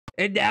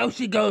And now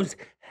she goes,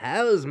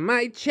 how's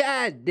my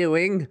Chad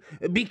doing?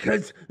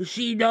 Because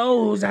she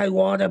knows I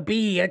want to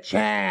be a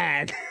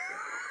Chad.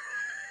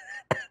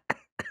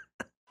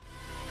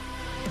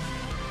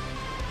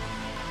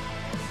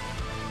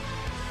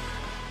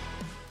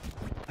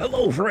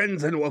 Hello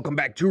friends and welcome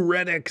back to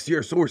ReddX,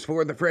 your source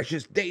for the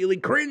freshest daily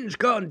cringe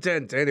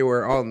content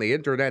anywhere on the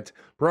internet.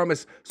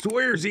 Promise,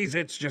 swearsies,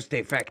 it's just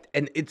a fact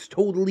and it's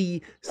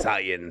totally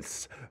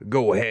science.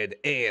 Go ahead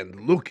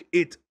and look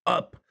it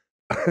up.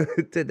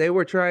 Today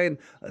we're trying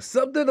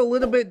something a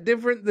little bit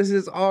different. This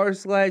is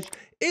r/IncelTear.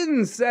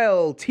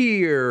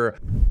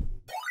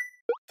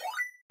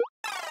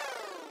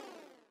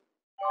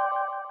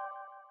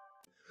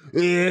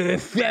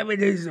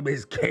 Feminism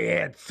is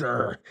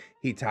cancer,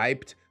 he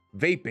typed,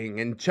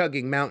 vaping and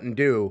chugging Mountain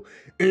Dew.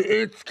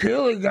 It's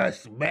killing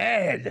us,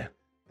 man.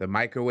 The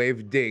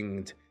microwave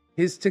dinged.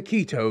 His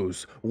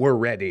taquitos were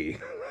ready.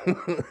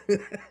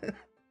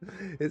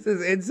 Is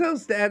this incel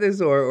status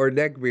or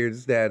neckbeard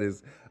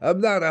status? I'm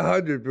not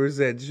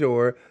 100%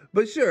 sure,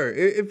 but sure,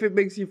 if it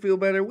makes you feel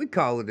better, we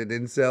call it an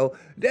incel.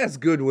 That's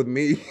good with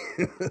me.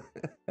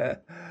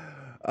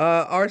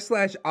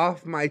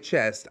 r/off my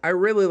chest. I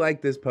really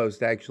like this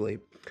post, actually.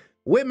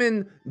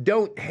 Women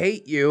don't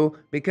hate you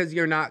because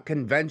you're not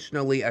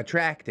conventionally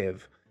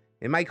attractive.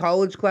 In my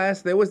college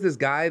class, there was this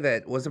guy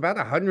that was about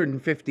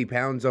 150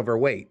 pounds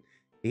overweight.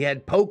 He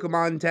had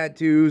Pokemon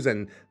tattoos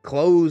and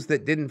clothes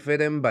that didn't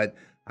fit him, but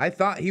I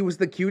thought he was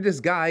the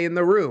cutest guy in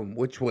the room,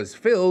 which was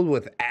filled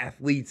with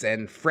athletes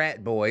and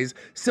frat boys,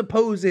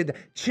 supposed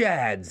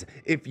chads,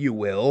 if you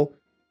will.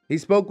 He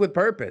spoke with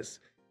purpose.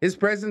 His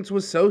presence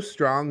was so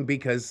strong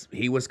because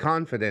he was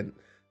confident.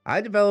 I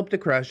developed a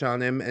crush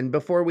on him, and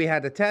before we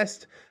had a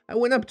test, I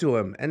went up to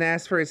him and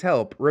asked for his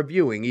help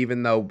reviewing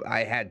even though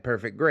I had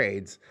perfect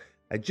grades.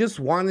 I just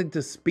wanted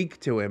to speak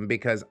to him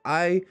because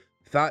I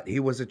thought he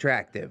was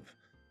attractive.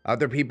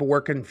 Other people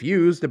were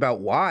confused about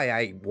why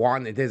I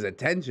wanted his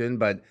attention,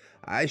 but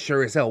I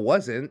sure as hell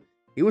wasn't.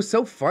 He was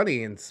so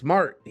funny and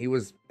smart. He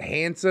was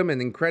handsome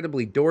and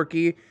incredibly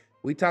dorky.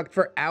 We talked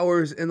for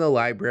hours in the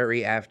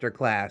library after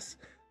class.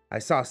 I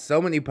saw so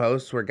many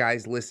posts where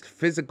guys list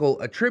physical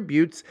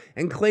attributes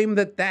and claim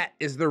that that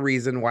is the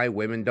reason why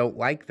women don't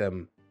like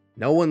them.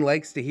 No one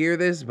likes to hear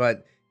this,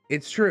 but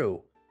it's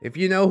true. If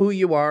you know who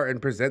you are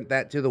and present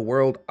that to the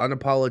world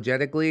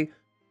unapologetically,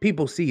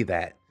 people see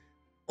that.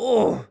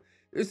 Oh,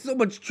 there's so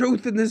much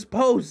truth in this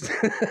post.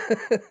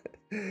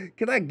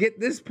 Can I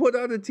get this put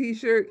on a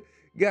t-shirt?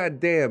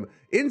 God damn.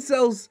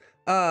 Incels,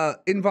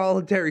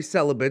 involuntary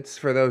celibates,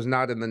 for those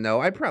not in the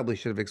know. I probably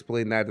should have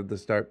explained that at the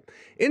start.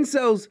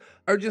 Incels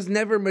are just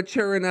never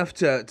mature enough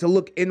to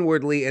look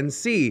inwardly and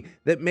see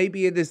that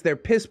maybe it is their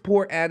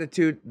piss-poor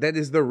attitude that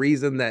is the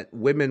reason that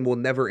women will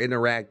never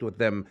interact with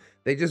them.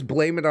 They just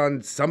blame it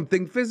on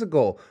something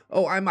physical.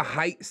 Oh, I'm a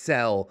height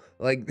cell.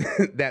 Like,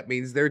 that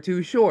means they're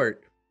too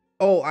short.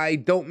 Oh, I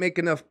don't make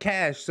enough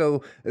cash,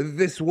 so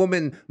this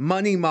woman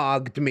money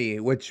mogged me,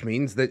 which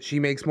means that she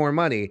makes more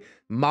money.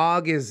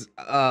 Mog is,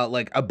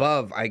 like,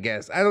 above, I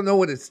guess. I don't know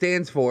what it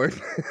stands for.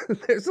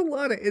 There's a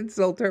lot of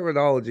incel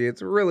terminology.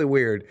 It's really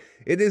weird.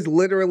 It is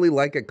literally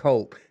like a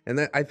cult,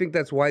 and I think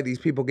that's why these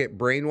people get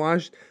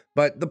brainwashed.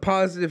 But the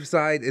positive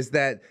side is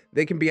that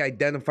they can be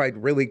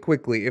identified really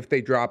quickly if they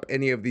drop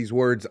any of these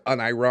words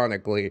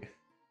unironically.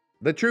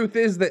 The truth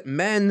is that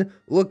men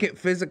look at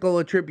physical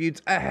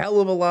attributes a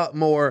hell of a lot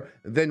more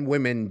than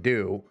women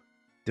do.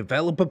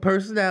 Develop a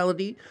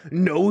personality,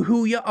 know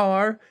who you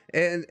are,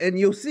 and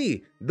you'll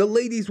see, the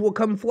ladies will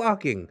come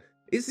flocking.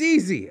 It's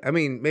easy. I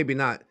mean, maybe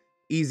not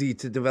easy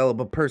to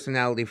develop a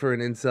personality for an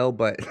incel,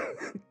 but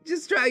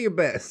just try your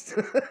best.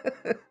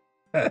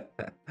 And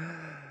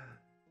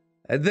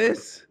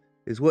this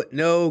is what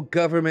no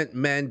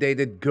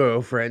government-mandated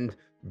girlfriend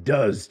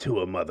does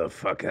to a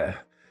motherfucker.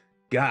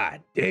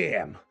 God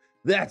damn.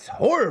 That's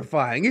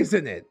horrifying,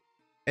 isn't it?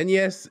 And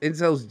yes,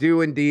 incels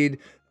do indeed,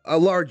 a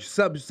large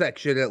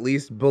subsection at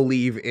least,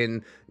 believe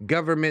in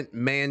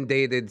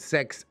government-mandated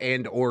sex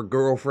and or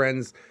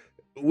girlfriends,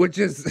 which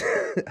is,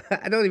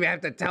 I don't even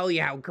have to tell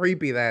you how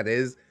creepy that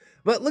is.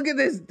 But look at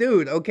this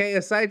dude, okay?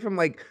 Aside from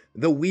like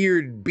the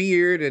weird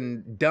beard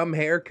and dumb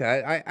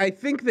haircut, I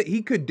think that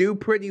he could do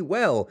pretty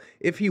well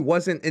if he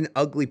wasn't an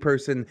ugly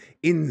person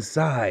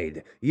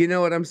inside. You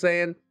know what I'm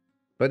saying?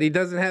 But he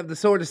doesn't have the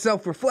sort of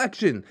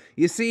self-reflection.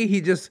 You see,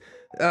 he just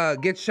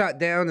gets shot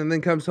down and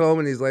then comes home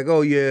and he's like,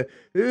 oh yeah,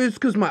 it's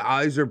because my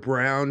eyes are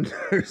brown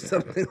or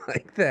something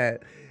like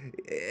that.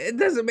 It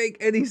doesn't make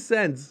any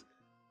sense.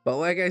 But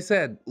like I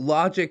said,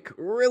 logic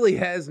really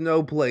has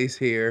no place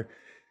here.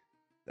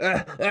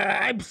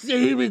 I'm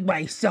saving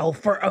myself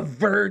for a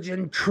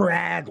virgin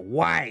trad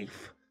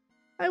wife.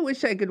 I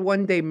wish I could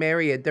one day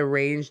marry a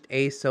deranged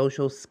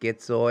asocial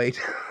schizoid.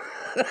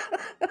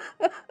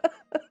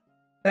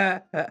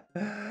 I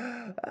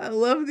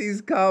love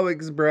these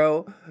comics,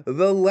 bro.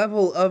 The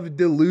level of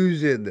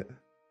delusion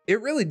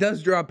it really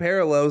does draw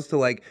parallels to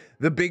like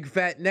the big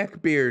fat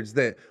neckbeards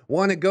that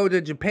want to go to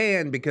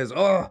Japan because,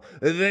 oh,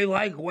 they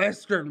like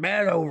Western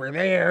men over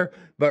there.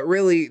 But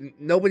really,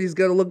 nobody's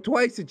going to look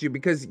twice at you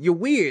because you're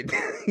weird.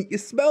 You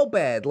smell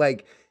bad.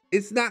 Like,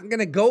 it's not going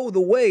to go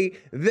the way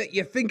that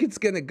you think it's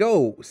going to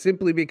go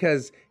simply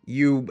because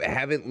you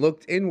haven't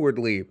looked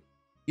inwardly.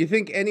 You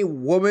think any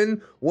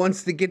woman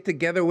wants to get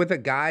together with a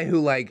guy who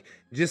like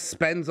just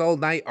spends all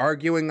night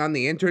arguing on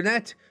the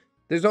internet?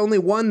 There's only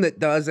one that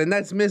does, and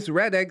that's Miss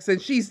ReddX,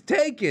 and she's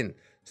taken.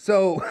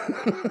 So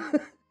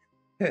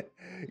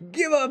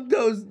give up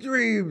those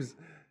dreams.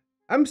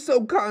 I'm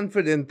so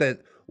confident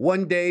that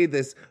one day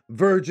this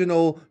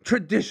virginal,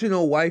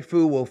 traditional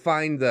waifu will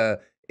find the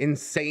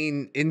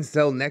insane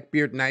incel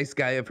neckbeard nice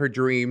guy of her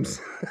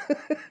dreams.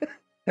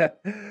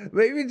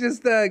 Maybe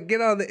just get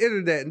on the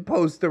internet and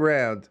post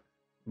around.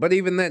 But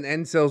even then,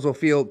 incels will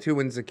feel too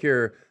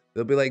insecure.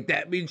 They'll be like,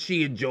 that means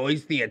she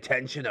enjoys the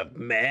attention of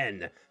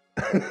men.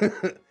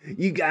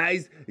 You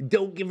guys,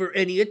 don't give her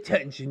any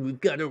attention.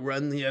 We've got to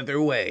run the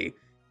other way.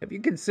 Have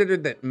you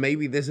considered that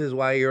maybe this is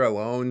why you're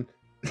alone?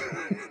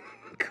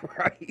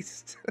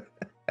 Christ.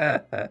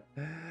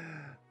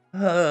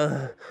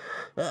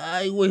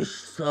 I wish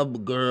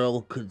some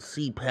girl could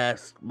see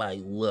past my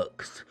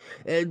looks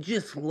and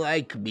just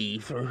like me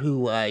for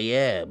who I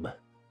am.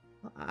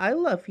 I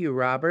love you,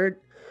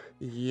 Robert.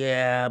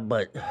 Yeah,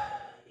 but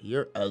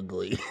you're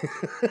ugly.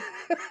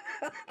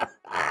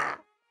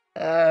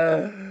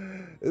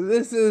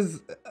 This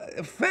is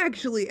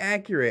factually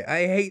accurate.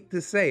 I hate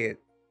to say it.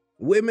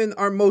 Women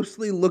are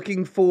mostly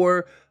looking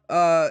for,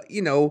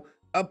 you know,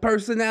 a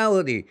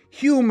personality,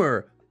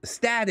 humor,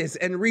 status,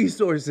 and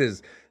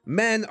resources.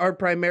 Men are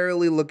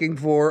primarily looking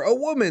for a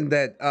woman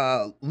that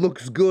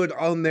looks good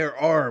on their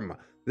arm.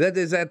 That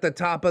is at the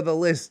top of the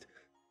list.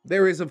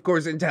 There is, of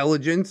course,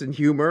 intelligence and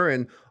humor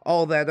and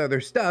all that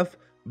other stuff,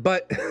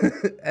 but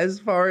as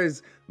far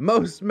as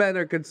most men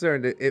are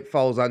concerned, it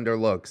falls under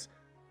looks.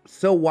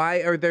 So why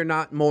are there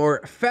not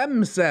more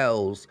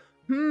femcells?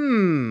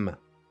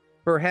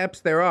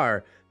 Perhaps there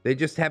are. They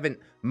just haven't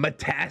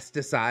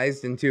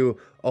metastasized into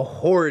a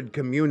horrid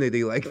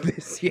community like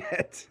this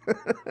yet.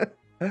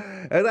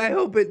 And I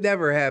hope it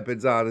never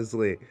happens,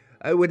 honestly.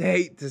 I would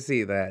hate to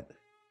see that.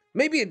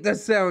 Maybe it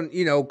does sound,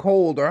 you know,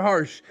 cold or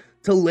harsh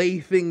to lay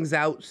things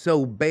out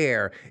so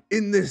bare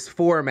in this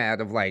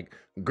format of like,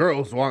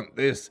 girls want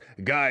this,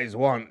 guys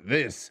want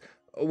this,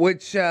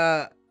 which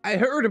I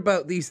heard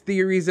about these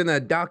theories in a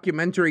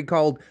documentary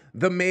called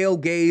The Male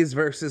Gaze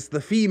versus the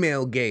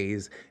Female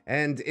Gaze,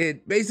 and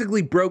it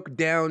basically broke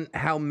down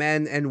how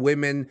men and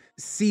women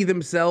see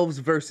themselves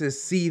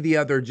versus see the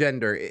other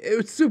gender. It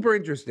was super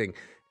interesting.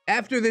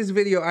 After this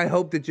video, I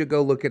hope that you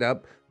go look it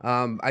up.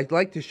 I'd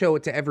like to show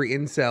it to every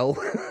incel.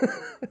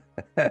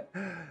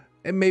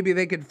 And maybe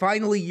they could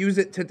finally use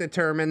it to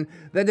determine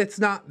that it's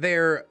not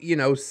their, you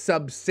know,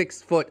 sub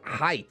 6 foot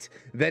height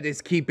that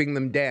is keeping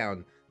them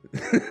down.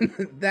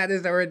 That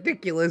is a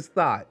ridiculous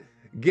thought.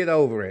 Get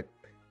over it.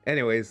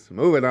 Anyways,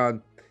 moving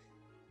on.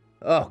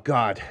 Oh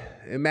God,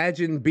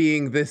 imagine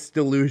being this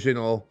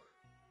delusional.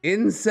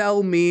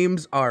 Incel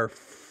memes are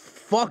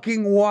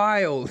fucking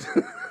wild.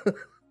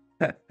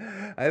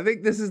 I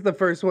think this is the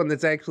first one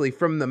that's actually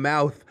from the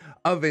mouth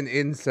of an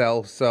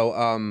incel,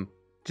 so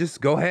just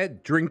go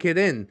ahead, drink it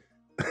in.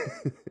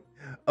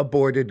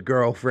 Aborted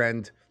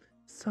girlfriend.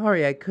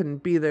 Sorry I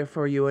couldn't be there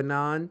for you,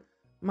 Anon.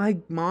 My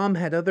mom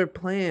had other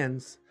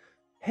plans.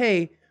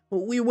 Hey,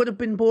 we would have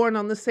been born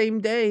on the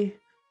same day.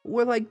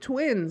 We're like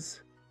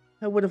twins.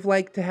 I would have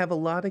liked to have a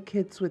lot of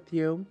kids with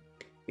you.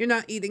 You're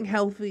not eating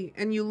healthy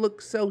and you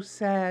look so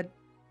sad.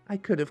 I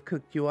could have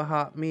cooked you a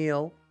hot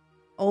meal.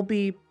 I'll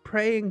be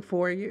praying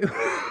for you.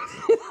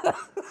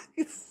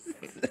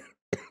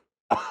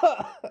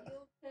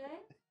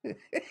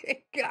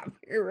 It got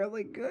me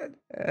really good.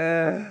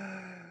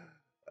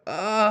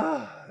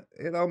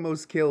 It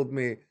almost killed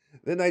me.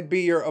 Then I'd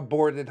be your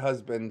aborted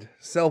husband.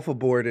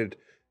 Self-aborted.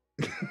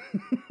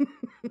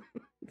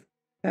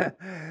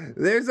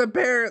 There's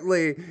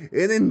apparently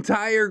an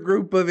entire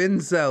group of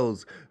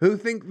incels who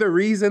think the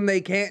reason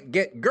they can't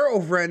get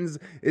girlfriends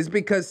is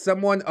because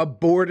someone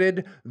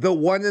aborted the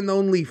one and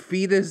only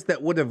fetus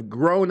that would have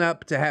grown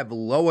up to have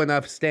low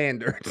enough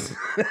standards.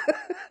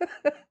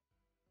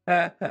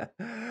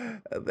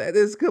 That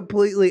is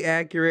completely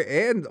accurate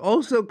and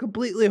also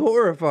completely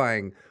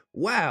horrifying.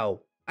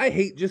 Wow, I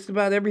hate just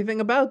about everything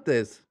about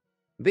this.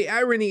 The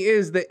irony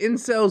is that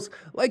incels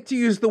like to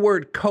use the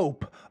word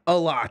cope a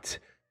lot.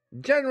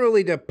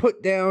 Generally to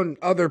put down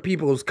other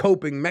people's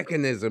coping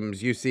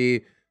mechanisms, you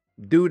see.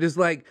 Dude is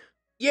like,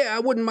 yeah, I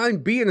wouldn't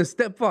mind being a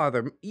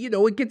stepfather. You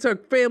know, it gets our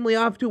family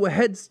off to a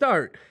head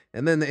start.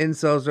 And then the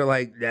incels are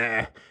like,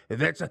 nah,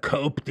 that's a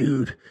cope,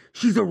 dude.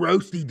 She's a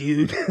roasty,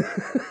 dude.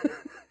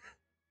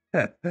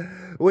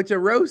 Which a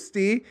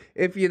roasty,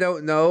 if you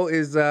don't know,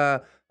 is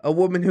a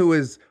woman who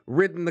has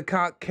ridden the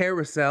cock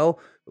carousel.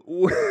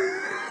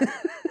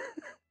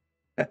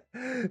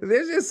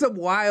 There's just some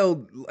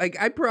wild, like,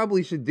 I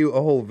probably should do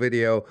a whole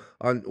video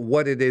on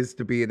what it is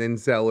to be an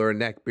incel or a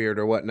neckbeard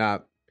or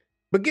whatnot.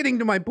 But getting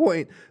to my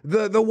point,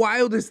 the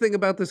wildest thing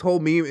about this whole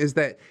meme is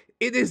that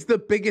it is the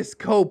biggest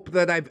cope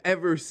that I've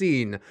ever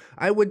seen.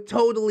 I would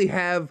totally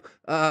have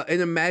an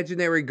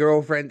imaginary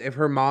girlfriend if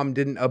her mom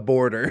didn't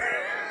abort her.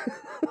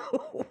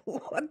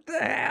 What the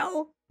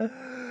hell?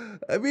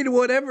 I mean,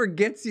 whatever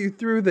gets you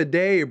through the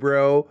day,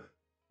 bro.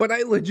 But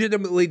I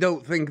legitimately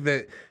don't think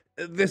that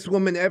this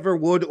woman ever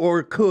would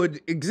or could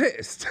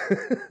exist.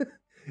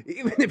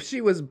 Even if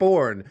she was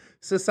born,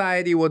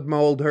 society would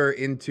mold her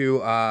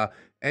into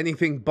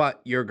anything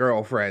but your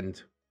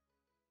girlfriend.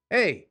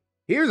 Hey,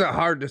 here's a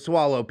hard to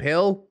swallow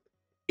pill.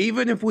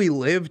 Even if we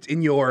lived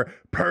in your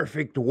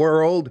perfect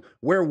world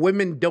where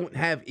women don't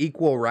have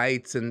equal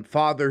rights and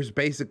fathers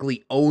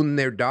basically own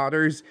their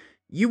daughters,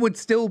 you would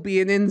still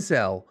be an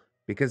incel,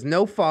 because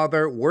no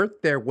father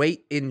worth their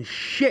weight in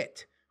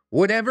shit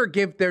would ever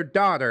give their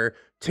daughter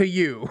to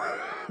you.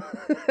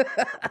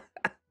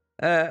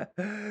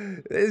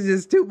 There's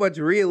just too much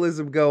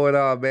realism going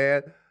on,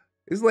 man.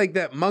 It's like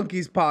that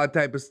monkey's paw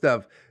type of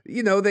stuff.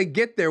 You know, they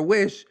get their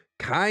wish,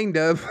 kind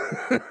of.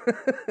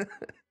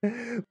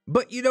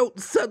 But you don't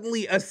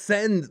suddenly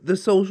ascend the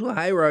social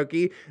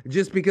hierarchy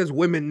just because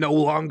women no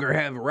longer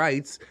have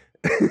rights.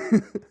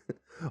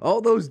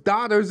 All those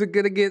daughters are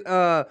gonna get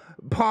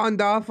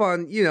pawned off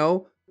on, you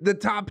know, the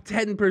top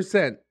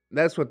 10%.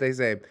 That's what they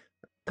say.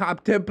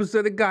 Top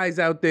 10% of guys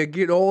out there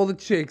get all the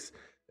chicks.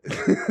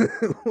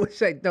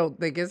 Which I don't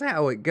think is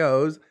how it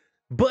goes.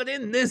 But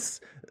in this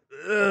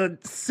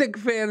sick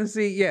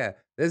fantasy, yeah,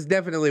 that's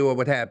definitely what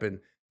would happen.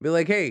 Be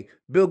like, hey,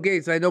 Bill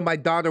Gates, I know my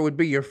daughter would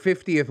be your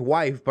 50th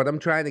wife, but I'm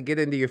trying to get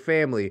into your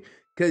family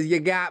because you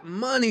got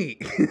money.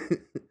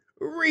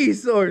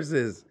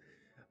 Resources.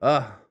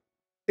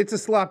 It's a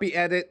sloppy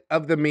edit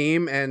of the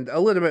meme and a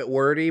little bit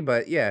wordy,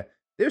 but yeah,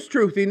 there's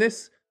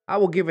truthiness. I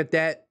will give it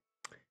that.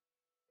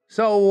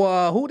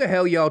 So, who the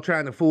hell y'all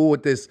trying to fool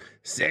with this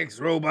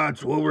sex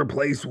robots will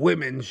replace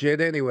women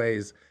shit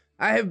anyways?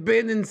 I have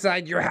been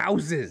inside your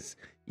houses.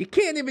 You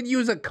can't even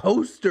use a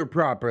coaster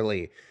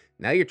properly.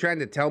 Now you're trying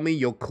to tell me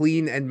you'll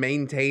clean and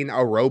maintain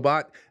a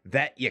robot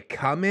that you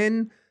come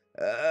in?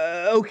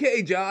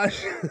 Okay,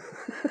 Josh. It's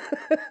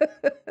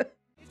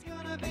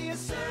gonna be a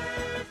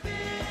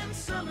surfing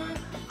summer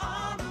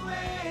all the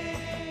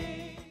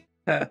way.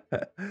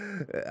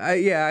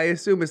 Yeah, I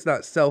assume it's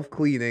not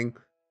self-cleaning.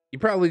 You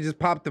probably just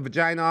pop the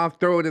vagina off,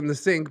 throw it in the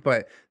sink,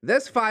 but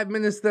that's 5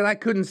 minutes that I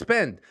couldn't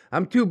spend.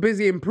 I'm too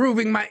busy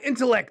improving my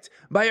intellect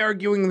by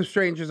arguing with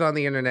strangers on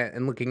the internet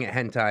and looking at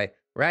hentai,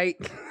 right?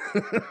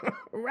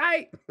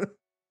 Right?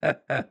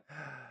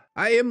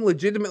 I am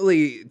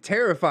legitimately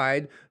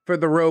terrified for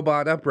the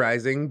robot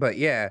uprising, but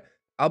yeah,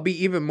 I'll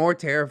be even more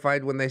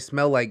terrified when they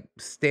smell like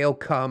stale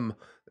cum.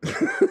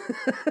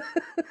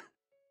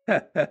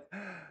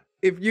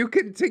 If you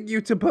continue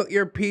to put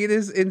your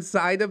penis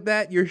inside of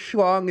that, your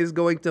schlong is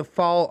going to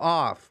fall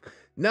off.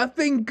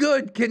 Nothing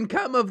good can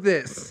come of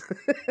this.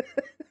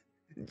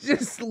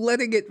 Just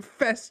letting it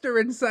fester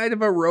inside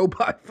of a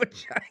robot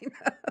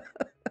vagina.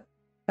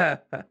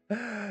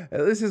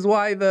 This is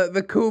why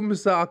the cum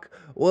sock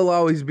will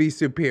always be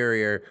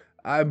superior.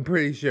 I'm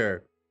pretty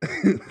sure.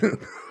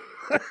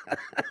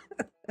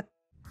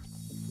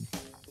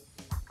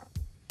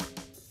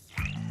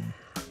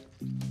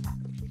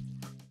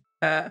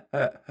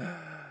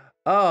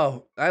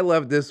 Oh, I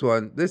love this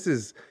one. This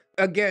is,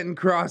 again,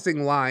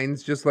 crossing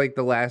lines, just like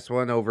the last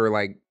one over,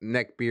 like,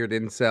 neckbeard,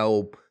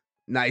 incel,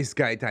 nice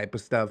guy type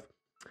of stuff.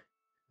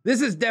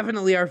 This is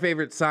definitely our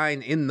favorite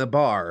sign in the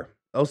bar.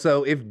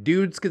 Also, if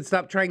dudes could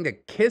stop trying to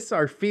kiss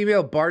our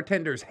female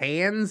bartender's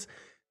hands,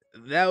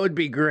 that would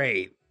be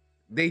great.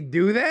 They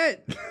do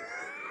that?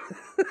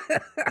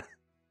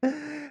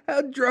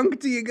 How drunk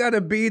do you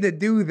gotta be to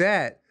do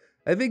that?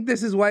 I think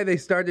this is why they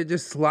started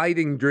just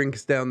sliding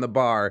drinks down the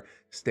bar.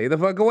 Stay the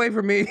fuck away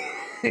from me.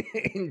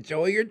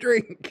 Enjoy your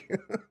drink.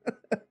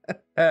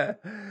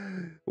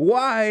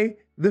 Why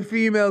the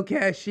female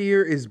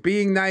cashier is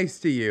being nice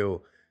to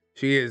you.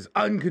 She is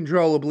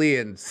uncontrollably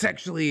and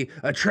sexually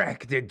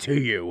attracted to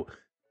you.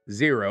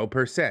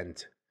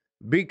 0%.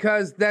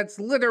 Because that's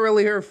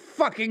literally her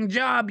fucking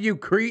job, you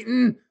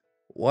cretin.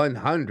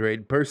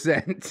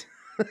 100%.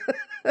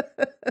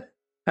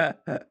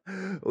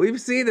 We've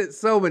seen it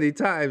so many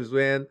times,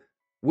 man.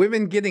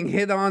 Women getting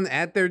hit on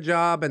at their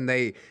job and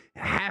they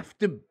have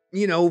to,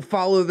 you know,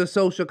 follow the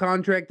social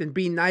contract and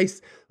be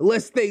nice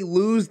lest they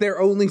lose their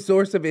only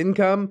source of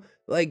income.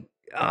 Like,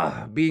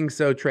 being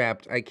so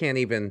trapped.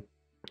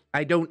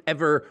 I don't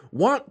ever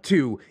want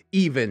to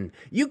even.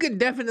 You can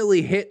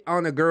definitely hit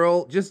on a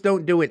girl, just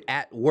don't do it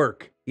at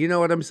work. You know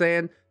what I'm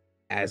saying?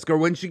 Ask her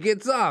when she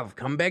gets off,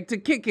 come back to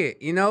kick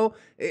it, you know?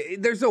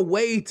 There's a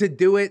way to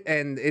do it,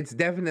 and it's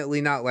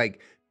definitely not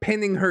like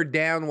pinning her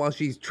down while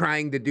she's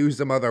trying to do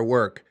some other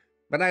work.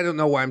 But I don't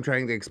know why I'm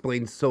trying to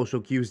explain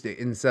social cues to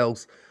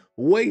incels.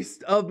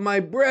 Waste of my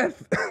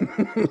breath.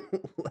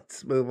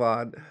 Let's move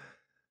on.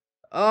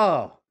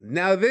 Oh,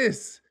 now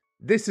this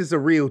is a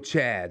real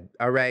Chad,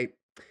 all right?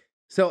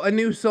 So a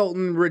new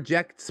sultan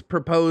rejects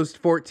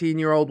proposed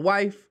 14-year-old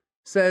wife,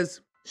 says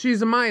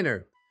she's a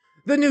minor.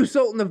 The new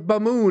sultan of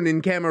Bamoun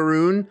in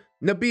Cameroon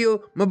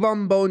Nabil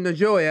Mavambo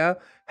Najoya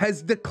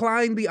has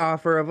declined the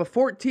offer of a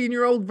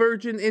 14-year-old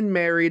virgin in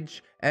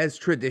marriage as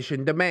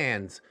tradition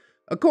demands.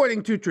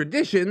 According to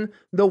tradition,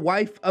 the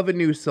wife of a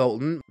new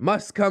sultan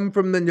must come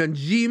from the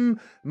Najim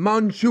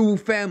Manchu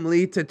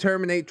family to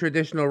terminate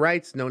traditional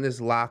rites known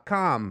as La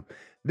Kam.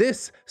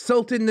 This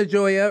Sultan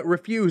Najoya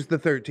refused the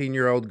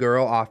 13-year-old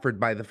girl offered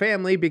by the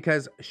family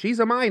because she's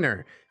a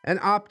minor and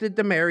opted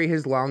to marry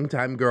his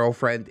longtime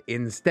girlfriend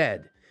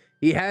instead.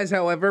 He has,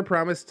 however,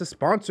 promised to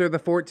sponsor the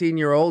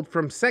 14-year-old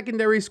from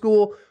secondary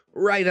school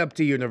right up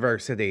to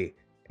university.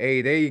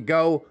 Hey, there you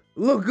go.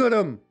 Look at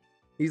him.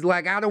 He's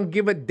like, I don't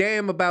give a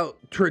damn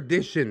about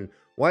tradition.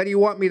 Why do you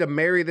want me to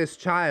marry this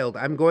child?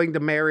 I'm going to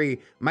marry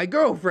my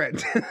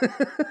girlfriend.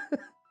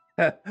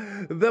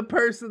 The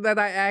person that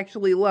I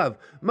actually love.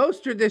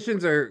 Most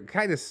traditions are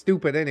kind of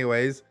stupid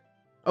anyways.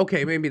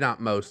 Okay, maybe not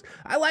most.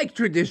 I like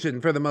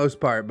tradition for the most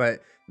part, but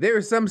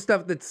there's some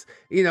stuff that's,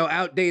 you know,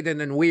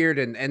 outdated and weird,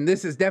 and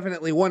this is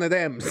definitely one of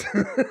them.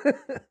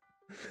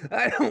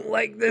 I don't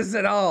like this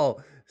at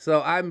all.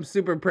 So I'm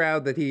super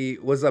proud that he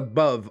was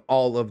above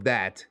all of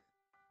that.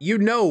 You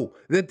know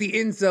that the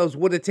incels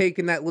would have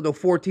taken that little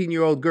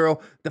 14-year-old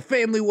girl. The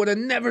family would have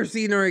never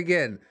seen her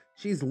again.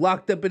 She's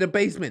locked up in a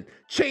basement,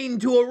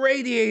 chained to a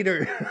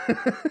radiator.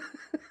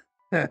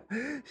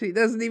 She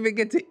doesn't even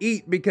get to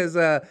eat because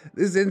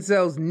this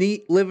incel's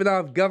neat, living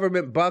off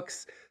government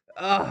bucks.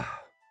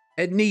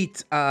 And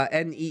neat,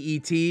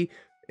 N-E-E-T,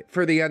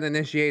 for the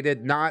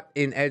uninitiated, not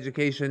in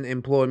education,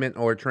 employment,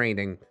 or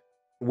training.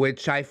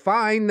 Which I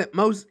find that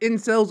most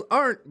incels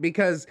aren't,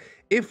 because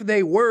if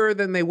they were,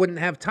 then they wouldn't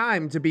have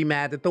time to be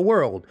mad at the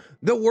world.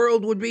 The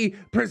world would be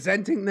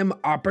presenting them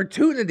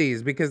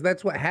opportunities, because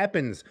that's what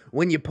happens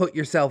when you put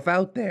yourself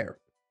out there.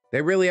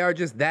 They really are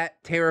just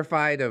that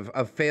terrified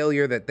of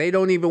failure that they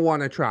don't even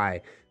want to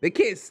try. They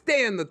can't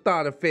stand the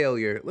thought of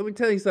failure. Let me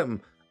tell you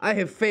something. I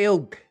have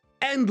failed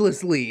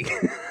endlessly.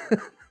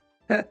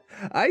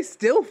 I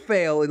still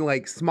fail in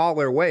like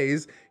smaller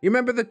ways. You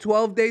remember the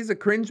 12 days of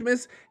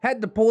cringemas?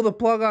 Had to pull the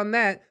plug on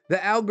that.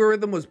 The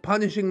algorithm was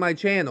punishing my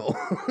channel.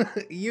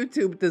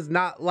 YouTube does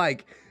not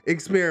like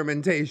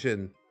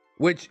experimentation.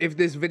 Which, if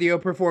this video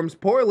performs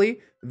poorly,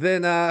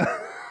 then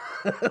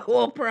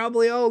we'll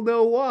probably all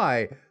know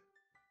why.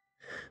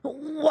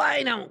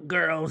 Why don't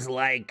girls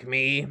like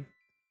me?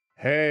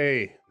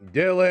 Hey,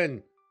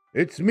 Dylan,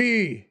 it's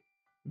me.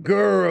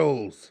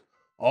 Girls.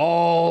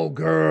 All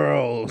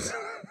girls.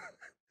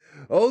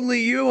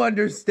 Only you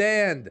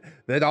understand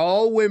that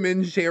all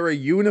women share a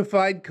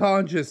unified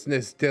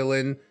consciousness,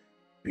 Dylan.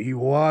 Be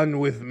one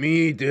with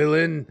me,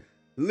 Dylan.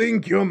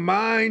 Link your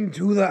mind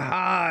to the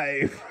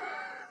hive.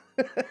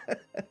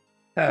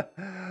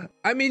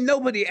 I mean,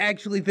 nobody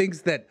actually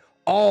thinks that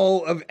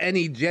all of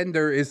any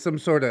gender is some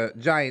sort of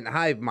giant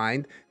hive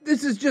mind.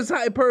 This is just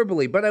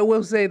hyperbole, but I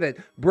will say that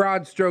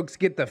broad strokes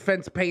get the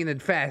fence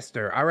painted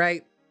faster, all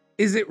right?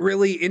 Is it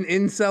really an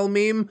incel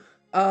meme?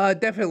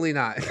 Definitely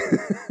not.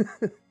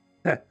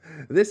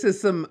 This is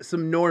some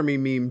normie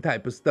meme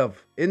type of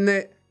stuff, isn't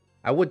it?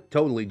 I would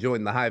totally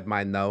join the hive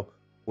mind though.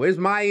 Where's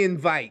my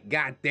invite?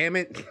 God damn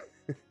it.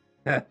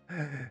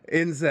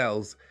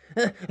 Incels.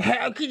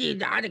 How can you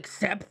not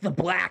accept the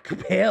black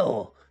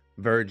pill?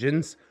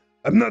 Virgins.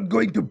 I'm not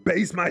going to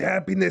base my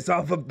happiness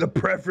off of the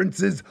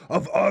preferences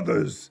of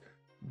others.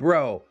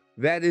 Bro,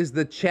 that is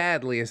the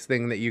chadliest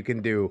thing that you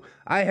can do.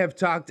 I have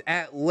talked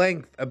at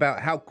length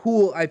about how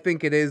cool I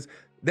think it is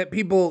that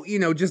people, you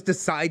know, just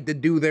decide to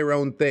do their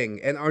own thing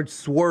and aren't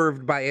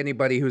swerved by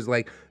anybody who's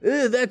like,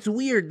 that's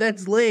weird,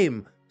 that's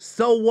lame.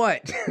 So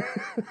what?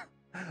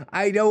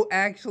 I don't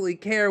actually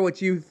care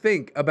what you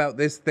think about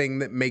this thing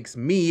that makes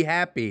me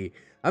happy.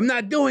 I'm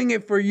not doing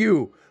it for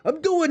you.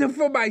 I'm doing it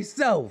for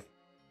myself.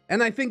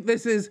 And I think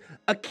this is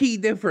a key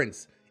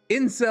difference.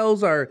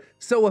 Incels are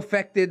so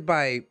affected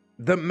by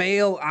the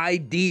male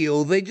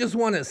ideal, they just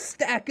want to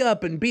stack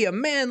up and be a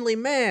manly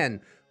man.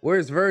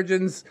 Whereas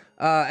virgins,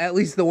 at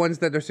least the ones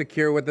that are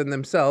secure within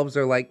themselves,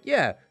 are like,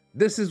 yeah,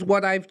 this is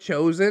what I've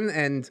chosen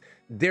and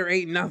there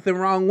ain't nothing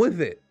wrong with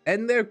it.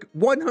 And they're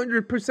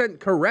 100%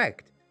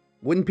 correct.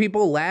 When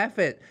people laugh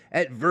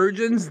at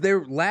virgins,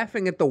 they're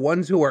laughing at the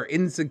ones who are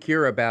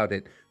insecure about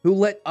it, who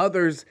let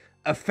others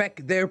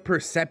affect their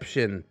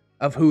perception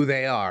of who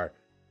they are.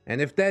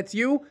 And if that's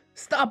you,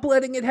 stop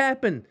letting it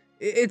happen.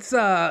 It's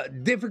a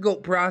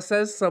difficult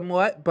process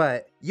somewhat,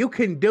 but you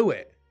can do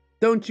it.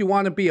 Don't you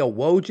want to be a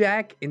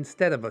Wojak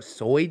instead of a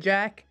soy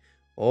jack?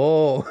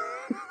 Oh,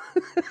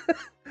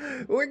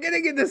 we're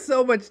getting into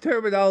so much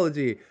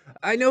terminology.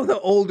 I know the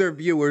older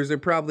viewers are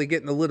probably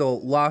getting a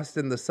little lost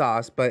in the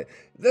sauce, but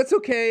that's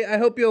okay. I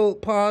hope you'll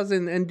pause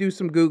and do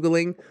some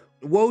Googling.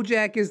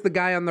 Wojak is the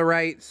guy on the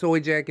right. Soy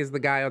jack is the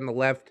guy on the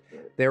left.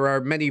 There are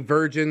many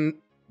virgin...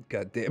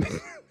 God damn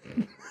it.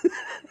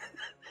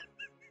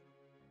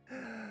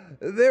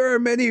 There are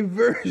many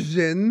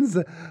versions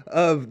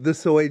of the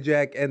soy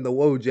jack and the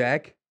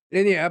Wojak.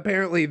 And yeah,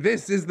 apparently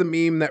this is the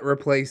meme that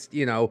replaced,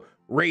 you know,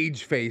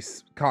 rage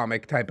face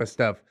comic type of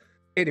stuff.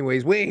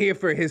 Anyways, we're here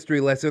for a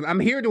history lesson. I'm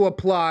here to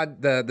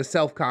applaud the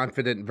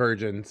self-confident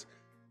virgins.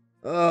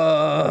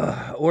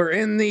 We're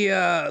in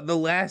the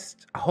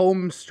last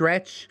home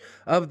stretch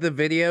of the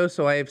video,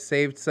 so I have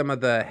saved some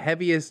of the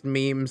heaviest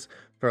memes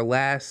for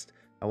last.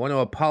 I want to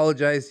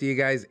apologize to you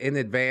guys in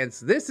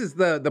advance. This is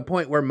the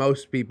point where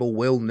most people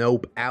will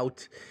nope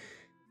out.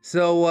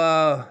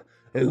 So,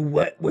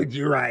 What would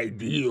your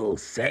ideal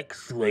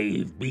sex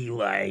slave be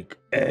like?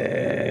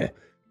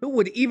 who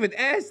would even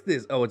ask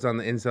this? Oh, it's on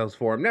the Incels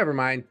forum. Never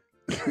mind.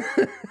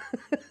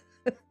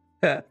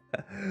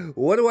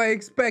 What do I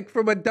expect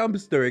from a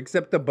dumpster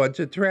except a bunch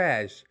of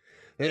trash?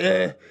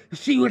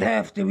 She would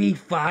have to be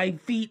 5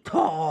 feet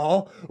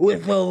tall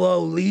with a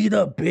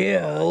Lolita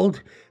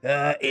build,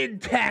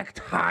 intact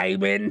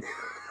hymen.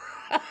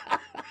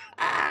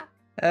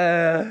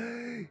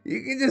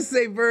 You can just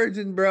say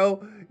virgin,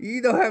 bro.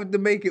 You don't have to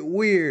make it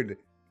weird.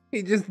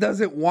 He just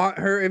doesn't want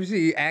her if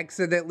she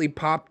accidentally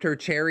popped her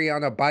cherry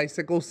on a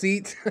bicycle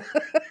seat.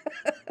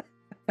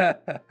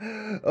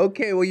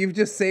 Okay, well, you've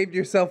just saved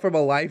yourself from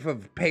a life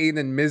of pain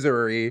and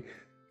misery.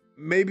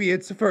 Maybe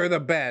it's for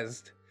the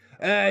best.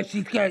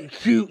 She's got a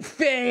cute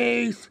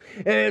face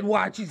and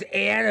watches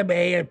anime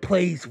and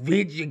plays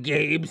video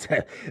games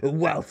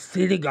while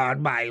sitting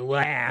on my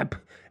lap.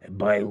 And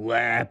by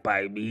lap,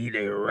 I mean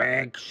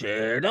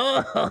erection.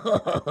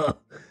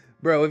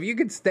 Bro, if you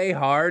could stay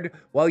hard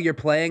while you're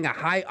playing a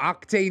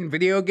high-octane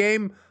video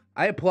game,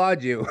 I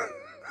applaud you.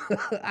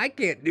 I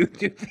can't do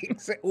 2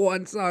 things at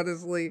once,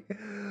 honestly.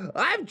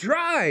 I've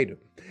tried.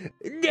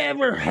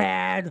 Never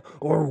had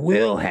or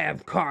will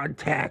have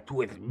contact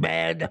with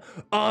men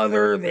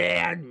other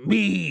than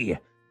me.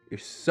 You're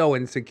so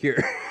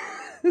insecure.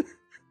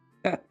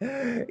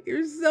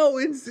 You're so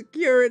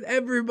insecure and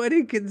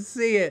everybody can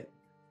see it.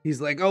 He's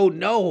like, oh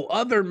no,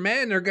 other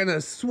men are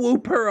gonna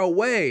swoop her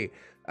away.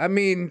 I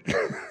mean,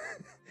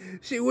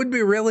 she would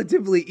be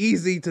relatively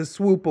easy to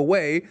swoop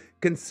away,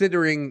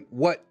 considering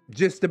what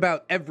just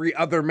about every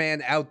other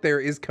man out there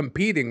is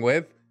competing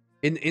with.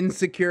 An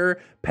insecure,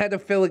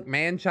 pedophilic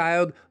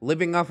man-child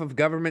living off of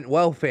government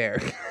welfare.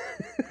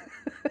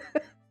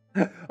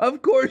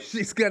 Of course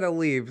she's gonna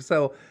leave,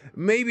 so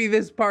maybe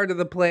this part of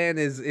the plan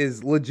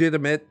is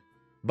legitimate.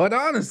 But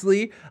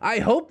honestly, I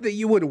hope that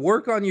you would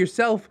work on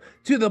yourself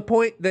to the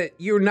point that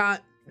you're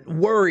not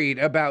worried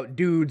about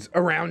dudes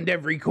around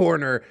every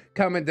corner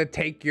coming to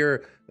take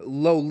your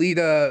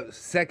Lolita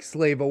sex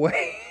slave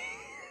away.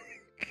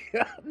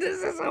 God,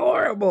 this is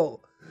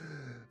horrible.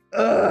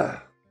 Ugh.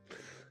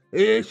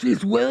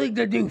 She's willing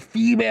to do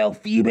female-male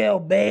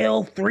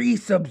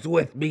threesomes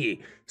with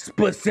me,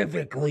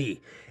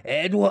 specifically,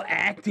 and will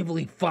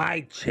actively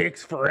find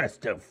chicks for us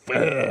to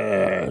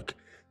fuck.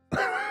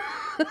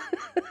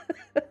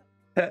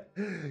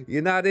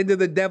 You're not into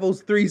the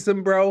devil's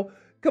threesome, bro?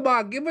 Come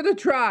on, give it a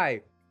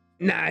try.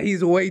 Nah,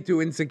 he's way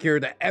too insecure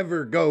to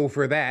ever go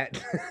for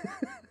that.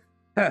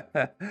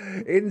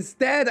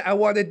 Instead, I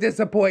want to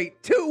disappoint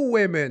 2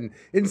 women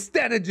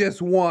instead of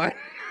just 1.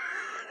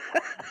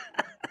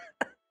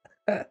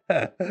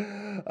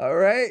 All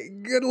right,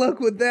 good luck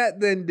with that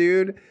then,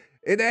 dude.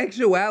 In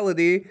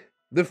actuality,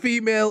 the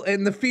female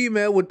and the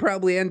female would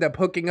probably end up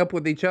hooking up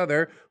with each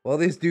other while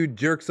this dude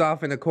jerks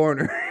off in a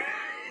corner.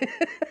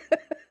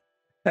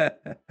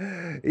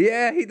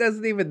 Yeah, he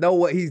doesn't even know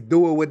what he's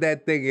doing with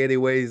that thing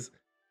anyways.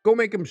 Go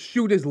make him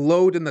shoot his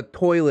load in the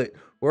toilet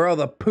where all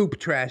the poop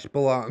trash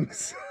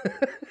belongs.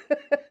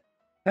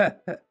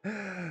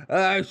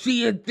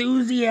 She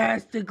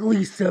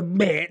enthusiastically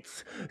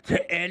submits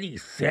to any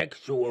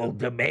sexual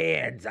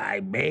demands I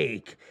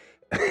make.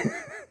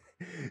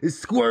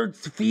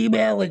 Squirts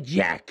female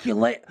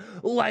ejaculate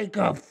like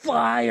a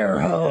fire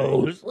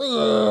hose.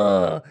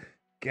 Ugh.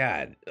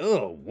 God,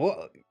 oh,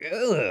 what?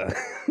 Ugh.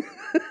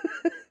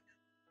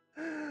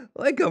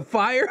 Like a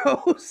fire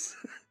hose?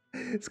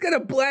 It's gonna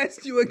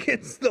blast you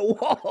against the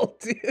wall,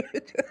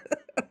 dude.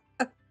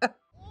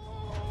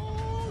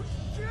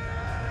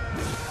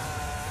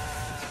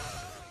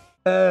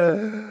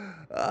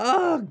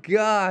 Oh,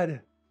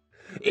 God.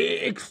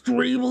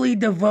 Extremely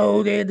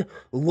devoted,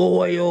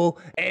 loyal,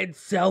 and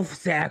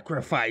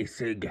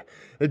self-sacrificing.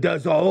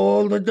 Does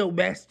all the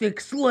domestic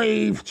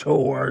slave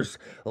chores,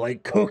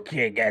 like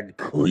cooking and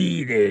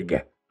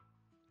cleaning.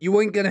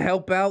 You ain't gonna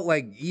help out,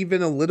 like,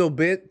 even a little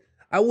bit?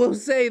 I will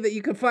say that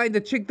you can find a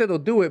chick that'll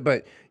do it,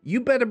 but you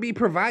better be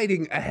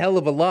providing a hell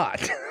of a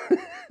lot.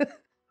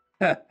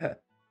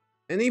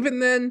 And even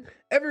then,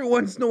 every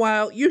once in a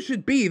while, you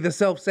should be the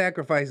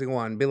self-sacrificing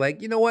one. Be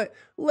like, you know what?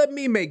 Let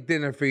me make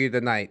dinner for you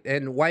tonight.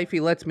 And wifey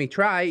lets me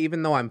try,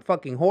 even though I'm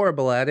fucking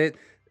horrible at it.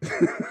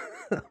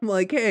 I'm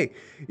like, hey,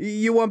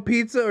 you want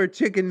pizza or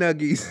chicken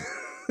nuggies?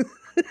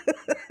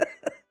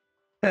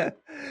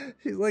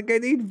 She's like, I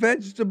need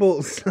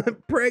vegetables. I'm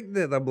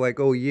pregnant. I'm like,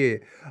 oh yeah.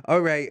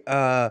 All right,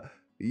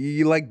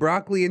 you like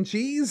broccoli and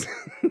cheese?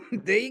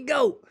 There you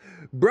go.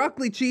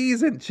 Broccoli,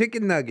 cheese, and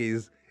chicken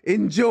nuggies.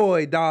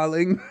 Enjoy,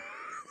 darling.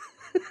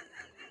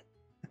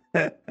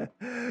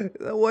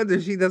 No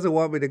wonder she doesn't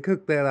want me to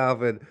cook that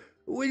often.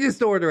 We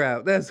just order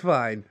out. That's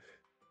fine.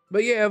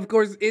 But yeah, of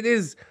course, it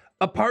is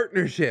a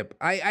partnership.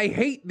 I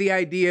hate the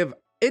idea of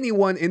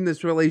anyone in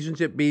this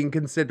relationship being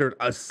considered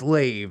a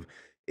slave.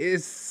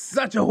 is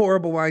such a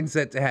horrible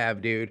mindset to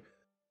have, dude.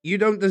 You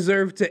don't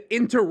deserve to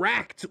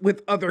interact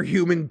with other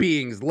human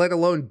beings, let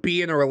alone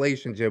be in a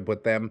relationship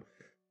with them.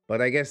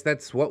 But I guess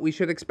that's what we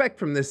should expect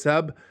from this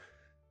sub.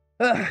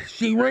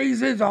 She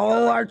raises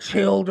all our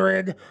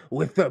children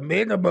with the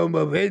minimum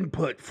of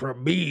input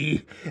from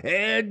me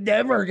and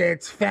never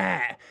gets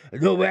fat,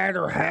 no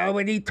matter how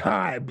many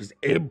times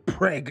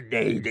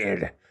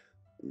impregnated.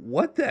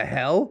 What the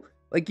hell?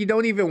 Like, you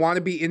don't even want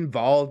to be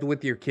involved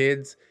with your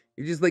kids?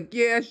 You're just like,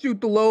 yeah,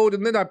 shoot the load,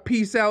 and then I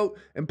peace out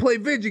and play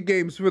video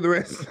games for the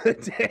rest of the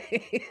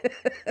day.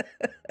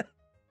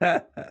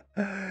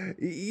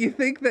 You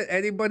think that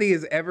anybody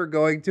is ever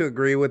going to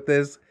agree with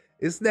this?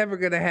 It's never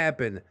going to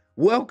happen.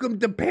 Welcome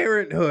to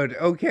parenthood,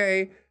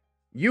 okay?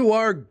 You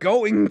are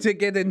going to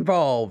get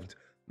involved.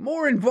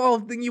 More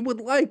involved than you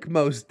would like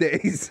most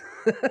days.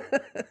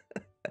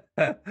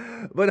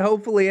 But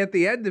hopefully at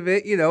the end of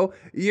it, you know,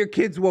 your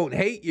kids won't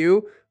hate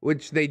you,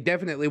 which they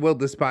definitely will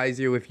despise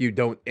you if you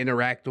don't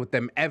interact with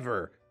them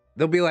ever.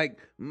 They'll be like,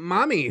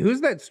 Mommy,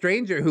 who's that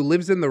stranger who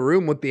lives in the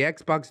room with the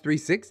Xbox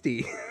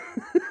 360?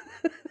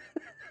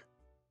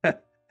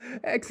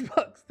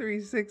 Xbox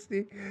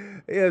 360.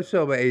 Yeah,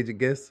 show my age, I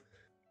guess.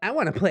 I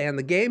want to play on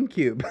the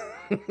GameCube.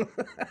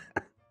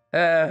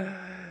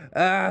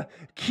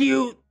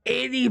 Cute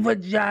any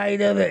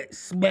vagina that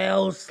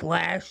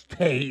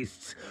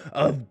smells/tastes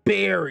of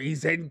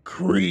berries and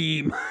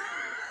cream.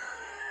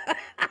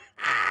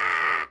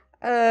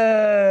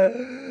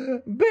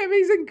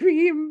 Berries and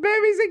cream,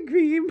 berries and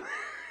cream.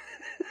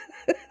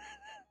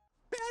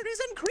 Berries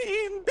and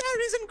cream,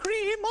 berries and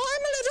cream.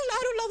 I'm a little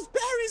lad who loves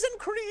berries and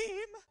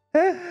cream.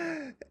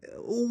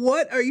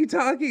 What are you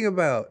talking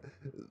about?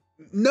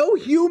 No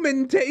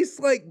human tastes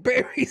like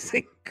berries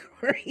and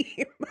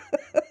cream.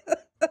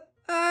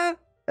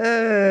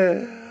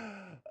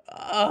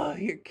 Oh,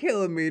 you're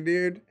killing me,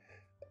 dude.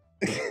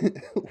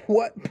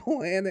 What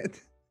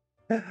planet?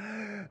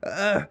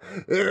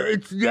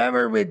 It's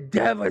never been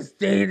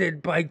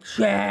devastated by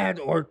Chad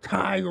or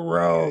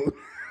Tyrone.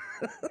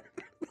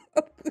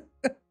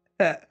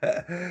 Yeah,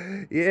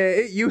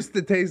 it used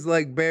to taste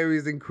like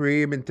berries and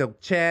cream until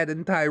Chad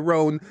and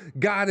Tyrone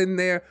got in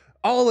there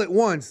all at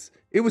once.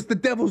 It was the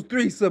devil's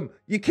threesome.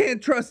 You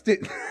can't trust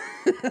it.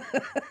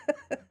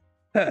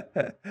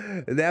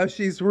 Now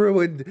she's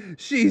ruined.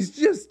 She's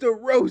just a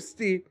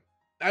roasty.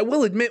 I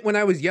will admit, when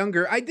I was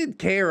younger, I did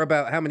care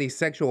about how many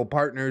sexual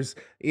partners,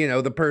 you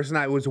know, the person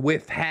I was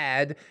with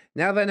had.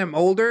 Now that I'm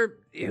older,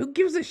 who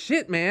gives a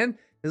shit, man?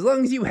 As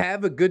long as you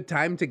have a good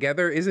time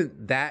together,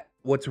 isn't that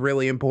what's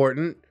really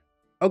important?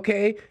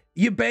 Okay,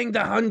 you banged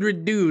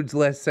 100 dudes,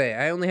 let's say.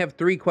 I only have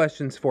 3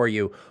 questions for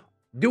you.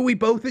 Do we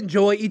both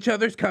enjoy each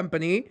other's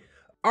company?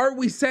 Are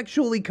we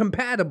sexually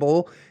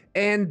compatible?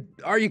 And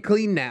are you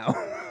clean now?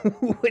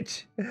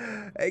 Which,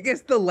 I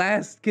guess the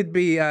last could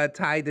be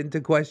tied into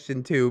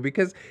question 2,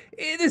 because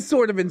it is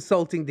sort of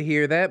insulting to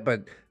hear that,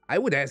 but I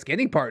would ask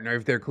any partner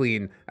if they're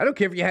clean. I don't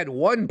care if you had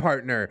 1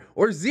 partner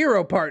or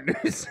 0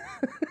 partners.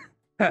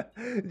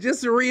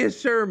 Just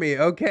reassure me,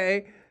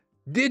 okay?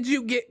 Did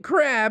you get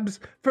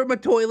crabs from a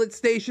toilet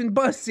station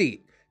bus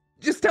seat?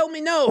 Just tell me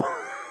no.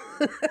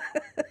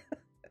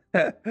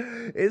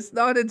 It's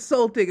not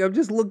insulting. I'm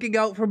just looking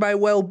out for my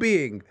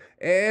well-being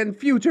and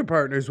future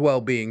partners'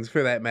 well-beings,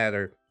 for that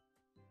matter.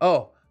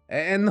 Oh,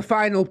 and the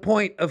final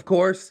point, of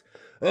course,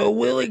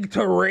 willing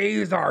to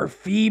raise our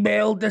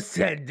female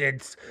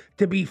descendants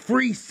to be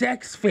free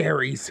sex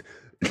fairies.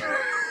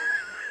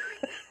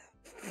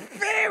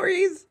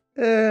 Fairies?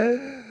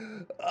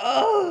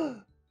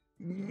 Oh.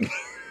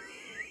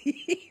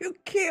 You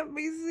can't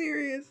be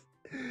serious.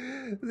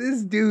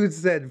 This dude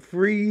said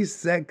free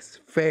sex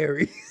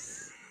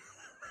fairies.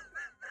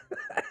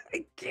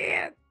 I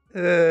can't.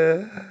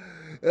 And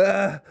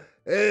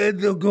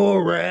they'll go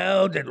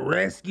around and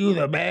rescue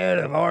the man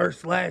of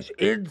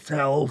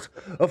r/incels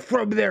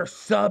from their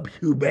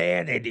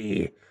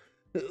subhumanity.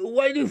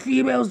 Why do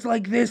females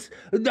like this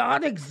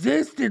not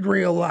exist in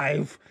real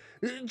life?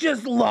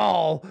 Just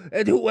lol,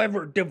 and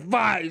whoever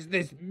devised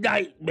this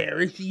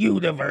nightmarish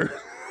universe.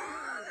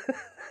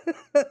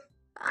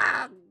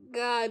 Oh,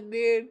 God,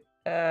 dude.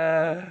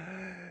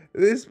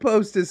 This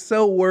post is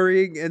so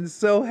worrying and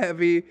so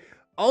heavy,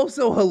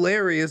 also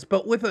hilarious,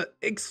 but with an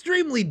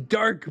extremely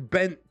dark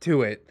bent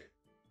to it.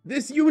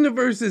 This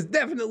universe is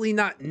definitely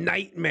not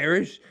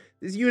nightmarish.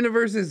 This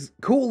universe is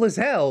cool as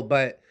hell,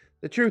 but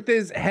the truth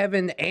is,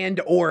 heaven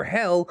and or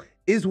hell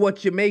is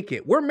what you make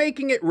it. We're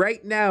making it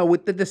right now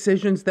with the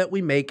decisions that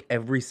we make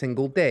every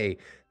single day.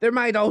 There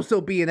might also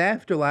be an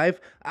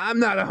afterlife. I'm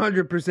not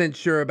 100%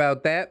 sure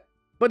about that.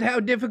 But how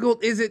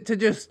difficult is it to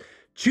just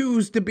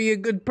choose to be a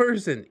good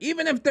person,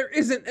 even if there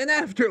isn't an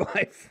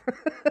afterlife?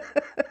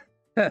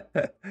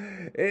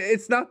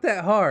 It's not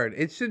that hard.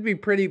 It should be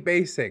pretty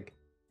basic.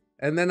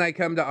 And then I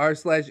come to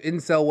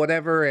r/incel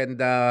whatever and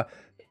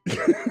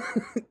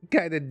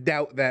kind of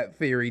doubt that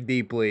theory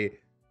deeply.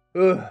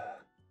 Ugh.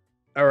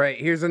 All right,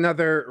 here's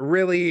another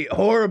really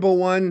horrible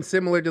one,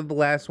 similar to the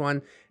last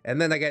one. And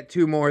then I got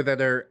 2 more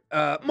that are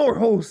more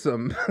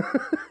wholesome.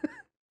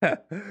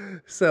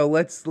 So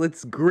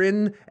let's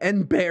grin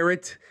and bear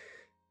it.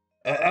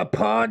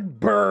 Upon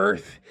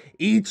birth,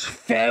 each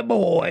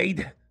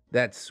femoid,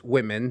 that's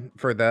women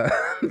for the,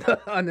 the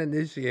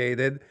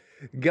uninitiated.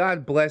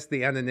 God bless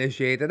the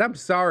uninitiated. I'm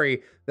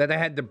sorry that I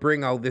had to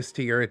bring all this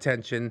to your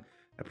attention.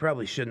 I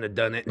probably shouldn't have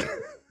done it.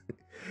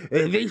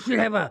 they should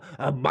have a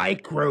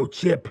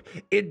microchip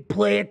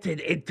implanted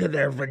into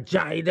their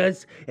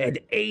vaginas and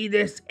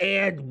anus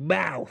and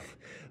mouth.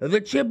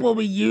 The chip will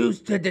be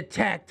used to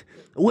detect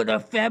when a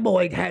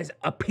femoid has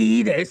a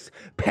penis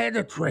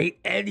penetrate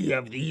any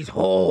of these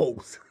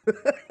holes.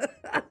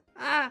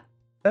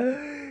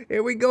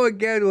 Here we go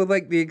again with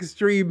like the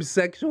extreme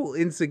sexual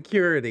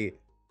insecurity.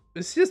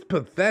 It's just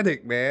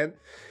pathetic, man.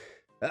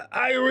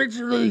 I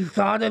originally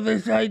thought of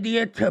this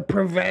idea to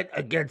prevent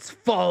against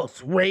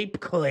false rape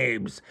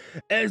claims,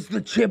 as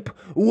the chip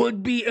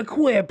would be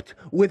equipped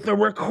with a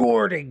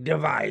recording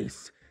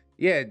device.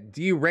 Yeah,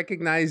 do you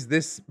recognize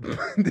this,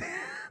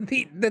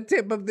 the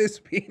tip of this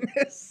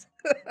penis?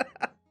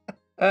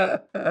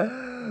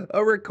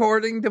 A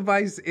recording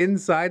device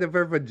inside of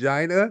her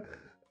vagina?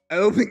 I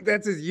don't think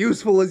that's as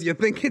useful as you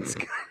think it's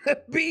gonna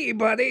be,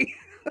 buddy.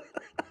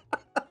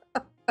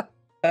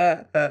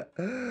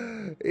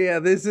 Yeah,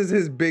 this is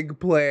his big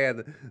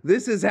plan.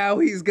 This is how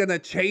he's gonna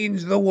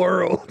change the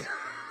world.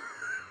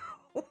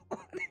 What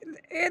an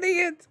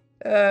idiot.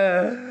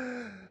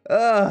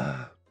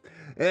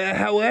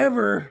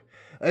 However,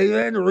 I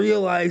then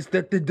realized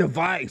that the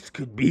device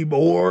could be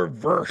more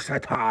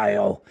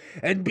versatile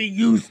and be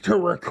used to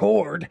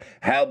record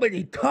how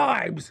many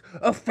times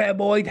a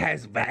femoid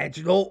has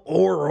vaginal,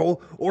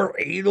 oral, or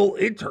anal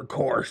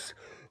intercourse.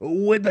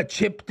 When the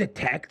chip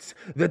detects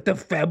that the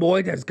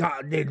femoid has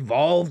gotten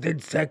involved in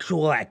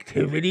sexual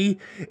activity,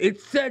 it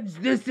sends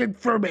this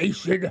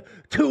information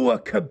to a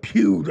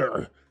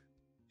computer.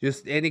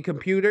 Just any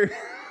computer?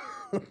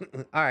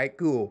 Alright,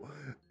 cool.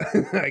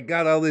 I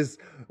got all this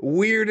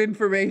weird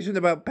information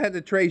about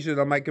penetration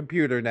on my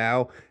computer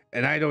now,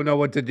 and I don't know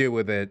what to do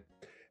with it.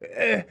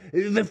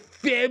 The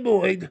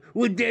femoid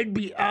would then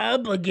be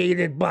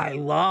obligated by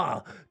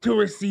law to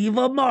receive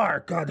a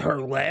mark on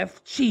her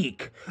left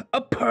cheek, a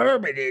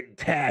permanent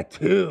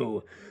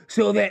tattoo,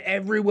 so that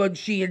everyone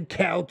she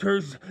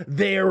encounters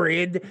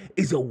therein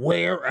is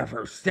aware of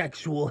her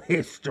sexual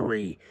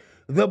history.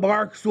 The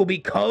marks will be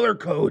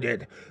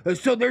color-coded,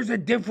 so there's a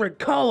different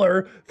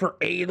color for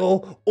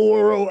anal,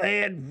 oral,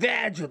 and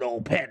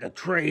vaginal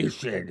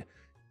penetration.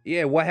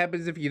 Yeah, what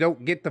happens if you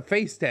don't get the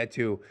face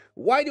tattoo?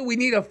 Why do we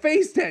need a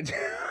face tattoo?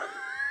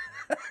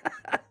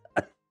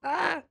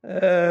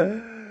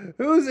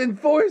 Who's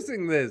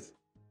enforcing this?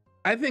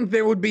 I think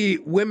there would be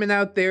women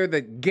out there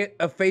that get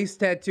a face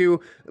tattoo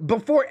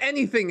before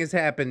anything has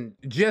happened,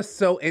 just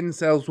so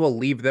incels will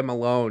leave them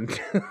alone.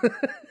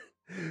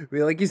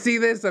 Be like, you see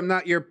this? I'm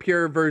not your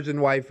pure virgin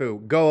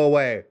waifu. Go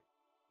away.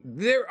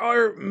 There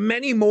are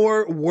many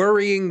more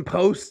worrying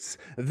posts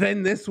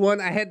than this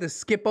one. I had to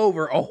skip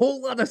over a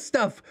whole lot of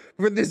stuff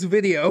for this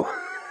video.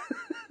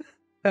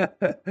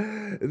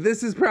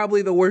 This is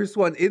probably the worst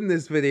one in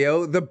this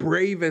video, the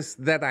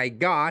bravest that I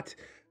got,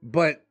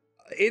 but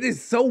it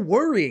is so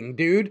worrying,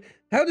 dude.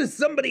 How does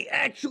somebody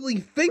actually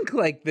think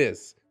like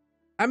this?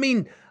 I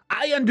mean,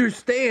 I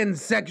understand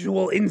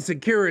sexual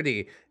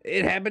insecurity.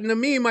 It happened to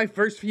me my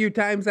first few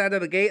times out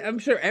of the gate. I'm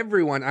sure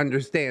everyone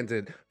understands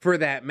it for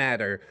that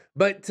matter.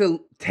 But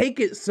to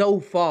take it so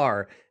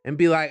far and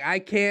be like, I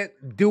can't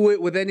do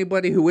it with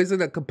anybody who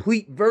isn't a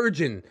complete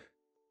virgin.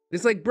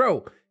 It's like,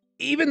 bro,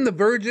 even the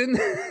virgin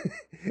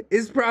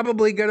is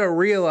probably gonna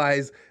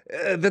realize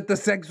that the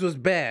sex was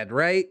bad,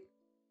 right?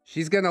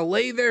 She's gonna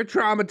lay there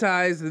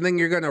traumatized, and then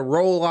you're gonna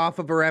roll off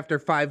of her after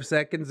 5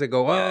 seconds and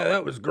go, oh,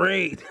 that was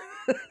great.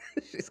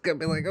 She's gonna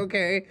be like,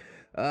 okay,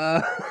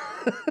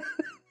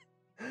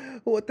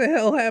 what the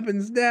hell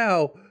happens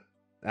now?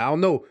 I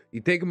don't know.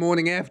 You take a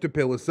morning after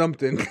pill or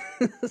something.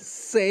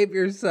 Save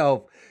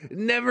yourself.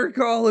 Never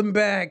call him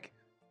back.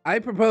 I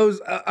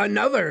propose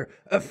another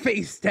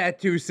face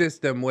tattoo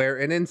system where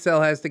an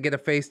incel has to get a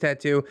face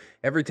tattoo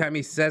every time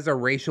he says a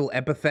racial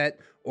epithet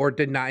or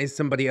denies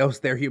somebody else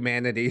their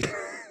humanity.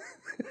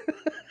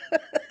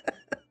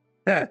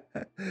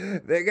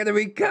 They're gonna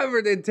be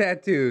covered in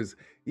tattoos.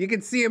 You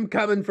can see them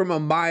coming from a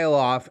mile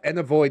off and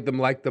avoid them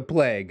like the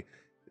plague.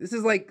 This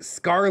is like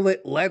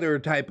Scarlet Letter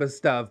type of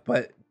stuff,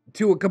 but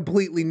to a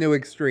completely new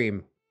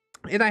extreme.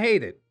 And I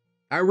hate it.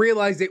 I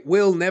realize it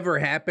will never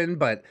happen,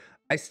 but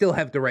I still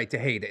have the right to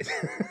hate it.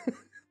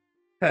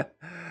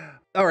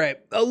 All right,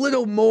 a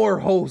little more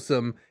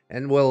wholesome,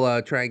 and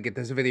we'll try and get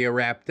this video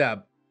wrapped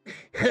up.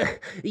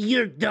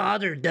 Your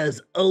daughter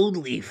does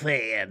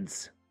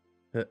OnlyFans.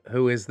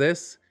 Who is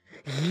this?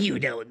 You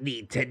don't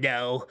need to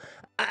know.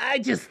 I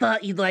just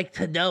thought you'd like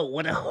to know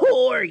what a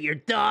whore your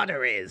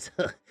daughter is.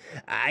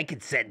 I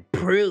could send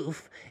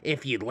proof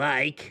if you'd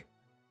like.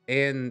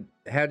 And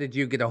how did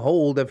you get a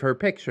hold of her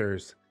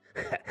pictures?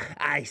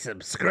 I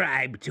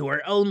subscribe to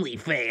her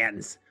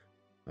OnlyFans.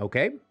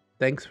 Okay,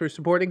 thanks for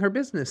supporting her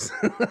business.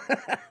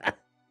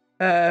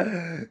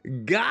 Got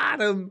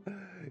him.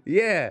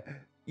 Yeah,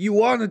 you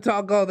want to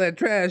talk all that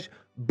trash?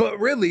 But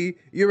really,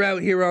 you're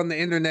out here on the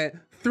internet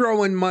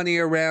throwing money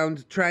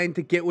around, trying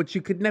to get what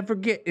you could never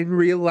get in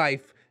real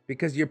life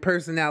because your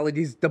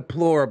personality's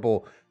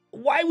deplorable.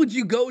 Why would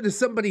you go to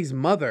somebody's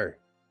mother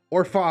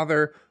or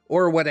father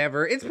or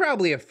whatever? It's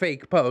probably a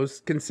fake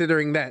post,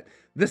 considering that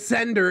the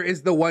sender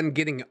is the one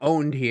getting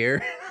owned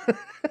here.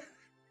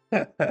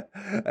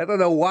 I don't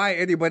know why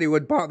anybody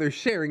would bother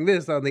sharing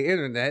this on the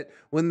internet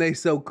when they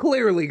so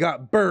clearly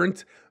got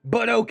burnt,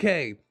 but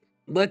okay.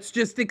 Let's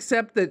just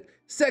accept that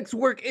sex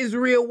work is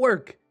real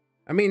work.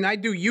 I mean, I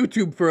do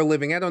YouTube for a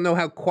living. I don't know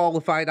how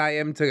qualified I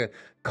am to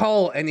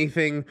call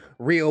anything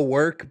real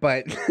work,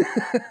 but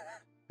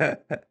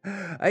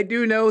I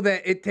do know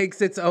that it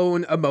takes its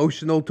own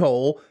emotional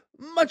toll,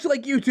 much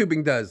like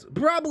YouTubing does,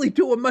 probably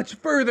to a much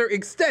further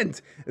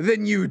extent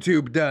than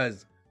YouTube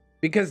does.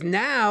 Because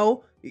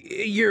now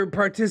you're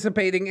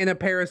participating in a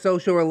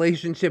parasocial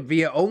relationship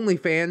via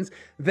OnlyFans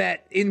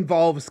that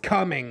involves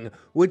coming,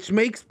 which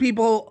makes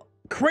people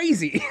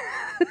crazy.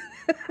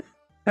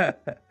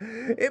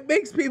 It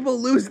makes people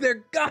lose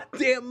their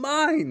goddamn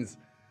minds.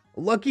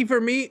 Lucky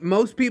for me,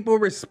 most people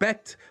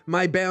respect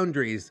my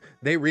boundaries.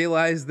 They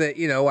realize that,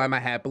 you know, I'm a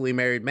happily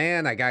married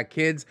man, I got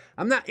kids.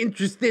 I'm not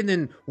interested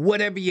in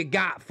whatever you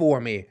got for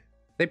me.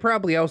 They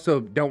probably also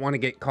don't want to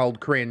get called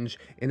cringe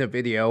in a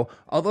video,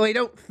 although I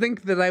don't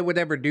think that I would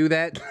ever do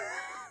that.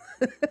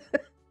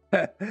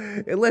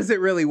 Unless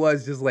it really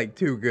was just like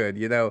too good,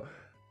 you know?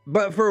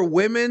 But for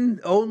women,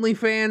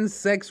 OnlyFans,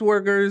 sex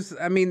workers,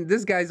 I mean,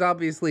 this guy's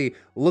obviously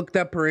looked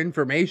up her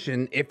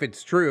information, if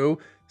it's true.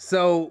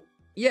 So,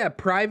 yeah,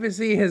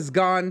 privacy has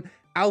gone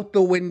out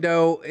the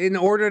window in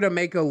order to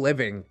make a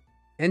living.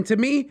 And to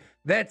me,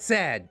 that's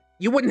sad.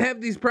 You wouldn't have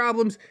these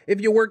problems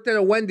if you worked at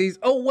a Wendy's.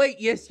 Oh, wait,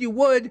 yes, you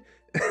would.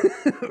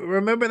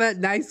 Remember that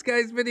Nice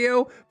Guys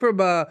video from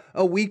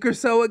a week or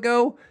so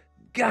ago?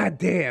 God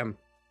damn.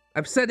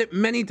 I've said it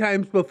many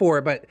times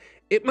before, but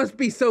it must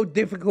be so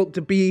difficult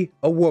to be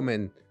a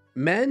woman.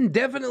 Men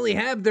definitely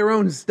have their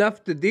own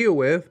stuff to deal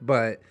with,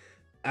 but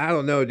I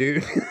don't know,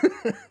 dude.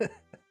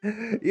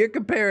 You're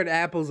comparing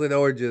apples and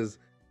oranges.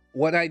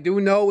 What I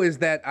do know is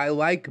that I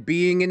like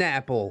being an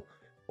apple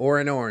or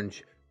an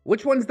orange.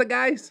 Which one's the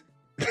guys?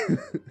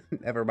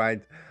 Never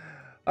mind.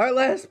 Our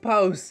last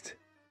post.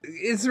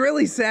 It's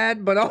really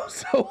sad, but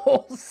also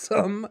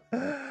wholesome.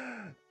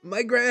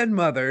 My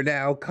grandmother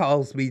now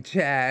calls me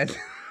Chad.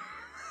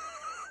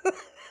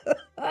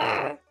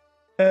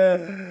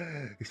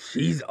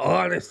 She's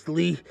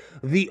honestly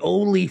the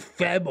only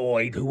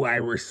femoid who I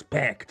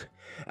respect.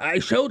 I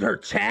showed her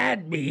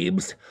Chad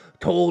memes,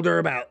 told her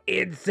about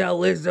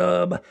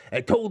incelism,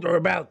 and told her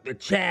about the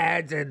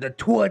Chads and the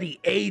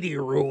 20/80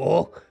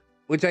 rule.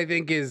 Which I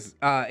think is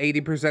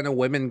 80% of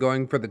women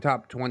going for the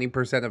top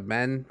 20% of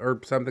men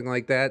or something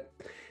like that.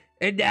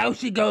 And now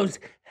she goes,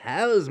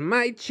 how's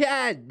my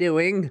Chad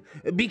doing?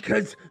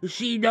 Because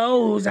she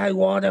knows I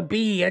want to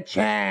be a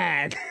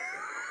Chad.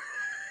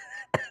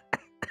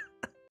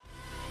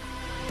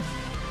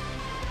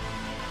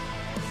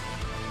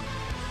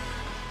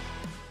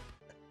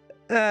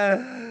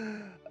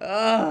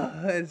 Oh,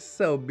 it's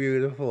so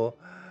beautiful.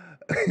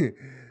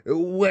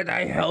 When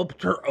I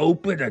helped her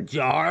open a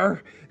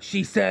jar,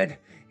 she said,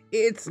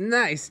 it's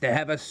nice to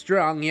have a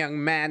strong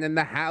young man in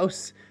the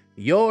house.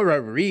 You're a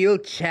real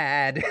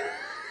Chad.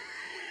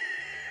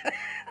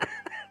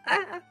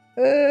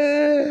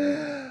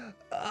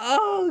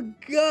 Oh,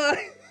 God.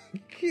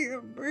 I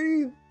can't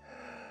breathe.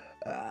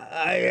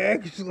 I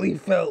actually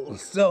felt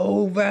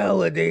so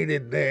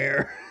validated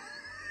there.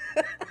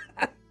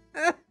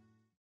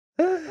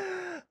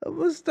 I'm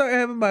gonna start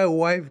having my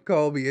wife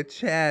call me a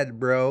Chad,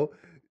 bro.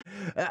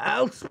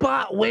 I'll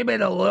spot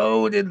women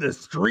alone in the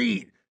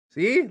street.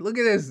 See? Look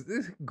at this.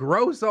 This is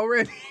gross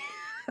already.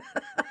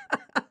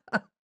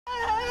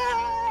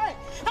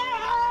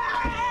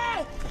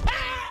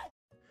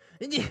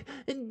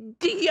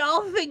 Do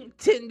y'all think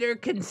Tinder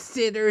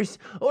considers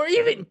or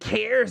even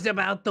cares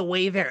about the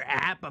way their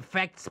app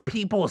affects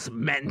people's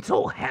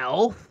mental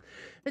health?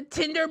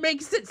 Tinder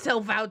makes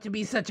itself out to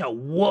be such a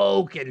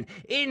woke and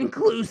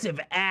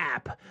inclusive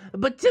app,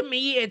 but to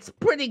me it's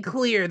pretty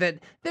clear that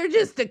they're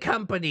just a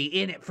company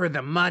in it for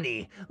the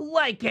money,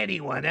 like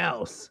anyone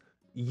else.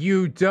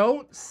 You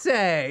don't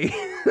say.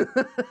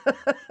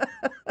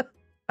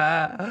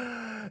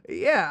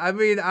 Yeah, I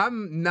mean,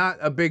 I'm not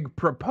a big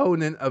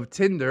proponent of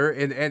Tinder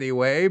in any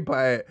way,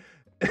 but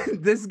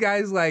this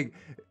guy's like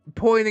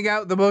pointing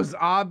out the most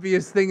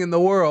obvious thing in the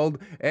world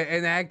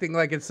and acting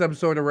like it's some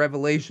sort of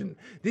revelation.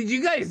 Did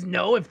you guys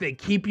know if they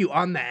keep you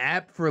on the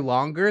app for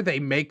longer, they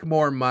make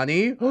more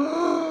money?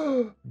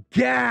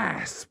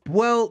 Gasp!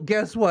 Well,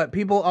 guess what?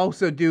 People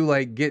also do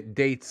like get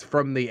dates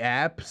from the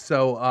app,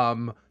 so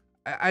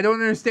I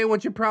don't understand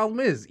what your problem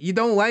is. You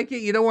don't like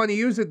it, you don't want to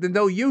use it, then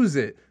don't use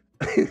it.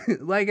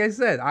 Like I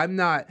said, I'm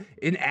not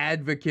an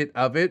advocate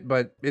of it,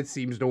 but it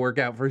seems to work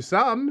out for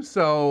some,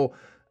 so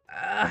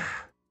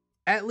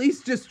at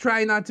least just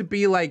try not to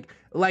be like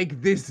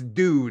this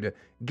dude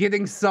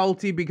getting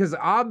salty because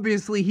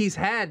obviously he's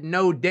had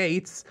no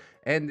dates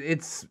and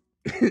it's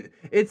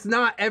it's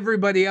not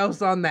everybody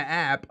else on the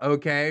app,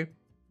 okay?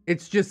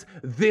 It's just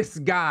this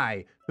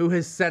guy who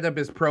has set up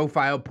his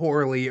profile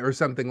poorly or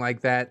something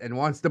like that and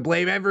wants to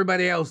blame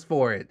everybody else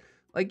for it.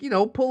 Like, you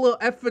know, put a little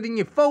effort in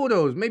your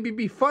photos. Maybe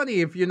be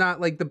funny if you're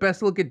not like the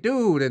best looking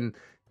dude, and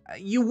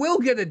you will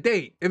get a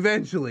date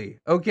eventually,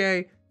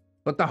 okay?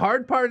 But the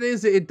hard part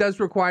is it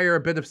does require a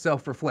bit of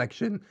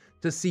self-reflection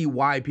to see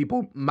why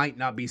people might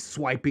not be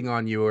swiping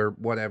on you or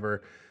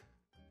whatever.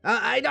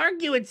 I'd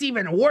argue it's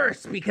even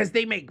worse because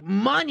they make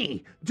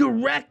money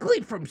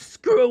directly from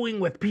screwing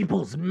with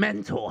people's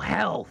mental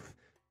health.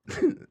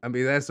 I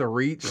mean, that's a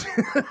reach.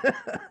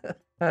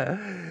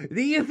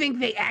 Do you think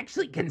they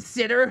actually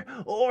consider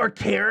or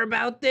care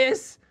about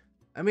this?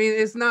 I mean,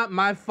 it's not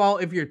my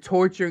fault if you're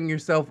torturing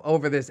yourself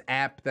over this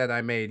app that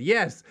I made.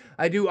 Yes,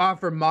 I do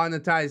offer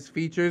monetized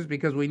features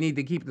because we need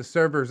to keep the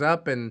servers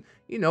up and,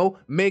 you know,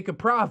 make a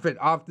profit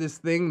off this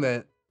thing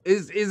that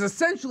is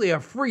essentially a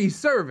free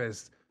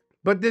service.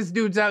 But this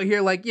dude's out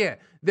here like, yeah,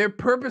 they're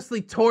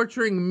purposely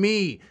torturing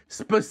me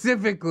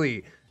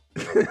specifically.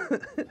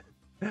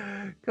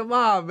 Come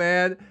on,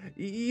 man.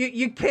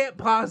 You can't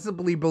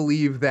possibly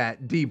believe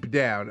that deep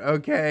down,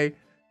 okay?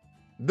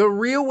 The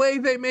real way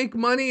they make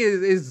money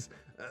is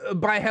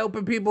by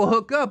helping people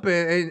hook up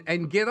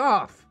and get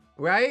off,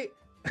 right?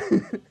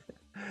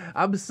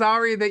 I'm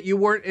sorry that you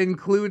weren't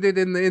included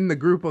in the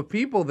group of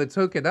people that's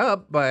hooking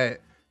up,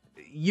 but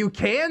you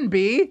can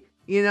be,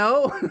 you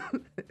know?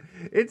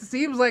 It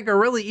seems like a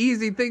really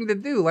easy thing to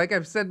do. Like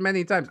I've said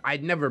many times,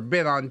 I'd never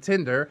been on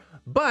Tinder,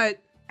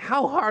 but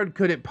how hard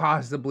could it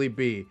possibly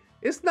be?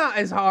 It's not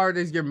as hard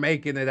as you're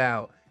making it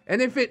out.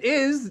 And if it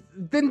is,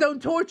 then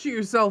don't torture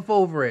yourself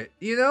over it,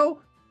 you know?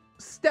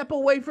 Step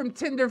away from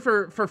Tinder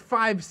for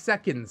 5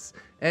 seconds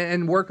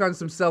and work on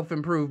some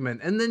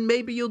self-improvement. And then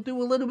maybe you'll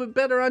do a little bit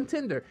better on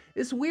Tinder.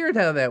 It's weird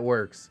how that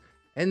works.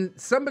 And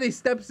somebody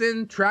steps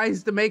in,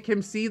 tries to make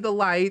him see the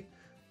light.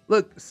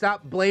 Look,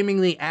 stop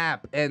blaming the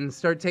app and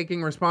start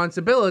taking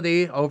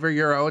responsibility over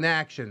your own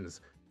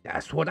actions.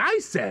 That's what I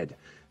said.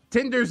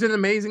 Tinder's an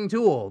amazing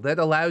tool that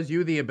allows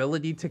you the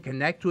ability to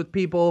connect with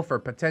people for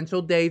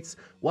potential dates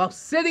while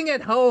sitting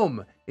at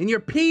home in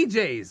your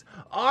PJs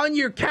on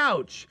your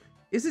couch.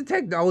 Isn't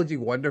technology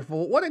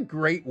wonderful? What a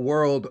great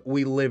world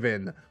we live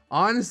in.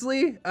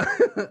 Honestly,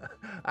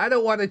 I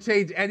don't want to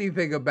change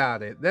anything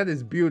about it. That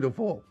is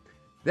beautiful.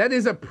 That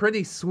is a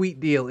pretty sweet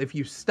deal if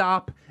you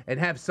stop and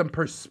have some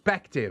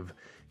perspective.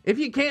 If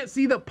you can't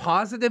see the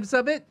positives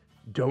of it,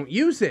 don't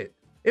use it.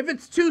 If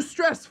it's too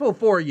stressful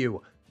for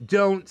you,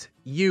 don't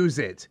use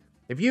it.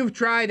 If you've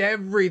tried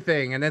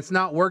everything and it's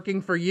not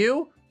working for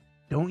you,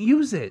 don't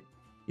use it.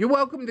 You're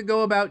welcome to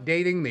go about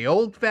dating the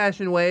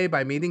old-fashioned way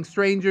by meeting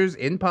strangers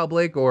in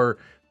public or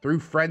through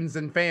friends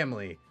and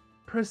family.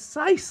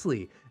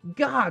 Precisely.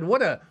 God,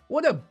 what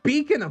a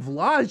beacon of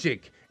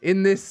logic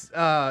in this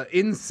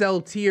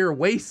IncelTear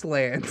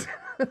wasteland.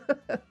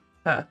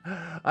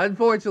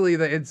 Unfortunately,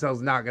 the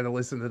incel's not going to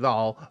listen at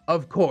all.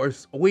 Of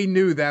course, we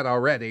knew that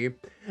already.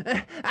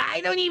 I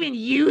don't even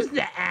use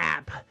the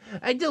app.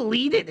 I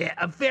deleted it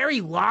a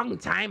very long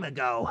time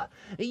ago.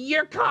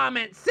 Your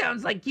comment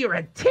sounds like you're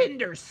a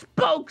Tinder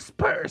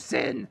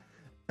spokesperson.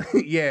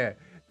 Yeah,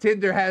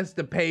 Tinder has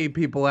to pay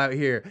people out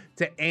here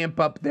to amp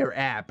up their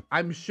app.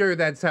 I'm sure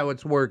that's how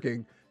it's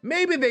working.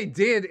 Maybe they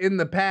did in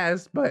the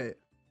past, but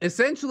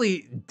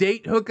essentially,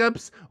 date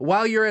hookups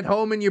while you're at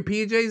home in your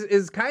PJs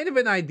is kind of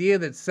an idea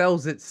that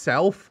sells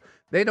itself.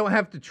 They don't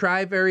have to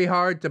try very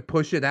hard to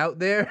push it out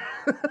there.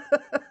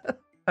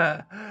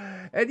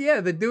 And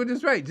yeah, the dude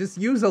is right. Just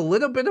use a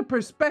little bit of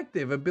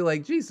perspective and be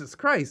like, Jesus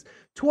Christ,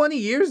 20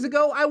 years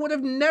ago, I would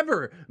have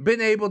never been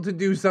able to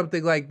do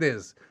something like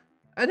this.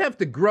 I'd have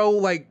to grow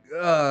like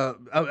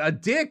a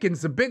dick and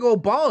some big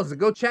old balls and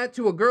go chat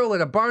to a girl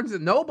at a Barnes &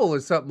 Noble or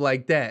something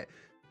like that.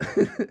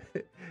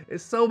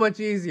 It's so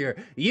much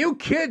easier. You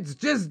kids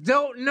just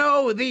don't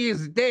know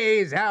these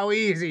days how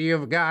easy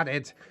you've got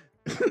it.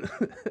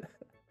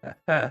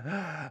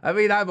 I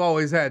mean, I've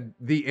always had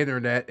the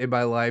internet in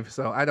my life,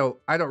 so I don't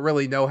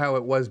really know how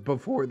it was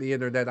before the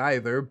internet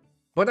either.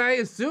 But I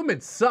assume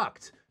it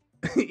sucked.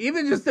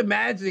 Even just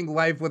imagining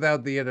life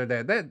without the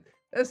internet,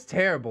 that's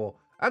terrible.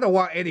 I don't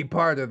want any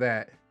part of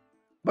that.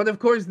 But of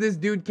course, this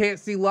dude can't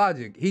see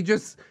logic. He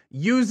just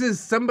uses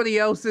somebody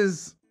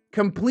else's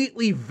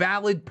completely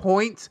valid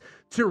point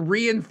to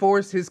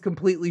reinforce his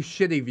completely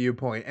shitty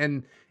viewpoint.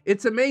 And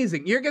it's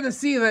amazing. You're going to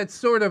see that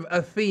sort of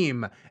a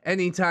theme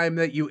anytime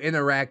that you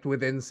interact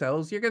with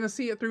incels. You're going to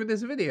see it through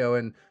this video,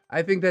 and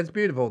I think that's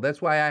beautiful. That's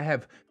why I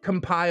have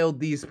compiled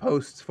these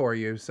posts for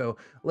you. So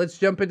let's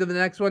jump into the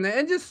next one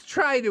and just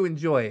try to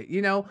enjoy it.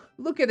 You know,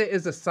 look at it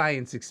as a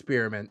science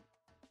experiment.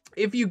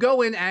 If you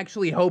go in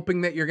actually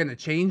hoping that you're going to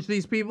change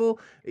these people,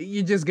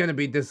 you're just going to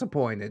be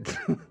disappointed.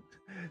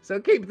 So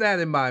keep that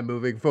in mind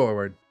moving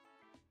forward.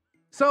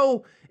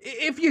 So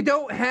if you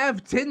don't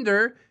have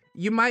Tinder,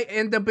 you might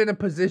end up in a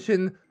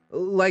position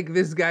like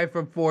this guy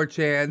from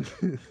 4chan.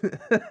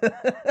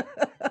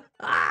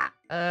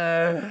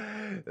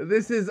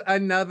 This is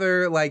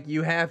another, like,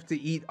 you have to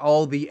eat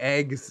all the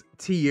eggs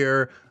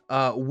tier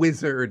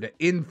wizard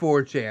in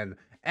 4chan.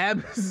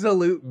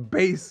 absolute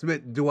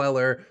basement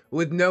dweller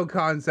with no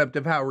concept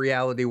of how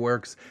reality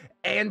works,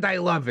 and I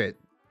love it.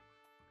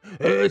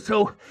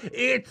 So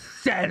it's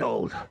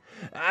settled.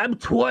 I'm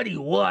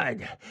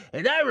 21,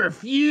 and I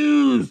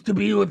refuse to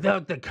be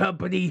without the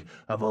company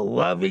of a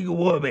loving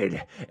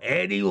woman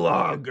any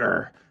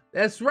longer.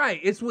 That's right.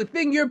 It's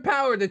within your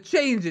power to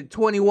change it,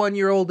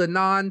 21-year-old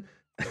Anon.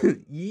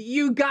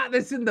 You got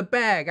this in the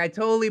bag. I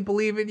totally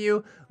believe in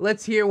you.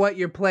 Let's hear what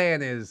your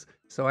plan is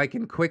so I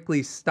can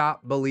quickly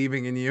stop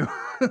believing in you.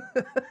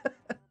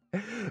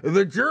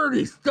 The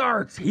journey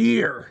starts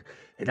here,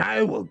 and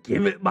I will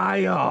give it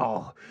my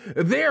all.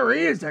 There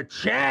is a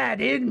Chad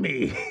in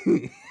me.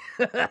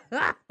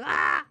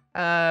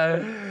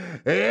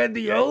 And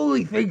the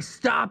only thing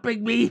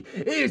stopping me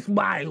is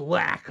my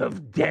lack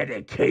of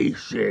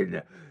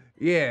dedication.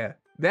 Yeah,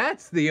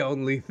 that's the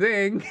only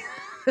thing.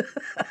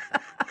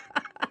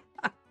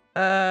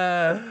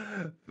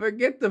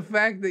 Forget the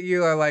fact that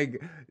you are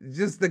like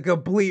just a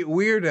complete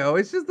weirdo.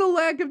 It's just a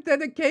lack of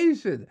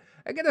dedication.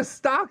 I gotta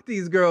stalk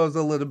these girls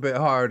a little bit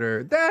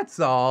harder. That's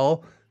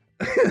all.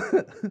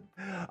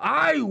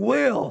 I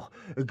will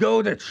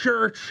go to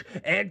church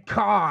and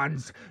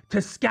cons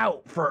to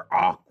scout for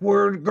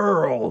awkward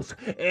girls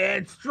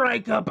and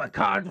strike up a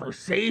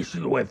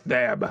conversation with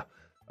them.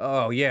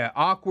 Oh yeah,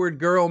 awkward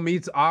girl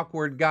meets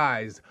awkward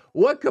guys.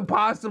 What could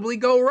possibly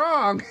go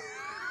wrong?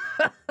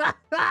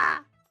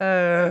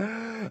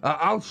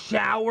 I'll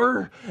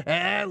shower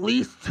at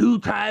least 2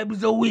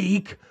 times a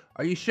week.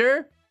 Are you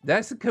sure?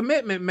 That's a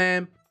commitment,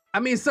 man. I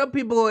mean, some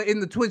people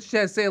in the Twitch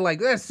chat say like,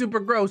 that's super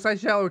gross. I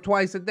shower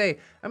twice a day.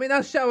 I mean,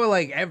 I'll shower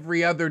like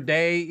every other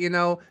day, you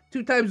know?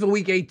 2 times a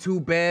week ain't too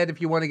bad if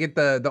you want to get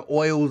the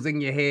oils in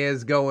your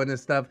hairs going and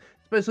stuff,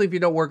 especially if you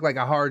don't work like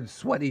a hard,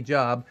 sweaty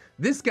job.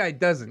 This guy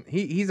doesn't.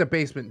 He's a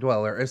basement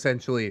dweller,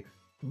 essentially.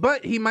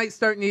 But he might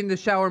start needing to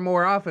shower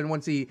more often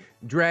once he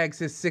drags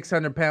his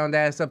 600-pound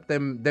ass up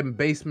them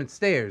basement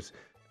stairs.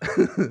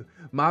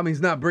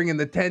 Mommy's not bringing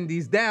the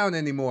tendies down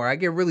anymore. I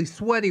get really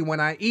sweaty when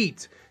I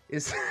eat.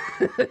 It's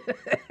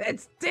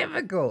it's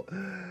difficult.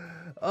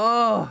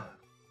 Oh,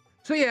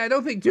 so yeah, I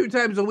don't think 2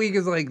 times a week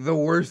is like the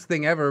worst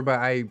thing ever, but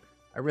I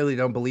really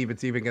don't believe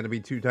it's even gonna be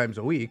 2 times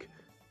a week.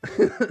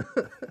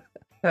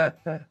 I'm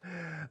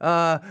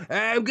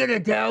gonna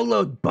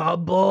download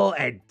Bumble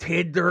and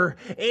Tinder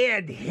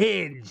and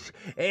Hinge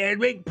and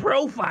make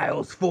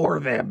profiles for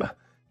them.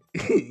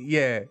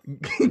 Yeah,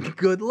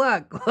 good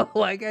luck.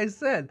 Like I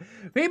said,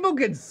 people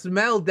can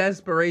smell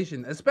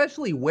desperation,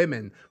 especially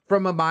women,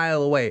 from a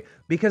mile away,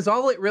 because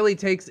all it really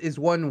takes is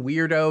one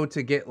weirdo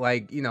to get,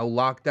 like, you know,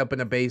 locked up in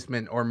a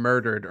basement or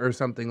murdered or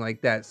something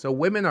like that. So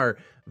women are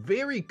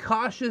very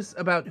cautious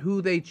about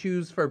who they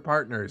choose for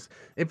partners.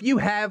 If you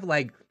have,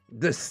 like,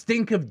 the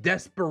stink of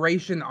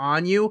desperation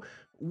on you,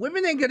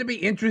 women ain't gonna be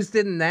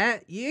interested in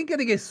that. You ain't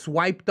gonna get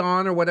swiped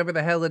on or whatever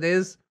the hell it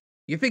is.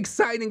 You think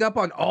signing up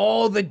on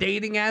all the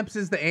dating apps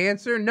is the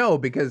answer? No,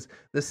 because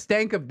the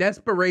stank of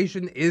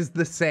desperation is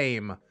the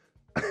same.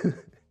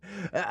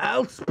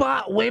 I'll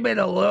spot women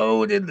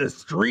alone in the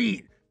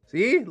street.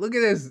 See? Look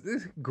at this.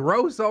 This is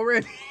gross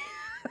already.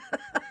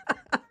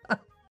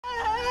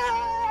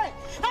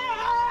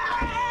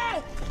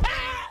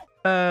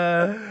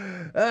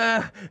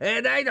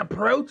 And I'd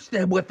approach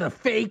them with a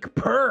fake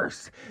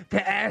purse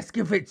to ask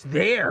if it's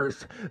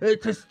theirs,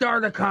 to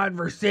start a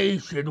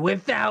conversation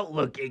without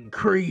looking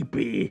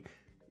creepy.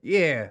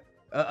 Yeah,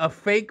 a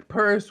fake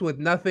purse with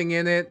nothing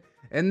in it.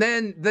 And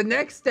then the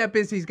next step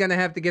is he's gonna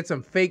have to get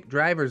some fake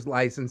driver's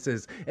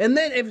licenses. And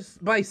then if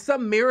by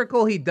some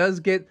miracle he does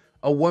get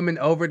a woman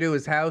over to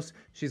his house,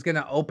 she's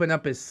gonna open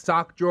up his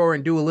sock drawer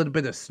and do a little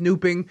bit of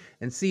snooping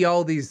and see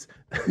all these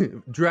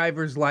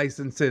driver's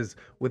licenses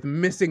with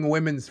missing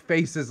women's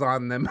faces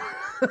on them.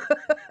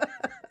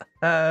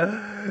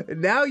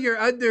 Now you're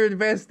under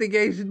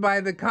investigation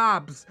by the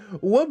cops.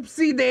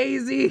 Whoopsie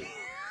daisy.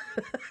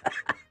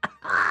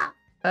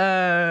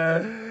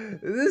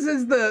 This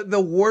is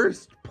the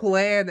worst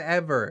plan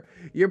ever.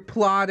 You're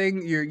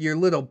plotting your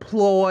little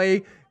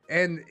ploy,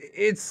 and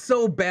it's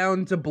so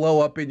bound to blow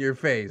up in your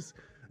face.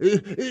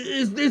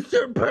 Is this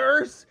your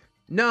purse?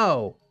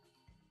 No.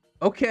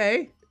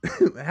 Okay.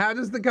 How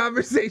does the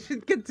conversation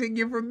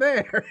continue from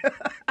there?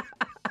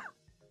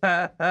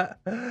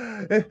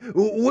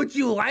 Would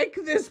you like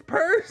this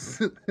purse?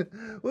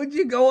 Would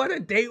you go on a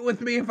date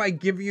with me if I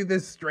give you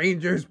this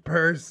stranger's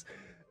purse?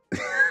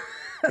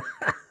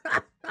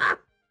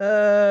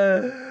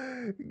 God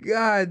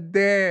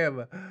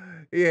damn.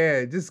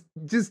 Yeah, just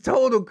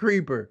total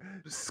creeper.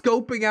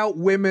 Scoping out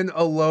women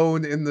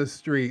alone in the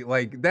street.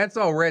 Like, that's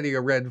already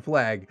a red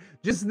flag.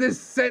 Just this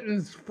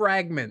sentence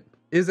fragment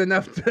is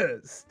enough to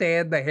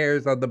stand the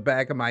hairs on the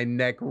back of my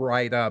neck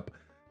right up.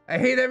 I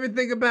hate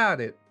everything about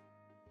it.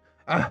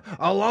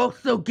 I'll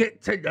also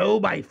get to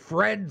know my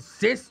friends'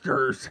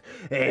 sisters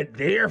and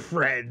their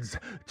friends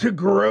to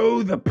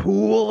grow the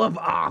pool of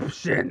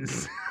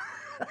options.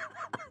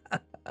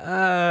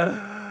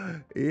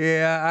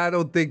 Yeah, I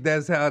don't think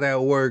that's how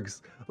that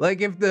works.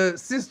 Like, if the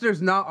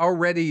sister's not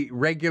already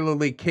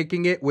regularly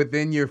kicking it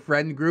within your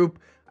friend group,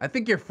 I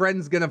think your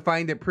friend's gonna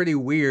find it pretty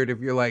weird if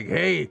you're like,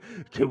 hey,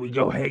 Can we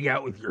go hang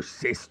out with your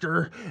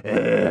sister?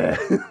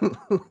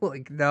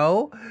 like,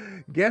 no.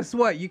 Guess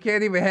what? You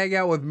can't even hang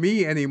out with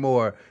me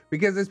anymore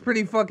because it's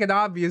pretty fucking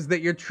obvious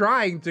that you're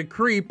trying to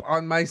creep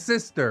on my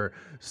sister.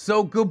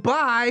 So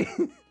goodbye.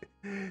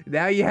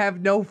 Now you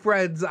have no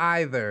friends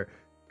either.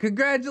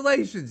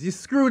 Congratulations, you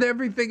screwed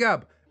everything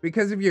up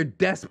because of your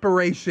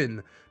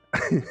desperation.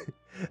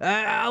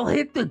 I'll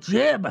hit the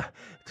gym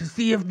to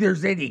see if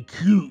there's any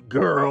cute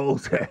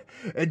girls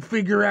and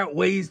figure out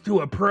ways to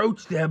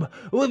approach them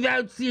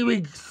without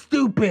seeming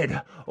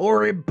stupid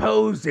or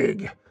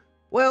imposing.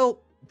 Well,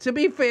 to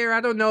be fair,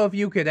 I don't know if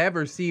you could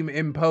ever seem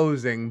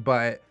imposing,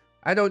 but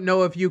I don't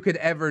know if you could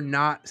ever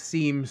not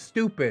seem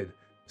stupid.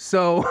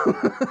 So,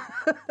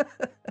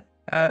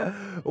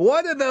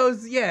 one of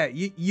those, yeah,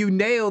 you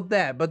nailed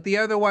that. But the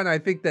other one, I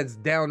think that's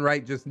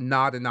downright just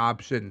not an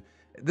option.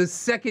 The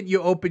second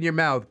you open your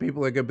mouth,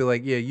 people are gonna be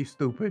like, yeah, you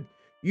stupid.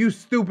 You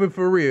stupid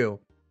for real.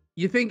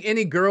 You think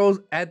any girls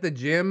at the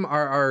gym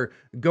are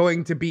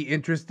going to be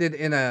interested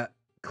in a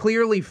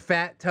clearly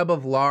fat tub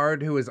of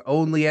lard who is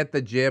only at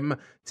the gym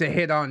to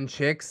hit on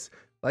chicks?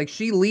 Like,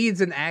 she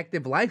leads an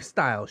active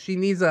lifestyle. She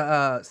needs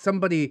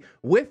somebody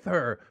with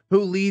her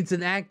who leads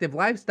an active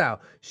lifestyle.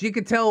 She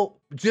could tell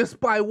just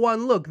by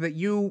one look that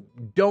you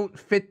don't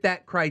fit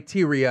that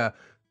criteria.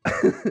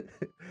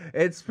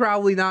 It's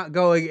probably not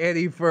going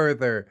any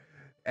further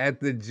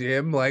at the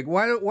gym. Like,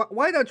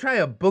 why not try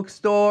a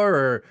bookstore,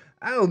 or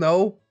I don't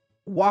know,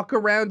 walk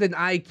around an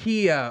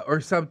IKEA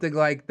or something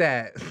like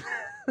that?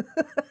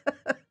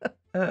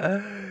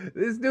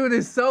 This dude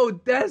is so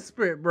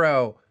desperate,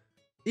 bro.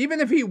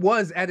 Even if he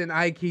was at an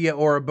IKEA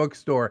or a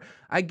bookstore,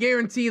 I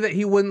guarantee that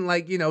he wouldn't,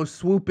 like, you know,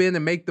 swoop in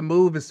and make the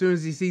move as soon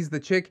as he sees the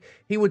chick.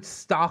 He would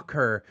stalk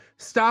her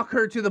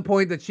to the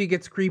point that she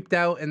gets creeped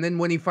out. And then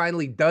when he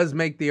finally does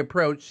make the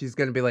approach, she's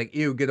going to be like,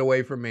 ew, get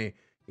away from me.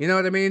 You know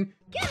what I mean?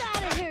 Get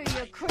out of here,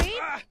 you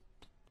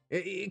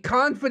creep!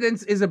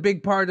 Confidence is a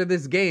big part of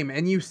this game,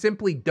 and you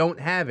simply don't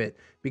have it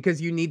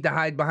because you need to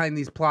hide behind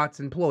these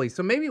plots and ploys.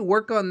 So maybe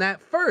work on that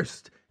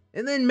first,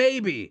 and then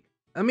maybe...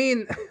 I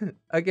mean,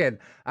 again,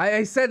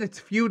 I said it's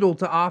futile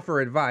to offer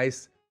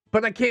advice,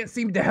 but I can't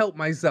seem to help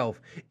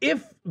myself.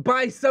 If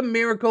by some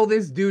miracle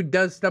this dude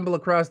does stumble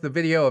across the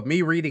video of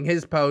me reading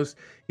his post,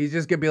 he's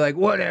just gonna be like,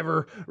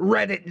 whatever,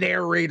 Reddit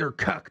narrator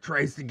cuck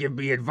tries to give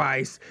me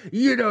advice.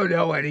 You don't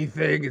know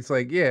anything. It's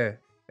like, yeah,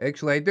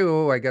 actually I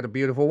do. I got a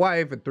beautiful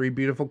wife and 3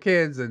 beautiful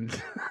kids and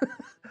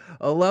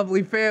a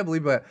lovely family,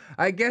 but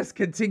I guess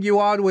continue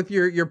on with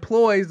your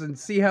ploys and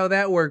see how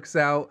that works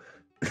out.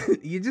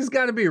 You just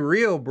gotta be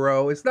real,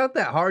 bro. It's not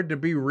that hard to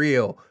be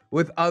real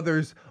with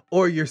others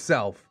or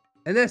yourself.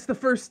 And that's the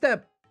first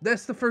step.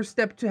 That's the first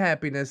step to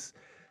happiness.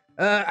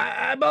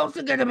 I'm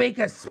also gonna make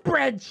a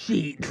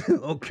spreadsheet.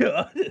 Oh,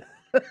 God.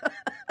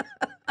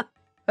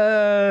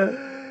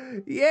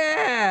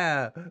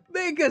 Yeah,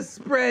 make a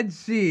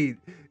spreadsheet.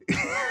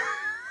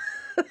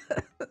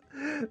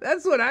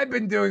 That's what I've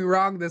been doing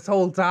wrong this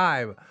whole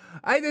time.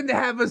 I didn't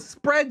have a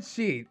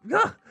spreadsheet.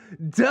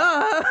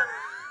 Duh.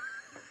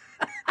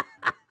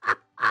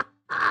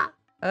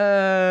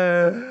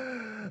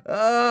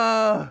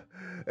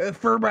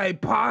 For my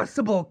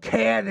possible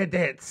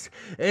candidates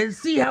and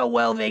see how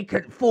well they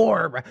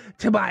conform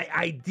to my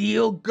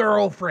ideal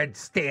girlfriend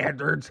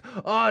standards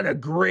on a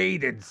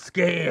graded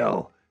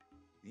scale.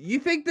 You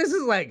think this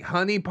is like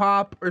Honey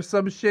Pop or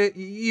some shit?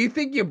 You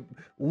think you're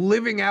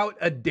living out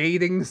a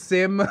dating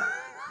sim?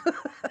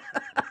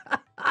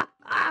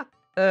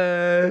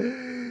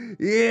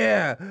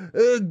 Yeah,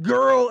 a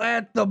girl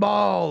at the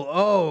mall.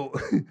 Oh,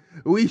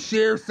 we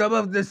share some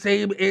of the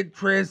same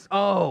interests.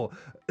 Oh,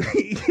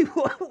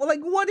 like,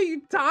 what are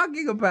you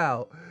talking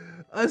about?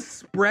 A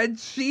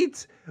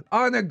spreadsheet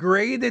on a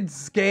graded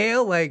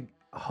scale? Like,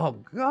 oh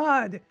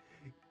God,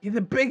 you're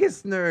the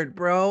biggest nerd,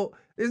 bro.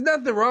 There's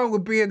nothing wrong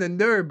with being a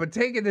nerd, but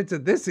taking it to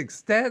this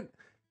extent,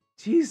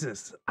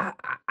 Jesus,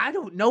 I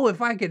don't know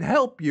if I can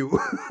help you.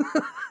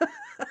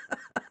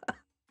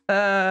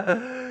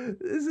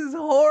 This is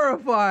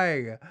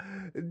horrifying.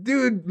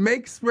 Dude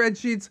makes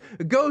spreadsheets,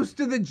 goes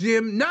to the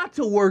gym, not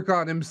to work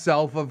on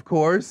himself, of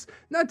course,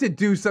 not to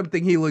do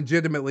something he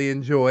legitimately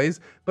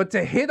enjoys, but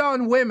to hit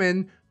on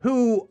women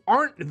who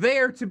aren't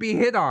there to be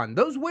hit on.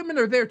 Those women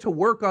are there to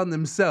work on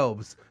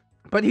themselves.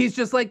 But he's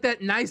just like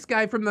that nice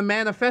guy from the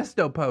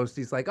manifesto post.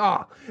 He's like,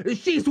 oh,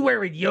 she's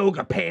wearing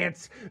yoga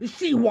pants.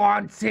 She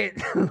wants it.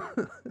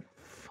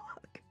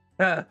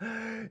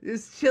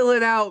 Just chill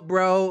it out,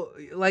 bro.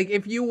 Like,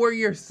 if you were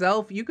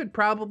yourself, you could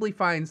probably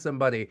find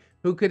somebody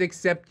who could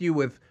accept you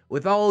with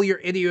all your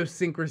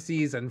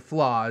idiosyncrasies and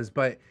flaws,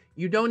 but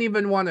you don't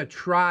even want to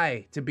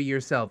try to be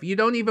yourself. You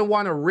don't even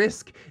want to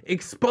risk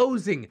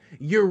exposing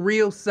your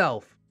real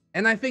self.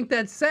 And I think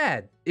that's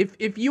sad.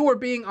 If you were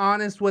being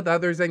honest with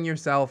others and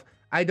yourself,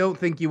 I don't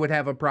think you would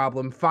have a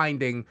problem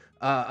finding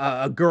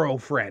a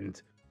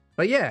girlfriend.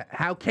 But yeah,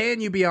 how can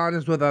you be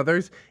honest with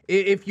others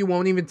if you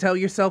won't even tell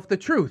yourself the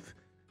truth?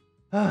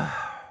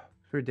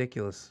 It's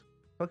ridiculous.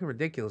 Fucking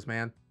ridiculous,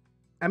 man.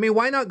 I mean,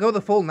 why not go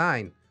the full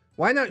 9?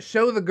 Why not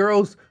show the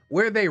girls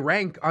where they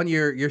rank on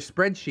your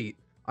spreadsheet,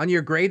 on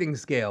your grading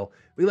scale?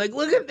 Be like,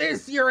 look at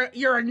this, you're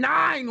a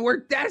 9. We're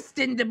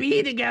destined to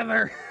be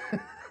together.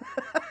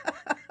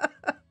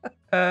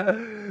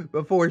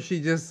 Before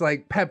she just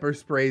like pepper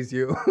sprays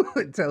you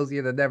and tells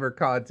you to never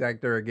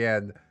contact her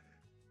again.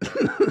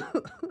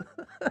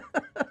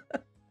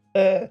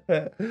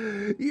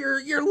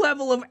 Your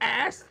level of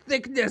ass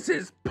thickness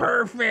is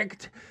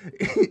perfect.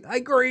 I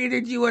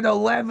graded you an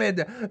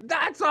 11.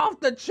 That's off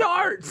the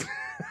charts.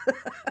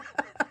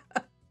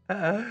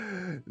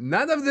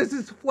 None of this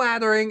is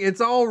flattering.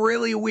 It's all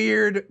really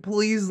weird.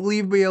 Please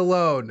leave me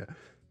alone.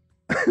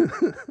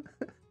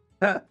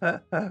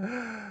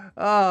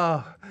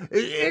 Oh,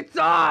 it's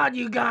on,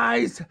 you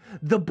guys.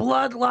 The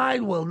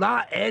bloodline will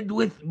not end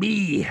with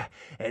me,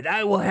 and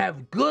I will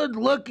have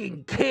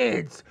good-looking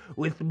kids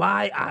with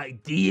my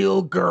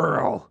ideal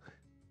girl.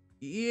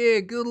 Yeah,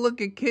 good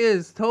looking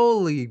kids,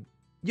 totally.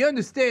 You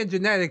understand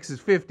genetics is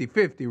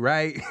 50-50,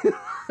 right?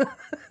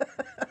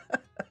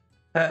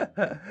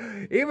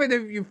 Even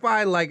if you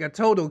find like a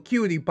total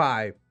cutie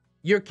pie,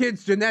 your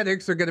kid's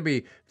genetics are gonna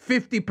be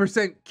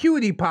 50%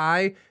 cutie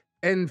pie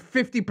and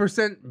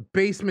 50%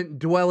 basement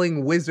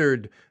dwelling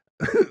wizard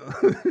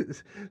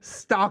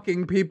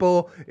stalking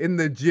people in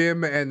the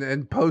gym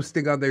and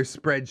posting on their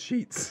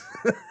spreadsheets.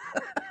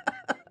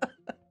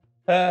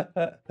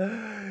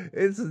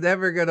 It's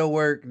never gonna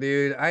work,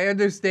 dude. I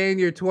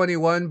understand you're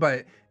 21,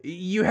 but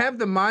you have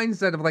the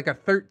mindset of like a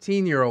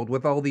 13-year-old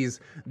with all these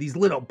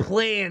little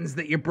plans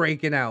that you're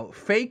breaking out.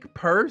 Fake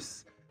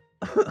purse?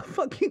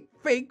 Fucking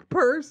fake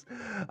purse?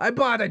 I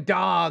bought a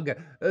dog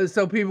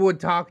so people would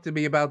talk to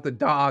me about the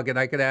dog and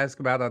I could ask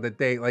them out on a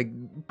date. Like,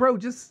 bro,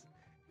 just,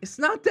 it's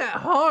not that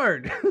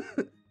hard.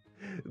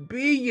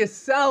 Be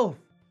yourself.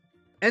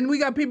 And we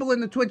got people in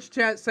the Twitch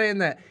chat saying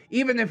that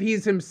even if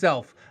he's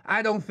himself,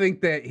 I don't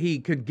think that he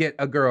could get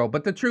a girl.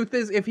 But the truth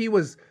is, if he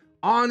was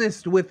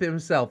honest with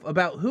himself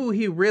about who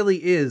he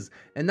really is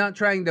and not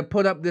trying to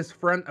put up this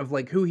front of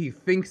like who he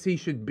thinks he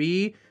should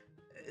be,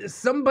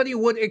 somebody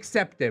would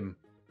accept him.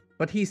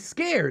 But he's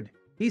scared.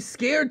 He's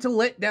scared to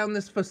let down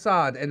this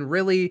facade and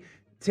really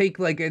take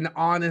like an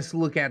honest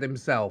look at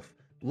himself,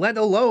 let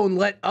alone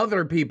let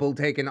other people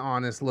take an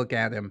honest look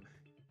at him.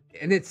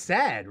 And it's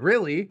sad,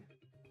 really.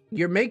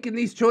 You're making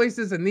these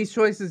choices and these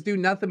choices do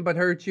nothing but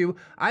hurt you.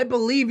 I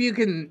believe you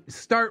can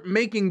start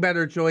making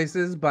better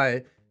choices,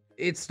 but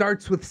it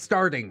starts with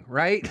starting,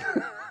 right?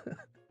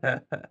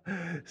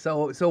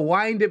 So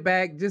wind it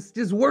back.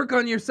 Just work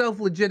on yourself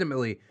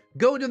legitimately.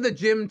 Go to the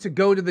gym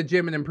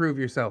and improve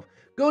yourself.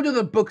 Go to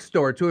the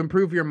bookstore to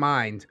improve your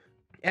mind.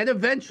 And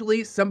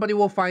eventually somebody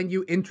will find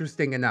you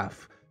interesting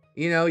enough.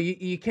 You know,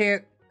 you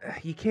can't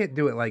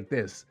do it like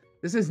this.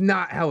 This is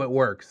not how it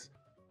works.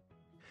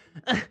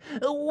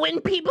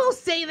 When people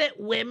say that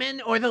women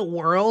or the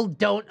world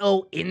don't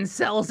owe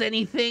incels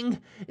anything,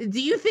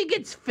 do you think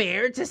it's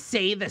fair to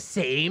say the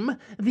same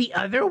the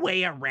other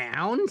way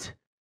around?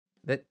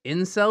 That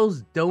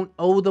incels don't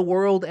owe the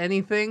world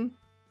anything?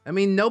 I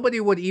mean,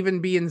 nobody would even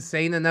be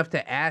insane enough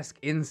to ask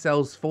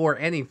incels for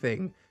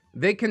anything.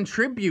 They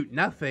contribute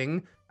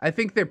nothing. I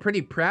think they're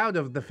pretty proud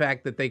of the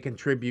fact that they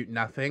contribute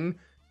nothing.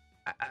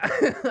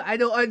 I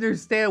don't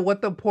understand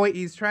what the point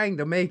he's trying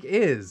to make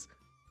is.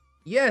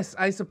 Yes,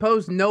 I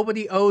suppose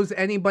nobody owes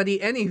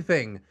anybody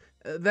anything.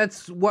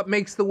 That's what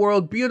makes the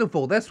world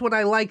beautiful. That's what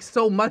I like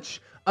so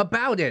much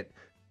about it.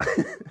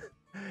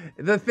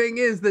 The thing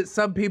is that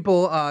some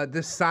people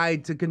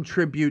decide to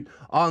contribute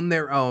on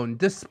their own,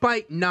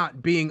 despite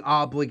not being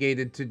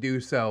obligated to do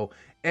so.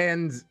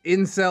 And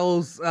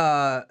incels,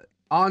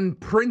 on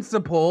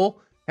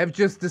principle, have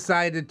just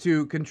decided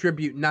to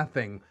contribute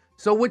nothing.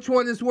 So which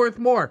one is worth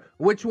more?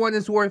 Which one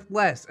is worth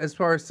less as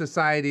far as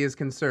society is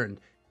concerned?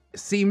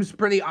 Seems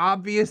pretty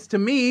obvious to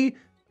me,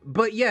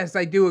 but yes,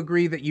 I do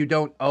agree that you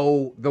don't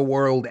owe the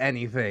world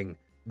anything.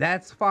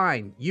 That's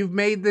fine. You've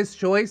made this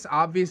choice.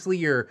 Obviously,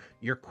 you're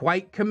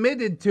quite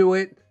committed to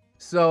it.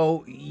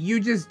 So you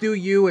just do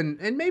you and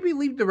maybe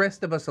leave the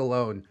rest of us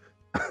alone.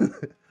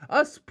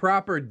 Us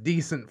proper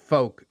decent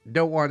folk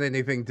don't want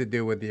anything to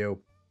do with you.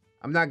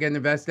 I'm not going to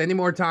invest any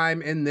more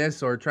time in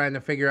this or trying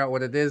to figure out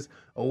what it is.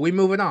 Oh, we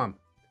moving on.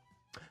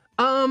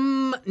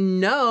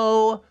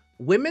 No.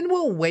 Women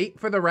will wait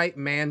for the right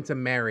man to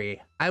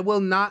marry. I will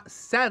not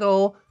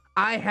settle.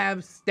 I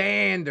have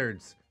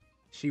standards.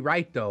 She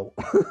right though.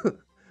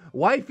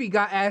 Wifey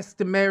got asked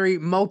to marry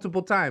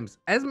multiple times.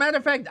 As a matter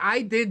of fact,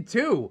 I did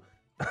too.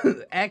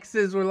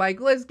 Exes were like,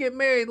 let's get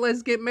married,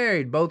 let's get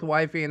married. Both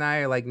wifey and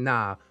I are like,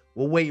 nah,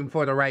 we're waiting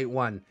for the right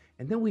one.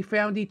 And then we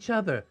found each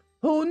other.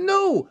 Who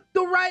knew?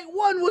 The right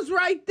one was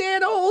right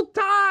there the whole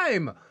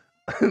time.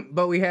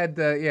 But we had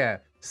to, yeah,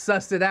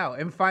 suss it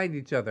out and find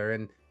each other.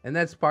 And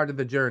that's part of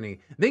the journey.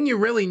 Then you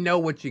really know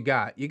what you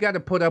got. You got to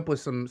put up with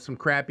some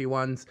crappy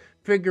ones,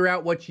 figure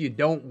out what you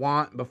don't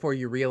want before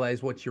you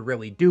realize what you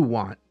really do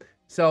want.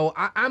 So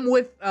I'm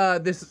with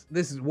this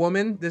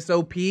woman, this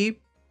OP.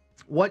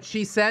 What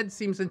she said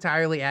seems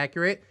entirely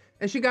accurate,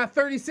 and she got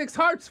 36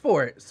 hearts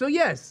for it. So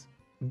yes,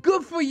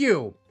 good for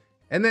you.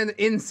 And then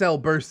Incel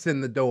bursts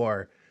in the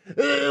door.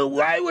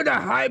 Why would a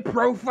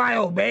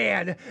high-profile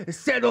man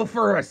settle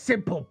for a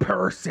simple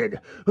person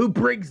who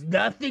brings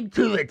nothing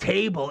to the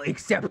table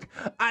except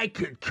I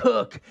could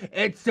cook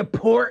and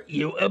support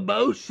you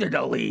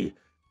emotionally?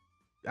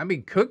 I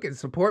mean, cook and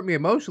support me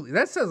emotionally.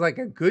 That sounds like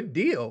a good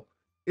deal.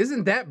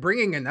 Isn't that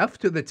bringing enough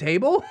to the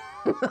table?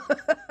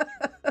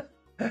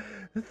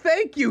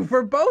 Thank you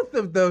for both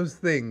of those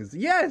things.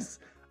 Yes,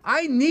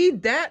 I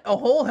need that a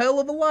whole hell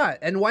of a lot.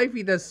 And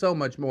wifey does so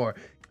much more.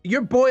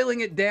 You're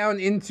boiling it down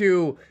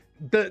into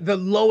the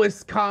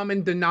lowest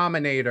common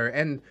denominator,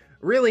 and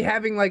really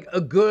having like a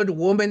good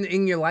woman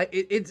in your life,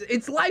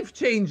 it's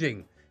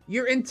life-changing.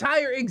 Your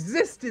entire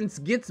existence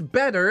gets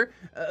better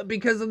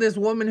because of this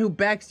woman who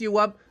backs you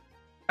up.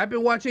 I've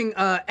been watching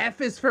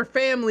F is for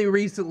Family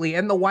recently,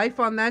 and the wife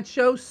on that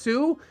show,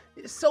 Sue,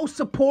 is so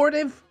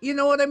supportive. You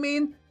know what I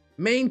mean?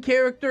 Main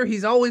character,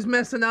 he's always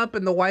messing up,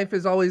 and the wife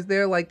is always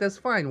there like, that's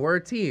fine, we're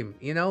a team,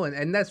 you know?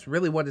 And that's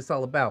really what it's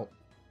all about.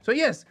 So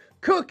yes,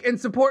 cook and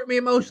support me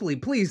emotionally,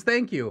 please,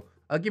 thank you.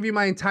 I'll give you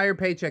my entire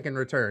paycheck in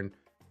return.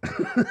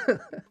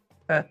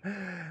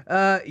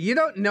 You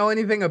don't know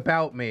anything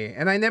about me,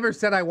 and I never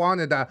said I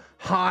wanted a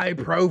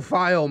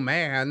high-profile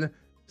man.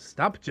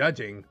 Stop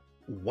judging.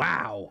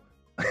 Wow.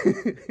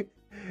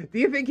 Do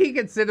you think he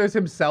considers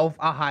himself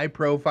a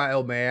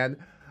high-profile man?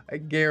 I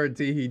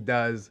guarantee he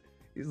does.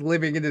 He's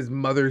living in his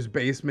mother's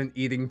basement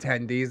eating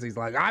tendies. He's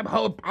like, I'm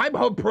high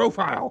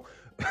profile.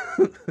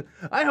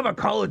 I have a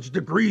college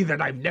degree that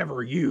I've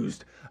never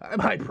used. I'm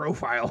high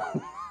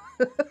profile.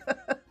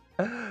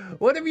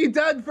 What have you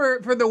done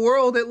for the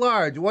world at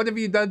large? What have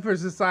you done for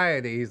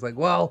society? He's like,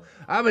 well,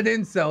 I'm an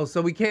incel, so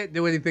we can't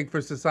do anything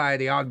for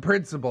society on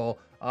principle.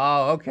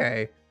 Oh,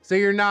 okay. So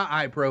you're not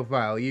high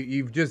profile.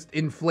 You've just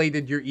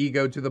inflated your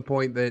ego to the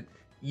point that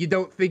you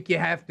don't think you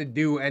have to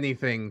do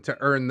anything to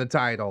earn the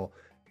title.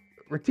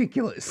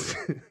 Ridiculous.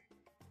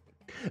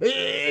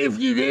 If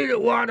you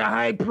didn't want a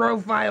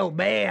high-profile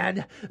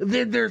man,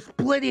 then there's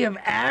plenty of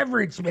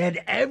average men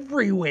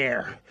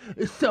everywhere.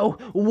 So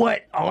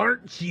what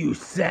aren't you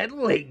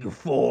settling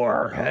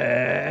for,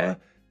 huh?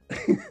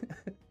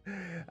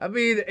 I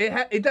mean,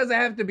 it doesn't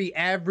have to be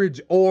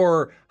average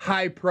or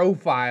high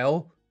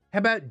profile. How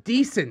about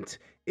decent?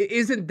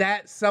 Isn't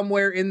that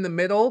somewhere in the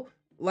middle?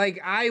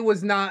 Like, I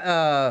was not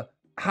a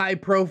high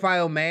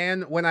profile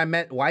man when I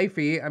met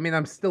wifey. I mean,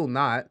 I'm still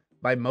not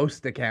by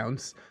most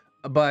accounts,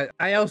 but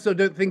I also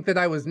don't think that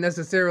I was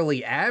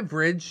necessarily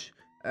average.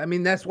 I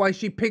mean, that's why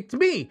she picked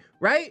me,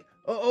 right?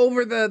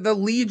 Over the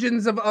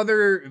legions of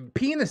other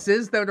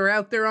penises that are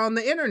out there on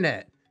the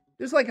internet.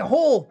 There's like a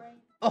whole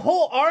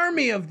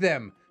army of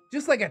them,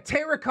 just like a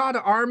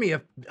terracotta army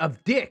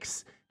of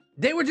dicks.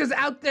 They were just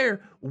out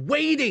there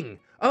waiting,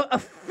 a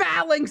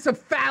phalanx of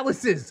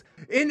phalluses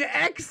in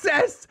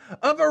excess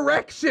of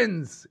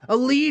erections, a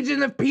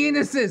legion of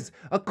penises,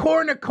 a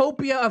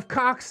cornucopia of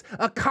cocks,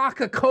 a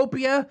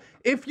cockacopia,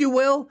 if you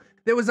will.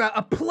 There was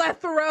a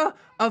plethora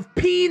of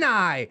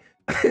peni,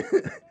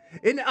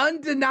 an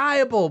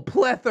undeniable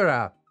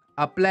plethora,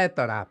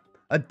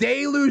 a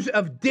deluge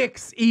of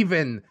dicks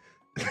even.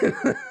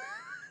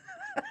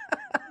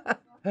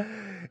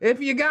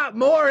 If you got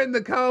more in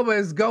the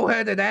comments, go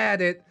ahead and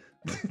add it.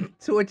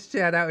 Twitch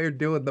chat out here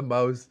doing the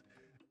most.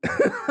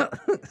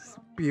 It's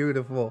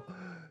beautiful.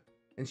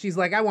 And she's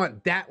like, I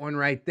want that one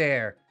right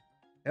there.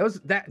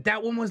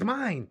 That one was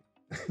mine.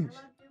 I love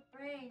your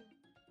brain.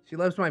 She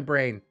loves my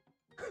brain.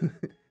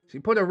 She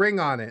put a ring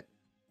on it.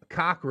 A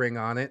cock ring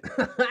on it.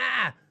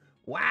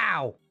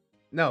 Wow.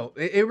 No,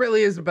 it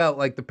really is about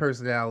like the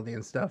personality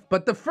and stuff.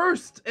 But the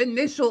first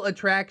initial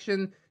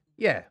attraction,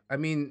 yeah, I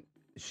mean,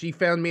 she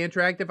found me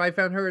attractive, I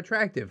found her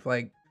attractive.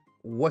 Like,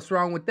 what's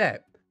wrong with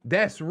that?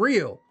 That's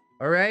real,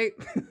 all right?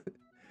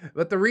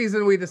 But the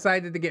reason we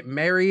decided to get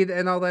married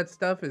and all that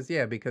stuff is,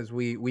 yeah, because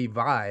we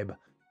vibe.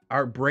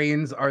 Our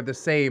brains are the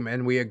same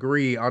and we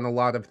agree on a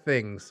lot of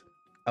things.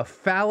 A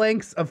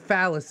phalanx of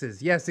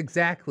phalluses. Yes,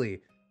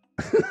 exactly.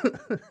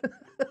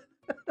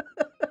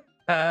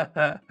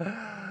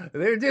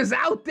 They're just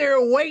out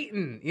there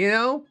waiting, you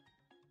know?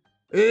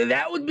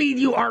 That would mean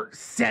you aren't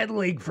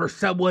settling for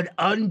someone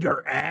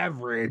under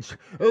average,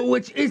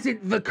 which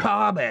isn't the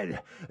common.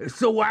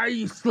 So why are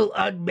you still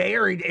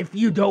unmarried if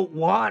you don't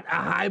want a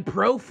high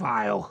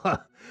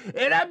profile?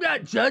 And I'm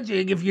not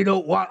judging if you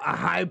don't want a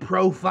high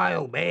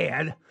profile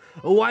man.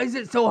 Why is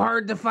it so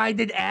hard to find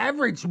an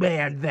average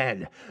man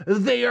then?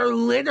 They are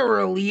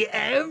literally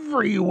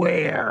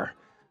everywhere.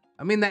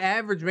 I mean, the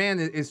average man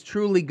is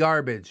truly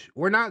garbage.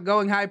 We're not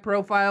going high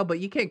profile, but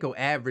you can't go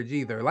average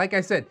either. Like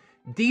I said,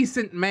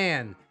 decent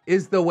man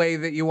is the way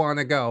that you want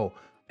to go.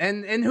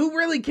 And who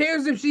really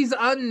cares if she's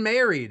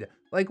unmarried?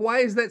 Like, why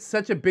is that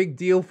such a big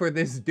deal for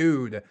this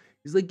dude?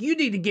 He's like, you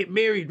need to get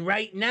married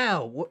right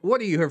now.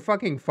 What are you, her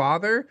fucking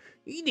father?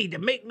 You need to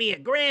make me a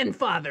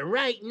grandfather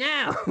right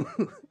now.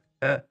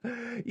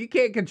 You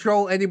can't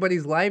control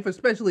anybody's life,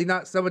 especially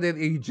not somebody that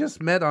you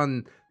just met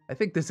on, I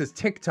think this is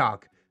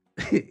TikTok.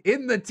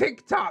 In the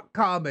TikTok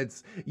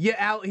comments, you're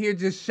out here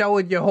just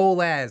showing your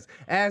whole ass,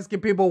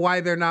 asking people why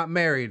they're not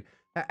married.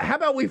 How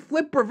about we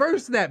flip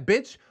reverse that,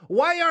 bitch?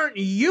 Why aren't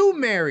you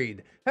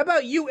married? How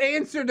about you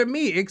answer to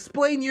me?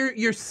 Explain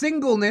your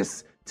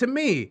singleness to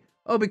me.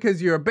 Oh,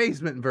 because you're a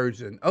basement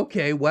virgin.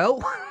 Okay,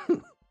 well,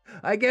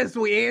 I guess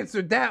we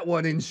answered that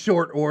one in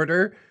short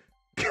order.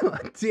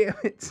 God damn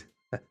it.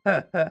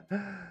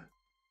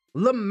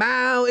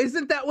 Lamau,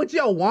 isn't that what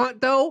y'all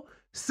want, though?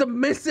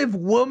 Submissive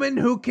woman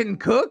who can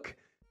cook?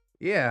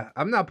 Yeah,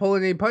 I'm not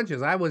pulling any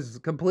punches. I was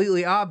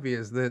completely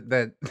obvious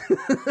that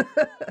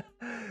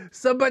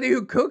somebody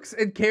who cooks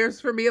and cares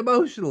for me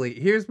emotionally.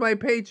 Here's my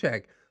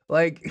paycheck.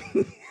 Like,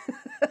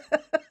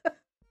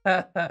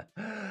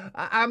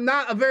 I'm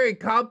not a very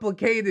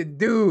complicated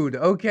dude,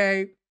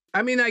 okay?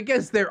 I mean, I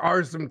guess there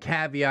are some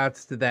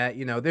caveats to that.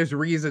 You know, there's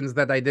reasons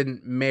that I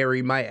didn't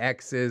marry my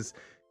exes.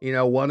 You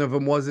know, one of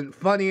them wasn't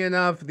funny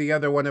enough. The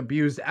other one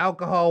abused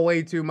alcohol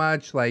way too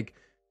much. Like,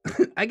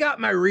 I got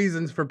my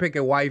reasons for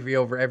picking wifey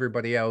over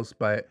everybody else,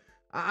 but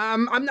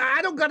I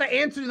don't gotta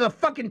answer the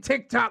fucking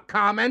TikTok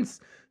comments.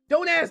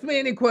 Don't ask me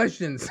any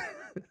questions.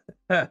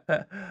 I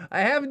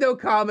have no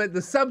comment.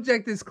 The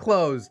subject is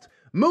closed.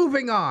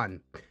 Moving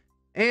on.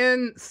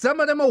 And some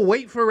of them will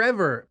wait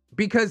forever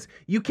because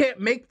you can't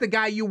make the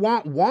guy you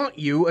want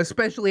you,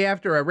 especially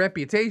after a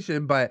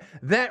reputation, but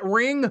that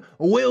ring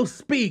will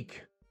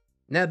speak.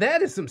 Now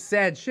that is some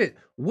sad shit.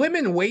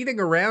 Women waiting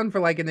around for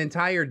like an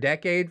entire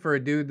decade for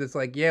a dude that's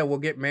like, yeah, we'll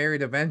get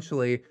married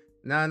eventually.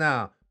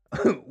 No.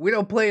 We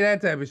don't play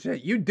that type of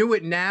shit. You do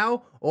it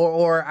now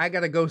or I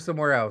gotta go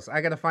somewhere else.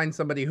 I gotta find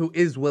somebody who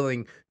is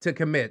willing to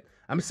commit.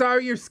 I'm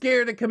sorry you're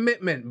scared of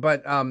commitment,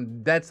 but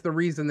that's the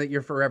reason that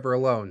you're forever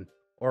alone.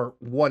 Or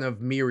one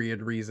of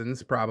myriad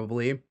reasons,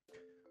 probably.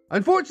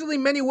 Unfortunately,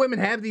 many women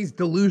have these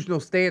delusional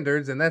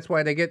standards, and that's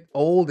why they get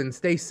old and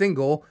stay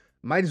single.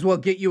 Might as well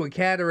get you a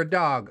cat or a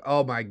dog.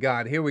 Oh my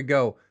god, here we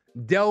go.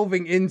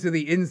 Delving into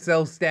the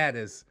incel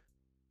status.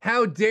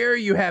 How dare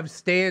you have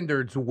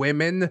standards,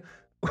 women?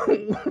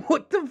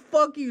 What the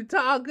fuck are you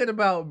talking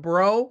about,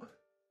 bro?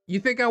 You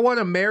think I want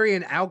to marry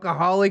an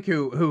alcoholic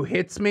who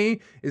hits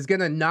me, is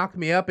gonna knock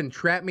me up and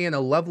trap me in a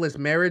loveless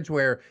marriage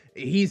where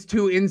he's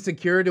too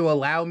insecure to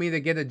allow me to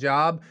get a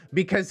job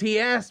because he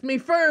asked me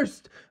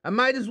first? I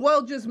might as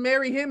well just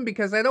marry him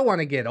because I don't want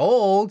to get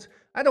old.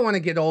 I don't want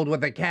to get old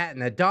with a cat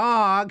and a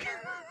dog.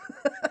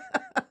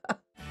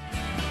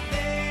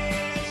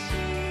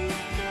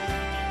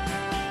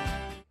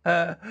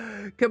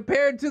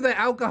 Compared to the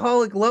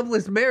alcoholic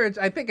loveless marriage,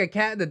 I think a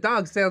cat and a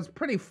dog sounds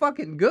pretty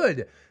fucking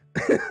good.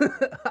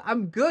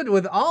 I'm good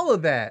with all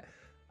of that.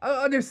 I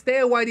don't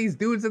understand why these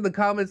dudes in the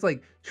comments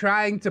like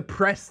trying to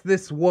press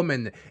this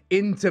woman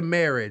into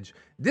marriage.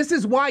 This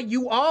is why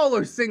you all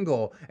are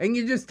single and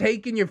you're just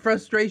taking your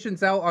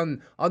frustrations out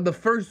on the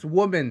first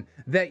woman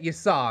that you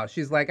saw.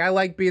 She's like, I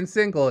like being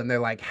single. And they're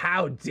like,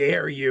 how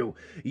dare you?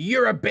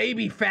 You're a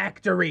baby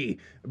factory.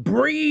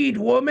 Breed,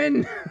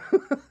 woman.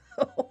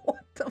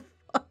 What the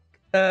fuck?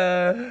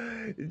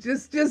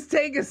 Just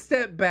take a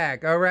step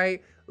back, all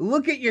right?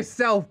 Look at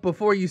yourself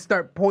before you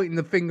start pointing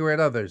the finger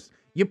at others.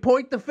 You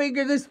point the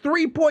finger, there's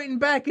 3 pointing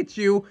back at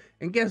you,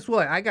 and guess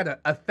what? I got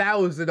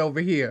 1,000 over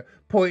here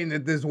pointing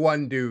at this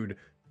one dude.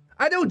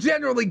 I don't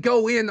generally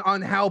go in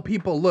on how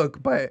people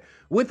look, but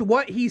with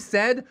what he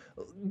said,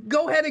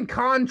 go ahead and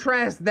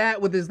contrast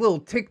that with his little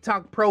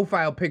TikTok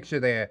profile picture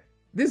there.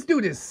 This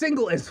dude is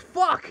single as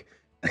fuck.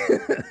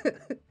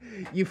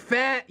 You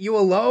fat, you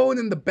alone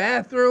in the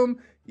bathroom.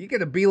 You're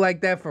gonna be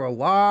like that for a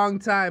long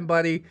time,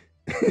 buddy.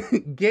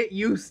 Get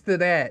used to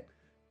that.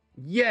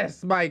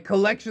 Yes, my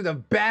collection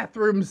of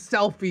bathroom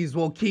selfies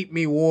will keep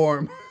me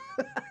warm.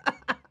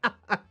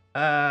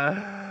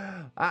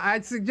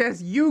 I'd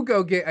suggest you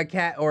go get a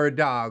cat or a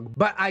dog,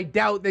 but I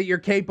doubt that you're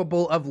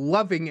capable of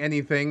loving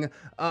anything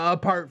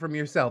apart from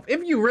yourself.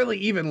 If you really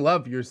even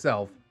love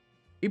yourself.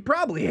 He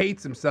probably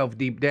hates himself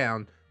deep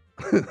down.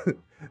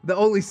 The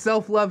only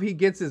self-love he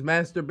gets is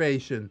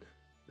masturbation.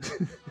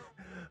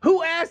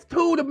 Who asked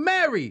who to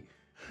marry?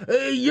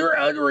 Your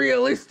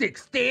unrealistic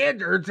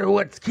standards are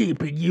what's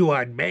keeping you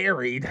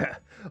unmarried.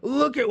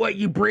 Look at what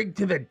you bring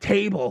to the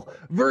table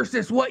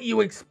versus what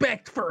you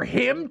expect for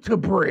him to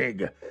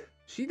bring.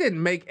 She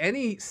didn't make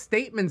any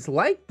statements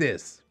like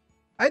this.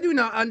 I do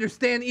not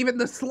understand even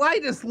the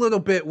slightest little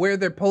bit where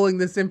they're pulling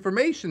this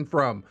information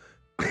from.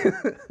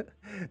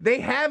 They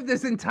have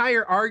this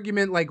entire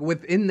argument like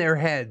within their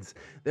heads.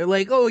 They're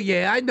like, oh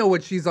yeah, I know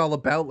what she's all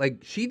about. Like,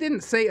 she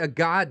didn't say a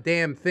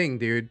goddamn thing,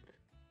 dude.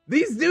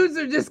 These dudes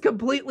are just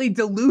completely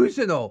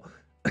delusional.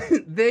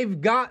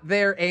 They've got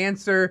their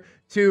answer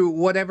to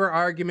whatever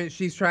argument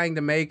she's trying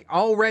to make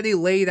already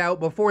laid out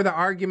before the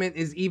argument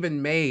is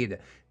even made.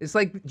 It's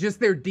like just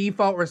their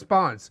default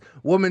response.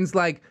 Woman's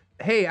like,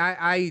 hey,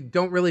 I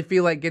don't really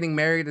feel like getting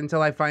married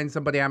until I find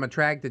somebody I'm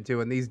attracted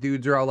to. And these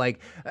dudes are all like,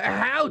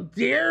 how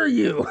dare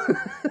you?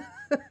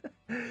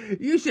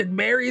 You should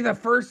marry the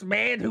first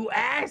man who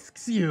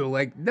asks you.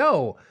 Like,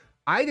 no,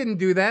 I didn't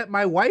do that.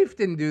 My wife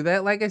didn't do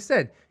that. Like I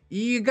said,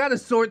 you got to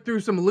sort through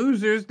some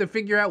losers to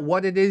figure out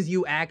what it is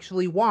you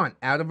actually want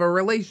out of a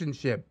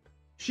relationship.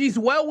 She's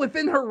well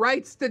within her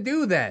rights to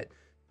do that.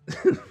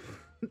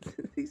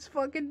 These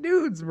fucking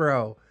dudes,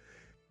 bro.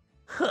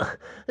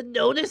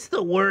 Notice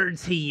the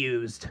words he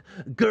used.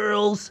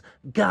 Girls,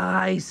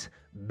 guys,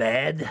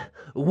 men,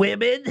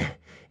 women.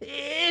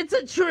 It's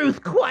a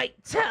truth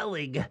quite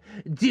telling.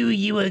 Do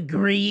you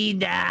agree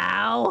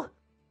now?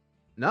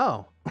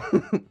 No,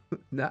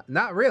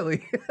 not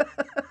really.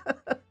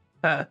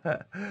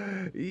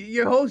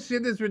 Your whole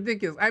shit is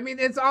ridiculous. I mean,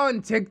 it's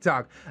on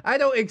TikTok. I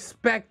don't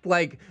expect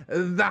like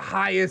the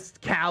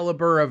highest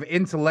caliber of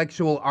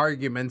intellectual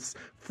arguments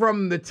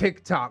from the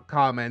TikTok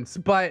comments,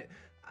 but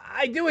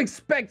I do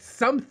expect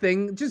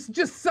something.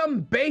 Just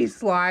some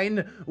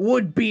baseline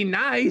would be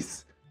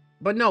nice.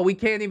 But no, we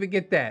can't even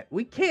get that.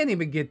 We can't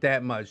even get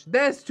that much.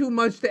 That's too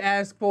much to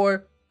ask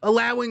for.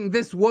 Allowing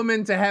this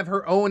woman to have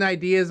her own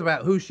ideas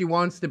about who she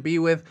wants to be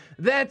with,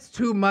 that's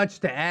too much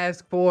to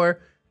ask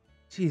for.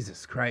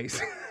 Jesus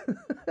Christ.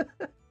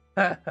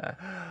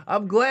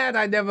 I'm glad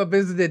I never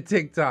visited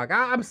TikTok.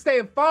 I'm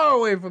staying far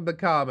away from the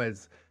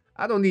comments.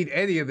 I don't need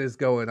any of this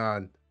going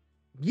on.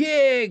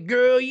 Yeah,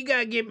 girl, you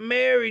gotta get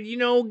married, you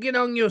know, get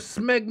on your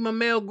smegma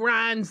male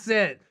grind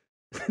set.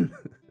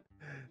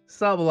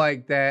 Something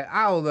like that.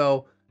 I don't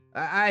know.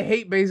 I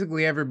hate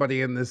basically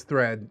everybody in this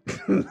thread.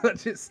 I'll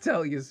just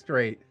tell you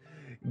straight.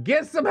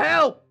 Get some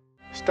help!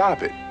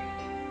 Stop it.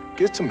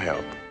 Get some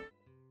help.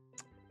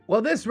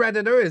 Well, this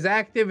Redditor is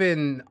active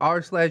in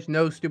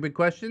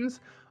r/no-stupid-questions,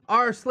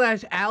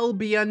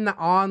 r/Albion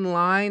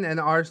Online, and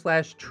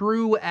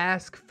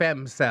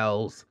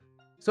r/TrueAskFemcells.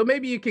 So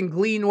maybe you can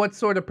glean what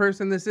sort of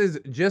person this is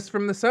just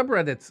from the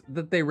subreddits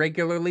that they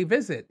regularly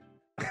visit.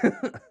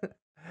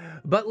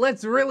 But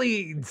let's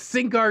really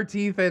sink our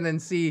teeth in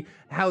and see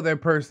how their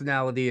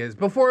personality is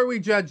before we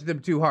judge them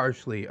too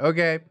harshly,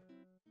 okay?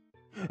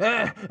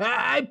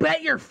 I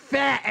bet you're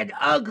fat and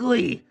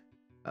ugly.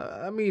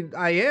 I mean,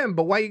 I am,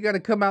 but why you gotta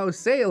come out and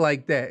say it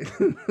like that?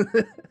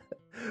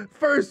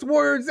 First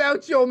words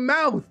out your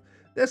mouth.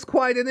 That's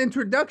quite an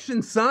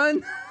introduction,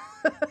 son.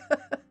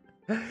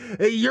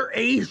 You're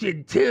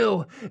Asian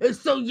too,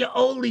 so you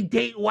only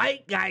date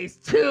white guys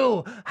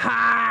too.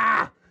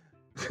 Ha!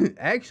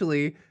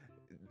 Actually,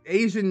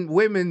 Asian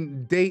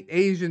women date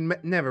Asian men.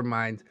 Never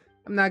mind.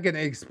 I'm not gonna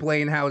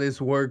explain how this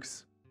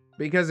works.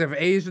 Because if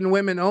Asian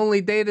women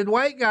only dated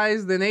white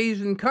guys, then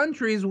Asian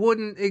countries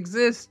wouldn't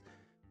exist.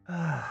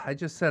 I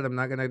just said I'm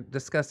not gonna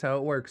discuss how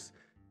it works.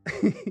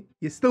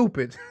 You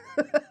stupid.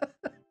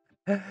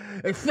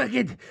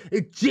 Fucking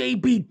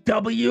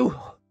JBW.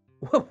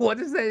 What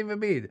does that even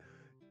mean?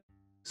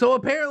 So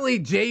apparently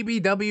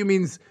JBW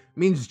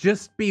means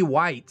just be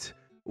white,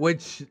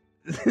 which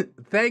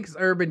thanks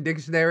Urban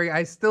Dictionary,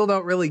 I still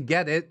don't really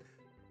get it.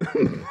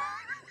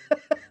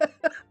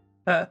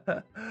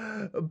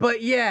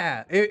 But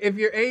yeah, if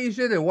you're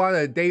Asian and want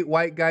to date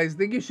white guys,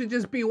 then you should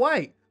just be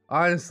white.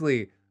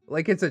 Honestly,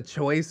 like it's a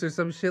choice or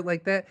some shit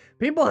like that.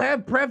 People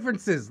have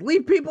preferences.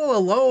 Leave people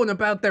alone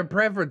about their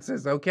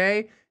preferences,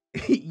 okay?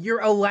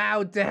 You're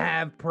allowed to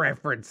have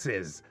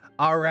preferences,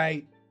 all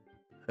right?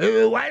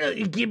 Why don't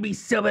you give me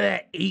some of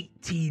that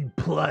 18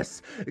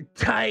 plus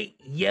tight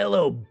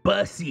yellow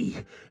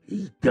bussy,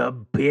 you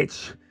dumb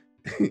bitch.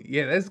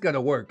 Yeah, that's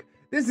gonna work.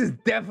 This is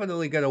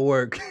definitely gonna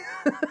work.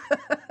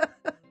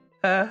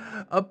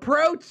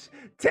 Approach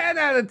 10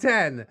 out of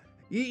 10.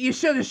 You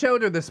should have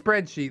showed her the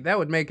spreadsheet. That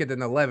would make it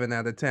an 11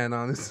 out of 10,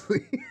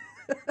 honestly.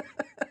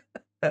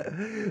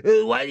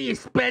 Why do you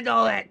spend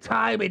all that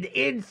time in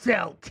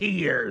incel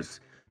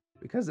tears?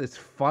 Because it's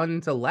fun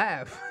to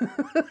laugh.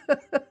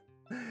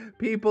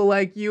 People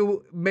like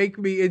you make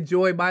me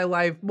enjoy my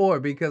life more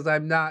because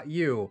I'm not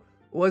you.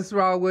 What's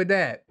wrong with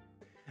that?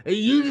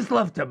 You just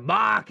love to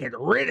mock and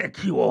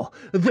ridicule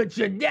the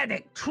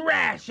genetic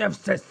trash of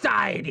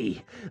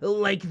society,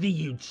 like the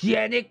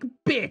eugenic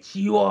bitch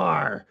you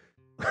are.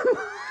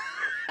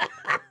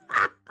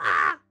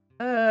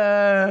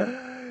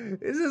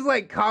 This is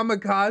like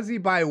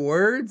kamikaze by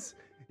words.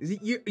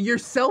 You're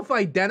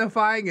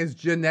self-identifying as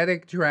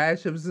genetic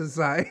trash of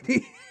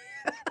society.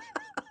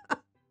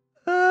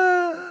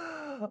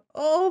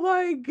 Oh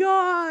my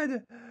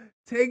God.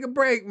 Take a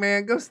break,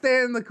 man. Go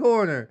stand in the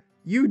corner.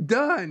 You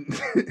done.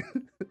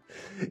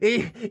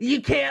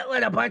 You can't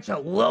let a bunch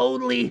of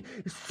lonely,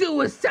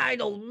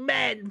 suicidal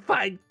men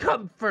find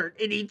comfort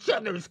in each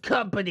other's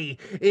company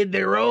in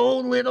their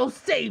own little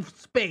safe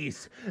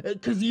space,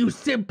 because you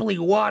simply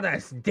want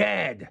us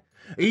dead.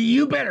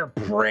 You better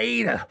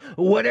pray to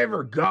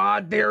whatever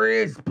God there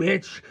is,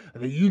 bitch,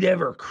 that you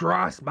never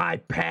cross my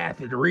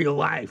path in real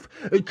life,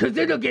 because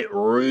it'll get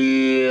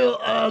real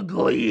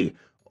ugly.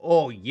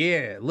 Oh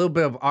yeah, a little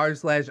bit of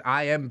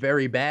r/I am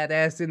very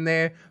badass in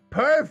there.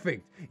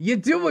 Perfect. You're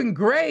doing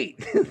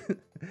great.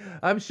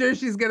 I'm sure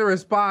she's gonna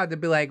respond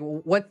and be like,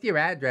 what's your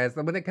address?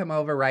 I'm gonna come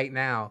over right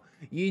now.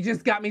 You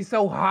just got me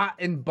so hot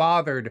and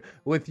bothered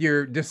with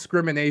your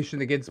discrimination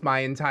against my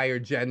entire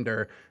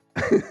gender.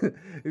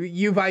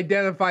 You've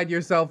identified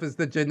yourself as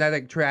the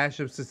genetic trash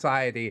of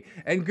society,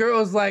 and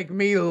girls like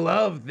me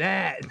love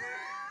that.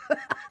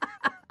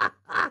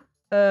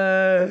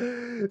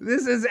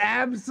 This is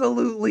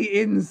absolutely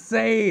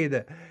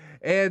insane.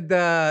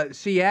 And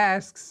she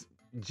asks,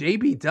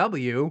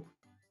 JBW,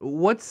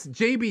 What's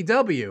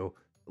JBW?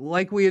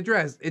 Like we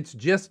addressed, it's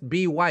just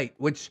be white,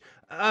 which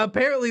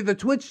apparently the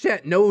Twitch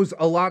chat knows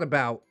a lot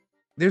about.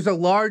 There's a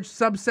large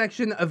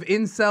subsection of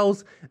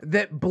incels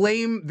that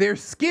blame their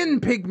skin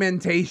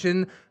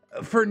pigmentation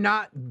for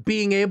not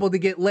being able to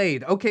get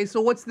laid. Okay, so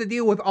what's the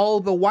deal with all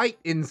the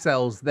white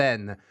incels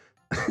then?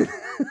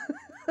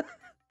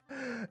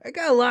 I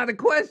got a lot of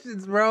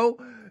questions, bro.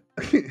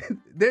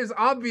 There's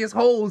obvious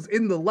holes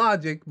in the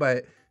logic,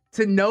 but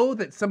to know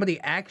that somebody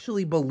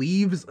actually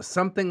believes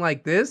something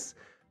like this,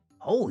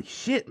 holy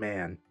shit,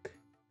 man.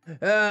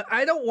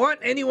 I don't want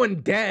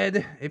anyone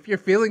dead. If you're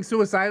feeling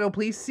suicidal,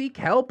 please seek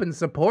help and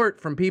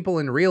support from people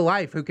in real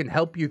life who can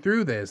help you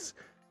through this.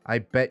 I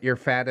bet you're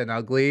fat and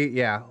ugly.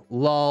 Yeah,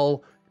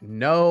 lol.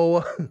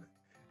 No.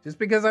 Just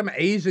because I'm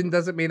Asian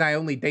doesn't mean I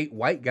only date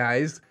white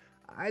guys.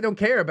 I don't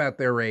care about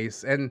their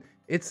race, and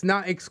it's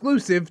not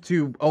exclusive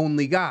to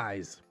only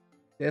guys.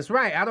 That's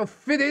right, I don't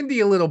fit into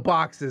your little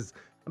boxes.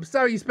 I'm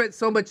sorry you spent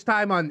so much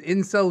time on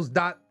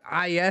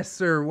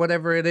incels.is or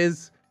whatever it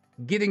is,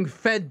 getting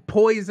fed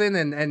poison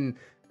and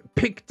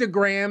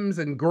pictograms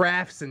and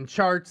graphs and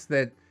charts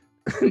that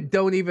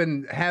don't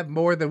even have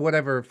more than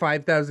whatever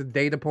 5,000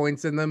 data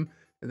points in them.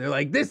 And they're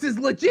like, this is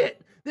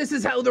legit. This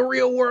is how the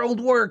real world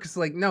works.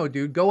 Like, no,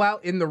 dude, go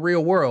out in the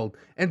real world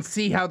and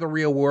see how the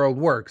real world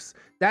works.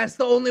 That's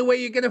the only way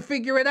you're gonna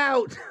figure it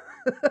out.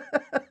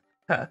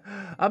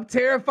 I'm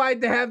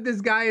terrified to have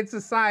this guy in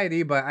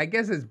society, but I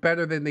guess it's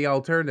better than the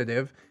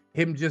alternative.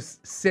 Him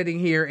just sitting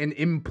here and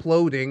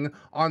imploding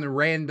on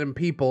random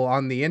people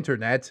on the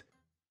internet.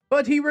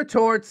 But he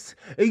retorts,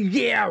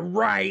 yeah,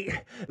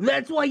 right.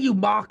 That's why you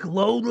mock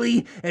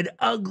lonely and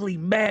ugly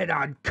men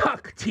on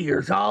cuck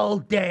tiers all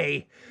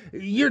day.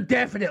 You're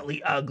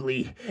definitely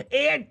ugly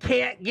and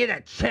can't get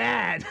a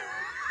Chad.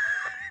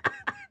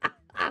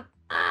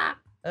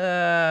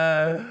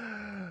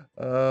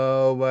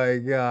 Oh my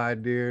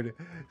god, dude.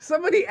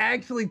 Somebody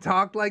actually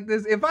talked like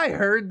this. If I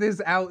heard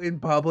this out in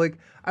public,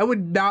 I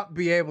would not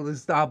be able to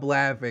stop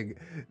laughing.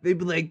 They'd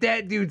be like,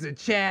 that dude's a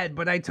Chad,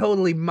 but I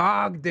totally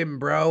mogged him,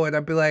 bro. And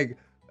I'd be like,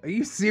 are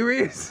you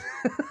serious?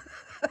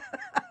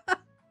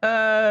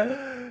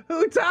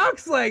 Who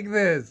talks like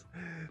this?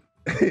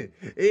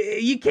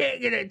 You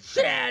can't get a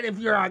Chad if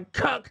you're on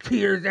cuck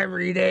tiers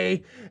every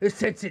day,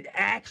 since an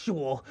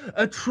actual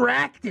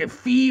attractive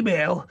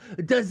female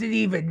doesn't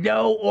even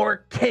know or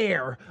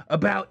care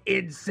about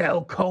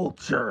incel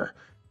culture.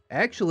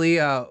 Actually,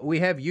 we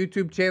have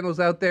YouTube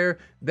channels out there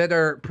that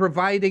are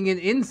providing an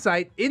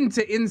insight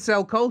into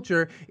incel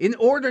culture in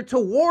order to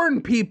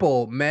warn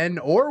people, men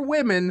or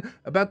women,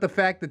 about the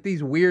fact that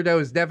these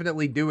weirdos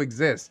definitely do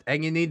exist,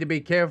 and you need to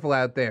be careful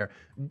out there.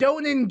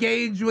 Don't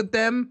engage with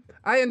them.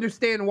 I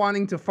understand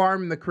wanting to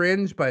farm the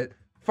cringe, but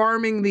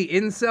farming the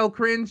incel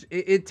cringe,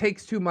 it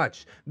takes too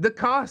much. The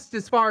cost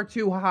is far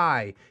too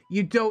high.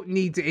 You don't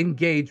need to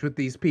engage with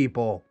these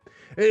people.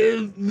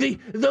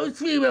 Those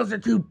females are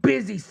too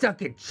busy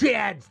sucking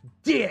Chad's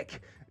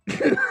dick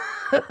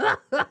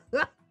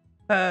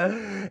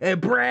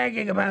and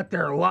bragging about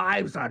their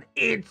lives on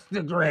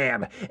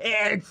Instagram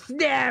and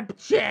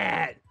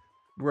Snapchat.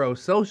 Bro,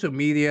 social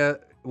media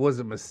was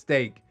a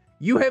mistake.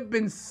 You have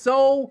been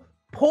so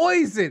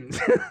poisoned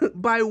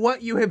by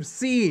what you have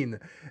seen,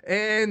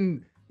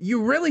 and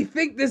you really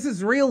think this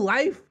is real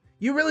life?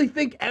 You really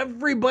think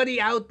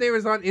everybody out there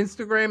is on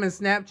Instagram and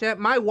Snapchat?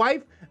 My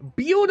wife,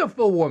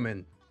 beautiful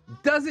woman,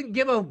 doesn't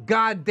give a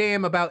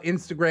goddamn about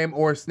Instagram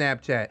or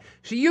Snapchat.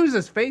 She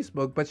uses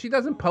Facebook, but she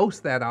doesn't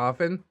post that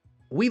often.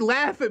 We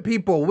laugh at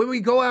people when we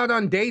go out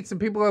on dates and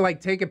people are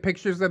like taking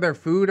pictures of their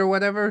food or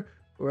whatever.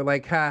 We're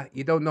like, ha,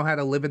 you don't know how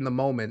to live in the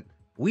moment.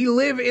 We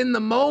live in the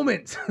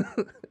moment.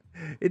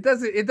 It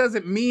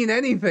doesn't mean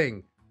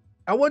anything.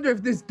 I wonder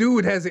if this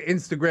dude has an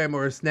Instagram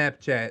or a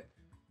Snapchat.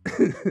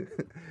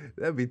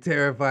 That'd be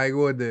terrifying,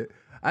 wouldn't it?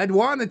 I'd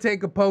want to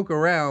take a poke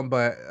around,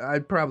 but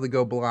I'd probably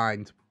go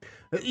blind.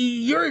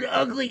 You're an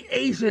ugly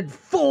Asian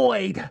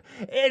void,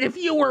 and if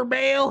you were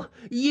male,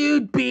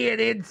 you'd be an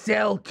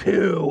incel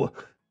too.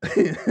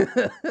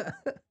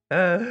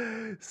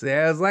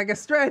 Sounds like a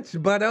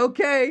stretch, but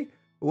okay.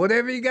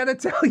 Whatever you gotta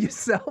tell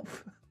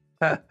yourself.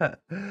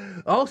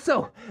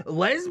 Also,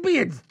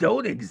 lesbians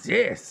don't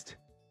exist.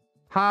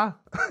 Huh?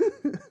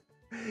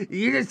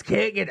 You just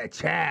can't get a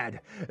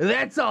Chad.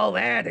 That's all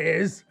that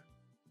is.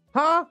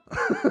 Huh?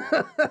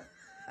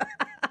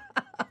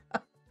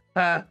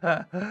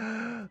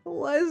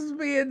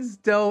 Lesbians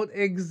don't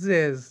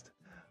exist.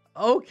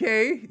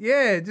 Okay,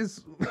 yeah,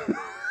 just...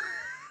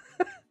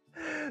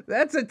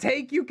 That's a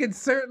take you can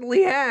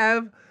certainly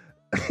have.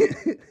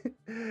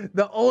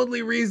 The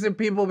only reason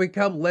people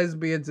become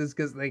lesbians is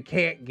because they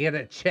can't get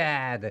a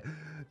Chad.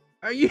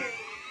 Are you...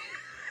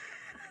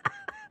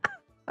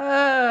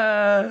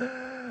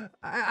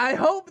 I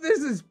hope this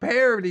is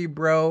parody,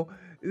 bro.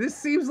 This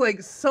seems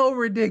like so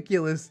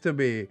ridiculous to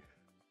me.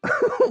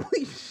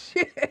 Holy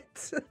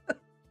shit.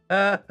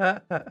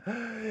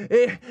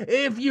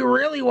 If you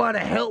really want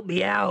to help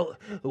me out,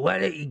 why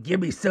don't you give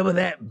me some of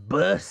that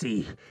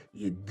bussy,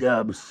 you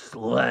dumb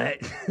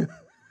slut?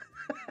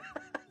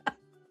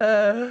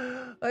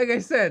 Like I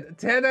said,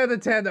 10 out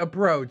of 10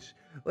 approach.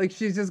 Like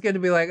she's just gonna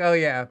be like, oh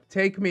yeah,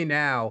 take me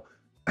now.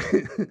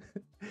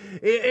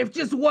 If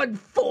just one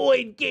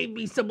Floyd gave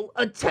me some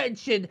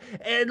attention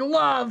and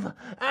love,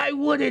 I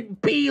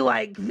wouldn't be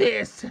like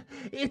this.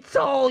 It's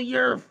all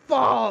your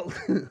fault.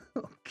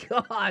 Oh,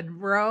 God,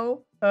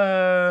 bro.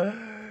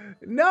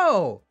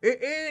 No,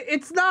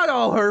 it's not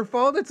all her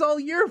fault. It's all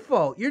your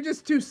fault. You're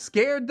just too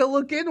scared to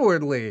look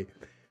inwardly.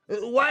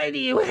 Why do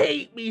you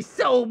hate me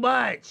so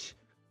much?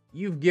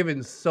 You've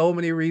given so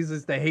many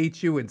reasons to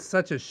hate you in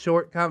such a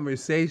short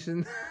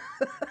conversation.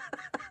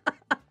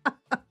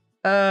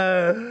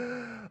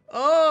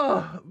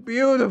 Oh,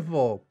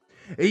 beautiful.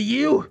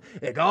 You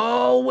and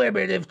all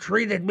women have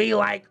treated me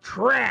like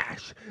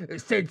trash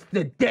since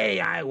the day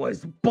I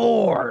was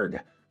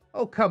born.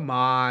 Oh, come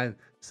on.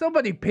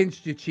 Somebody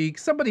pinched your cheek.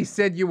 Somebody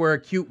said you were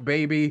a cute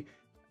baby.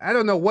 I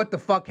don't know what the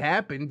fuck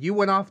happened. You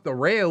went off the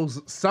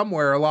rails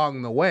somewhere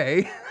along the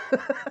way.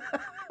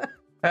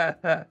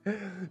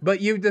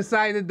 But you've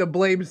decided to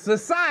blame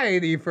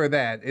society for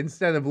that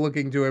instead of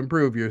looking to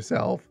improve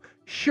yourself.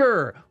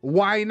 Sure,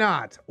 why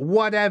not?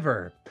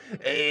 Whatever.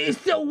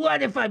 So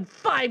what if I'm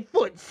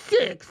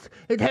 5'6"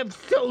 and have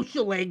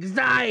social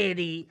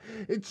anxiety?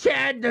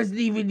 Chad doesn't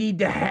even need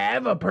to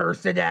have a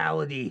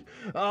personality.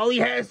 All he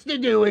has to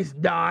do is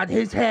nod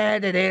his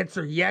head and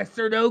answer yes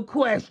or no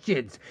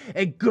questions,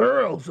 and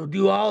girls will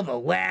do all the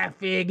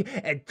laughing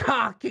and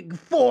talking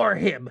for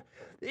him.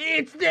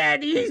 It's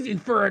that easy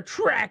for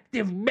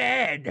attractive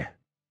men.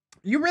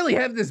 You really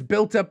have this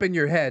built up in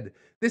your head.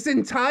 This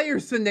entire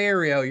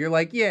scenario, you're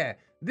like, yeah,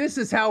 this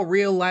is how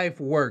real life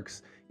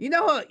works. You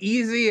know how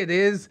easy it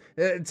is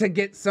to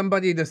get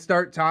somebody to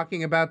start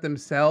talking about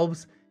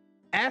themselves?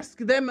 Ask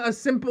them a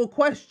simple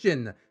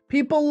question.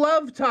 People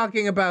love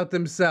talking about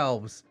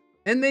themselves.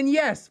 And then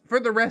yes, for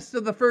the rest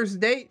of the first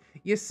date,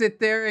 you sit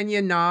there and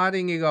you nod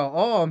and you go,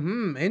 oh,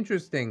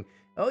 interesting.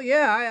 Oh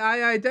yeah,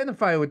 I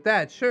identify with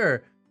that,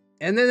 sure.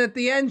 And then at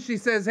the end, she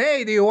says,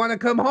 hey, do you want to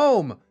come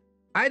home?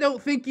 I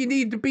don't think you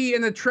need to be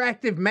an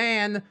attractive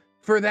man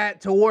for that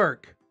to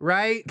work,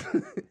 right?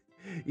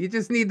 You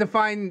just need to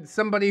find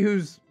somebody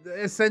who's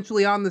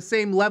essentially on the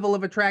same level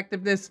of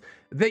attractiveness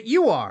that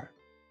you are.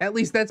 At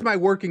least that's my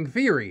working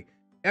theory.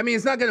 I mean,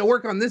 it's not going to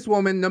work on this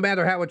woman no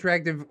matter how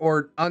attractive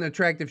or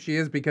unattractive she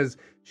is, because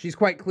she's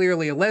quite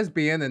clearly a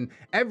lesbian and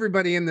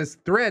everybody in this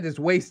thread is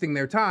wasting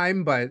their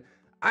time, but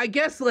I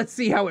guess let's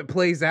see how it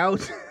plays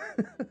out.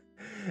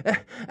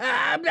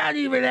 I'm not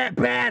even that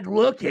bad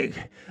looking,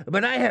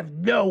 but I have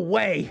no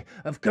way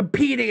of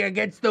competing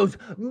against those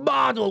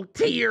model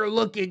tier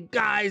looking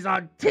guys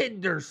on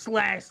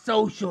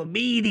Tinder/social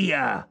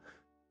media.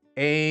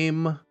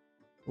 Aim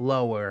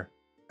lower.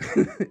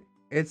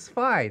 It's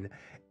fine.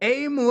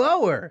 Aim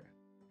lower.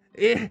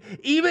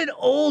 Even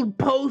old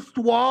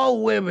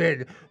post-wall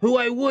women who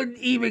I wouldn't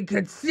even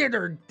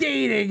consider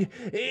dating,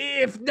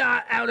 if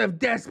not out of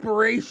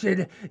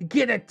desperation,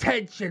 get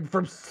attention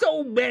from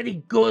so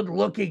many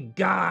good-looking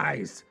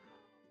guys.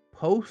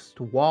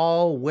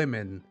 Post-wall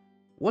women.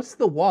 What's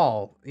the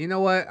wall? You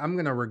know what? I'm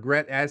gonna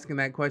regret asking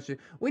that question.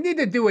 We need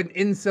to do an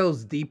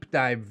Incels deep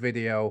dive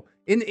video.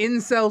 An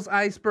Incels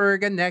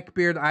iceberg, a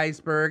Neckbeard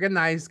iceberg, a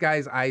Nice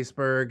Guy's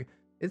iceberg.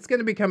 It's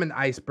gonna become an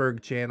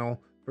iceberg channel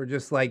for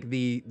just like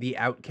the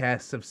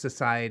outcasts of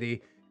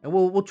society, and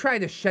we'll try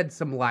to shed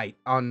some light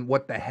on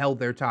what the hell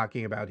they're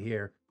talking about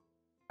here.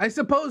 I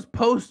suppose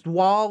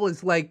post-wall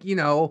is like, you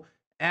know,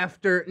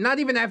 after, not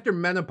even after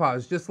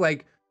menopause, just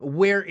like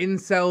where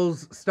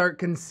incels start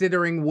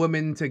considering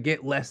women to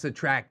get less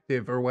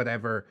attractive or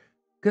whatever.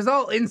 Because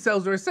all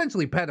incels are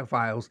essentially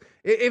pedophiles.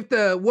 If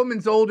the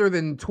woman's older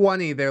than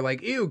 20, they're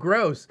like, ew,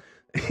 gross.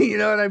 You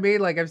know what I mean?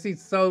 Like, I've seen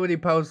so many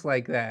posts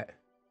like that.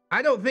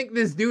 I don't think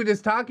this dude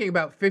is talking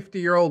about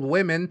 50-year-old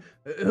women,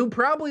 who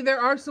probably there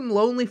are some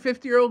lonely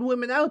 50-year-old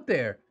women out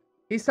there.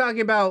 He's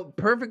talking about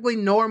perfectly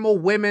normal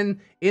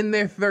women in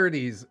their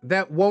 30s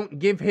that won't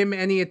give him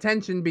any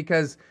attention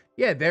because,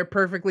 yeah, they're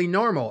perfectly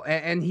normal,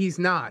 and he's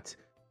not.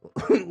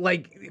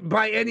 Like,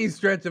 by any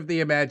stretch of the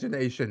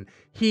imagination,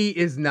 he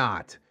is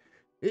not.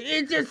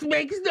 It just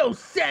makes no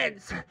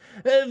sense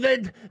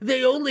that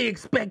they only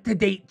expect to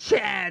date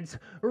Chads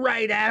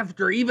right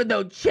after, even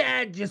though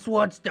Chad just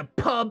wants to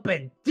pump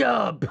and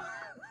dump.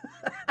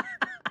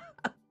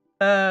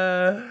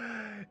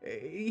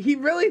 He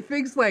really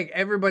thinks like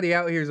everybody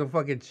out here is a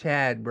fucking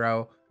Chad,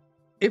 bro.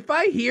 If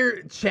I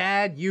hear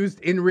Chad used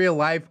in real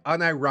life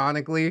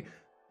unironically,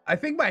 I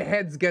think my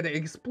head's gonna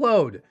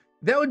explode.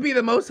 That would be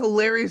the most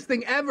hilarious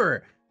thing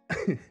ever.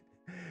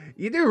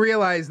 You do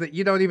realize that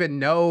you don't even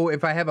know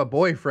if I have a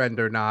boyfriend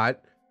or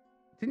not.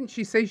 Didn't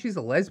she say she's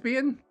a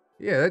lesbian?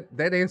 Yeah,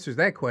 that answers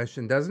that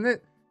question, doesn't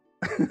it?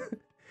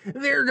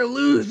 They're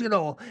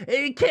delusional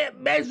and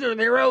can't measure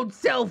their own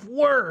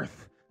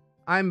self-worth.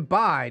 I'm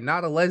bi,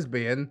 not a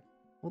lesbian.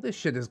 Well, this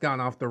shit has gone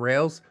off the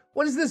rails.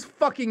 What is this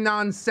fucking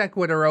non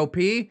sequitur, OP?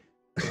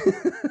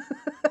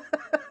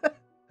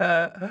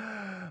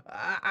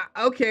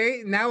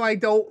 Okay, now I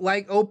don't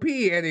like OP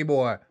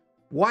anymore.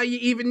 Why you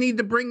even need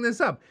to bring this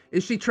up?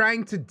 Is she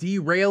trying to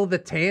derail the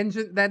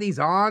tangent that he's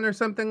on or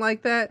something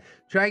like that?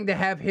 Trying to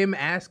have him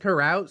ask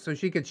her out so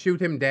she could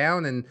shoot him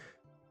down? And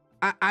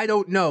I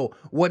don't know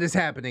what is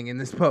happening in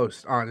this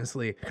post,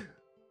 honestly.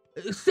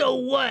 So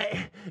what?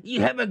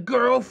 You have a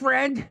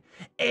girlfriend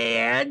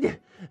and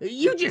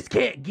you just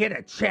can't get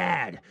a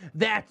Chad.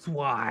 That's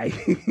why.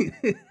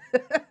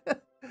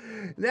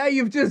 Now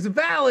you've just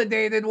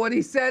validated what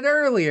he said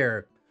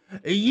earlier.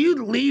 You'd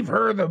leave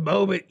her the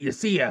moment you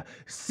see a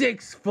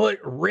 6-foot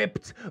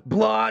ripped,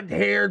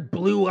 blonde-haired,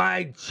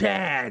 blue-eyed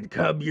Chad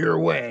come your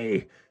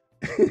way.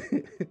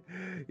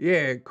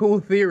 Yeah, cool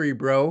theory,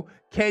 bro.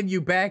 Can you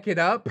back it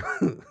up?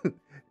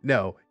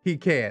 No, he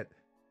can't.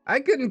 I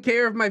couldn't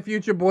care if my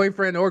future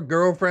boyfriend or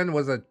girlfriend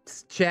was a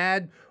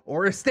Chad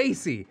or a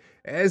Stacy.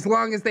 As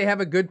long as they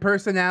have a good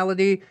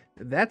personality,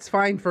 that's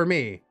fine for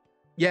me.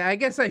 Yeah, I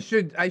guess I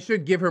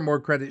should give her more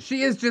credit.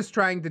 She is just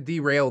trying to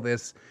derail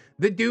this.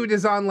 The dude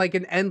is on like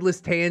an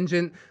endless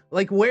tangent.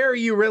 Like, where are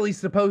you really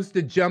supposed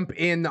to jump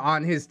in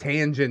on his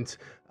tangent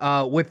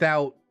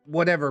without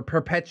whatever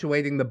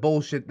perpetuating the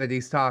bullshit that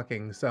he's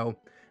talking? So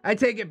I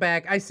take it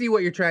back. I see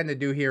what you're trying to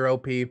do here,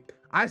 OP.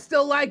 I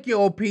still like you,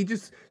 OP.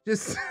 Just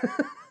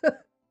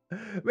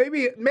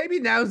maybe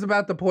now's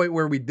about the point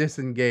where we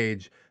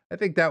disengage. I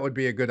think that would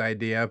be a good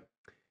idea.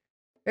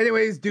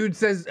 Anyways, dude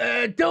says,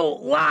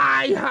 don't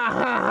lie, ha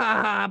ha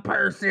ha ha,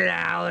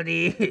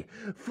 personality.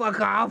 Fuck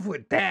off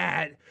with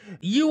that.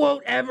 You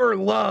won't ever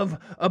love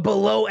a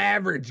below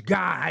average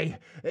guy,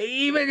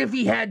 even if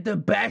he had the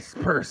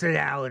best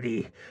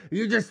personality.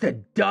 You're just a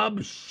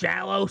dumb,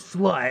 shallow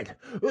slut.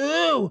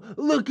 Ooh,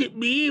 look at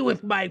me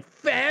with my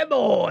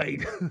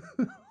femoid.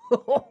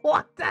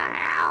 What the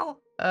hell?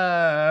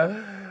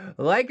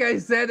 Like I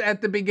said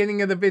at the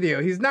beginning of the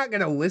video, he's not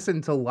going to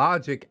listen to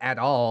logic at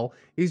all.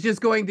 He's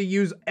just going to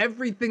use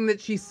everything that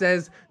she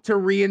says to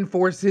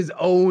reinforce his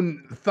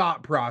own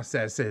thought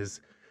processes.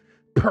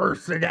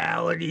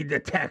 Personality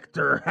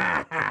detector.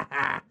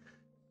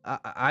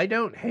 I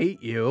don't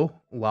hate you,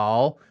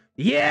 lol.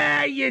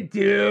 Yeah, you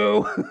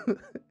do.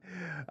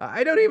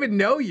 I don't even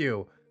know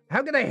you.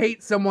 How can I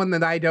hate someone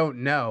that I don't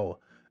know?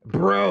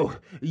 Bro,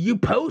 you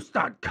post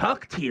on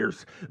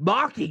COPING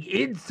mocking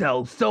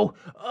incels, so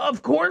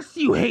of course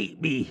you hate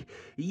me.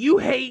 You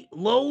hate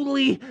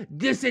lonely,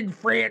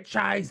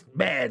 disenfranchised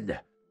men.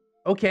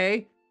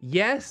 Okay,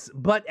 yes,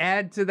 but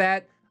add to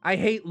that, I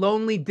hate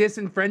lonely,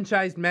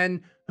 disenfranchised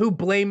men who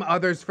blame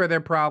others for their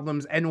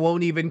problems and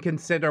won't even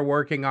consider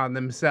working on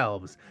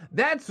themselves.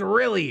 That's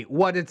really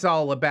what it's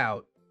all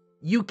about.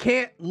 You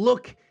can't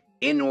look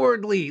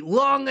inwardly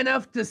long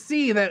enough to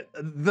see that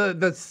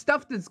the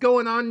stuff that's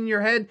going on in your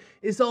head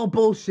is all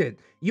bullshit.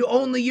 You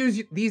only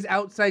use these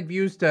outside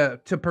views to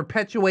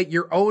perpetuate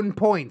your own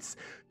points.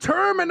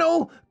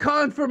 Terminal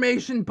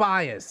confirmation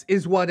bias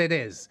is what it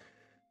is.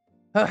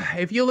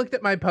 If you looked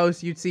at my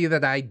post, you'd see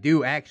that I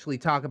do actually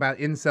talk about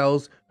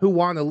incels who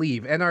want to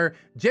leave and are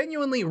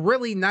genuinely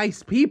really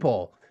nice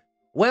people.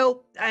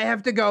 Well, I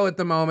have to go at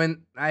the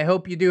moment. I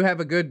hope you do have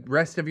a good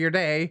rest of your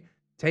day.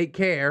 Take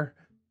care.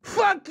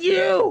 Fuck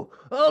you!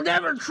 I'll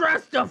never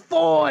trust a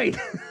Foyd!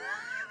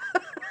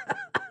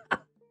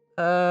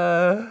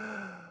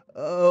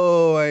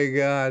 Oh my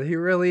god, he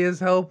really is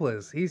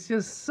hopeless. He's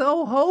just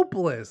so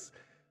hopeless.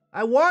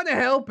 I want to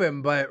help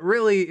him, but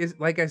really,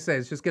 like I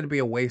said, it's just going to be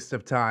a waste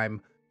of time.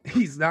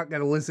 He's not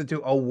going to listen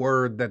to a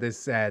word that is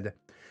said.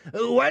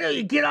 Why don't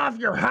you get off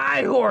your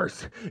high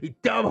horse, you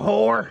dumb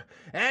whore?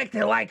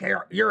 Acting like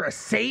you're a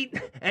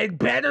saint and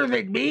better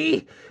than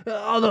me?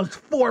 All those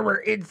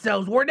former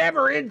incels were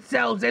never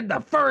incels in the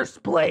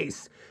first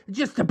place.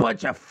 Just a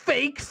bunch of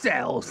fake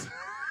cells.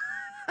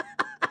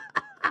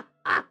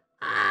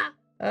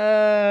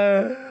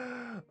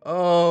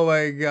 Oh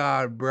my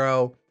god,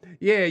 bro.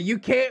 Yeah, you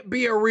can't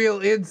be a real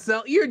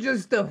incel. You're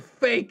just a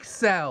fake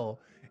cell.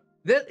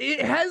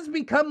 It has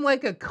become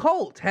like a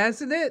cult,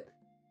 hasn't it?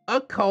 A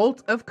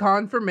cult of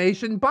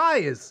confirmation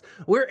bias,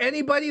 where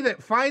anybody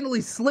that finally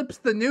slips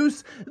the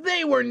noose,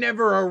 they were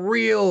never a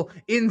real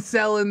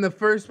incel in the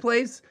first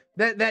place.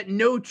 That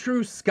no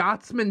true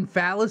Scotsman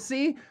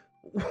fallacy.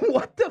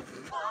 What the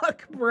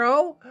fuck,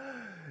 bro?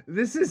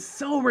 This is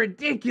so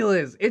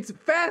ridiculous. It's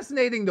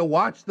fascinating to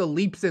watch the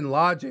leaps in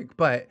logic,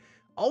 but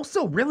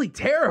also really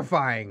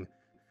terrifying.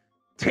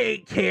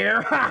 Take care.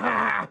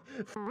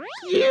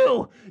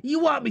 You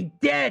want me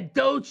dead,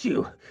 don't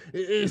you?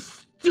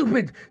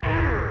 Stupid.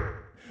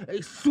 I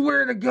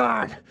swear to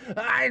God,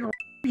 I'd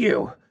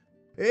you.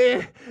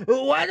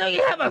 Why don't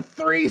you have a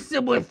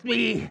threesome with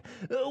me?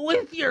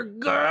 With your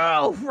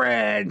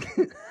girlfriend?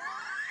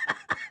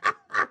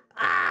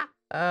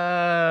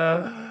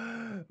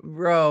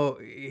 Bro,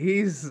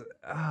 he's...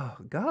 Oh,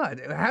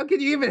 God. How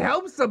can you even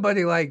help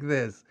somebody like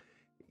this?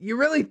 You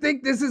really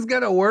think this is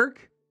gonna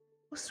work?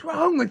 What's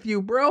wrong with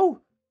you,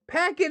 bro?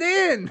 Pack it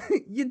in.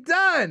 You're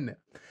done.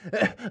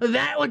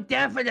 That would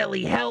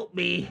definitely help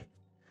me.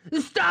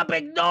 Stop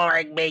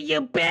ignoring me,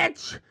 you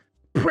bitch!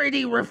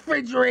 Pretty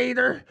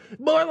refrigerator.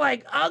 More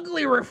like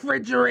ugly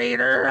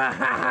refrigerator.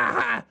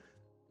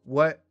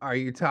 What are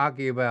you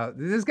talking about?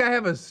 Did this guy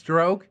have a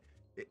stroke?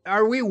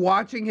 Are we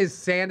watching his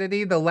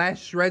sanity, the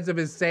last shreds of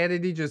his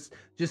sanity just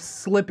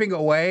slipping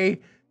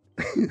away?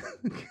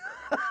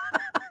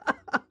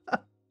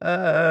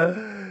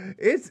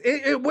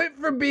 It went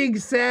from being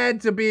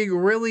sad to being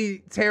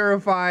really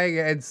terrifying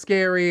and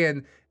scary,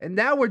 and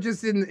now we're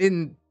just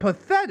in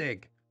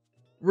pathetic.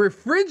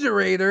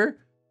 Refrigerator?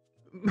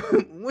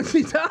 What's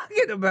he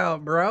talking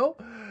about, bro?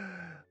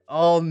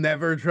 I'll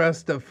never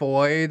trust a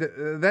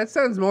Foyd. That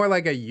sounds more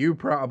like a you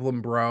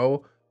problem,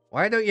 bro.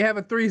 Why don't you have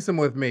a threesome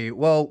with me?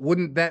 Well,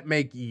 wouldn't that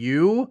make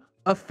you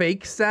a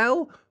fake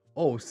cell?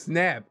 Oh,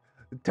 snap.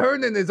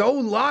 Turning his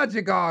own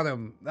logic on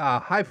him.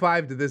 High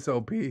five to this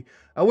OP.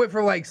 I went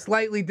from like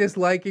slightly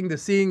disliking to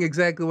seeing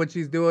exactly what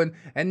she's doing,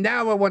 and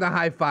now I want to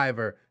high five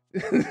her.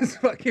 This is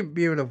fucking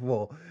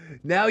beautiful.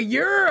 Now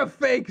you're a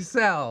fake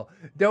cell.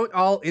 Don't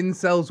all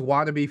incels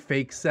want to be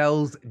fake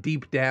cells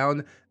deep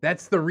down?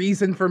 That's the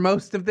reason for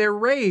most of their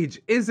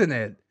rage, isn't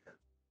it?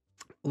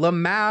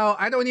 Lamau,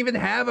 I don't even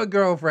have a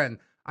girlfriend.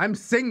 I'm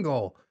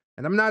single,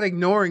 and I'm not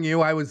ignoring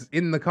you. I was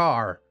in the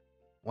car.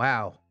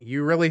 Wow,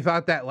 you really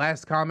thought that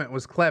last comment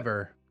was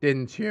clever,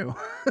 didn't you?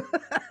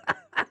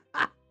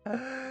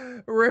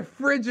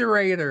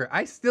 Refrigerator.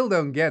 I still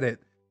don't get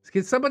it.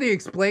 Can somebody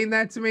explain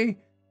that to me?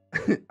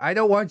 I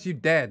don't want you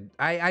dead.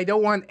 I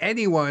don't want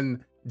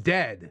anyone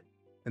dead.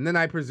 And then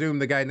I presume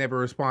the guy never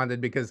responded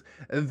because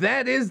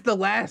that is the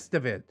last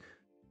of it.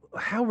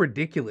 How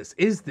ridiculous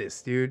is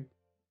this, dude?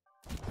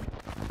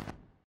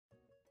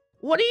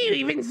 What are you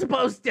even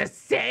supposed to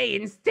say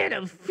instead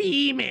of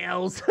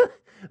females?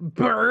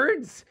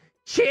 Birds?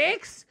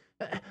 Chicks?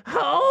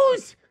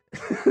 Hoes?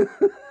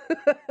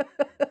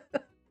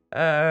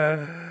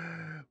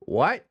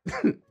 What?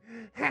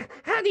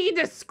 How do you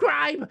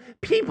describe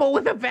people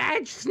with a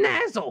vag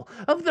snazzle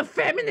of the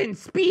feminine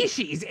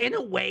species in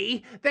a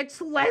way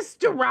that's less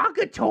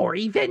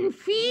derogatory than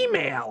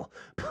female?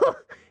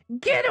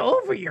 Get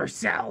over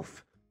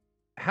yourself.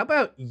 How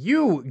about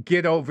you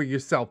get over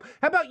yourself?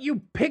 How about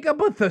you pick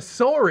up a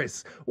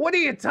thesaurus? What are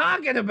you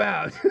talking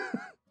about?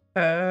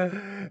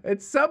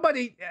 And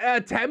somebody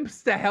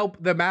attempts to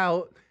help them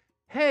out.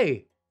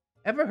 Hey,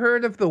 ever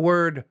heard of the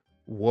word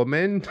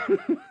woman?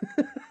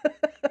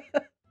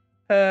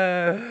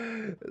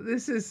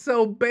 This is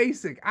so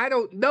basic. I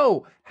don't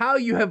know how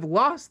you have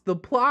lost the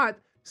plot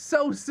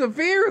so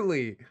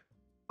severely.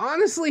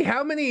 Honestly,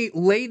 how many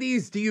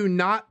ladies do you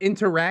not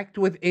interact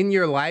with in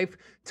your life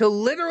to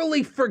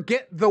literally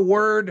forget the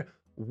word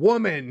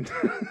woman?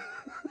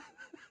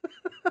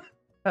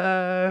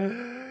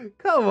 Come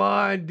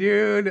on,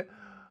 dude.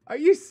 Are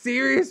you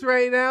serious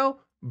right now?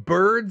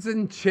 Birds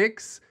and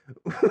chicks?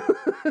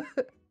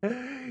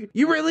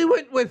 You really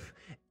went with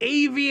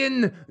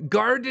avian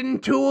garden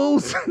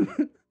tools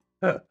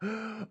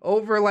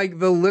over like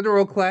the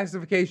literal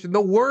classification, the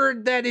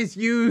word that is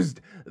used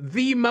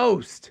the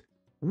most,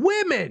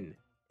 women.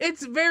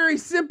 It's very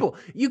simple.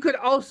 You could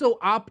also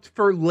opt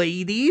for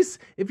ladies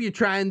if you're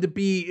trying to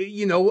be,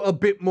 you know, a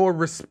bit more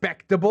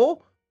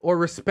respectable or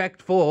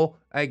respectful,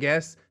 I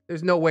guess.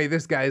 There's no way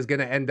this guy is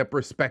gonna end up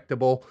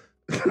respectable.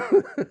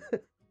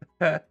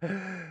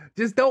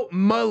 Just don't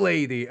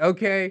mulady,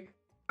 okay?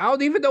 I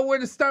don't even know where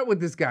to start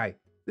with this guy.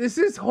 This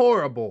is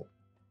horrible.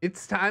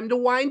 It's time to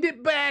wind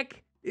it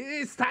back.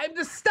 It's time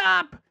to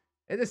stop.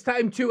 And it's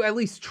time to at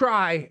least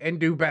try and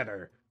do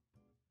better.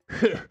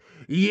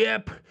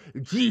 Yep,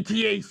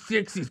 GTA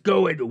 6 is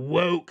going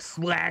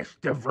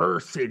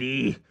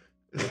woke/diversity.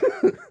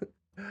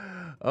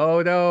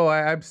 Oh no,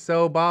 I'm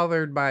so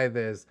bothered by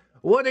this.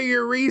 What are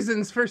your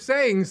reasons for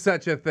saying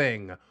such a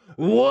thing?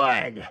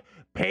 1.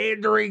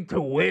 Pandering to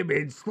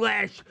women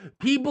 /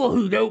 people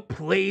who don't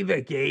play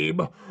the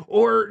game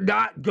or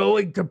not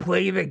going to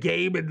play the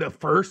game in the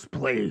first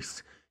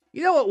place.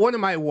 You know what one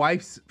of my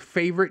wife's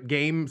favorite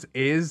games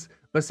is,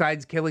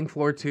 besides Killing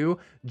Floor 2?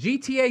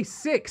 GTA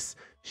 6.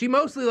 She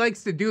mostly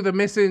likes to do the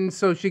missions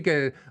so she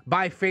can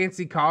buy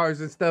fancy cars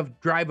and stuff,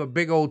 drive a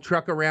big old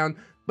truck around,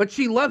 but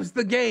she loves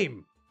the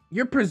game.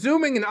 You're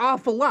presuming an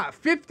awful lot.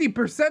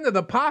 50% of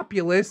the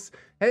populace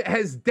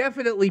has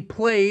definitely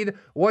played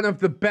one of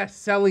the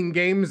best-selling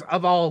games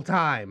of all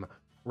time,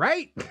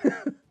 right?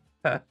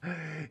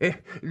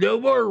 No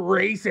more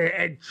race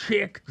and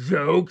chick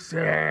jokes.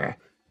 Are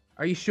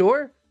you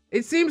sure?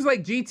 It seems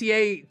like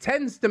GTA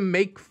tends to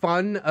make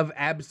fun of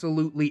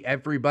absolutely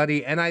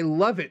everybody, and I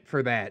love it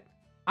for that.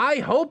 I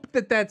hope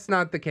that that's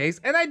not the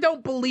case, and I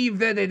don't believe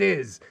that it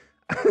is.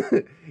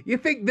 You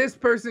think this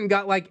person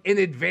got like an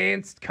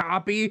advanced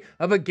copy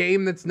of a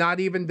game that's not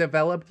even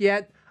developed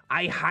yet?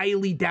 I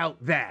highly doubt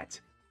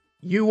that.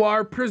 You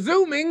are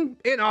presuming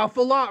an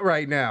awful lot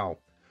right now.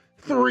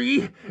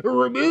 3.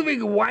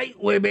 Removing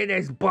white women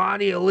as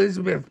Bonnie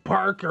Elizabeth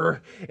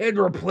Parker and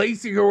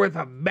replacing her with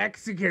a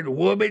Mexican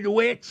woman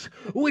witch,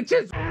 which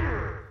is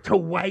to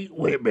white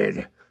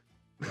women.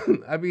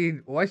 I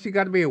mean, why she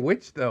gotta be a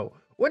witch though?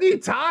 What are you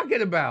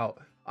talking about?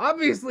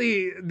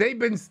 Obviously, they've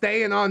been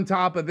staying on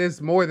top of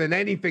this more than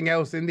anything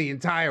else in the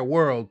entire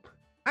world.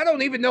 I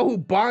don't even know who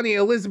Bonnie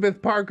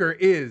Elizabeth Parker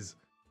is.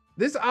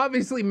 This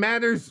obviously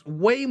matters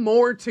way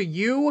more to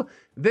you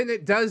than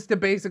it does to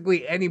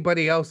basically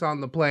anybody else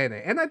on the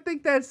planet. And I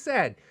think that's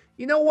sad.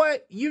 You know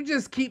what? You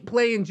just keep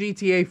playing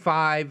GTA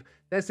 5.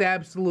 That's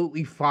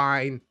absolutely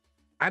fine.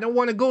 I don't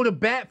want to go to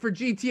bat for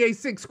GTA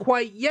 6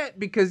 quite yet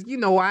because, you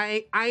know,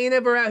 I ain't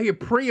ever out here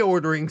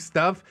pre-ordering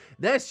stuff.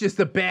 That's just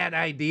a bad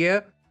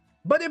idea.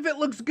 But if it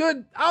looks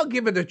good, I'll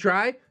give it a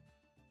try.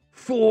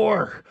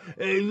 4.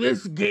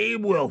 This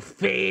game will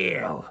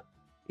fail.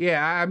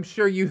 Yeah, I'm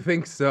sure you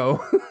think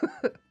so.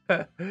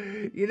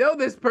 You know,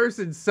 this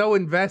person's so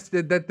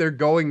invested that they're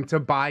going to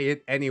buy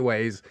it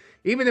anyways.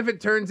 Even if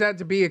it turns out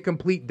to be a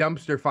complete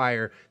dumpster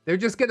fire, they're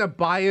just gonna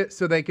buy it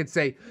so they could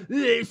say,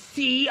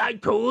 see, I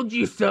told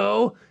you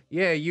so.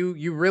 Yeah,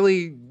 you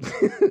really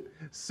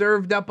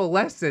served up a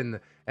lesson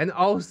and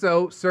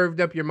also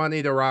served up your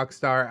money to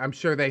Rockstar. I'm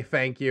sure they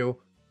thank you.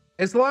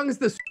 As long as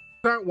the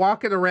aren't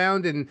walking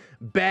around in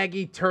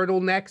baggy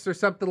turtlenecks or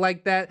something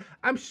like that,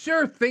 I'm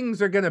sure things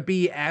are gonna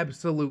be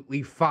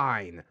absolutely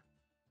fine.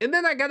 And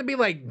then I gotta be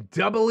like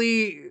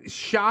doubly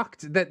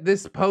shocked that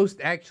this post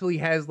actually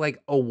has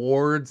like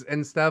awards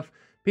and stuff.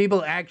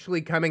 People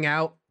actually coming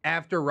out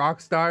after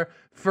Rockstar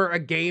for a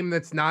game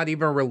that's not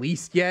even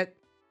released yet.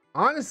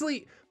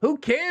 Honestly, who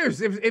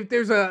cares if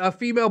there's a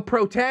female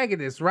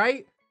protagonist,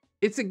 right?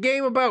 It's a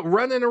game about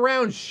running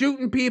around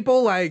shooting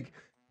people. Like,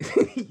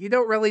 you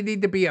don't really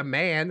need to be a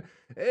man.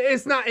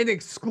 It's not an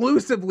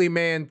exclusively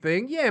man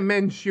thing. Yeah,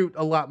 men shoot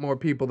a lot more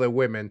people than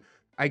women,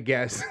 I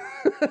guess.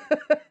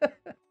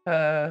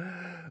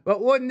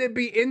 But wouldn't it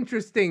be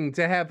interesting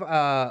to have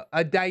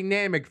a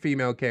dynamic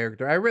female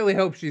character? I really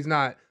hope she's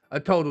not a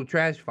total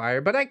trash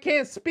fire, but I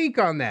can't speak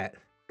on that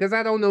because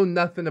I don't know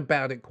nothing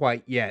about it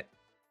quite yet.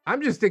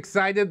 I'm just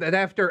excited that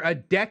after a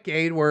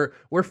decade,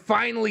 we're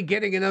finally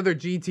getting another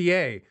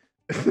GTA.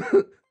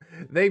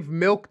 They've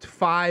milked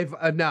 5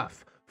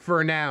 enough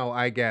for now,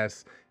 I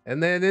guess.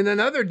 And then in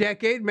another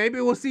decade,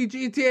 maybe we'll see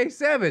GTA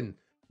 7.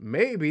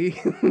 Maybe.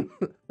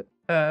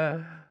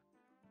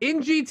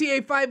 In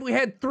GTA 5, we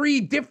had 3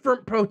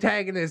 different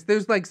protagonists.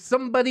 There's like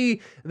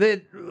somebody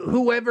that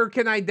whoever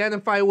can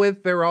identify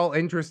with. They're all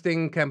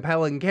interesting,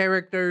 compelling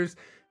characters.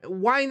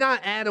 Why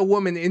not add a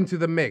woman into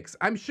the mix?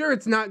 I'm sure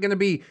it's not going to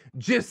be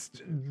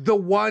just the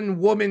one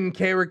woman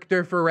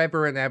character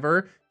forever and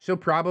ever. She'll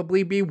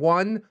probably be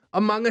one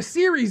among a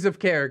series of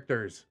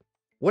characters.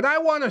 What I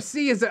want to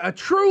see is a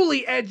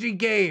truly edgy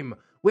game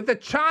with a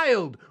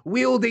child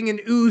wielding an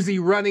Uzi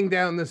running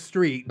down the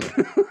street.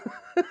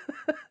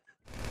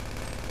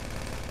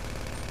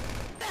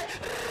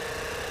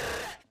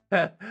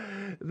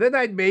 Then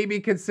I'd maybe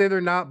consider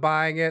not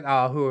buying it.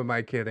 Oh, who am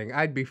I kidding?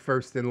 I'd be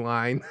first in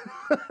line.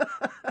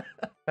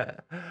 I'd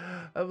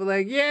be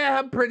like, yeah,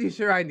 I'm pretty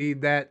sure I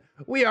need that.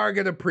 We are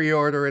going to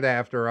pre-order it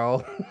after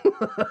all.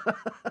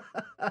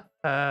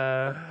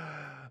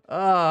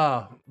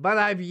 Oh, but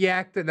I've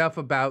yacked enough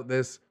about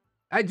this.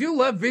 I do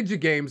love video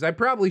games. I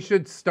probably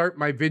should start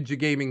my video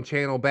gaming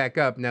channel back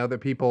up now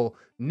that people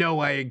know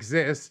I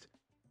exist.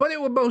 But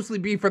it would mostly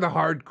be for the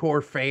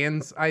hardcore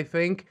fans, I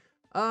think.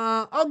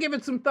 I'll give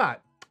it some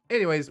thought.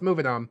 Anyways,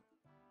 moving on.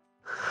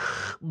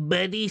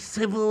 Many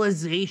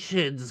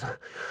civilizations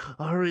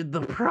are in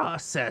the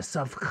process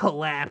of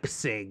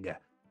collapsing.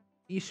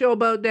 You sure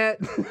about that?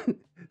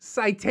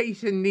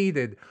 Citation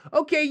needed.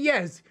 Okay,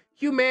 yes,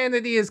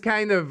 humanity has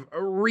kind of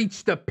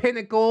reached a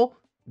pinnacle.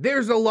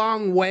 There's a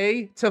long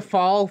way to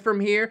fall from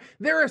here.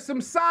 There are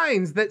some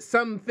signs that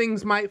some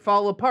things might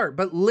fall apart,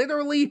 but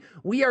literally,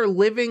 we are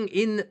living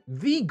in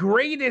the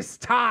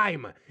greatest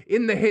time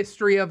in the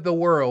history of the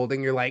world.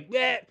 And you're like,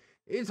 yeah,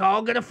 it's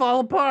all gonna fall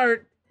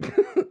apart.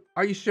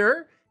 Are you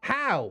sure?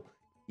 How?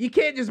 You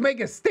can't just make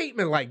a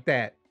statement like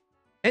that.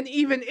 And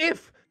even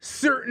if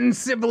certain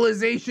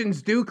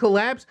civilizations do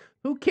collapse,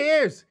 who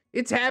cares?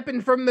 It's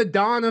happened from the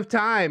dawn of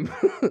time.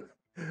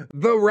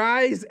 The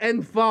rise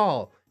and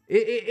fall.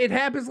 It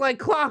happens like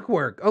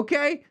clockwork,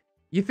 okay?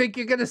 You think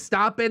you're gonna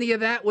stop any of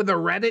that with a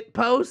Reddit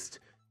post?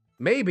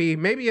 Maybe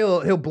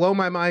he'll blow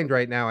my mind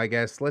right now, I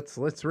guess.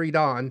 Let's read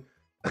on.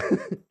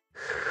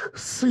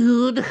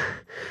 Soon,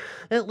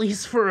 at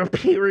least for a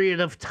period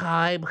of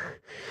time,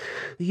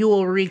 you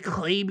will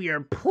reclaim your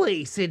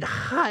place in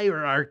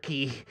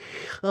hierarchy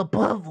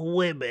above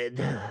women,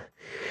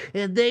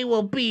 and they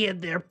will be in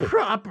their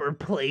proper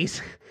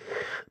place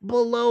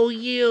below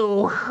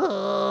you.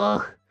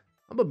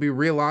 I'm gonna be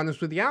real honest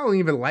with you. I don't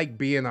even like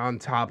being on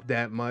top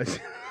that much.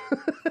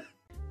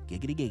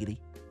 Giggity giggity,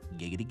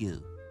 giggity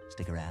goo.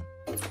 Stick around.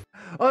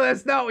 Oh,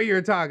 that's not what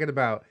you're talking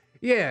about.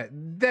 Yeah,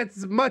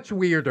 that's much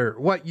weirder,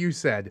 what you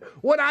said.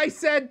 What I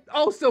said,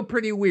 also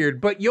pretty weird,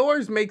 but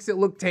yours makes it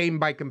look tame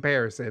by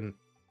comparison.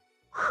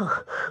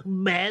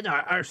 Men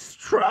are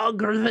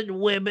stronger than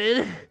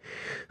women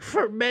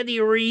for many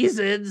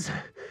reasons.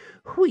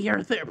 We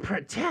are their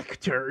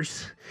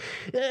protectors,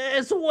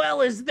 as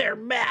well as their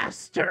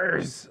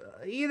masters.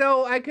 You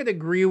know, I could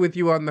agree with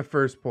you on the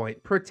first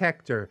point.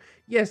 Protector.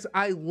 Yes,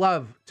 I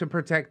love to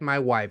protect my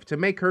wife, to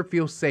make her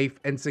feel safe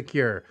and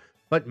secure.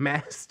 But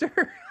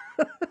master?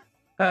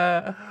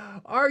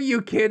 Are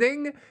you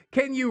kidding?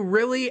 Can you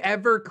really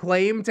ever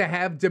claim to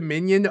have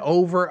dominion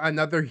over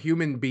another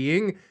human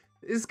being?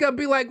 It's gonna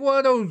be like one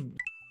of those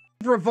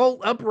revolt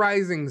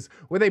uprisings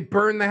where they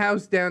burn the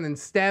house down and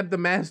stab the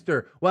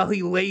master while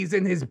he lays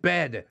in his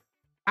bed.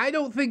 I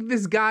don't think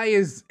this guy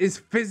is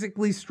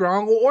physically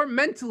strong or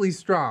mentally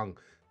strong.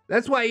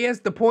 That's why he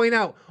has to point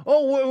out,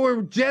 oh,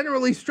 we're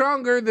generally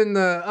stronger than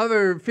the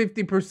other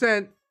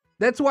 50%.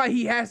 That's why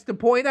he has to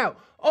point out,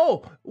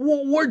 oh,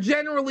 we're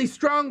generally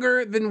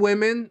stronger than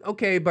women.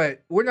 Okay,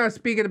 but we're not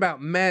speaking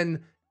about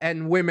men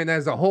and women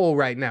as a whole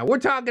right now. We're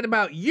talking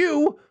about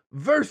you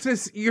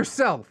versus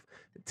yourself.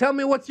 Tell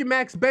me what's your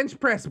max bench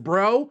press,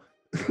 bro?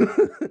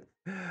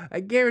 I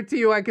guarantee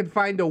you I could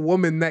find a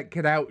woman that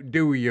could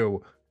outdo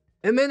you.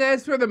 And then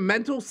as for the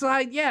mental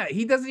side, yeah,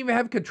 he doesn't even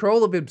have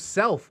control of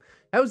himself.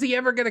 How is he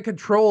ever going to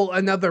control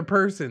another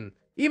person?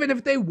 Even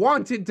if they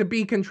wanted to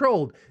be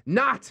controlled,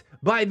 not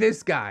by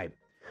this guy.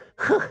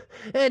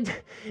 And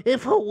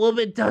if a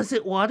woman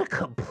doesn't want to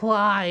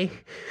comply,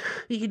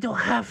 you don't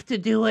have to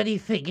do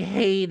anything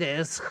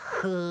heinous.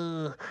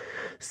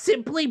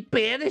 Simply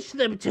banish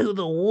them to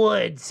the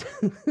woods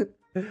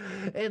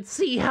and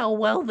see how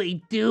well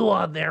they do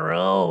on their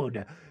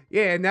own.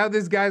 Yeah, now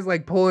this guy's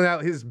like pulling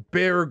out his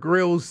Bear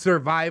Grylls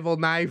survival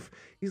knife.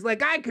 He's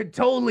like, I could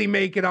totally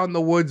make it on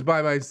the woods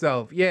by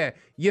myself. Yeah,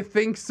 you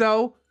think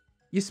so?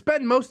 You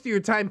spend most of your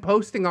time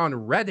posting on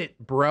Reddit,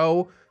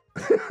 bro.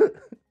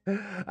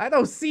 I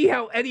don't see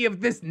how any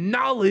of this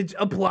knowledge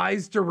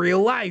applies to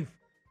real life.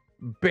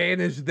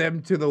 Banish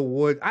them to the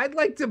woods. I'd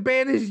like to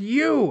banish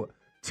you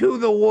to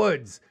the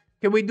woods.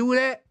 Can we do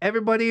that?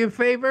 Everybody in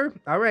favor?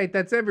 All right,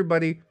 that's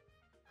everybody.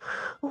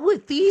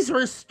 With these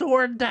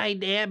restored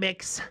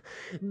dynamics,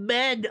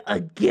 men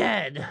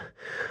again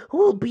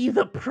will be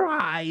the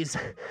prize,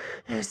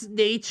 as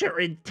nature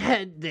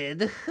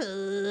intended.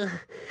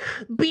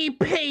 Be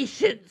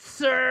patient,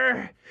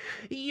 sir.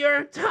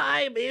 Your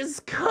time is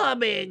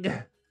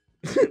coming.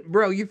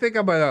 Bro, you think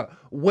I'm gonna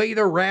wait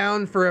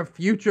around for a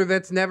future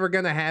that's never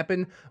gonna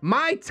happen?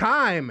 My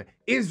time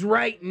is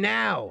right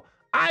now.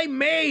 I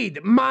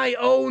made my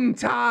own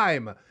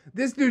time.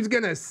 This dude's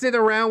gonna sit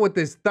around with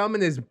his thumb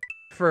in his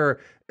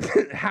for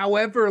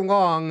however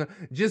long,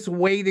 just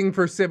waiting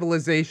for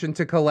civilization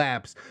to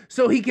collapse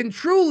so he can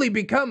truly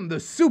become the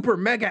super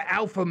mega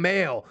alpha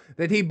male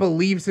that he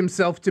believes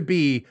himself to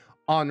be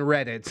on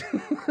Reddit.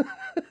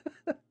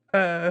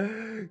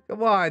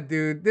 Come on,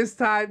 dude. This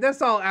time,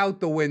 that's all out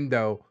the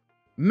window.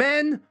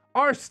 Men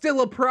are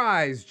still a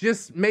prize,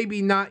 just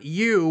maybe not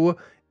you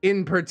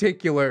in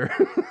particular.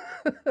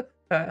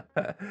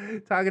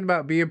 Talking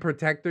about being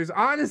protectors.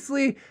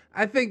 Honestly,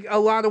 I think a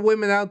lot of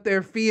women out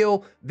there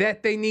feel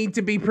that they need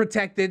to be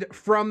protected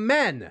from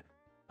men.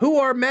 Who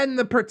are men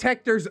the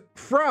protectors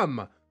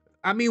from?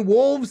 I mean,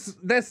 wolves,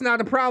 that's not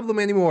a problem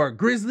anymore.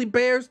 Grizzly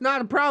bears, not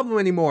a problem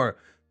anymore.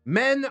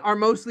 Men are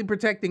mostly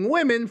protecting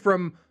women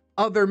from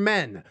other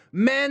men.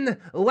 Men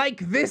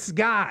like this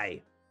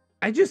guy.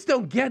 I just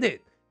don't get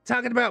it.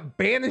 Talking about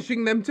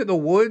banishing them to the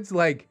woods,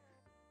 like,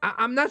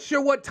 I'm not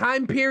sure what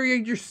time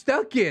period you're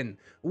stuck in.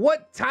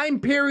 What time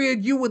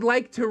period you would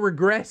like to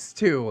regress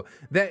to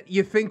that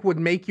you think would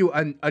make you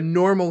a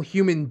normal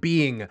human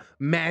being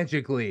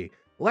magically.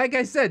 Like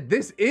I said,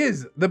 this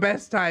is the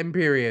best time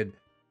period.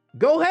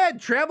 Go ahead,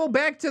 travel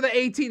back to the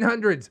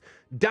 1800s.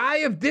 Die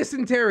of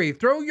dysentery.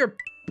 Throw your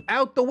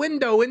out the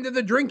window into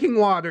the drinking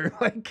water.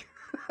 Like,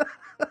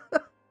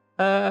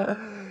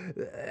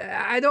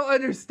 I don't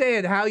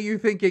understand how you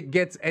think it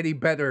gets any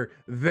better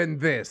than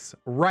this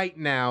right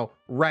now,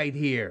 right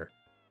here.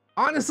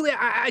 Honestly,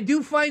 I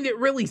do find it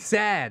really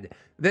sad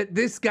that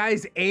this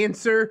guy's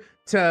answer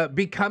to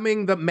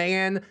becoming the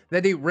man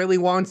that he really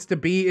wants to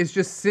be is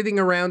just sitting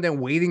around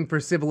and waiting for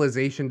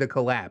civilization to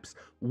collapse.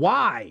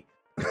 Why?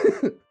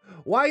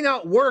 Why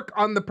not work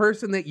on the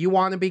person that you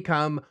want to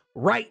become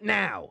right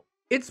now?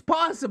 It's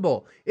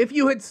possible. If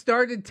you had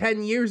started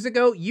 10 years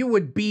ago, you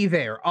would be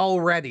there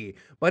already.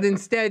 But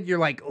instead, you're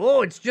like,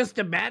 oh, it's just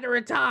a matter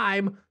of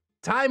time.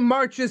 Time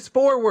marches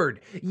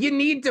forward. You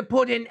need to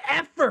put in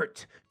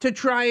effort to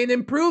try and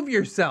improve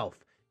yourself.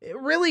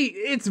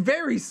 It's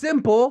very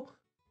simple,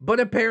 but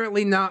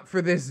apparently not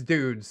for this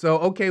dude. So,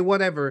 okay,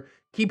 whatever.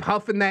 Keep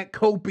huffing that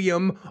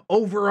copium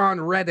over on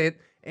Reddit,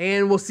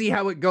 and we'll see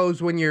how it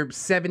goes when you're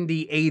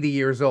 70, 80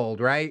 years old,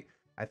 right?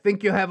 I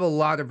think you'll have a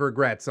lot of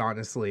regrets,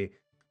 honestly.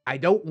 I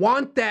don't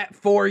want that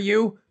for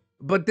you,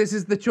 but this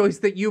is the choice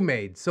that you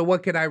made, so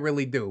what could I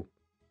really do?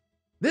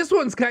 This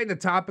one's kind of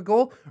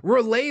topical,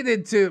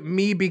 related to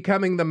me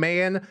becoming the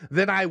man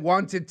that I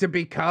wanted to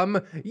become.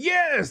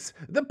 Yes,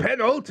 the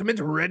penultimate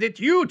Reddit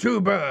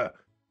YouTuber.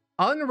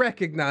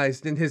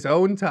 Unrecognized in his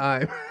own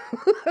time.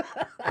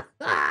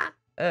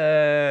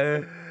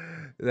 No,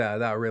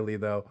 not really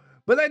though.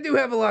 But I do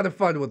have a lot of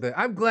fun with it.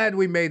 I'm glad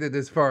we made it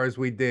as far as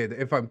we did,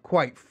 if I'm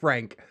quite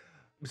frank.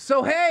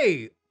 So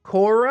hey,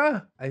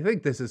 Cora, I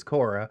think this is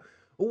Cora.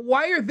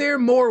 Why are there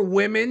more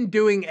women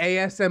doing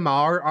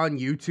ASMR on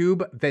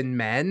YouTube than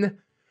men?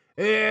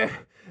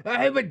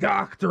 I have a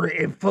doctorate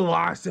in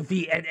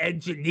philosophy and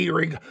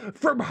engineering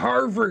from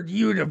Harvard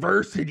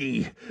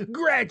University.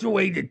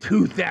 Graduated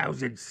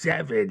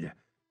 2007.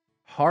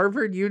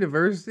 Harvard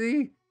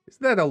University?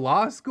 Isn't that a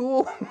law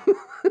school?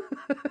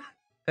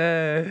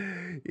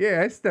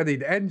 Yeah, I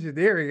studied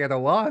engineering at a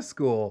law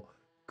school.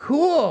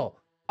 Cool.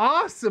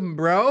 Awesome,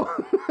 bro.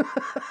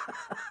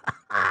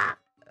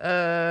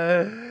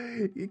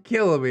 You're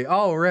killing me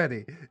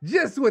already,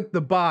 just with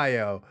the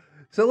bio.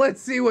 So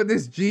let's see what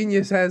this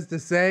genius has to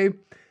say.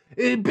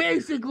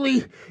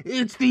 Basically,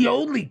 it's the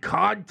only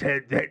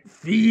content that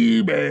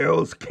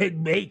females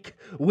can make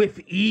with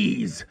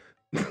ease.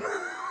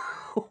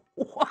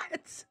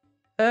 What?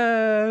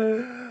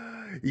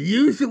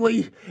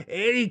 Usually,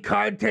 any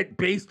content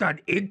based on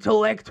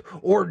intellect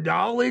or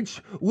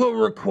knowledge will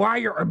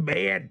require a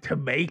man to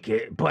make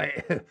it, but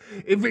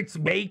if it's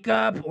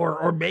makeup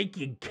or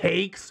making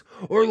cakes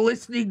or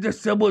listening to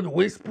someone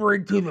whisper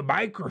into the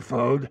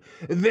microphone,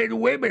 then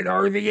women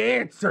are the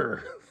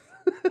answer.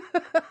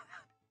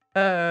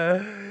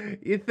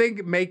 You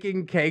think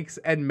making cakes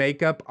and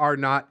makeup are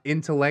not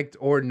intellect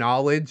or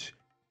knowledge?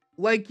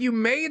 Like you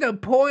made a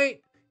point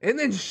and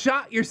then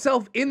shot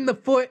yourself in the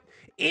foot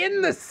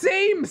in the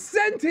same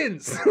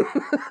sentence.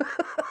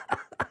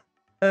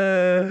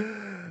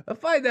 I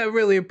find that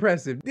really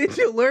impressive. Did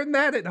you learn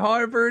that at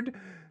Harvard?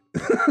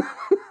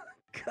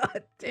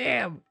 God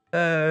damn.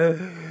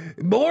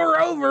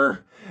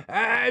 Moreover,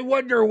 I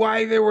wonder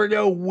why there were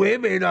no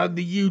women on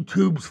the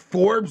YouTube's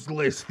Forbes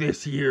list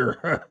this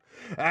year.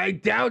 I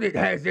doubt it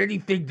has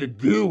anything to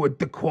do with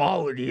the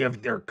quality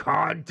of their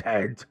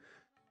content.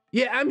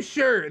 Yeah, I'm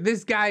sure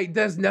this guy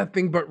does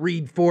nothing but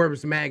read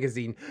Forbes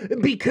magazine.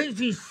 Because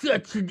he's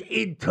such an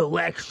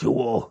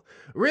intellectual.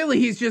 Really,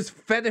 he's just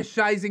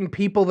fetishizing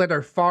people that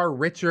are far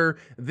richer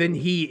than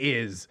he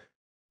is.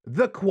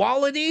 The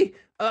quality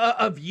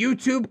of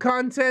YouTube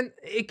content,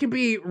 it can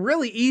be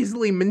really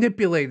easily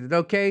manipulated,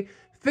 okay?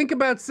 Think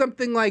about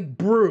something like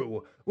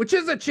Brew, which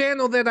is a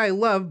channel that I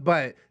love,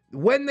 but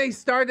when they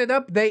started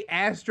up, they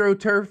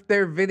astroturfed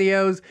their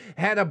videos,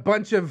 had a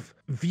bunch of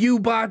view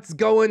bots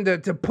going to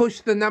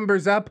push the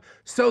numbers up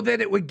so that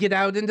it would get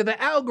out into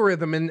the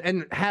algorithm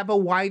and have a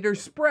wider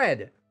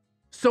spread.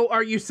 So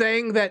are you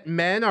saying that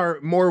men are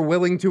more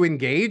willing to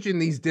engage in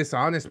these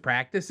dishonest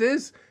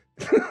practices?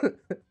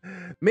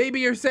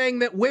 Maybe you're saying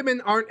that women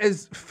aren't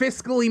as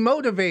fiscally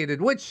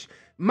motivated, which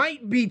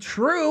might be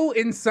true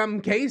in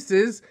some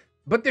cases,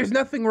 but there's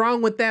nothing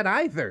wrong with that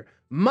either.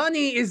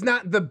 Money is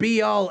not the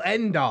be-all,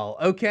 end-all,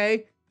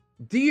 okay?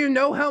 Do you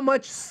know how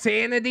much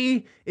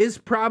sanity is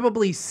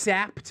probably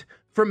sapped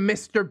from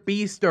Mr.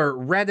 Beast or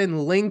Red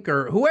and Link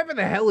or whoever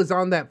the hell is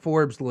on that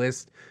Forbes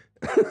list?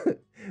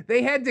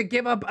 They had to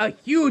give up a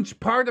huge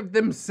part of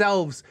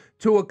themselves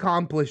to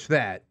accomplish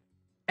that.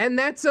 And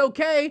that's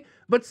okay,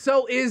 but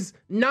so is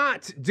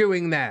not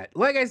doing that.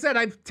 Like I said,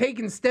 I've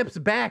taken steps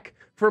back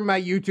from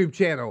my YouTube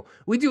channel.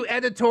 We do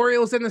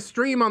editorials and a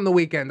stream on the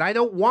weekend. I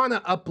don't want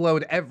to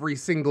upload every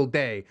single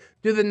day.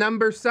 Do the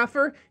numbers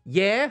suffer?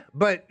 Yeah,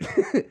 but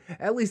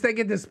at least I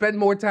get to spend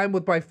more time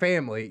with my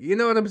family. You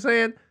know what I'm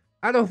saying?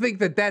 I don't think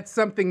that that's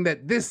something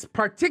that this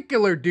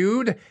particular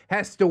dude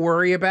has to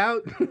worry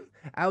about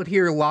out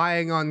here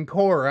lying on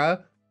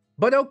Quora.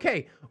 But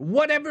okay,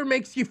 whatever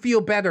makes you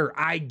feel better,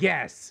 I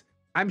guess.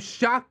 I'm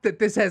shocked that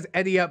this has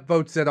any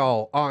upvotes at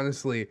all,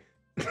 honestly.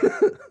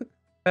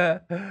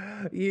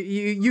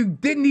 You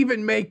didn't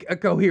even make a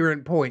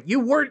coherent point. You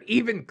weren't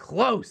even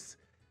close.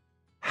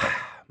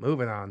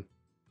 Moving on.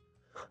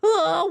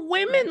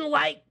 Women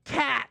like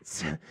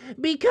cats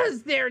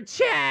because they're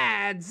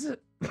chads.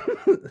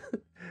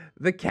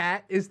 The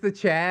cat is the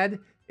Chad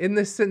in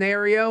this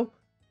scenario?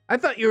 I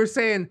thought you were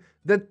saying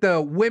that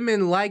the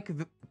women like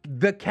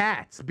the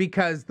cats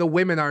because the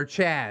women are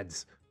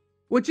Chads.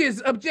 Which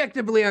is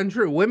objectively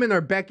untrue. Women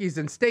are Beckys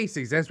and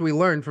Stacys, as we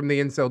learned from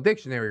the Incel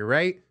dictionary,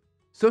 right?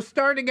 So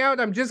starting out,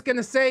 I'm just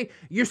gonna say,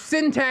 your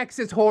syntax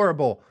is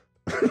horrible.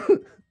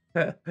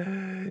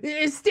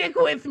 Stick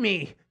with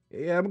me.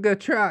 Yeah, I'm gonna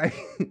try.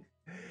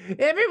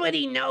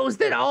 Everybody knows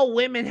that all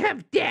women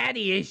have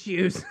daddy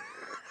issues.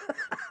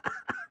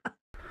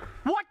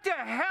 What the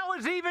hell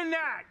is even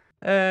that?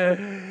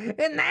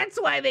 And that's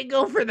why they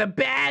go for the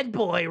bad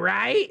boy,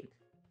 right?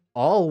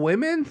 All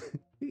women?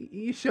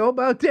 You sure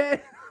about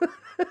that?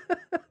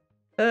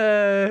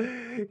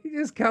 You're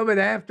just coming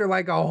after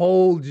like a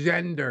whole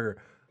gender.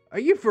 Are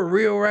you for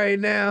real right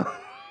now?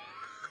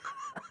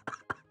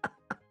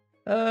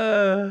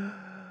 The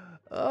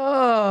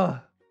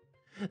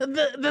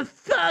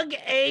thug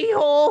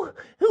a-hole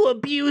who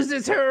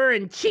abuses her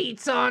and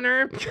cheats on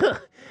her.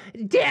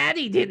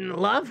 Daddy didn't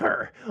love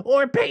her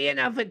or pay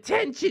enough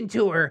attention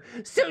to her,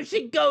 so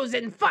she goes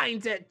and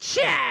finds a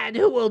Chad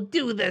who will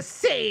do the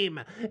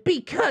same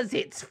because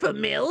it's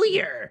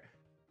familiar.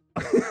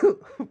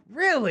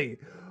 Really?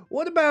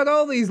 What about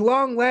all these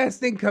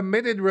long-lasting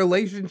committed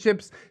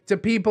relationships to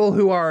people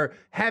who are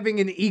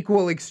having an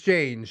equal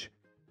exchange?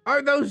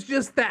 Are those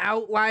just the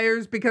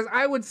outliers? Because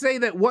I would say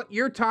that what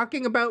you're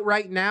talking about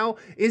right now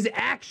is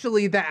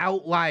actually the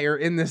outlier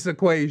in this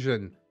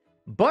equation.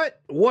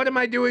 But what am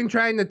I doing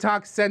trying to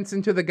talk sense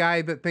into the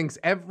guy that thinks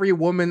every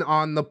woman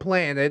on the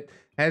planet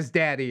has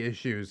daddy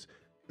issues?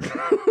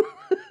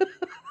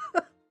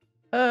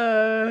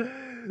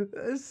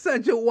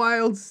 Such a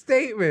wild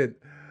statement.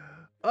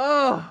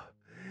 Oh,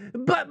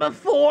 But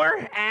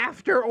before,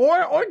 after,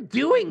 or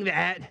doing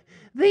that,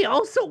 they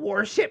also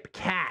worship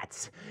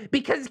cats.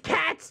 Because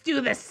cats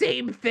do the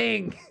same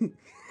thing.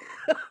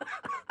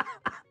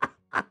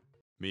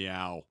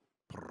 Meow.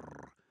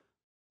 Purr.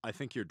 I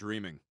think you're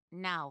dreaming.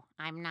 No,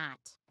 I'm not.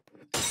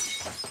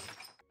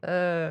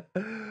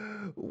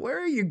 where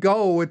are you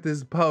going with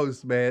this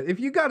post, man? If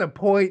you got a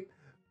point,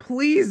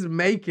 please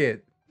make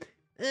it.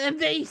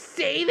 They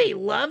say they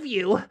love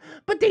you,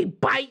 but they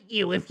bite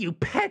you if you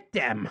pet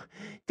them.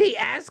 They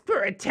ask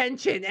for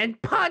attention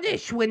and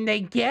punish when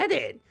they get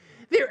it.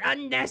 They're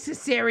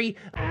unnecessary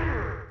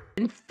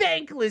and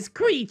thankless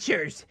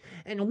creatures,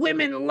 and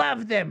women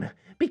love them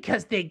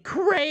because they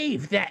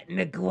crave that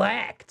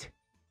neglect.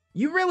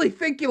 You really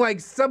think you're like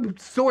some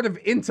sort of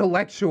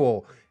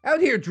intellectual out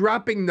here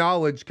dropping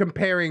knowledge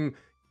comparing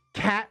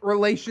cat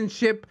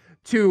relationship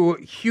to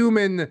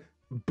human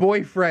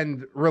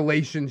boyfriend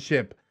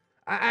relationship.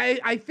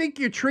 I think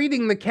you're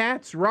treating the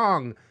cats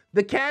wrong.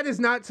 The cat is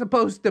not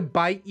supposed to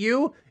bite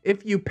you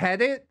if you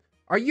pet it.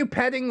 Are you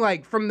petting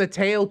like from the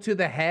tail to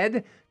the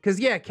head? Because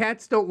yeah,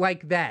 cats don't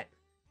like that.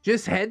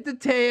 Just head to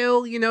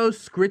tail, you know,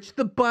 scritch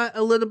the butt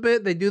a little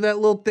bit. They do that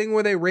little thing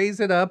where they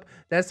raise it up.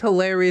 That's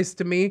hilarious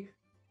to me.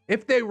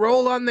 If they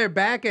roll on their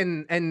back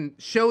and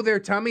show their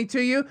tummy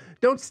to you,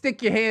 don't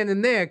stick your hand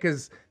in there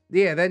because,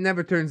 yeah, that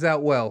never turns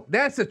out well.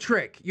 That's a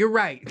trick. You're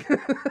right.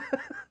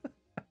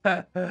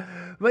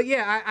 But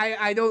yeah,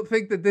 I don't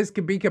think that this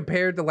can be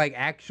compared to like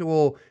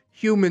actual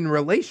human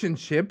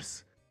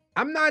relationships.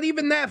 I'm not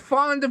even that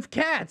fond of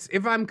cats,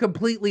 if I'm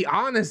completely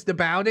honest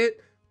about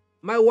it.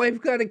 My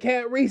wife got a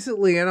cat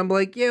recently, and I'm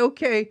like, yeah,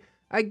 okay,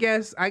 I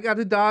guess I got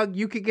a dog,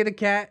 you could get a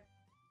cat.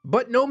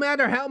 But no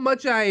matter how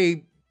much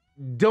I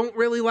don't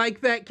really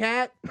like that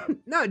cat,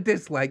 not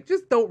dislike,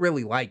 just don't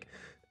really like,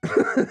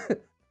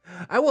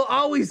 I will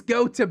always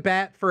go to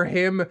bat for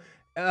him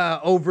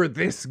over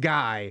this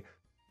guy.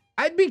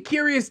 I'd be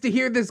curious to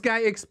hear this guy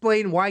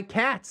explain why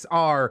cats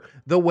are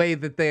the way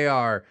that they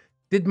are.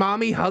 Did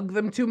mommy hug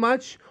them too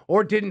much?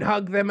 Or didn't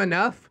hug them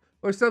enough?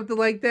 Or something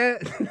like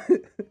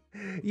that?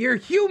 You're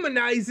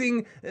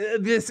humanizing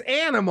this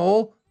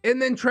animal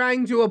and then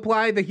trying to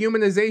apply the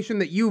humanization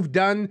that you've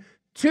done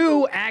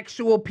to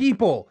actual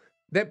people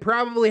that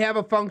probably have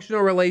a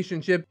functional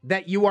relationship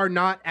that you are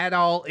not at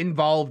all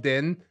involved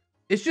in.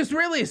 It's just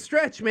really a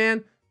stretch,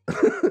 man.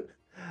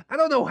 I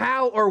don't know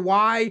how or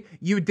why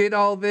you did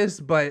all this,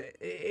 but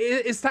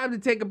it's time to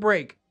take a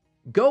break.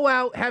 Go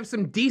out, have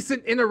some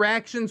decent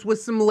interactions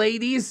with some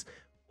ladies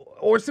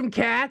or some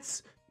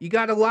cats. You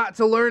got a lot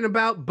to learn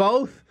about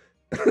both.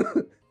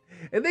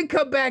 And then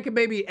come back and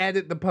maybe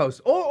edit the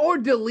post or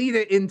delete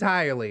it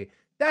entirely.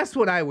 That's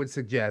what I would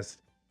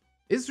suggest.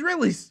 It's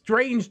really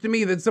strange to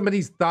me that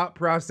somebody's thought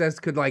process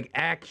could like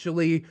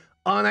actually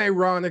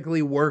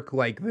unironically work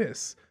like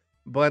this.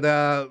 But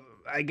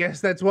I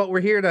guess that's what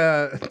we're here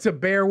to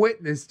bear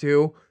witness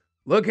to.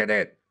 Look at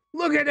it.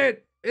 Look at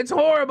it. It's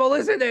horrible,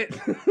 isn't it?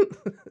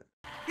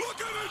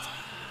 Look at it!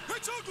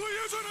 It's ugly,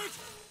 isn't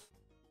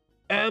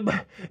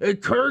it?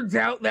 It turns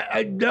out that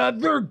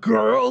another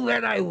girl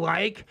that I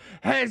like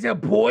has a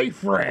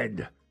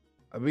boyfriend.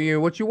 I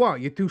mean, what you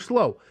want? You're too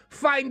slow.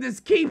 Finders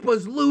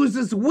keepers,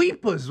 losers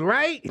weepers,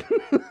 right?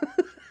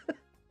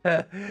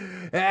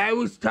 I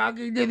was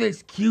talking to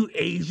this cute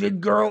Asian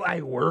girl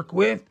I work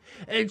with,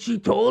 and she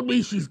told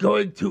me she's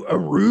going to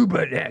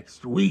Aruba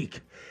next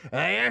week.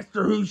 I asked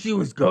her who she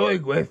was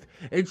going with,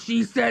 and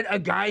she said a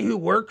guy who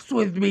works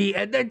with me,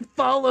 and then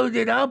followed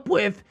it up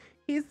with,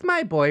 he's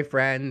my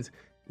boyfriend.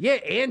 Yeah,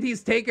 and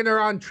he's taking her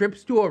on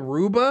trips to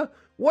Aruba?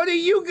 What are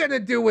you gonna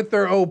do with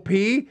her, OP?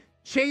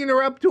 Chain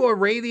her up to a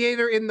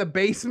radiator in the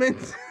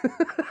basement?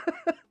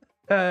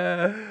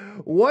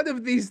 One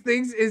of these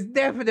things is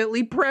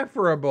definitely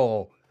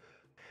preferable.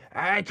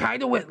 I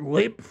kind of went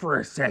limp for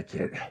a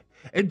second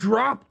and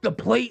dropped the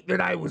plate that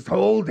I was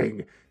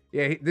holding.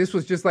 Yeah, this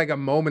was just like a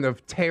moment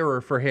of terror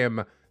for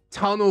him.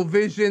 Tunnel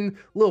vision,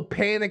 little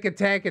panic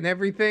attack and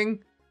everything.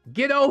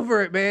 Get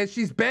over it, man.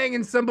 She's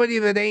banging somebody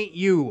that ain't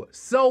you.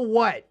 So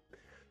what?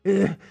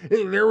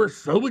 There were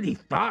so many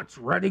thoughts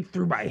running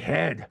through my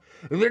head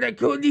that I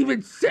couldn't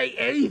even say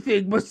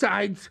anything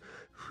besides,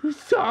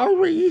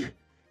 sorry.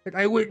 And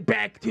I went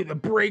back to the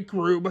break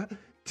room,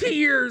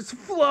 tears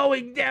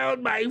flowing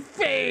down my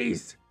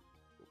face.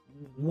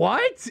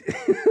 What?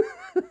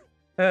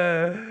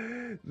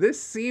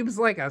 This seems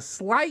like a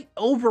slight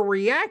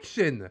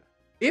overreaction.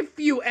 If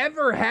you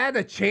ever had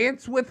a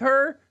chance with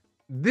her,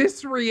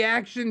 this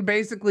reaction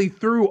basically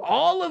threw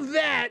all of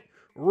that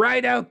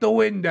right out the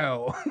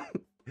window.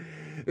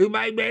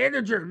 My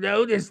manager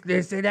noticed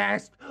this and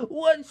asked,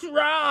 "What's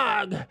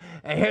wrong?"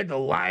 I had to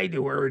lie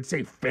to her and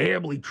say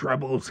family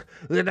troubles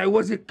that I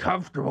wasn't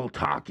comfortable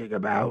talking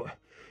about.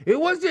 It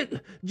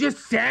wasn't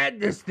just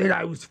sadness that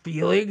I was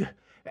feeling.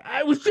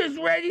 I was just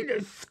ready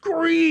to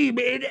scream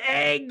in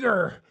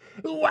anger.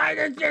 Why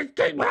does this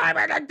keep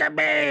happening to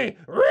me?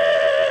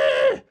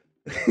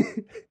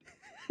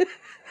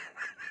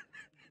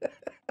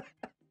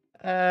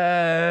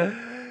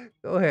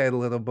 Go ahead,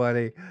 little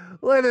buddy.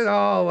 Let it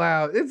all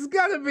out. It's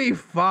gonna be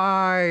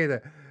fine.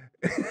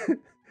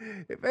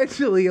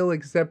 Eventually, you'll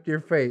accept your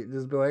fate.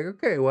 Just be like,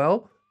 okay,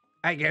 well,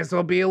 I guess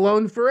I'll be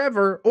alone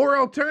forever. Or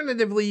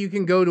alternatively, you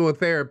can go to a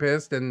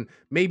therapist and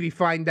maybe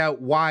find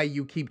out why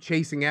you keep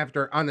chasing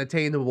after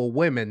unattainable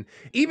women.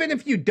 Even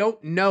if you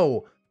don't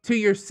know to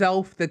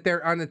yourself that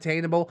they're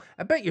unattainable,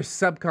 I bet your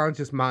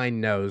subconscious mind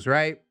knows,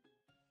 right?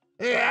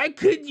 I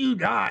kid you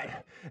not.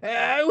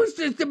 I was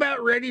just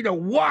about ready to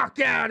walk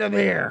out of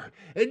there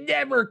and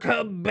never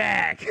come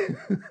back.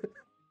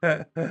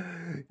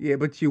 Yeah,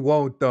 but you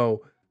won't,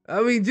 though.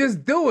 I mean,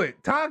 just do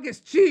it. Talk is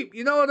cheap,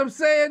 you know what I'm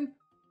saying?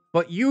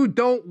 But you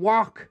don't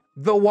walk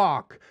the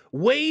walk.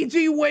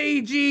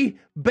 Wagey,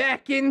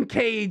 back in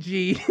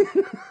cagey.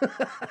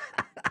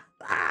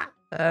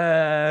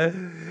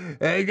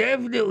 I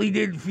definitely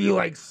didn't feel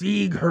like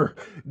seeing her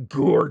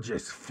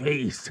gorgeous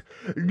face,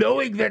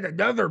 knowing that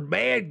another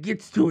man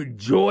gets to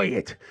enjoy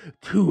it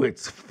to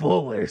its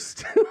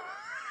fullest.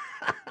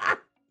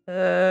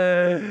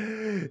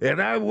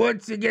 And I'm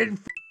once again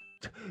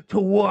to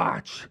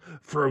watch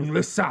from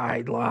the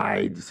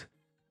sidelines.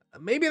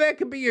 Maybe that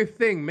could be your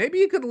thing. Maybe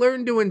you could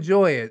learn to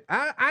enjoy it.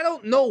 I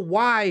don't know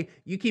why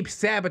you keep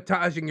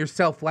sabotaging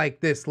yourself like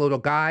this, little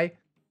guy.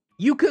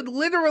 You could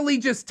literally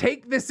just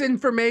take this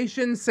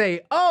information,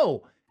 say,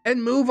 oh,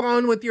 and move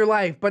on with your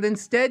life. But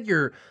instead,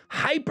 you're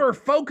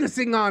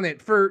hyper-focusing on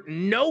it for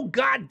no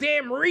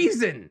goddamn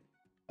reason.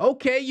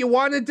 Okay, you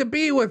wanted to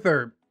be with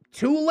her.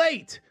 Too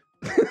late.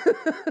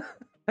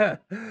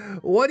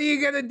 What are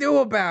you gonna do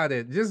about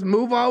it? Just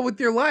move on with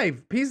your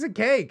life. Piece of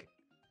cake.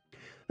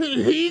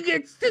 He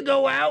gets to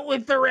go out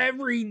with her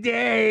every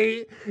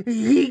day.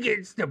 He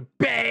gets to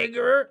bang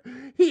her.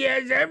 He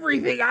has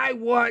everything I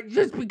want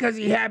just because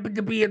he happened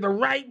to be in the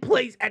right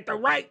place at the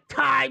right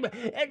time,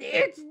 and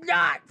it's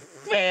not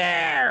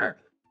fair.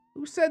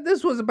 Who said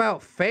this was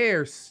about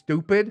fair,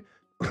 stupid?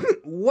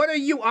 What are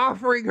you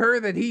offering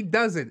her that he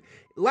doesn't?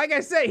 Like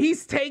I said,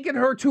 he's taken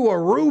her to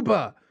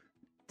Aruba.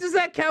 Does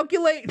that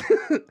calculate?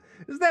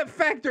 Does that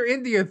factor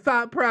into your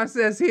thought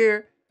process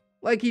here?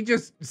 Like he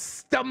just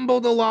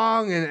stumbled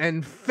along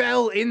and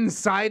fell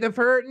inside of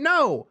her?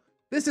 No,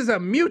 this is a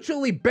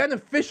mutually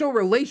beneficial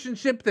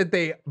relationship that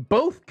they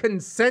both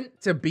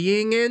consent to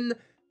being in,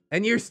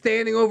 and you're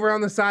standing over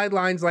on the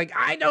sidelines like,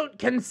 I don't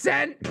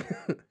consent.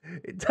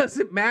 It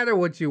doesn't matter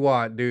what you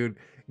want, dude.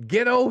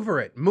 Get over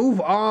it. Move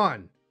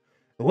on.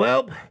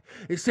 Well,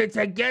 since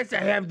I guess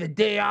I have the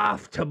day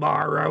off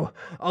tomorrow,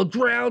 I'll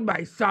drown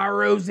my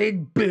sorrows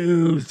in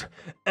booze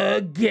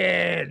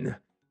again.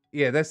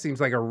 Yeah, that seems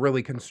like a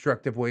really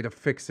constructive way to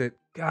fix it.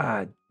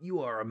 God,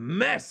 you are a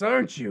mess,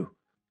 aren't you?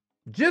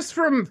 Just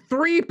from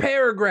 3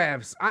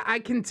 paragraphs, I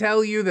can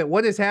tell you that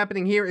what is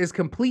happening here is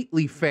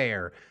completely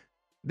fair.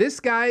 This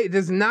guy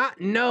does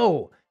not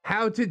know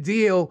how to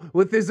deal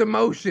with his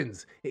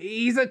emotions.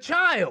 He's a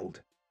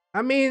child.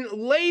 I mean,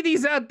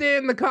 ladies out there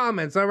in the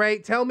comments, all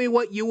right? Tell me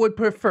what you would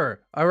prefer,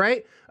 all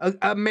right?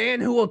 A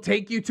man who will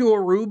take you to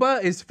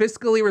Aruba is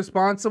fiscally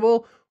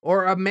responsible,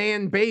 or a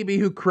man baby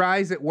who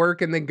cries at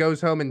work and then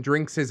goes home and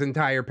drinks his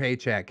entire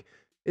paycheck.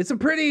 It's a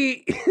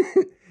pretty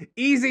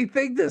easy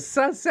thing to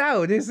suss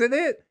out, isn't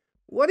it?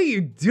 What are you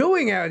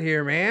doing out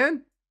here,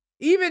 man?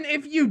 Even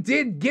if you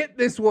did get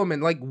this woman,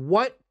 like,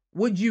 what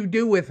would you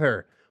do with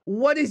her?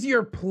 What is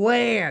your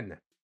plan?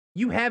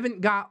 You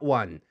haven't got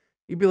one.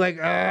 You'd be like,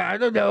 I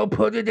don't know,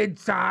 put it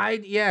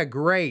inside? Yeah,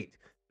 great.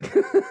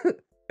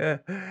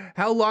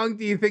 How long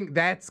do you think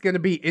that's going to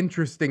be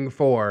interesting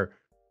for?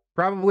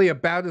 Probably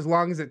about as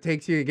long as it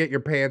takes you to get your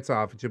pants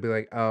off. And you'll be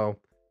like, oh,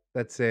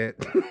 that's it.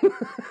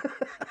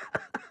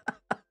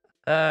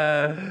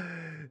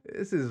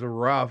 This is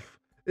rough.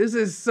 This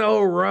is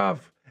so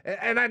rough.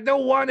 And I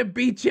don't want to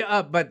beat you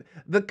up, but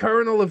the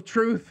kernel of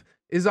truth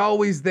is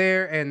always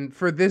there. And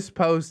for this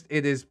post,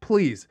 it is,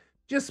 please,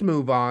 just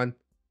move on.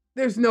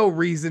 There's no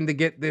reason to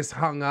get this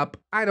hung up.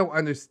 I don't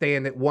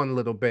understand it one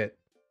little bit.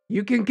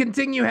 You can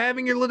continue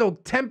having your little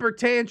temper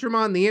tantrum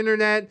on the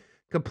internet,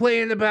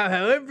 complaining about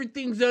how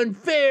everything's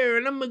unfair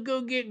and I'm gonna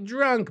go get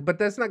drunk, but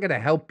that's not gonna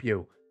help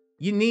you.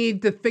 You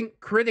need to think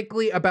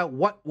critically about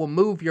what will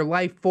move your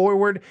life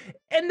forward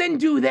and then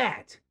do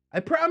that.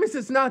 I promise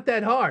it's not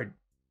that hard.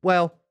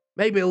 Well,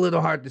 maybe a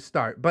little hard to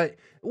start, but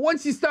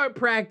once you start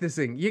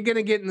practicing, you're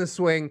gonna get in the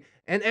swing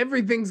and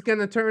everything's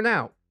gonna turn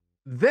out.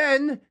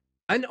 Then,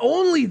 and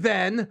only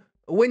then,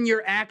 when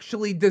you're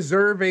actually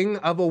deserving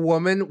of a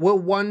woman, will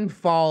one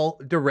fall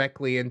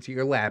directly into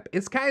your lap.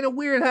 It's kind of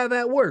weird how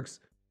that works.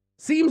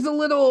 Seems a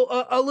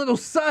little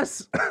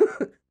sus.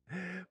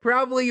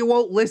 Probably you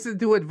won't listen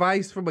to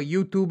advice from a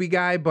YouTube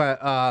guy, but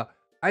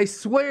I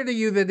swear to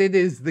you that it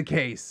is the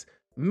case.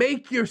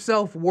 Make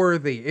yourself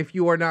worthy if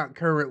you are not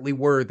currently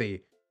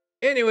worthy.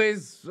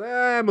 Anyways,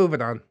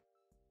 moving on.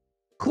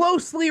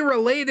 closely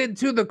related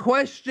to the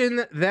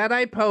question that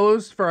I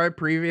posed for our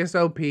previous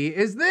OP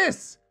is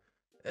this.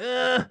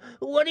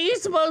 What are you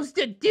supposed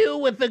to do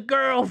with a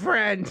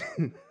girlfriend?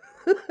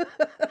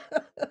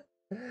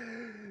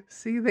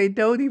 See, they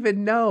don't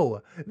even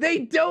know. They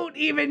don't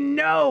even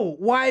know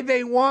why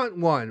they want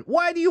one.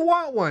 Why do you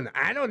want one?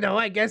 I don't know.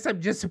 I guess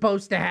I'm just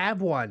supposed to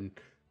have one.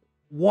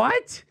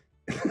 What?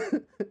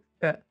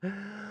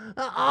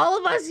 All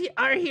of us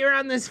are here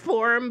on this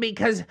forum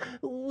because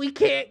we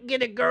can't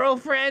get a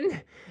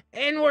girlfriend,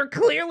 and we're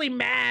clearly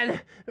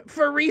mad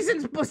for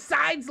reasons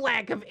besides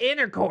lack of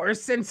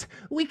intercourse, since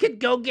we could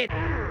go get...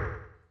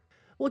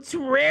 What's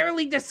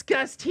rarely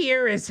discussed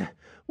here is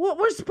what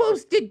we're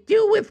supposed to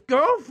do with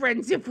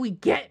girlfriends if we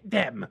get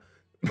them,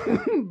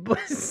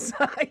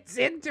 besides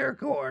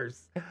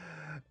intercourse.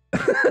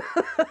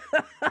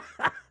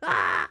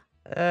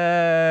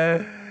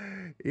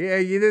 Yeah,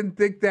 you didn't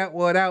think that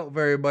one out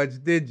very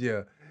much, did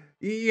you?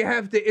 You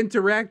have to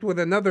interact with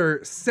another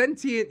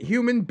sentient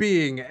human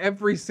being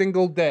every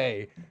single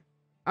day.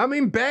 I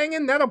mean,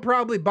 banging, that'll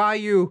probably buy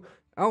you,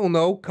 I don't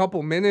know,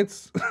 couple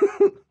minutes.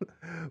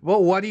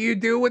 Well, what do you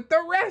do with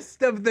the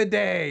rest of the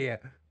day?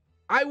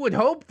 I would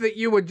hope that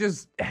you would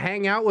just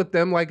hang out with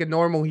them like a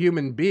normal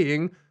human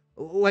being.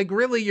 Like,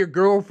 really, your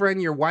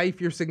girlfriend, your wife,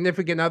 your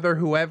significant other,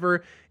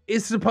 whoever,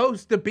 is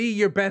supposed to be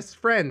your best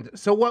friend.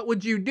 So what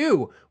would you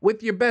do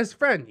with your best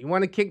friend? You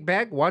want to kick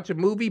back, watch a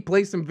movie,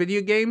 play some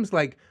video games?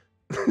 Like,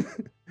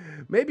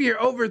 maybe you're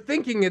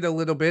overthinking it a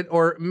little bit,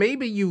 or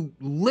maybe you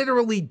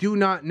literally do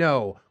not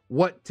know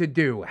what to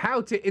do,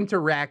 how to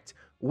interact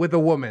with a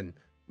woman.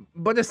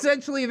 But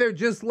essentially, they're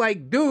just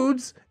like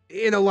dudes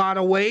in a lot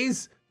of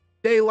ways.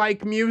 They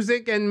like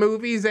music and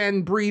movies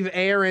and breathe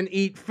air and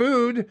eat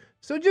food.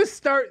 So just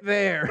start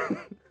there.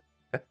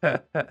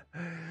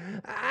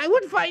 I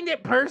would find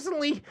it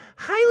personally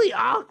highly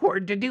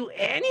awkward to do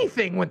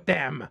anything with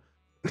them.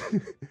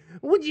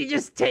 Would you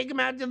just take them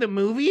out to the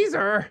movies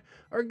or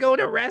go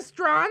to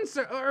restaurants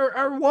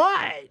or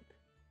what?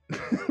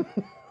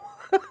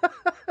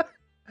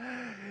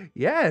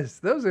 Yes,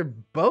 those are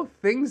both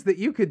things that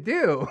you could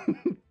do.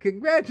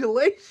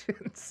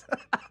 Congratulations.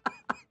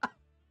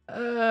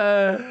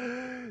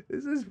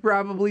 This is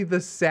probably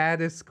the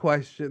saddest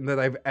question that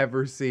I've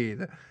ever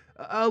seen.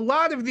 A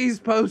lot of these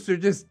posts are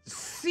just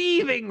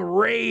seething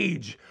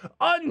rage,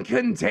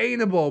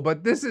 uncontainable,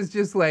 but this is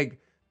just like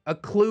a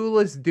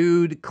clueless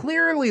dude,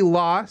 clearly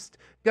lost,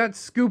 got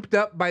scooped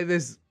up by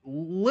this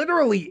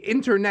literally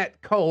internet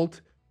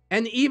cult,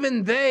 and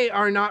even they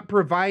are not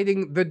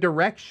providing the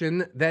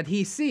direction that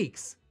he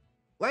seeks.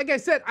 Like I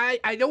said,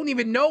 I don't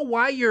even know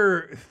why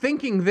you're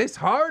thinking this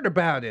hard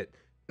about it.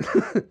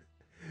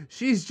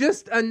 She's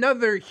just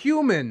another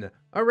human,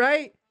 all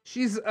right?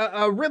 She's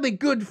a really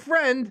good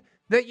friend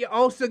that you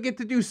also get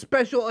to do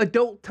special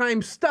adult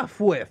time stuff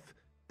with.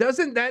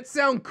 Doesn't that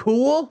sound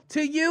cool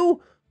to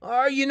you?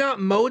 Are you not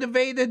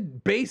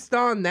motivated based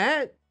on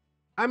that?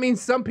 I mean,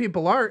 some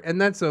people aren't, and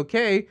that's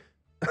okay.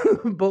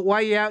 But why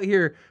are you out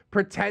here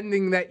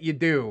pretending that you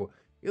do?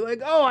 You're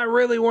like, oh, I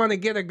really want to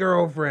get a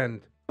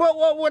girlfriend. But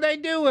what would I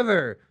do with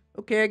her?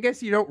 Okay, I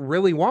guess you don't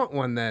really want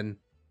one then.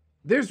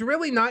 There's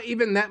really not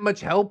even that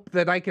much help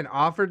that I can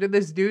offer to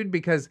this dude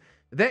because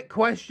that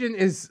question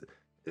is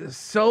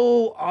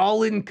so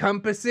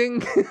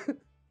all-encompassing.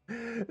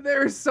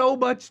 There's so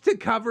much to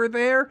cover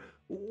there.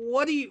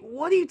 What are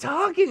you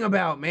talking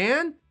about,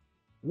 man?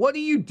 What do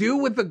you do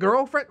with the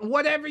girlfriend?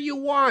 Whatever you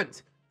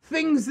want.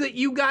 Things that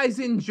you guys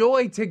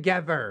enjoy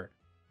together.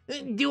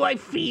 Do I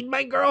feed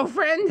my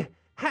girlfriend?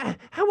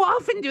 How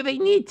often do they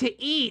need to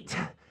eat?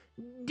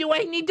 Do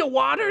I need to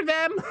water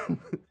them?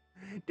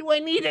 Do I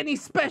need any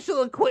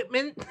special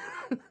equipment?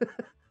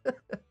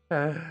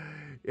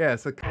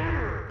 Yes,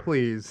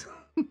 please.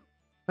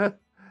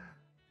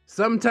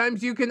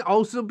 Sometimes you can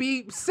also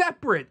be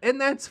separate,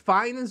 and that's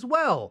fine as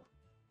well.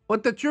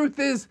 But the truth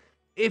is,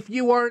 if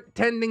you aren't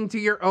tending to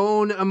your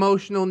own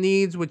emotional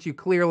needs, which you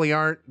clearly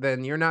aren't,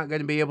 then you're not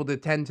going to be able to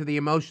tend to the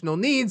emotional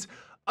needs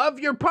of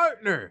your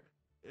partner,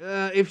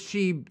 if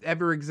she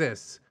ever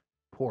exists.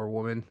 Poor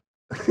woman.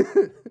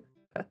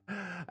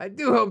 I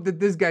do hope that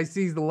this guy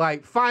sees the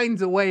light,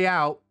 finds a way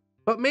out,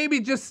 but maybe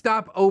just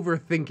stop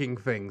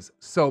overthinking things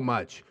so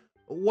much.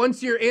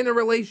 Once you're in a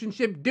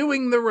relationship,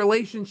 doing the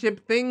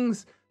relationship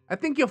things, I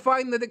think you'll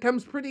find that it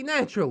comes pretty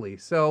naturally.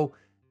 So,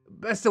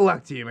 best of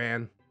luck to you,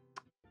 man.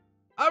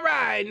 All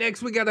right,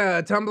 next we got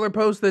a Tumblr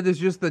post that is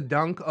just the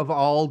dunk of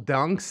all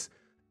dunks.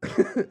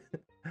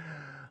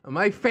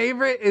 My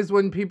favorite is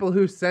when people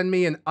who send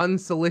me an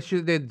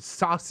unsolicited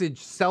sausage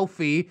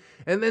selfie,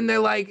 and then they're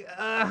like,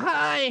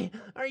 hi,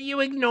 are you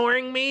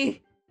ignoring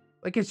me?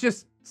 Like, it's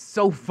just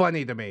so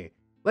funny to me.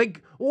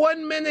 Like,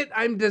 1 minute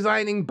I'm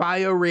designing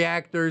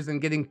bioreactors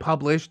and getting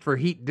published for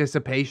heat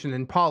dissipation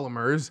in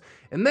polymers,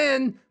 and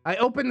then I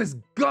open this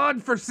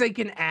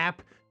godforsaken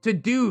app to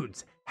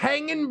dudes,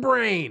 hanging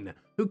brain,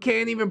 who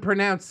can't even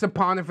pronounce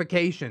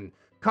saponification,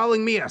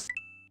 calling me a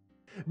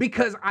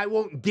because I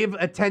won't give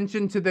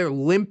attention to their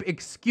limp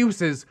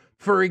excuses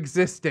for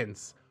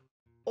existence.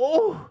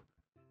 Oh,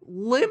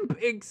 limp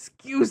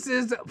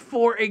excuses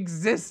for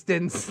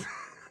existence.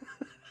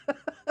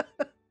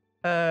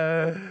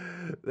 That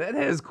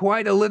has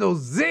quite a little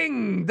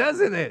zing,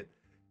 doesn't it?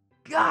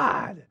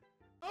 God.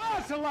 Oh,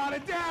 that's a lot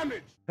of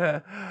damage.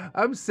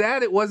 I'm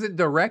sad it wasn't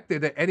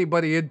directed at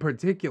anybody in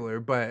particular,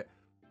 but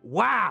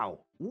wow.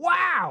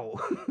 Wow.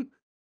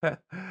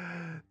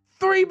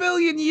 3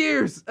 billion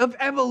years of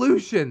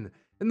evolution.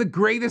 And the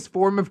greatest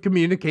form of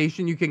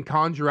communication you can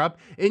conjure up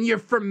in your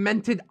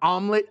fermented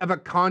omelet of a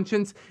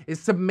conscience is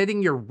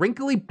submitting your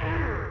wrinkly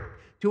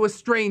to a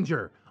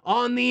stranger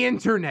on the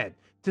internet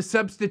to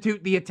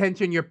substitute the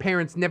attention your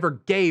parents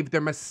never gave their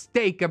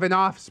mistake of an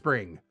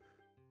offspring.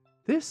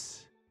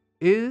 This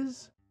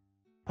is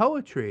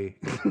poetry.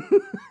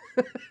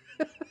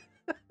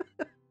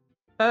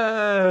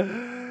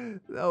 No,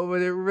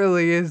 but it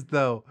really is,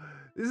 though.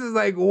 This is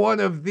like one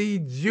of the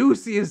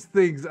juiciest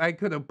things I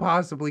could have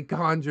possibly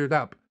conjured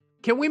up.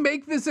 Can we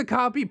make this a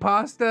copy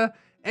pasta?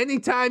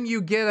 Anytime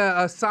you get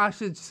a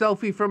sausage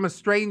selfie from a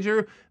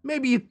stranger,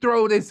 maybe you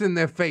throw this in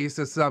their face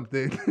or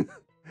something.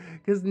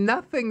 Because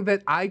nothing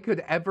that I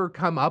could ever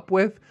come up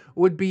with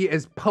would be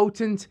as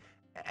potent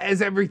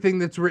as everything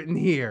that's written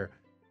here.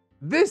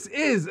 This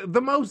is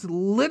the most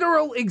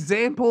literal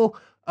example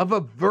of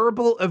a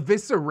verbal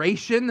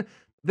evisceration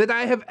that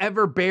I have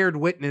ever bared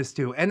witness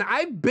to. And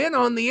I've been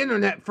on the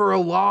internet for a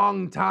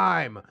long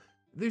time.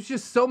 There's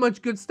just so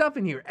much good stuff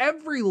in here.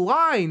 Every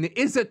line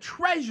is a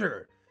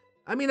treasure.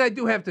 I mean, I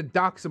do have to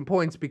dock some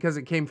points because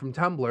it came from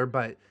Tumblr,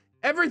 but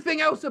everything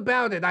else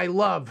about it I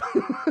love.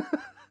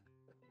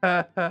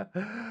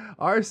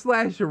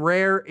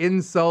 r/rare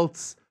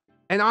insults.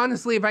 And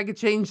honestly, if I could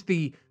change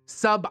the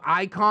sub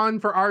icon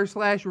for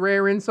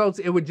r/rare insults,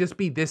 it would just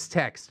be this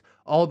text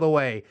all the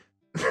way.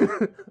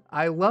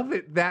 I love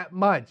it that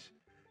much.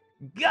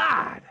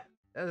 God,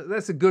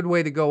 that's a good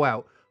way to go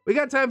out. We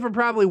got time for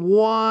probably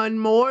one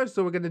more,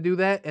 so we're gonna do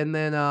that, and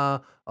then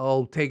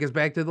I'll take us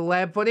back to the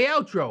lab for the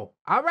outro.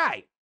 All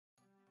right.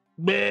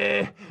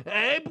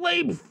 I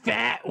blame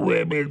fat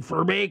women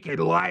for making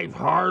life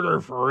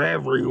harder for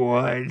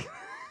everyone.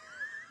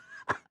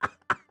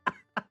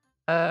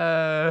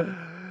 That's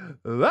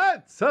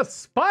a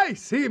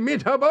spicy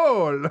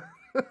meatball.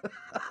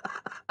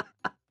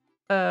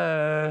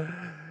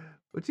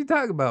 What you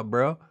talking about,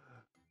 bro?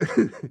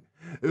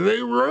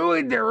 They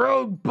ruined their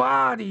own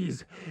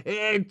bodies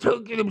and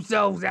took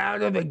themselves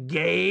out of the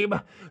game,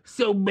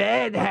 so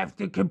men have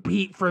to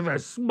compete for the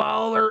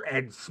smaller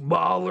and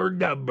smaller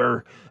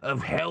number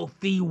of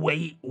healthy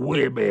weight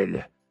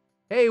women.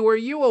 Hey, were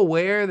you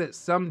aware that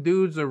some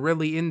dudes are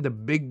really into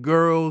big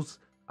girls?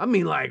 I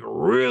mean, like,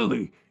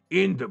 really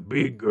into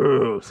big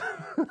girls.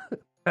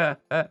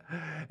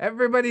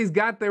 Everybody's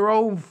got their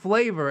own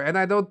flavor, and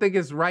I don't think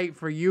it's right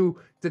for you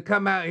to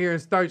come out here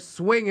and start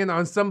swinging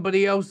on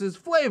somebody else's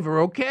flavor,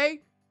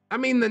 okay? I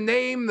mean, the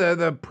name,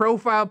 the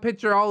profile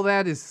picture, all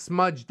that is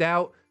smudged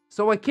out,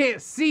 so I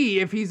can't see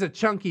if he's a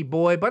chunky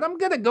boy, but I'm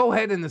gonna go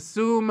ahead and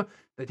assume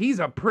that he's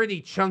a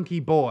pretty chunky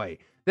boy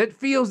that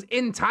feels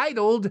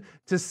entitled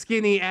to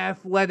skinny,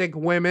 athletic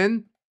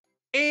women,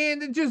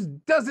 and it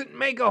just doesn't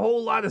make a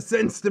whole lot of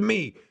sense to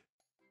me.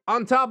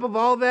 On top of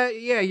all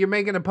that, yeah, you're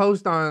making a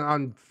post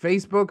on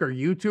Facebook or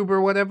YouTube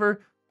or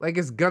whatever, like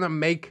it's gonna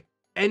make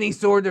any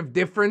sort of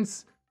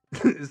difference.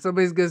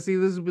 Somebody's gonna see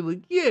this and be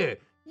like, yeah,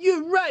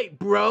 you're right,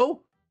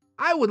 bro.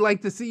 I would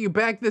like to see you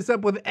back this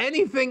up with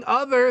anything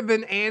other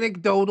than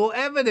anecdotal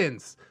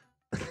evidence.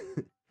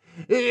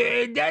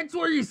 That's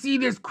where you see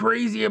this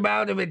crazy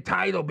amount of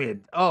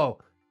entitlement. Oh,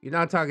 you're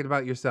not talking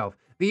about yourself.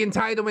 The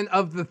entitlement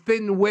of the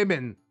thin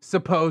women,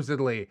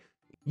 supposedly.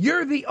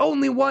 You're the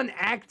only one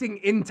acting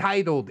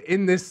entitled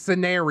in this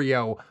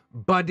scenario,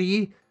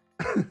 buddy.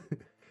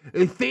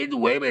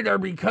 Thin women are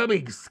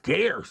becoming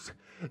scarce.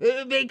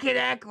 They can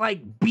act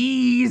like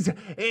bees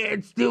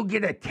and still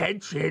get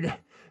attention.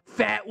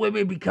 Fat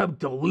women become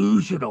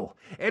delusional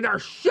and are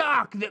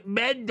shocked that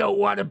men don't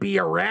want to be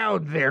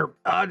around their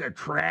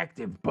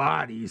unattractive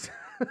bodies.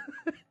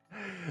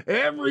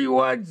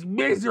 Everyone's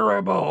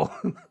miserable.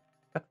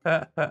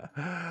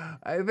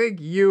 I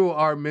think you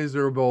are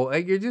miserable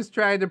and you're just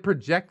trying to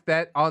project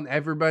that on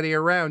everybody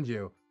around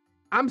you.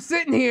 I'm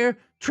sitting here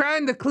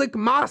trying to click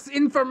más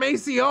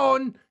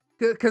información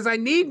because I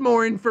need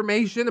more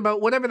information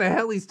about whatever the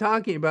hell he's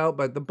talking about,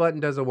 but the button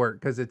doesn't work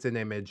because it's an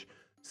image.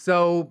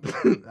 So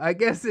I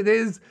guess it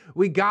is,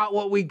 we got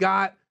what we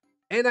got,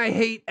 and I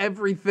hate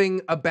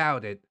everything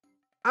about it.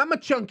 I'm a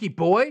chunky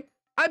boy.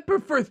 I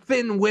prefer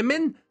thin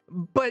women,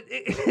 but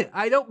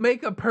I don't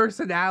make a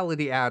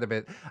personality out of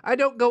it. I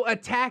don't go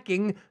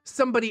attacking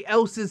somebody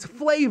else's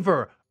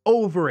flavor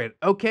over it,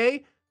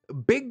 okay?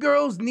 Big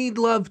girls need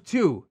love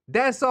too.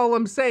 That's all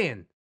I'm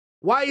saying.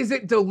 Why is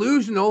it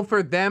delusional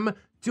for them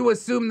to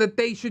assume that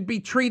they should be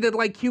treated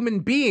like human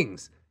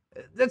beings?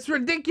 That's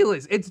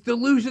ridiculous. It's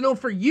delusional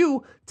for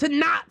you to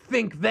not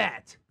think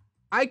that.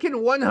 I can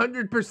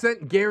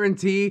 100%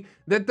 guarantee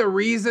that the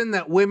reason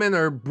that women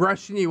are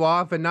brushing you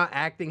off and not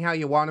acting how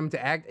you want them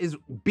to act is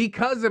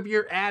because of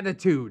your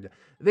attitude.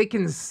 They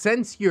can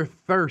sense your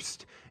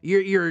thirst,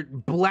 your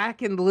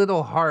blackened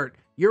little heart,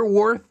 You're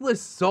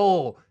worthless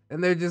soul.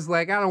 And they're just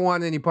like, I don't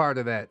want any part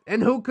of that.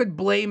 And who could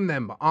blame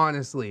them,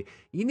 honestly?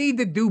 You need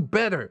to do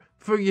better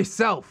for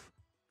yourself.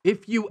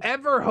 If you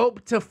ever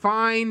hope to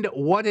find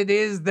what it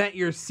is that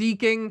you're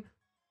seeking,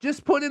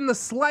 just put in the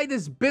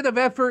slightest bit of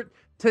effort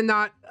to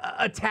not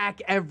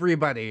attack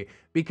everybody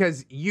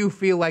because you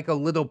feel like a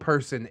little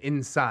person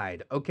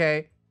inside,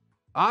 okay?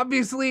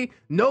 Obviously,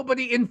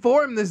 nobody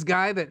informed this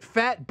guy that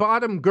fat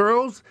bottom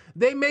girls,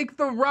 they make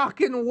the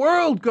rockin'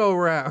 world go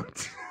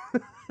round.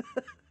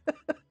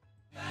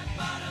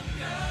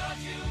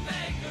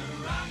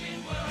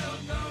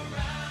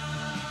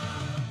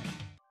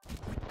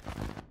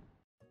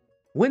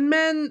 When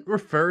men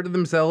refer to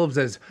themselves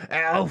as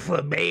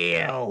alpha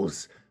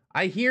males,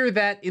 I hear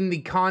that in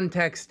the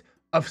context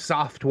of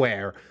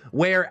software,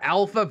 where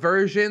alpha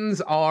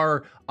versions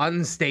are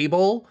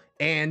unstable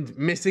and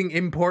missing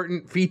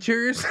important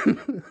features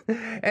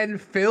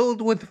and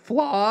filled with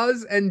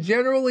flaws and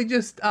generally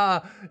just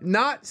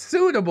not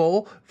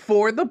suitable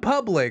for the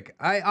public.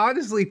 I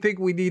honestly think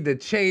we need to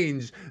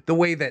change the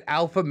way that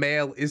alpha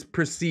male is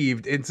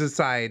perceived in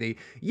society.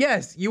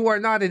 Yes, you are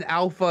not an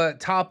alpha,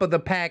 top of the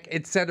pack,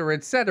 etc.,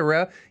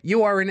 etc.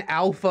 You are an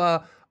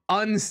alpha,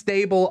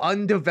 unstable,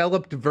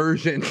 undeveloped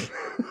version.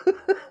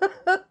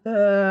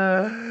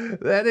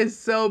 That is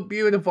so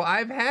beautiful.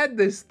 I've had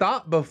this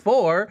thought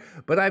before,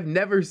 but I've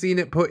never seen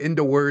it put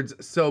into words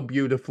so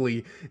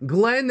beautifully.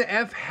 Glenn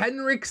F.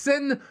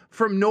 Henriksen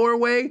from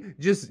Norway,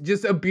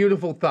 just a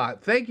beautiful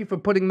thought. Thank you for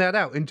putting that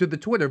out into the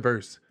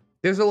Twitterverse.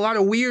 There's a lot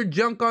of weird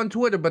junk on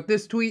Twitter, but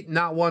this tweet,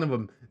 not one of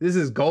them. This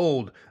is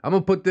gold. I'm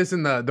gonna put this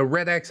in the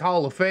ReddX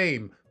Hall of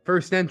Fame.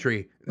 First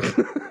entry.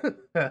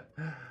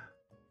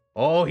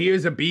 Oh,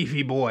 here's a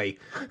beefy boy.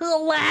 A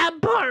lab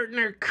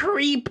partner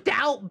creeped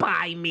out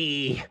by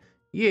me.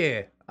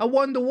 Yeah, I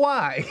wonder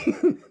why.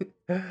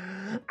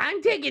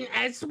 I'm taking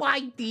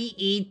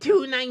SYDE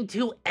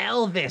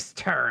 292L this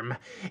term,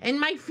 and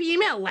my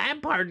female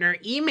lab partner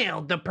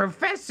emailed the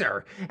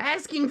professor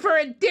asking for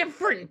a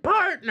different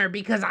partner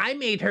because I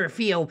made her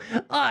feel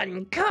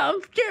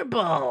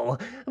uncomfortable.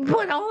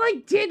 But all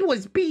I did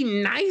was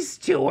be nice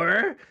to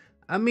her.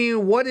 I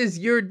mean, what is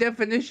your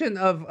definition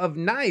of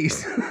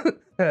nice?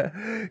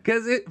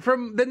 Because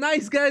from the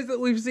nice guys that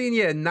we've seen,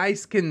 yeah,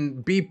 nice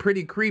can be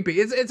pretty creepy.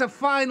 It's a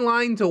fine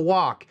line to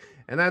walk,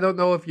 and I don't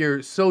know if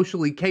you're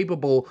socially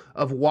capable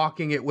of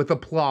walking it with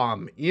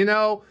aplomb, you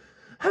know?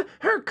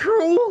 Her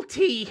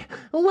cruelty,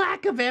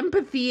 lack of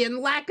empathy, and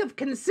lack of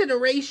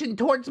consideration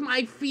towards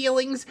my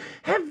feelings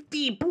have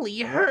deeply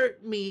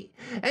hurt me.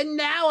 And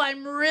now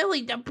I'm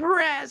really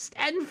depressed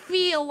and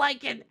feel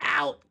like an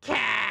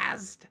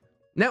outcast.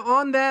 Now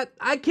on that,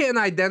 I can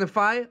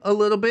identify a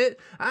little bit.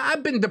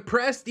 I've been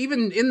depressed,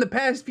 even in the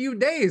past few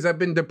days I've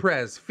been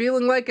depressed.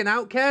 Feeling like an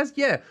outcast?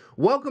 Yeah,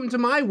 welcome to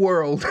my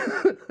world.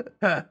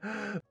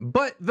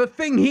 But the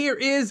thing here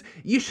is,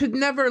 you should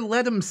never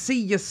let them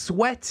see you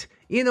sweat.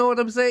 You know what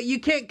I'm saying? You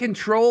can't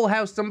control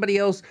how somebody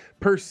else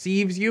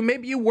perceives you.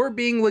 Maybe you were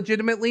being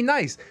legitimately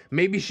nice.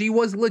 Maybe she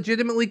was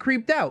legitimately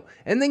creeped out.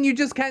 And then you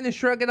just kind of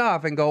shrug it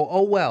off and go,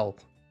 oh well.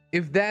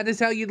 If that is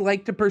how you'd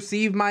like to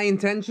perceive my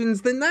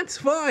intentions, then that's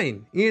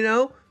fine, you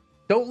know?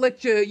 Don't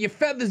let your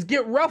feathers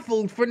get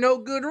ruffled for no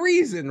good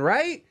reason,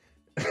 right?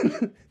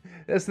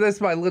 That's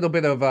my little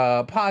bit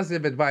of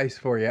positive advice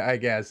for you, I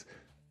guess.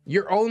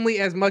 You're only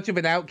as much of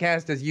an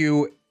outcast as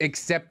you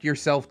accept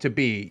yourself to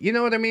be. You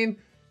know what I mean?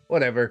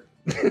 Whatever.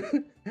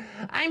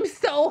 I'm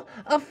so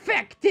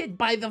affected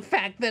by the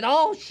fact that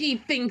all she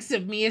thinks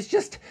of me is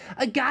just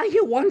a guy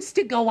who wants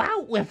to go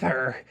out with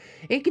her,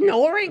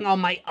 ignoring all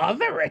my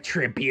other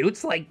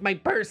attributes like my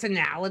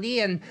personality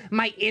and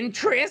my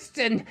interests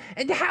and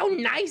how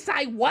nice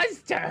I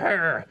was to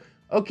her.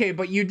 Okay,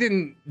 but you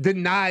didn't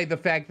deny the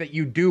fact that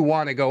you do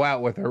want to go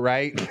out with her,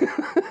 right?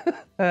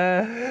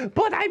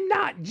 But I'm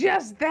not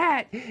just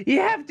that.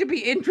 You have to be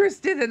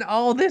interested in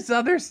all this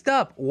other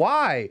stuff.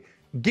 Why?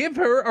 Give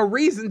her a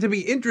reason to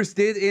be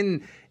interested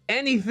in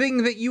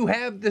anything that you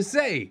have to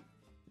say.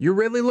 You're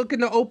really looking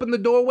to open the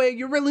doorway?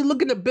 You're really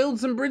looking to build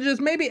some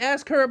bridges? Maybe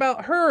ask her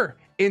about her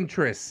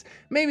interests.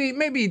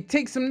 Maybe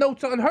take some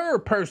notes on her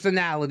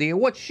personality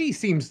and what she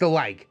seems to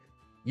like.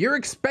 You're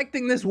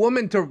expecting this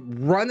woman to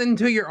run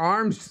into your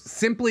arms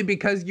simply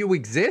because you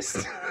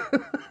exist?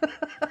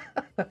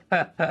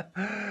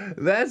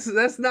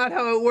 That's not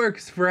how it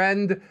works,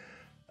 friend.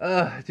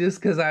 Just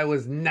because I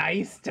was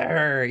nice to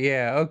her.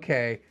 Yeah,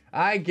 okay.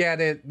 I get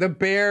it. The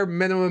bare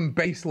minimum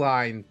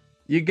baseline.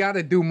 You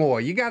gotta do more.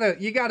 You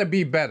gotta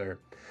be better.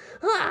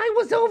 I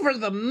was over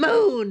the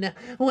moon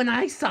when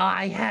I saw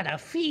I had a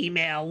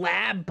female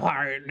lab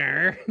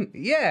partner.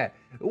 Yeah,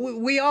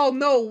 we all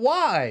know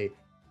why.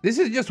 This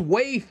is just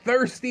way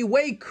thirsty,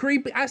 way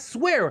creepy. I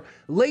swear,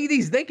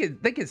 ladies, they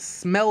could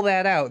smell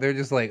that out. They're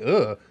just like,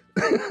 ugh.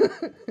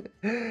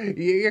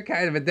 You're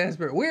kind of a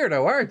desperate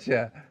weirdo, aren't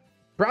you?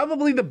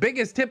 Probably the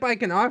biggest tip I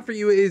can offer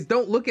you is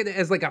don't look at it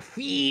as like a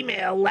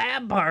female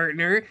lab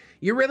partner.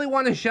 You really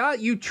want a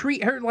shot? You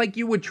treat her like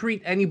you would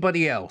treat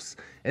anybody else.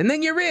 And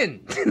then you're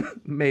in.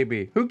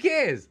 Maybe. Who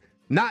cares?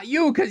 Not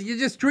you, because you're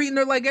just treating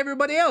her like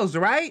everybody else,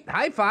 right?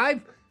 High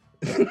five.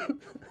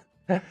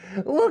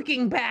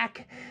 Looking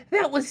back,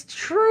 that was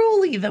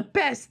truly the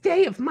best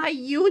day of my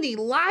uni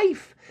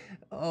life.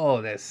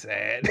 Oh, that's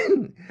sad.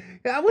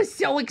 I was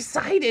so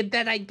excited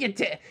that I'd get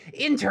to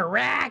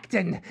interact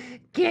and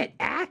get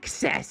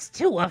access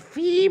to a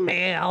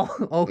female.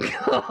 Oh,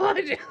 God.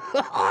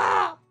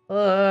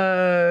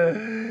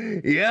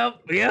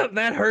 Yep,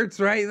 that hurts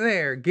right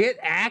there. Get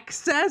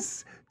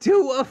access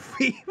to a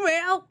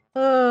female?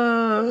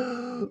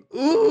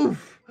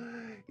 Oof.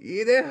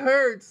 It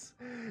hurts.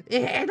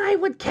 And I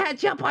would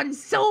catch up on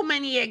so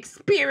many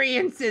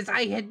experiences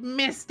I had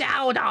missed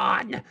out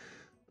on.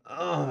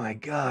 Oh my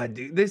God,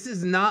 dude, this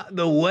is not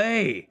the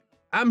way.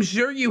 I'm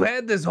sure you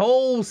had this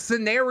whole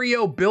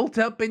scenario built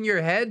up in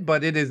your head,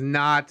 but it is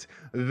not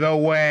the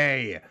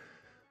way.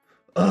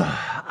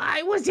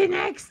 I was in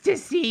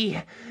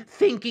ecstasy,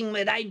 thinking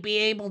that I'd be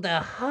able to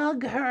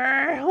hug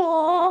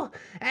her,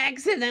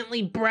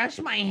 accidentally brush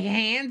my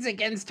hands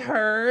against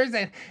hers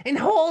and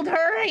hold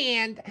her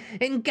hand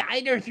and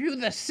guide her through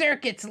the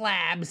circuits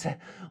labs,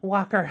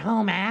 walk her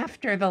home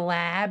after the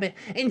lab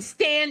and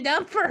stand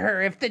up for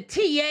her if the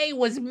TA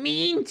was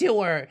mean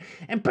to her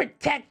and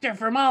protect her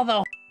from all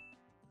the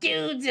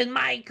dudes in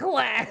my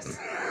class.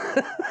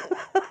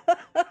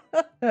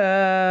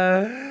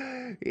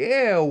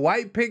 Yeah,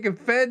 white picket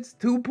fence,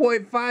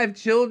 2.5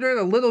 children,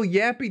 a little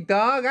yappy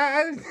dog.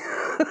 I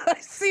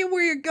see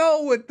where you're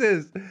going with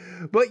this,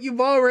 but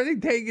you've already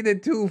taken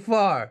it too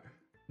far.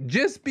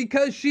 Just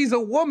because she's a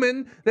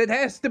woman that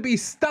has to be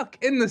stuck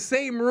in the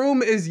same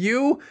room as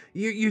you're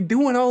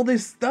doing all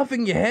this stuff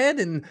in your head,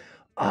 and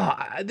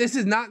this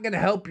is not going to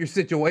help your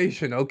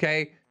situation,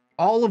 okay?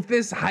 All of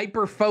this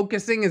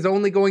hyper-focusing is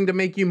only going to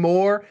make you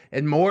more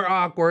and more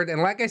awkward.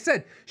 And like I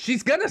said,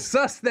 she's gonna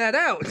suss that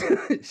out.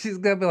 She's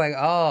gonna be like,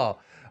 oh,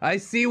 I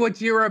see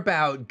what you're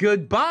about.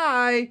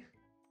 Goodbye.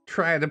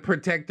 Trying to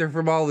protect her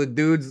from all the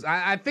dudes.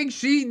 I think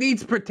she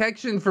needs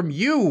protection from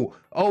you,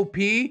 OP.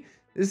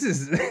 This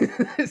is,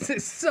 this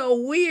is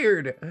so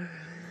weird.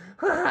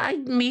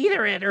 I'd meet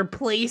her at her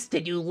place to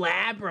do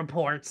lab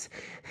reports,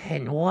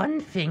 and one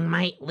thing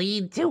might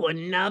lead to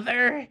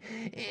another,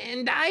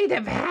 and I'd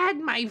have had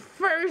my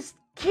first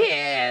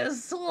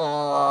kiss.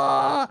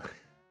 Oh,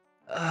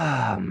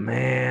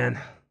 man.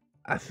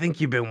 I think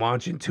you've been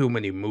watching too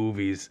many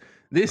movies.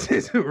 This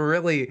is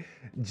really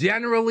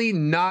generally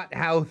not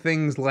how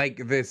things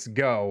like this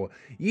go.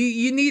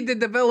 You need to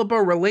develop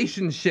a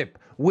relationship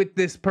with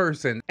this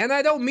person. And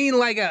I don't mean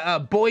like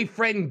a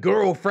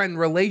boyfriend-girlfriend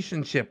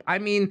relationship. I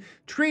mean,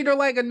 treat her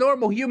like a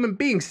normal human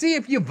being. See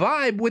if you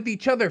vibe with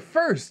each other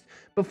first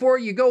before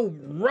you go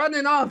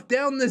running off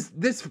down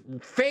this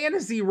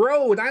fantasy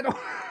road. I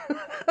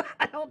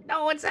don't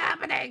know what's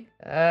happening.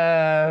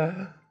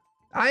 I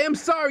am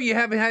sorry you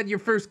haven't had your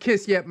first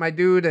kiss yet, my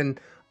dude, and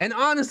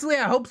honestly,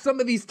 I hope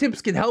some of these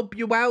tips can help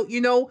you out,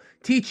 you know,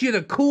 teach you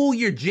to cool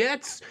your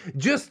jets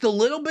just a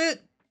little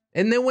bit.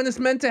 And then when it's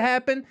meant to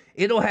happen,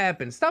 it'll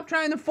happen. Stop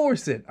trying to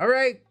force it, all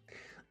right?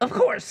 Of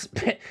course,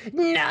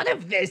 none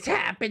of this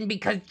happened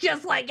because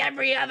just like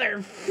every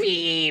other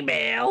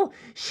female,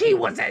 she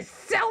was a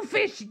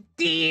selfish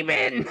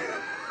demon.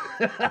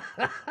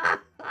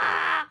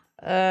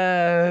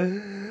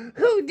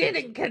 Who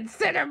didn't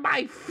consider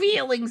my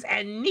feelings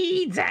and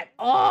needs at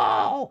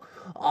all.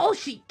 All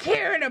she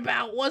cared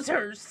about was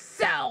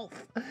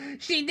herself.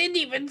 She didn't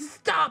even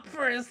stop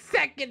for a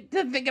second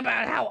to think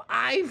about how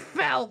I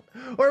felt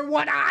or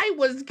what I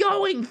was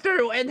going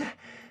through, and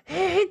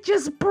it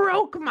just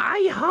broke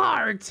my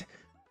heart.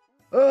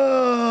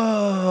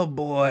 Oh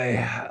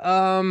boy.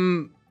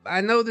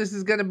 I know this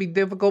is gonna be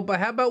difficult, but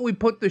how about we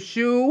put the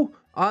shoe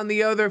on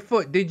the other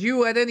foot? Did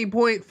you at any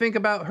point think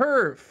about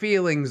her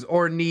feelings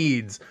or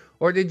needs?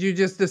 Or did you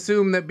just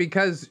assume that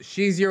because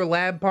she's your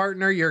lab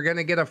partner, you're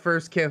gonna get a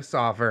first kiss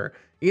off her?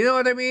 You know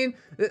what I mean?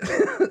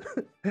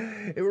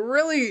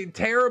 Really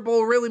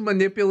terrible, really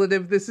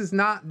manipulative. This is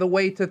not the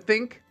way to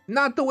think,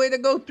 not the way to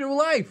go through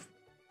life.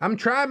 I'm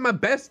trying my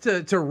best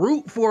to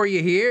root for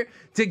you here,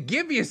 to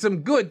give you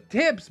some good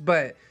tips,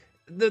 but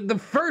the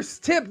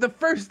first tip, the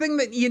first thing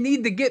that you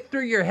need to get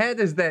through your head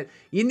is that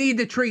you need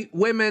to treat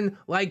women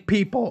like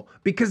people.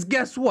 Because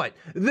guess what?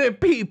 They're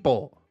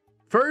people.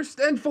 First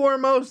and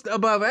foremost,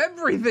 above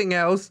everything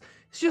else,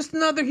 it's just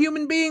another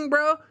human being,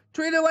 bro.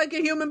 Treat her like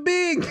a human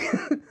being.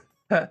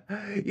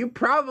 You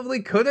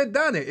probably could have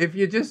done it if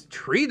you just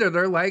treated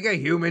her like a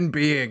human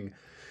being.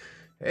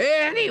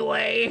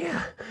 Anyway,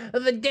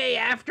 the day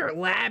after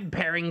lab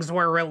pairings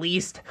were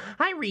released,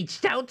 I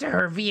reached out to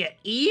her via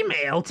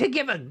email to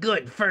give a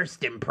good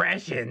first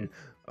impression.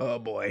 Oh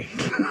boy.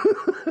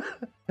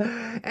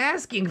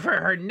 Asking for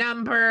her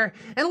number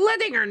and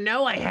letting her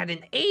know I had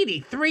an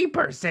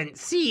 83%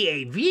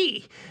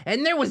 CAV,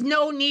 and there was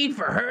no need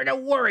for her to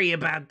worry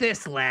about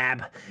this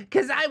lab,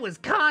 because I was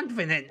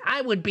confident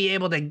I would be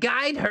able to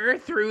guide her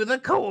through the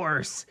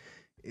course.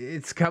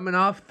 It's coming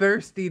off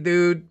thirsty,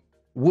 dude.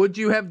 Would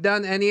you have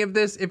done any of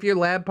this if your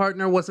lab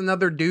partner was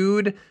another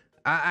dude?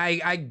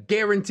 I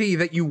guarantee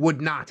that you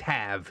would not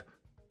have.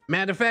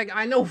 Matter of fact,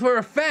 I know for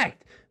a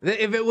fact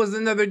If it was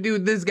another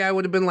dude, this guy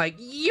would have been like,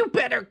 you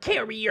better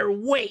carry your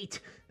weight.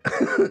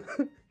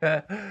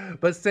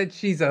 But since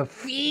she's a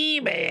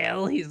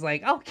female, he's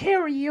like, I'll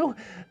carry you.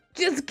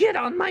 Just get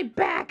on my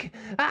back.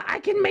 I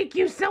can make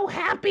you so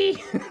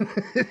happy.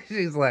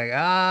 She's like,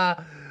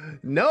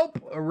 nope.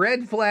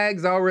 Red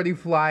flags already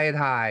flying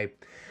high.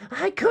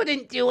 I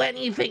couldn't do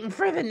anything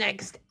for the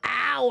next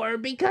hour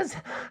because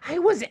I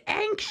was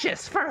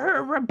anxious for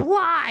her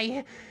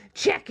reply,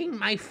 checking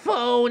my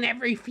phone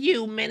every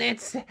few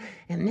minutes,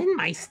 and then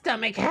my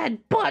stomach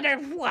had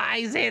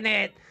butterflies in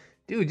it.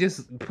 Dude,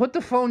 just put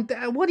the phone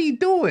down. What are you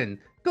doing?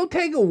 Go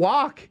take a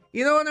walk.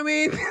 You know what I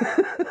mean?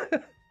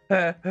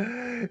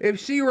 If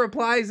she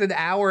replies an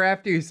hour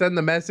after you send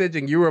the message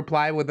and you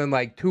reply within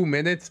like 2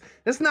 minutes,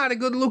 that's not a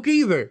good look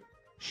either.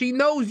 She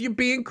knows you're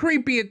being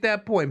creepy at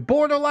that point,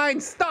 borderline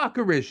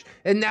stalkerish,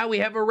 and now we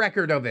have a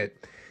record of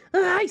it.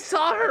 I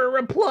saw her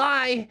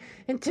reply,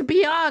 and to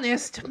be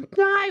honest,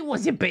 I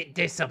was a bit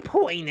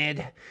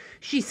disappointed.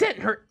 She sent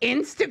her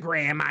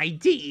Instagram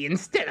ID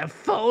instead of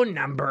phone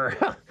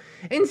number,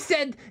 and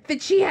said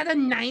that she had a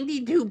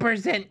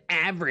 92%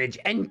 average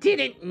and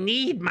didn't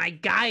need my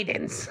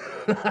guidance.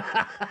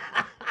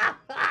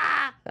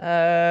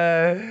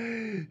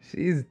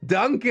 She's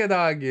dunking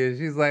on you.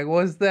 She's like,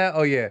 what's that?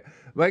 Oh yeah,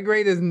 my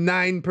grade is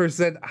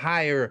 9%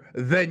 higher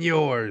than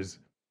yours.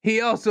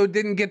 He also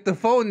didn't get the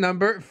phone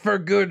number for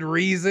good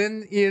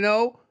reason, you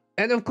know?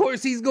 And of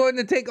course, he's going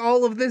to take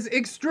all of this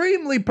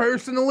extremely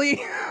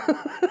personally.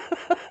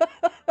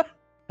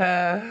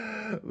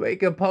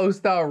 Make a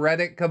post on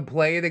Reddit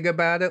complaining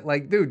about it.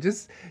 Like, dude,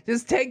 just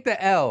take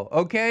the L,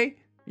 okay?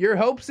 Your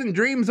hopes and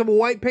dreams of a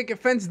white picket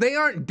fence, they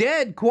aren't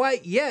dead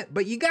quite yet,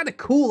 but you gotta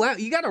cool out.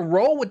 You gotta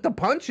roll with the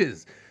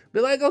punches. Be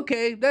like,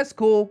 okay, that's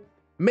cool.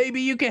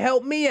 Maybe you can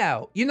help me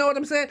out. You know what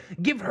I'm saying?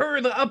 Give her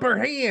the upper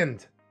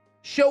hand.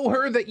 Show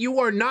her that you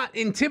are not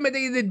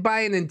intimidated by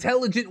an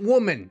intelligent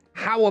woman.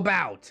 How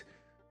about?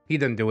 He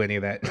doesn't do any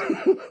of that.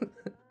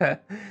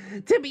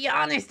 To be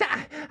honest,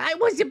 I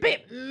was a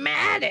bit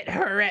mad at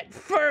her at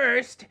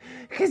first,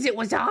 because it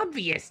was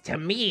obvious to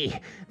me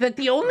that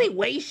the only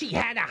way she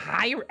had a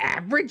higher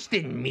average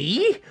than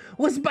me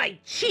was by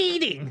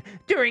cheating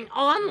during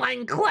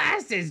online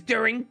classes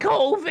during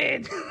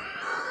COVID.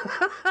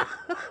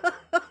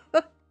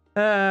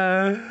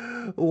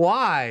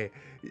 Why?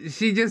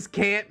 She just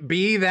can't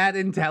be that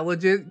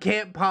intelligent,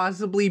 can't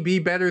possibly be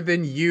better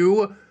than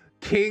you,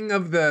 king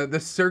of the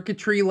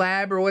circuitry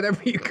lab or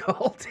whatever you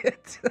called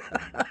it.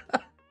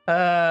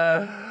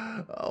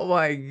 Oh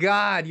my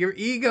god, your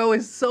ego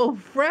is so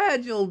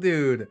fragile,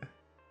 dude.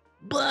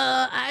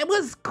 But I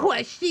was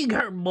questioning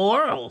her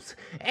morals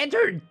and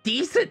her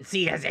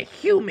decency as a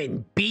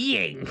human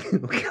being.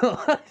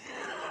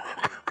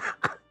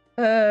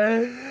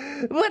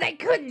 But I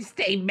couldn't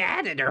stay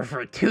mad at her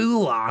for too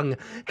long,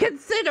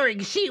 considering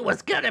she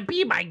was gonna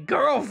be my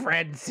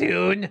girlfriend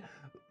soon.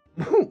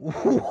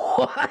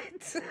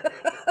 What?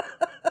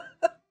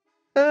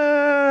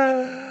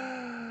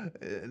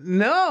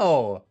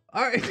 No.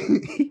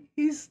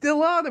 He's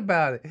still on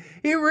about it.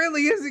 He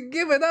really isn't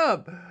giving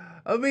up.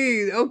 I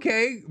mean,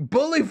 okay,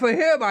 bully for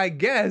him, I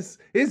guess.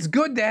 It's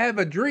good to have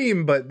a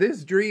dream, but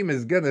this dream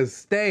is gonna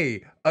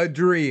stay a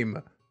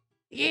dream.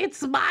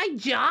 It's my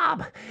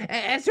job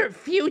as her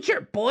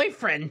future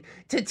boyfriend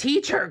to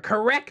teach her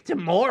correct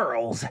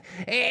morals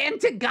and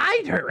to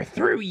guide her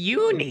through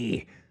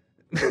uni.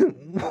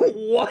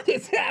 What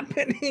is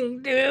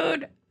happening,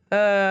 dude?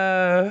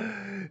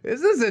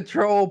 Is this a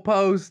troll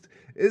post?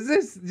 Is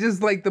this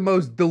just like the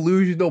most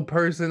delusional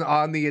person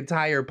on the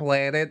entire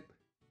planet?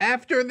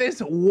 After this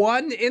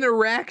one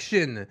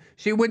interaction,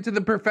 she went to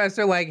the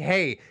professor like,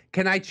 hey,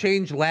 can I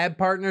change lab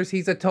partners?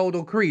 He's a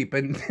total creep.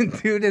 And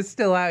dude is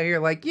still out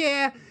here like,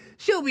 yeah,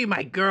 she'll be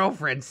my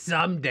girlfriend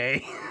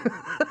someday.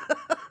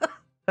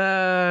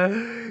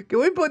 Can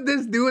we put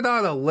this dude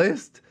on a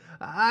list?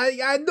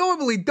 I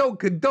normally don't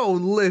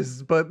condone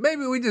lists, but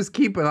maybe we just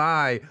keep an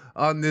eye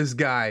on this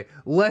guy,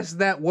 lest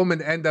that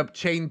woman end up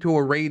chained to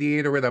a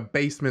radiator in a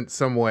basement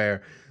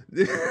somewhere.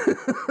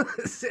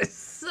 This is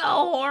so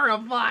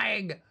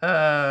horrifying.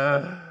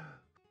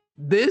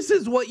 This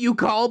is what you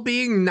call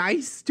being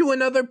nice to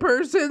another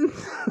person?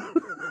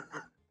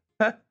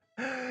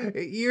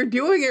 You're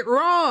doing it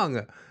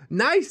wrong.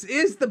 Nice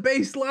is the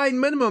baseline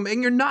minimum,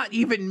 and you're not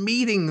even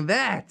meeting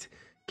that.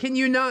 Can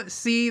you not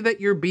see that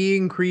you're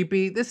being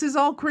creepy? This is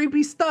all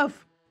creepy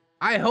stuff.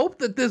 I hope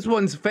that this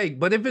one's fake,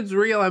 but if it's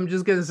real, I'm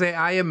just gonna say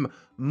I am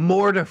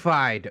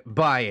mortified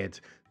by it.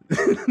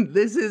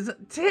 This is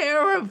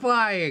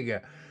terrifying.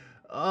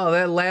 Oh,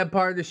 that lab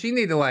partner, she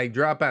need to like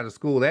drop out of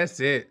school. That's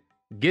it.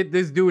 Get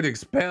this dude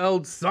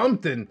expelled,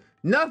 something.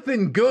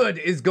 Nothing good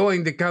is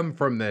going to come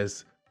from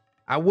this.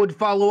 I would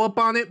follow up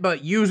on it,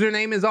 but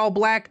username is all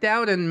blacked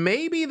out, and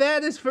maybe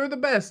that is for the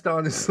best,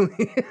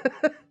 honestly.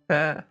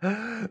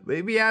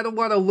 Maybe I don't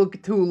want to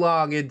look too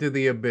long into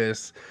the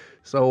abyss.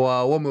 So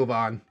we'll move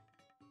on.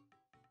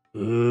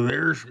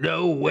 There's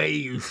no way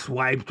you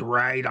swiped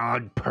right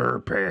on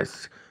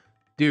purpose.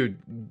 Dude,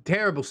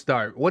 terrible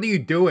start. What are you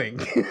doing?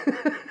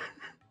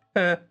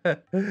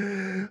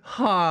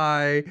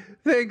 Hi,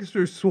 thanks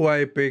for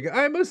swiping.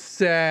 I'm a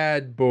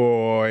sad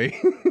boy.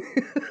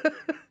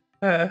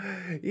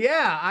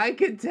 Yeah, I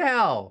can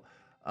tell.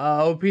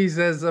 OP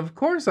says, of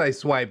course I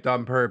swiped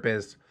on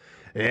purpose.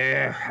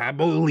 I'm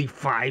only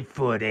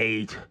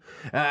 5'8".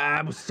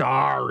 I'm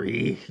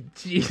sorry.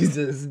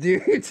 Jesus,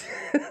 dude.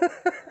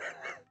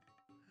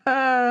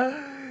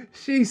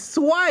 She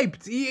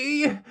swiped.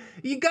 You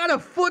got a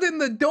foot in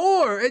the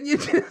door and you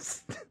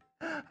just...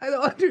 I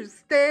don't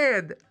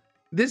understand.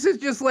 This is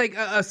just like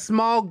a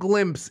small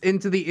glimpse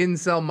into the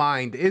incel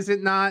mind, is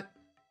it not?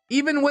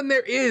 Even when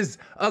there is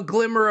a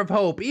glimmer of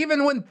hope,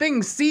 even when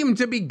things seem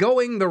to be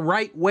going the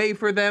right way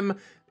for them,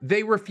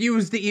 they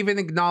refuse to even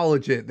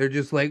acknowledge it. They're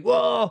just like,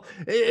 well,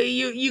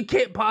 you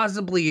can't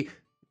possibly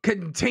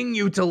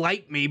continue to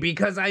like me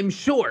because I'm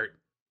short.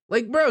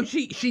 Like, bro,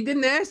 she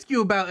didn't ask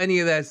you about any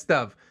of that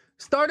stuff.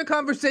 Start a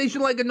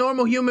conversation like a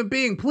normal human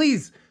being,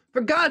 please,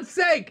 for God's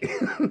sake.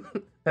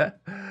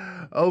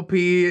 OP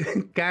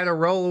kind of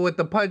rolling with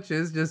the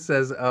punches, just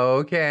says,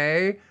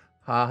 okay,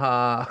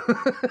 haha.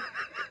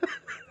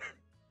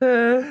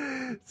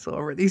 It's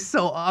already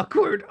so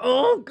awkward.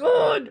 Oh,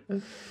 God.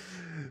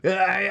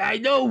 I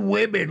know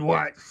women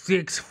want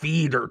 6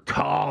 feet or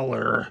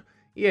taller.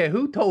 Yeah,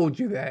 who told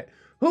you that?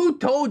 Who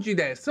told you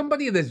that?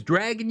 Somebody that's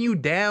dragging you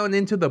down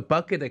into the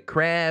bucket of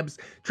crabs,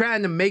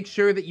 trying to make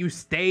sure that you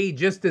stay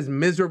just as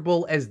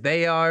miserable as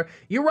they are.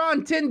 You're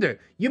on Tinder.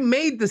 You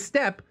made the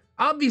step.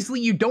 Obviously,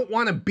 you don't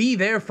want to be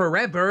there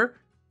forever.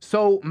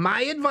 So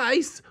my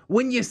advice,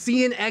 when you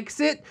see an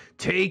exit,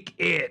 take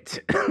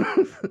it.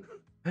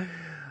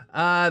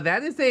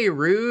 That is a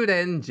rude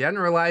and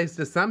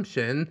generalized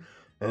assumption.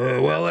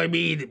 Well, I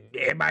mean,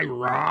 am I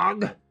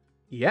wrong?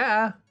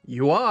 Yeah,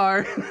 you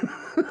are.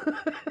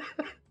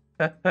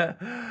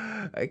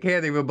 I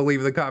can't even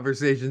believe the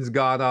conversation's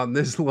gone on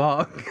this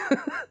long.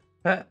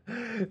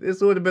 This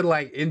would have been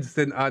like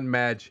instant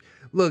unmatch.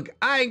 Look,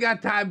 I ain't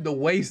got time to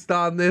waste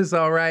on this,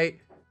 all right?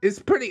 It's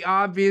pretty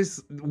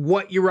obvious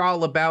what you're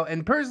all about,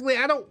 and personally,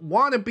 I don't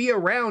want to be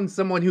around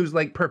someone who's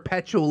like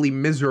perpetually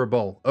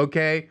miserable,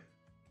 okay?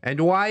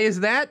 And why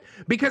is that?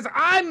 Because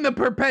I'm the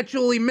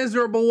perpetually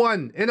miserable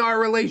one in our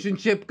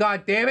relationship,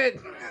 goddammit.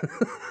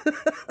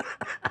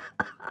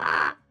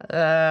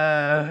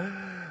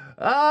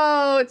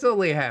 Oh, it's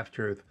only half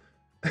truth.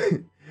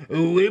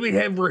 Women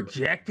have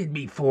rejected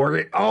me for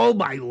it all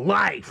my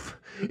life.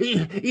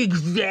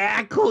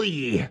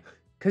 Exactly.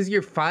 Cause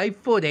you're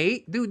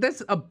 5'8"? Dude,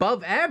 that's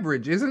above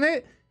average, isn't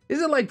it?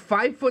 Is it like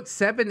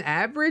 5'7"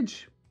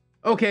 average?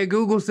 Okay,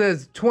 Google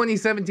says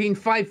 2017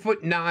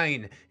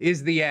 5'9"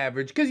 is the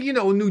average. Cause you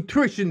know,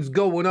 nutrition's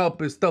going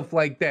up and stuff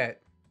like that.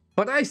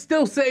 But I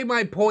still say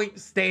my point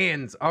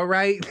stands, all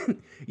right?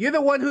 You're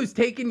the one who's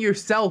taken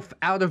yourself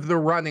out of the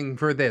running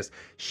for this.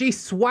 She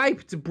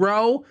swiped,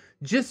 bro.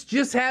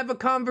 Just have a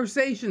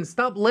conversation.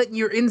 Stop letting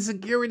your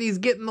insecurities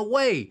get in the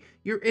way.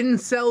 Your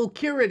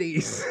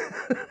incel-curities.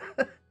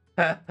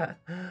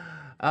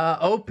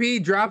 OP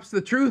drops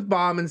the truth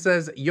bomb and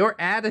says, your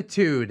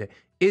attitude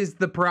is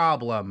the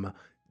problem.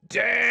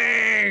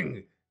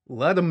 Dang!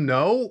 Let him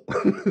know.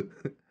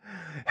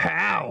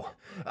 How?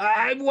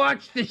 I've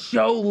watched the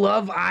show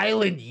Love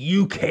Island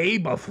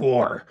UK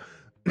before.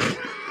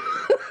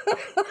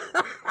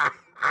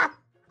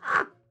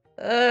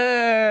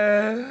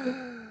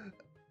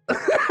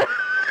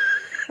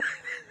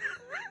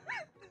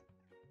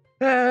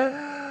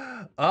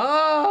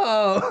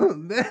 Oh,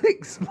 that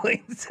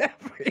explains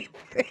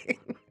everything.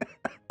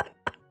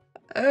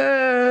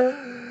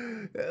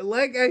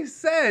 Like I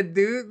said,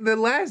 dude, the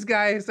last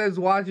guy says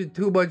watching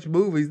too much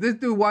movies. This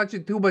dude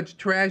watching too much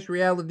trash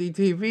reality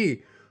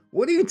TV.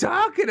 What are you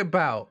talking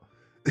about?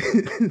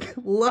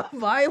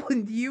 Love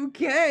Island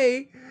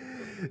UK?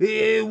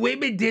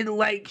 Women didn't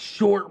like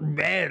short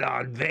men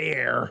on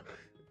there.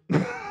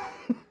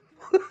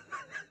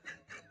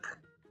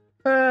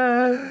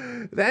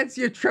 That's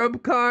your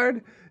trump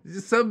card?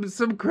 Some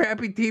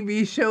crappy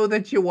TV show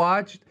that you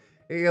watched?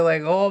 And you're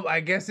like, oh, I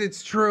guess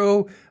it's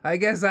true. I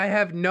guess I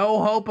have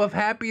no hope of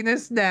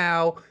happiness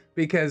now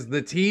because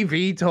the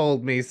TV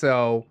told me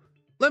so.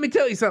 Let me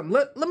tell you something.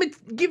 Let me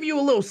give you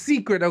a little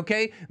secret,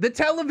 okay? The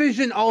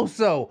television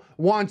also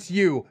wants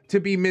you to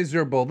be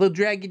miserable. They'll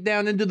drag you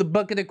down into the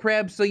bucket of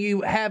crabs so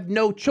you have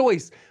no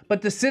choice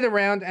but to sit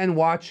around and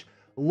watch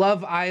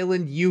Love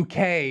Island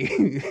UK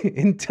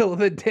until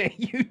the day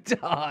you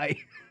die.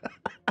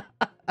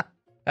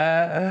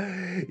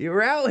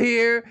 You're out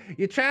here,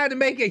 you're trying to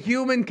make a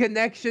human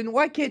connection.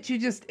 Why can't you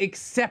just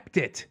accept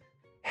it?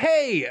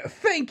 Hey,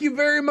 thank you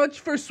very much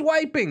for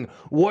swiping.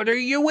 What are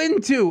you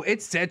into?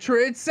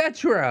 Etc.,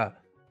 etc.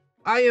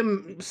 I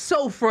am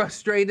so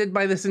frustrated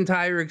by this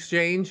entire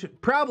exchange.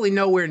 Probably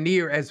nowhere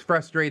near as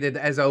frustrated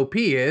as OP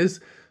is,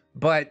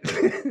 but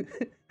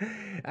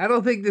I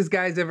don't think this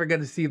guy's ever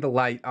gonna see the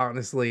light,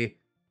 honestly.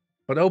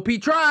 But OP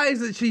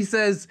tries, and she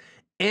says,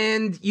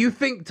 and you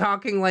think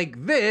talking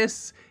like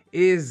this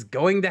is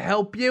going to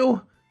help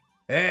you?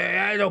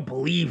 I don't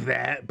believe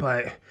that,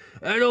 but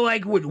I don't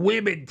like when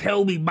women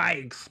tell me my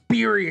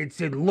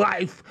experience in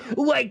life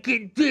like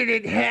it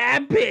didn't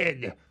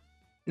happen.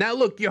 Now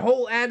look, your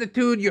whole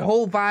attitude, your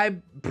whole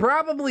vibe,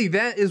 probably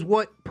that is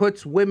what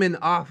puts women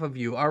off of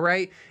you, all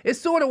right? It's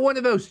sort of one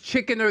of those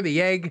chicken or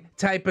the egg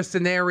type of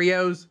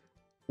scenarios.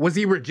 Was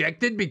he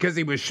rejected because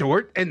he was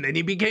short and then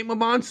he became a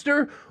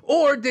monster?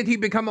 Or did he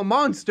become a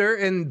monster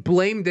and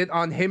blamed it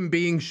on him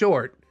being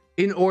short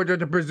in order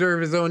to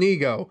preserve his own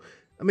ego?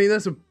 I mean,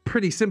 that's a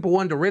pretty simple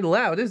one to riddle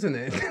out, isn't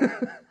it?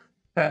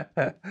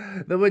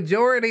 The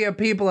majority of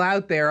people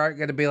out there aren't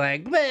going to be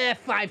like,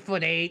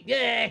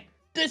 5'8",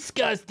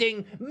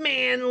 disgusting,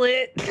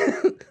 manlet.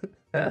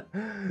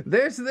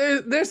 There's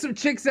some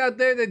chicks out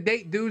there that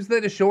date dudes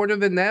that are shorter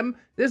than them.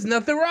 There's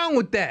nothing wrong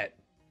with that.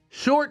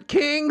 Short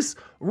kings,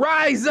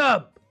 rise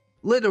up.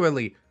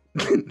 Literally.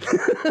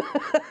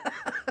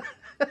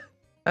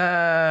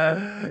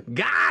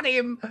 Got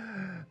him.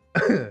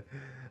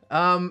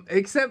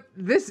 Except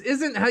this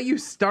isn't how you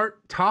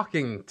start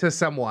talking to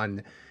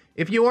someone.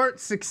 If you aren't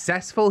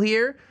successful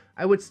here,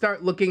 I would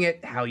start looking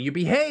at how you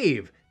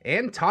behave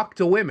and talk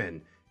to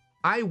women.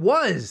 I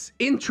was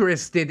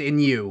interested in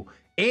you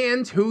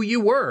and who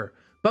you were,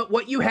 but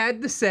what you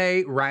had to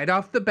say right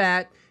off the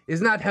bat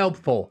is not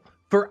helpful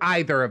for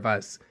either of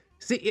us.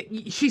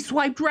 See, she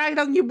swiped right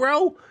on you,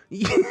 bro.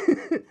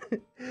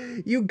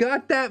 You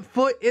got that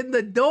foot in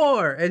the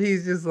door, and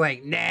he's just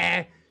like,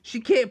 nah,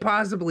 she can't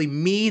possibly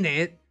mean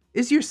it.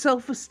 Is your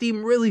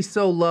self-esteem really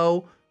so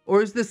low,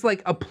 or is this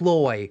like a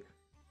ploy?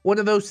 One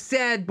of those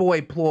sad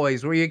boy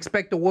ploys where you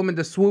expect a woman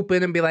to swoop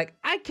in and be like,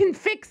 I can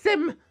fix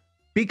him.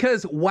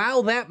 Because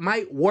while that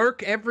might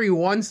work every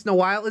once in a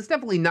while, it's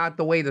definitely not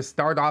the way to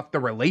start off the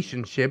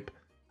relationship.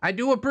 I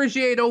do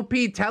appreciate OP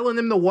telling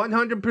him the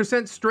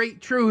 100%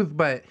 straight truth,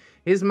 but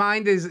his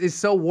mind is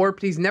so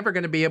warped, he's never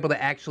going to be able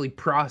to actually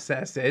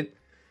process it.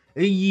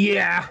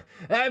 Yeah,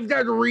 I've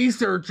done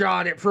research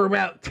on it for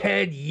about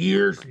 10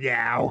 years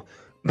now.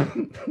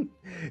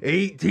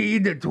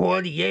 18 to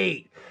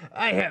 28.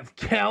 I have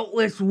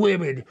countless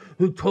women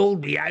who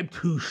told me I'm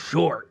too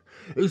short.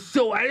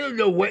 So I don't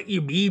know what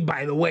you mean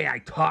by the way I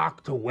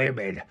talk to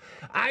women.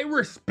 I'm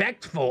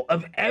respectful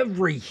of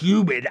every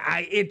human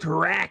I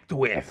interact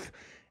with.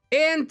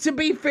 And to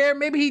be fair,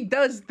 maybe he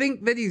does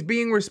think that he's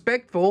being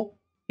respectful.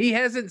 He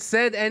hasn't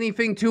said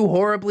anything too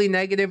horribly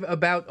negative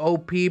about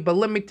OP, but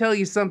let me tell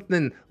you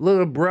something,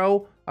 little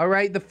bro, all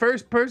right? The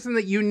first person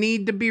that you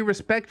need to be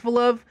respectful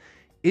of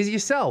is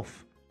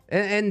yourself.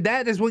 And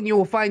that is when you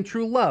will find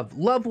true love.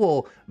 Love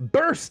will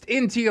burst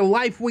into your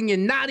life when you're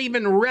not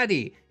even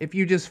ready if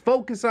you just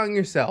focus on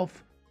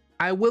yourself.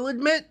 I will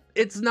admit,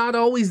 it's not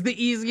always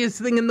the easiest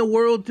thing in the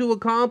world to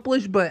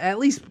accomplish, but at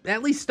least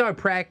start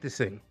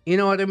practicing. You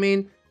know what I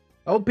mean?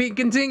 OP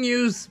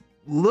continues,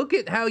 look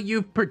at how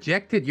you've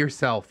projected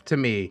yourself to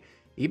me.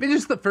 Even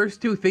just the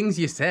first two things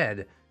you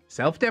said.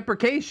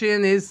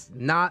 Self-deprecation is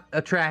not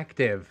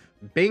attractive.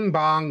 Bing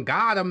bong,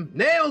 got him,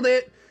 nailed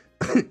it.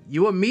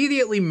 You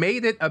immediately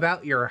made it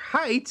about your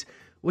height,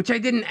 which I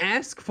didn't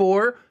ask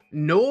for,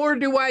 nor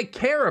do I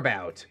care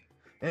about.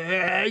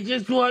 I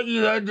just want you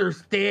to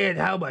understand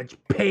how much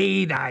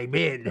pain I'm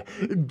in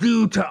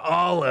due to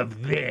all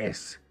of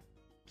this.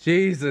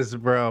 Jesus,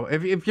 bro.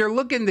 If you're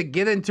looking to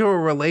get into a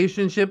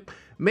relationship,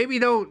 maybe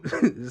don't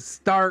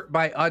start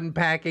by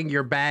unpacking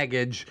your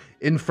baggage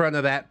in front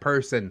of that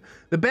person.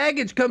 The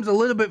baggage comes a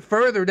little bit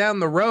further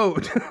down the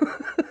road.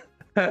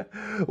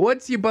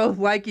 Once you both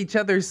like each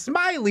other's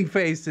smiley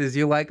faces,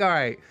 you're like, all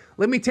right,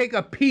 let me take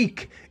a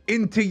peek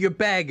into your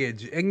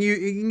baggage, and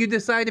you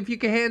decide if you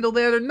can handle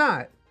that or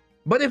not.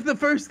 But if the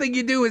first thing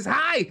you do is,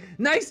 hi,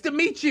 nice to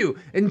meet you,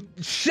 and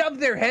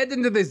shove their head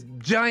into this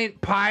giant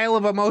pile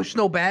of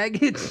emotional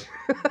baggage,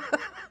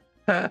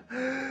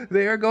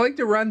 they are going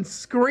to run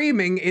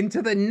screaming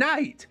into the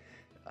night.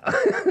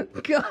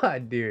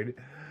 God, dude.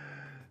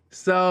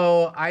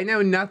 So I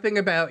know nothing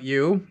about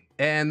you.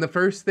 And the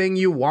first thing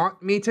you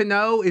want me to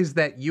know is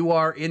that you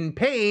are in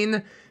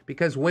pain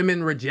because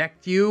women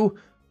reject you,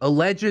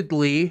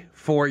 allegedly,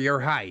 for your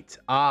height.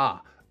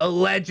 Ah,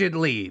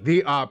 allegedly,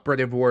 the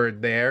operative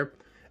word there.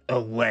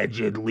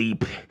 Allegedly.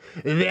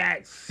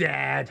 That's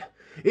sad.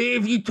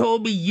 If you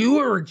told me you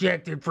were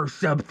rejected for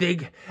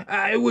something,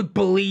 I would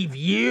believe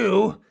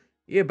you.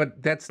 Yeah,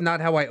 but that's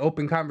not how I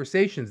open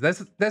conversations.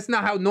 That's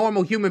not how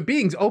normal human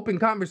beings open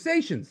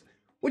conversations.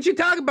 What you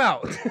talking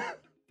about?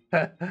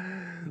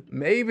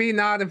 Maybe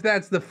not if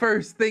that's the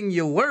first thing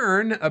you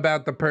learn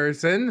about the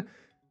person.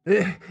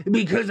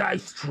 Because I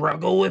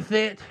struggle with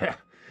it.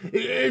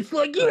 It's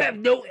like you have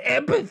no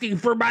empathy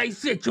for my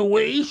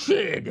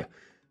situation.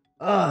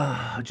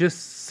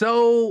 Just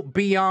so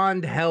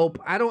beyond help.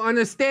 I don't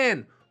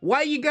understand.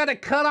 Why you gotta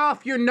cut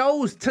off your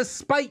nose to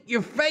spite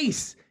your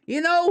face?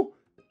 You know?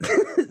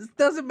 This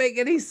doesn't make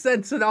any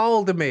sense at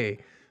all to me.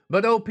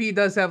 But OP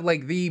does have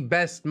like the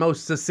best,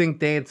 most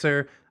succinct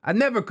answer. I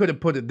never could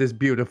have put it this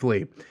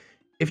beautifully.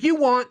 If you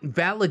want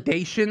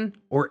validation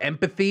or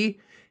empathy,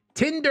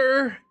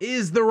 Tinder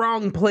is the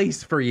wrong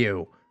place for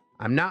you.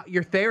 I'm not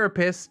your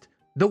therapist.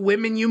 The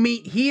women you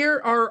meet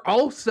here are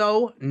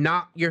also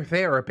not your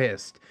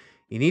therapist.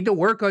 You need to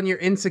work on your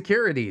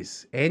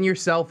insecurities and your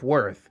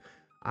self-worth.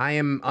 I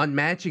am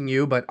unmatching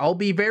you, but I'll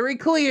be very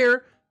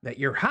clear that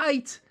your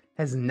height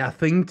has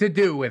nothing to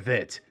do with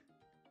it.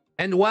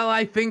 And while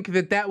I think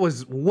that that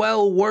was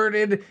well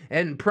worded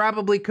and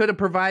probably could have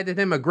provided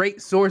him a great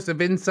source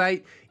of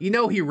insight, you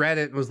know, he read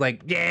it and was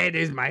like, yeah, it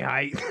is my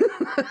height.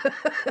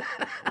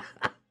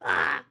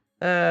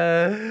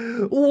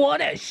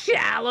 What a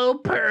shallow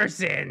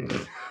person.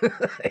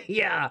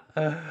 Yeah.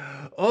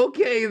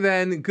 Okay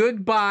then,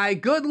 goodbye.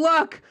 Good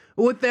luck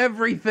with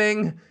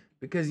everything,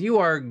 because you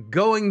are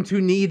going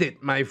to need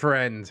it, my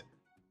friend.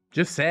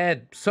 Just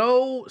sad.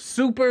 So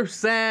super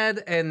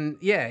sad. And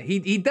yeah,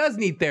 he does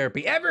need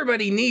therapy.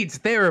 Everybody needs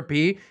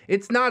therapy.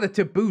 It's not a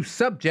taboo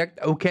subject,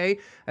 okay?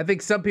 I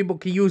think some people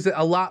can use it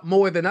a lot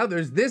more than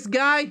others. This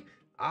guy,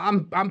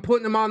 I'm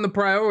putting him on the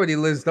priority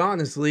list,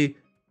 honestly.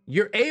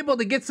 You're able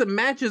to get some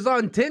matches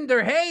on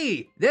Tinder.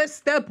 Hey, that's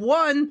step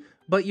one.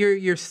 But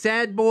you're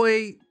sad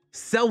boy,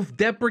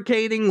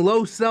 self-deprecating,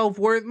 low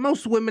self-worth.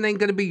 Most women ain't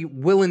gonna be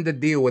willing to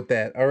deal with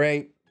that, all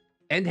right?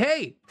 And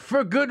hey,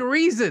 for good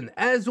reason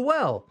as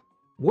well.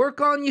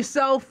 Work on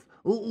yourself,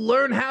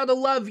 learn how to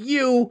love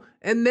you,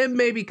 and then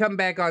maybe come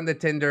back on the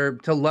Tinder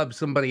to love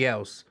somebody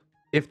else,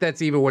 if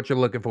that's even what you're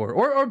looking for,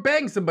 or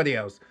bang somebody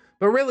else.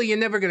 But really, you're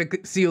never gonna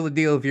seal the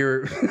deal if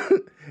your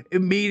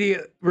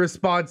immediate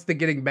response to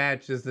getting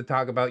matched is to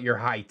talk about your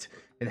height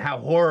and how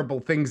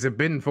horrible things have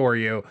been for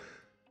you.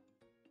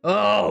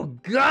 Oh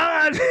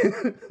God!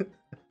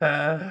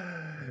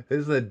 This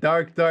is a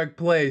dark, dark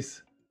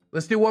place.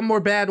 Let's do one more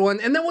bad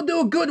one, and then we'll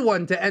do a good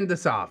one to end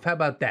us off. How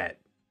about that?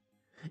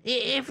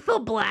 If the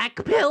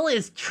black pill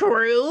is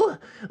true,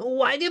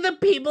 why do the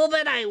people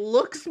that I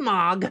look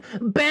smog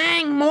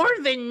bang more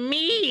than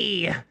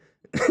me?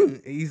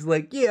 He's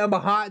like, yeah, I'm a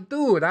hot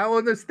dude. I don't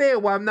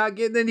understand why I'm not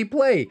getting any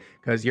play.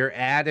 Because your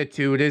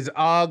attitude is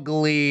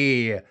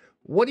ugly.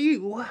 What are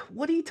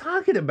you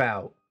talking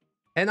about?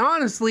 And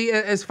honestly,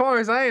 as far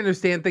as I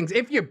understand things,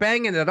 if you're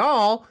banging at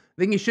all,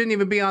 then you shouldn't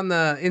even be on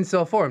the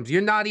incel forums.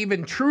 You're not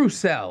even true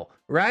cell,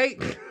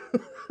 right?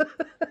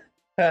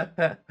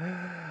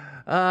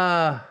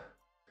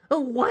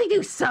 Why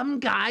do some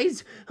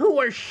guys who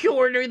are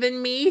shorter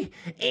than me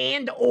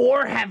and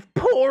or have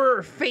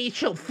poorer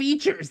facial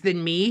features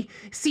than me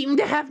seem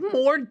to have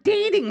more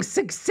dating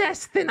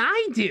success than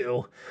I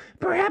do?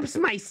 Perhaps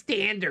my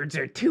standards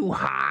are too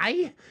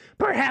high?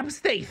 Perhaps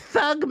they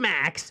thug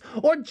max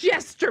or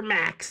jester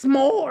max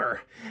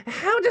more?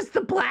 How does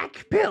the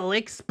black pill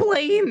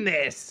explain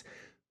this?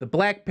 The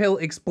black pill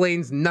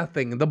explains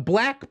nothing. The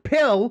black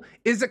pill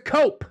is a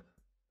cope.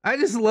 I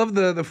just love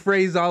the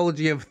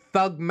phraseology of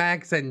thug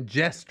max and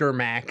jester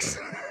max.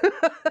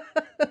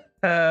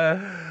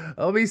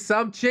 There'll be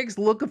some chicks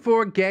looking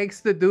for a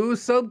gangster dude,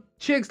 some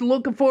chicks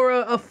looking for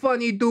a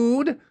funny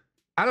dude.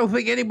 I don't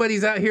think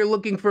anybody's out here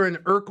looking for an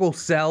Urkel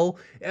cell,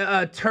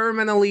 a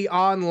terminally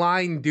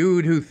online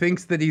dude who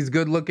thinks that he's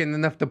good looking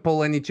enough to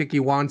pull any chick he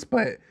wants,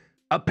 but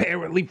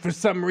apparently for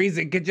some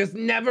reason could just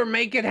never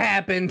make it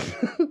happen.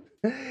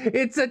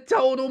 It's a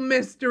total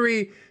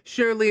mystery.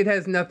 Surely it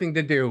has nothing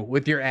to do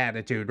with your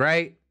attitude,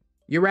 right?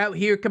 You're out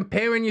here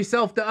comparing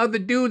yourself to other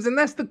dudes, and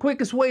that's the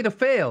quickest way to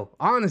fail.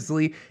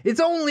 Honestly, it's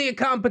only a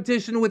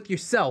competition with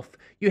yourself.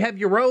 You have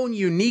your own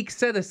unique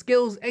set of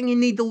skills, and you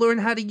need to learn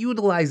how to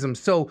utilize them.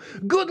 So,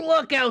 good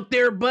luck out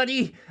there,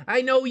 buddy.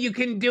 I know you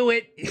can do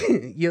it.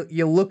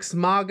 You look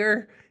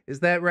smogger. Is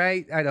that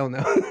right? I don't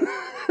know.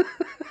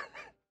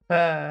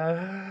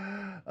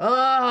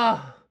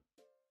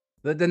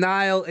 The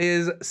denial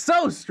is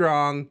so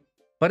strong,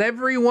 but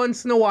every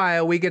once in a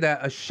while we get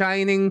a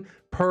shining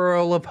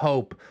pearl of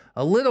hope.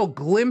 A little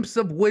glimpse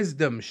of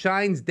wisdom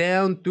shines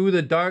down through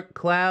the dark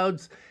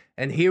clouds,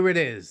 and here it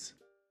is.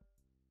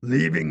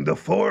 Leaving the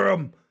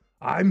forum,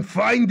 I'm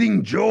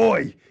finding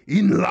joy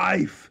in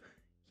life.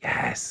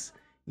 Yes,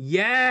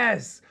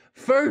 yes,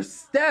 first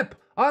step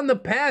on the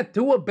path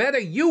to a better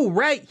you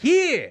right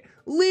here.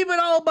 Leave it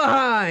all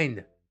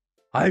behind.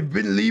 I've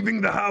been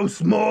leaving the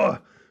house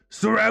more,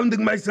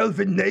 surrounding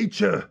myself in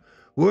nature,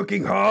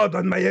 working hard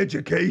on my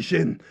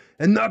education,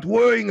 and not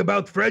worrying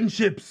about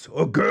friendships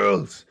or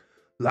girls.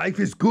 Life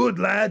is good,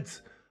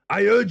 lads.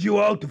 I urge you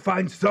all to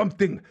find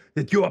something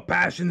that you are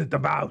passionate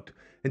about,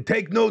 and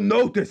take no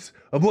notice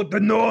of what the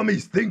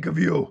normies think of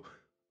you.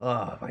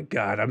 Oh my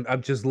God,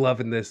 I'm just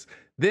loving this.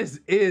 This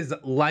is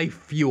life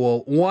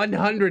fuel,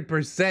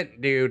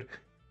 100%, dude.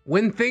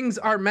 When things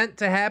are meant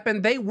to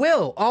happen, they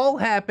will all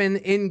happen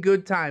in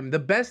good time. The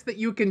best that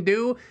you can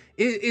do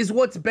is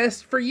what's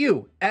best for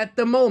you at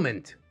the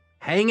moment.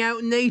 Hang out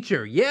in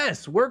nature,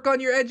 yes. Work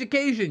on your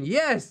education,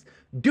 yes.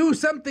 Do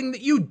something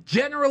that you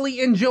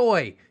generally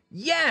enjoy,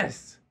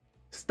 yes.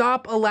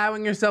 Stop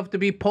allowing yourself to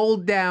be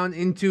pulled down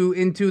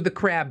into the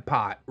crab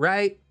pot,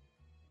 right?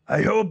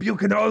 I hope you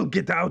can all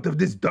get out of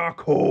this dark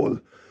hole.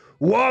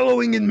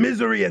 Wallowing in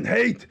misery and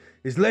hate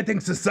is letting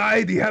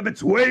society have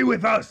its way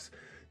with us.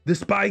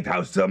 Despite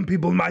how some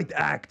people might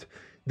act,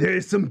 there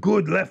is some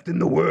good left in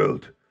the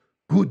world.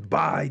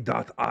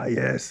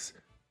 Goodbye.is.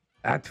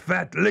 At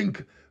Fat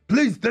Link,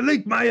 please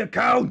delete my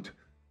account.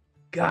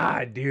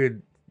 God,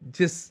 dude.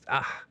 Just,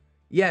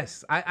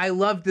 yes, I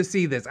love to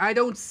see this. I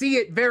don't see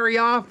it very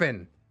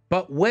often,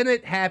 but when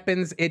it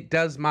happens, it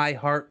does my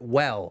heart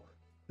well.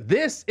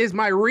 This is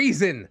my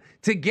reason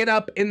to get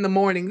up in the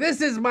morning.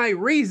 This is my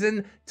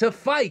reason to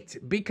fight,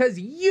 because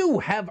you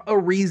have a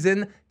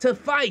reason to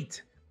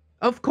fight.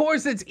 Of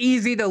course, it's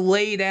easy to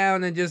lay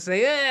down and just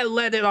say,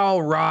 let it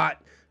all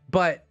rot.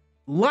 But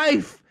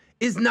life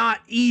is not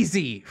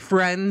easy,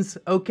 friends,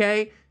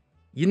 okay?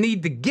 You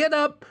need to get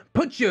up,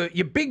 put your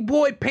big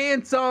boy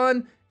pants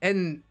on,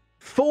 and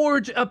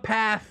forge a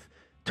path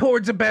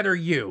towards a better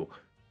you.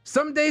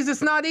 Some days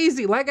it's not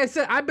easy. Like I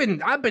said, I've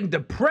been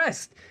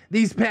depressed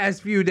these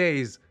past few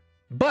days.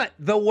 But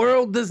the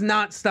world does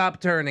not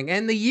stop turning,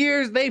 and the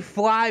years, they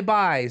fly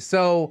by.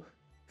 So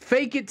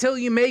fake it till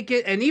you make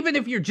it, and even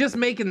if you're just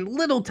making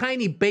little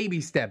tiny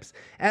baby steps,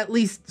 at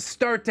least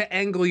start to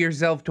angle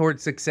yourself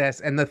towards success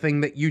and the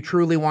thing that you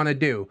truly want to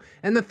do,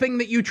 and the thing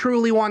that you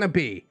truly want to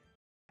be.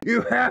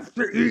 You have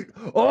to eat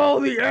all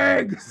the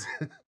eggs!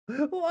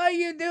 Why are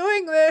you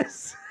doing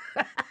this?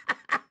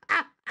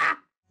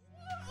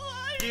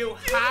 You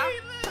have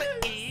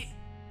to eat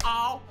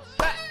all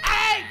the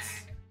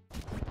eggs!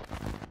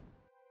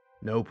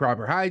 No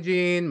proper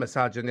hygiene,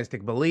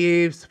 misogynistic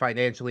beliefs,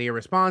 financially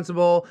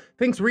irresponsible,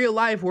 thinks real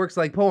life works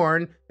like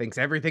porn, thinks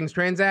everything's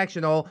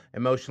transactional,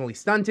 emotionally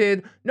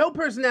stunted, no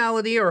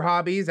personality or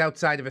hobbies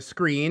outside of a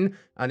screen,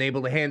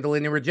 unable to handle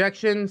any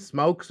rejection,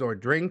 smokes or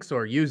drinks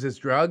or uses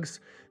drugs.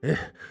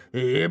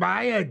 Am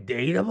I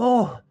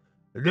undateable?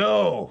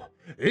 No,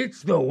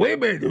 it's the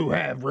women who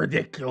have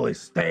ridiculous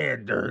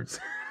standards.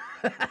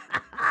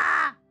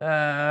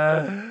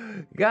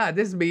 God,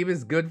 this meme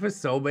is good for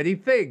so many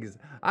things.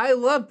 I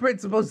love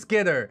Principal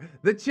Skinner.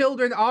 The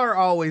children are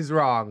always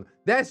wrong.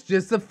 That's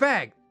just a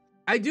fact.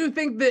 I do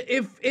think that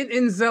if an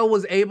incel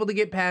was able to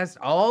get past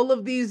all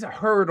of these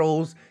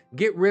hurdles,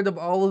 get rid of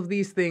all of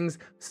these things,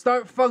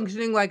 start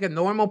functioning like a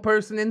normal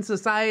person in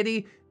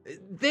society,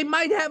 they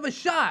might have a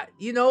shot.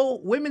 You know,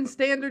 women's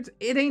standards,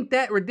 it ain't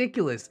that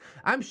ridiculous.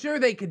 I'm sure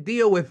they could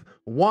deal with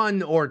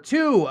 1 or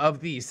 2 of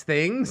these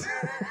things.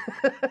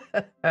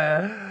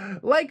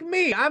 Like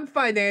me, I'm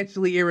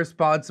financially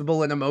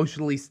irresponsible and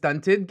emotionally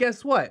stunted.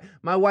 Guess what?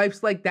 My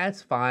wife's like,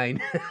 that's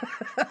fine.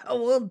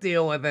 We'll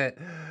deal with it.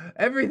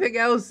 Everything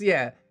else,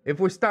 yeah.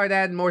 If we start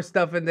adding more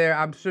stuff in there,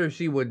 I'm sure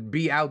she would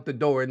be out the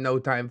door in no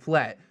time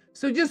flat.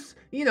 So just,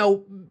 you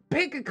know,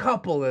 pick a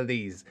couple of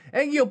these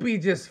and you'll be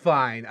just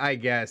fine, I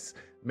guess.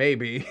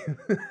 Maybe.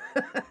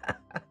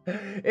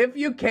 If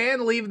you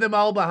can leave them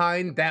all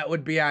behind, that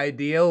would be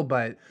ideal,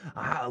 but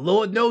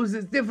Lord knows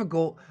it's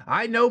difficult.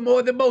 I know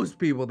more than most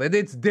people that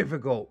it's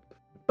difficult.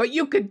 But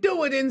you could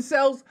do it,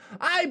 incels.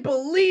 I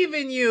believe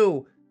in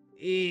you.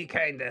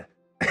 Kinda.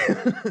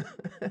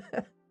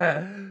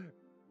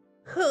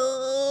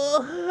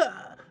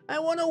 I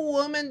want a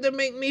woman to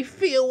make me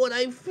feel what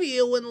I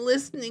feel when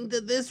listening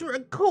to this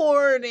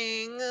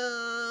recording.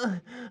 I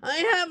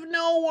have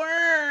no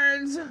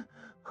words,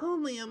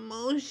 only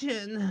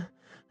emotion.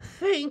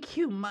 Thank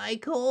you,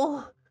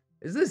 Michael.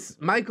 Is this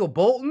Michael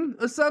Bolton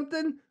or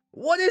something?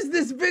 What is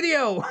this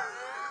video?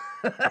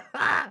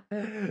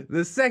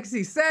 The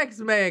sexy sax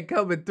man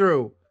coming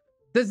through.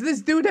 Does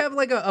this dude have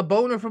like a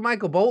boner for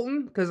Michael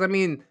Bolton? Because I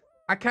mean,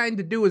 I kind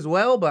of do as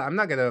well, but I'm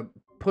not gonna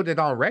put it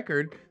on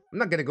record. I'm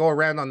not gonna go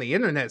around on the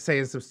internet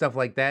saying some stuff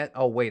like that.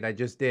 Oh wait, I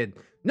just did.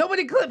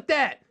 Nobody clipped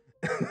that!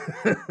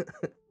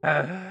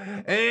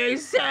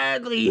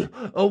 Sadly,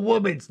 a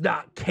woman's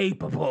not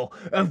capable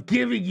of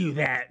giving you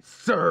that,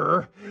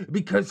 sir,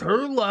 because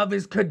her love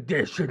is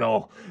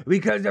conditional,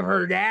 because of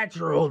her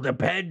natural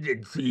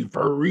dependency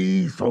for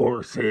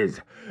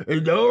resources.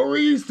 No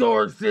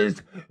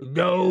resources,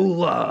 no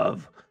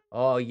love.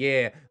 Oh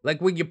yeah,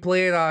 like when you're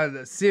playing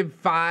on Civ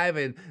 5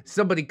 and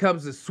somebody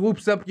comes and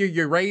swoops up your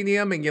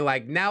uranium and you're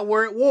like, now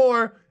we're at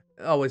war.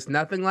 Oh, it's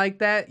nothing like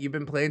that? You've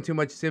been playing too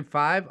much Civ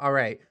 5? All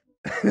right.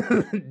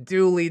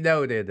 Duly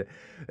noted.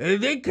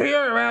 They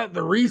care about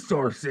the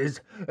resources.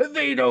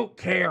 They don't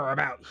care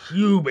about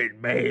human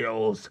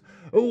males.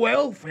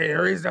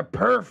 Welfare is a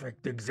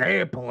perfect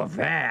example of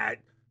that.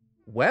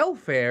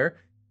 Welfare?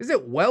 Is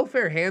it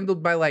welfare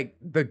handled by, like,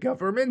 the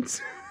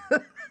government?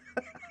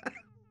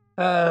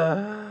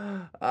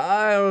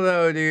 I don't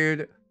know,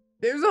 dude.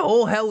 There's a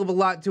whole hell of a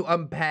lot to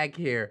unpack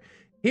here.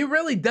 He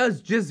really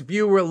does just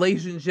view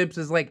relationships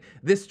as like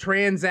this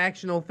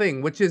transactional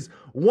thing, which is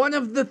one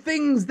of the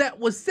things that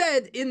was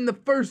said in the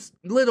first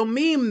little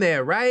meme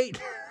there, right?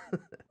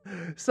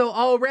 So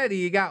already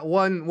you got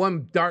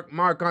one dark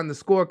mark on the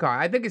scorecard.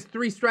 I think it's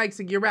 3 strikes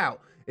and you're out.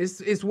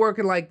 It's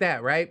working like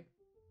that, right?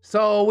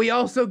 So we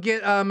also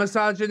get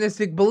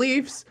misogynistic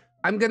beliefs.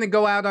 I'm gonna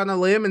go out on a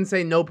limb and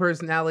say no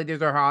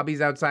personalities or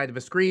hobbies outside of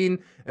a screen.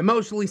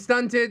 Emotionally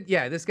stunted.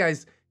 Yeah, this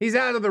he's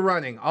out of the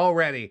running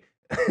already.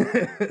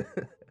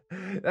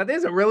 That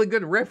is a really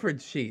good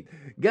reference sheet.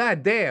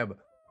 God damn.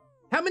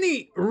 How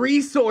many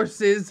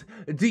resources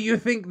do you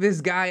think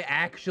this guy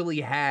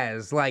actually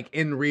has, like,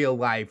 in real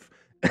life?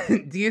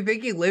 Do you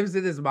think he lives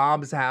in his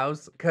mom's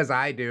house? Because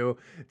I do.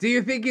 Do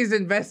you think he's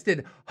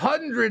invested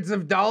hundreds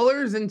of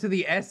dollars into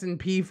the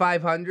S&P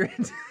 500?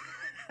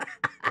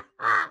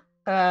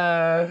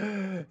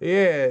 Yeah,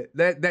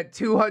 that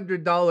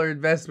 $200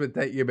 investment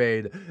that you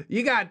made.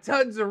 You got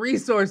tons of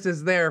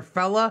resources there,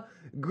 fella.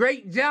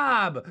 Great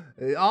job.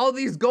 All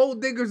these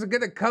gold diggers are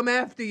gonna come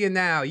after you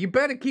now. You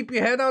better keep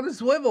your head on a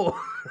swivel.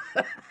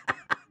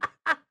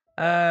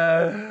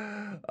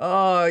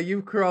 Oh,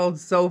 you've crawled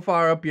so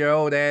far up your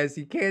own ass,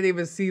 you can't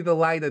even see the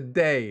light of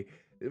day.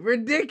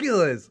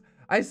 Ridiculous.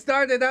 I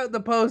started out the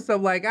post,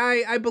 I'm like,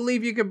 I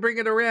believe you can bring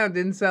it around,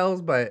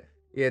 incels, but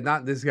yeah,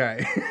 not this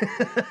guy.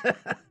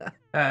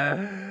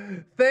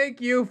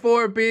 Thank you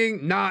for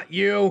being, not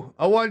you,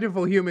 a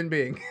wonderful human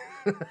being.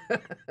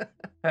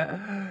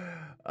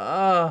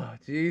 Oh,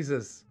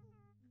 Jesus.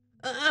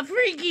 A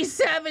freaky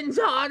 7's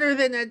hotter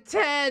than a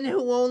 10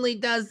 who only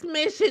does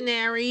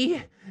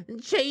missionary.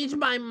 Change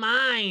my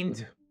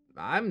mind.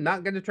 I'm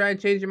not gonna try and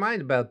change your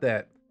mind about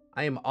that.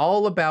 I am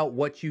all about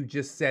what you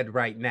just said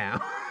right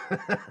now.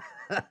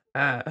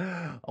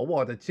 I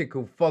want a chick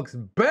who fucks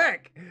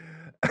back.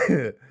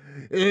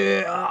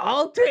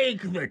 I'll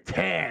take the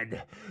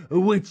 10,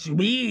 which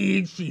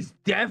means she's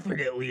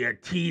definitely a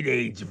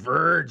teenage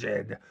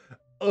virgin.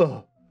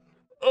 Oh,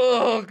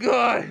 oh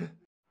God.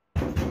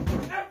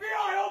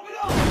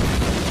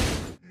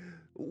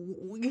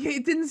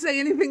 It didn't say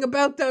anything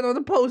about that on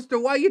the poster.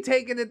 Why are you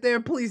taking it there?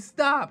 Please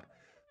stop.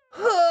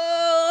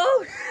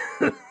 Oh.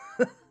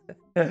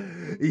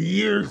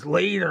 Years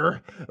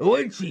later,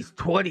 when she's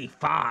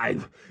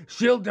 25,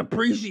 she'll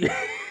depreciate.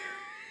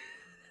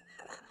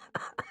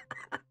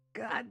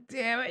 God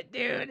damn it,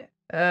 dude.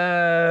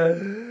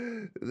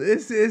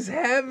 This is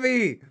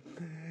heavy.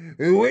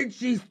 When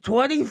she's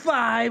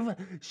 25,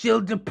 she'll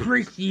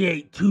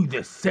depreciate to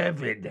the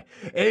 7,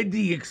 and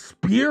the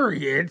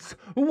experience,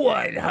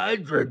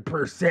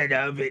 100%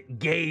 of it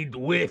gained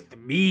with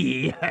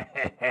me,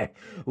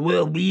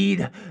 will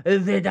mean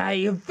that I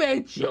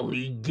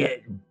eventually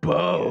get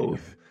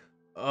both.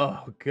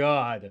 Oh,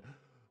 God.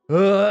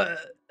 I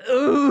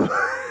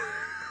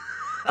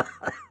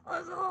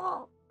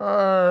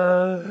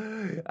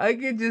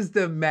can just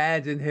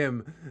imagine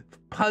him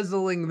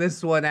puzzling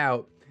this one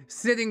out.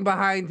 Sitting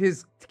behind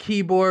his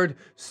keyboard,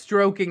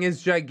 stroking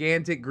his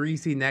gigantic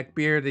greasy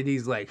neckbeard, and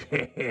he's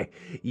like,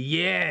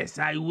 yes,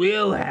 I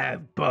will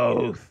have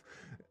both.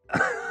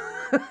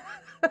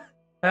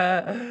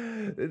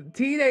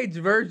 Teenage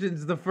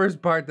version's the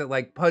first part that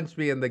like punched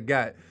me in the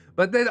gut.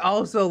 But then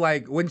also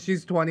like when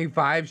she's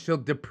 25, she'll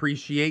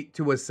depreciate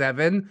to a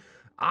 7.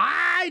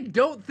 I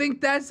don't think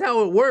that's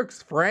how it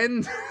works,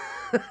 friend.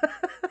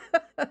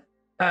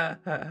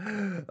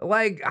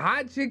 Like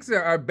hot chicks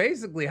are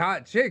basically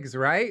hot chicks,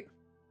 right?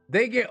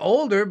 They get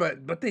older,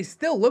 but they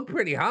still look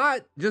pretty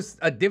hot, just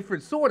a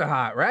different sort of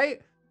hot,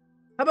 right?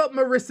 How about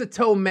Marissa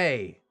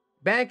Tomei?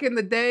 Back in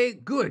the day,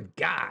 good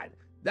God,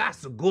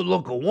 that's a good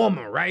looking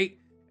woman, right?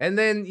 And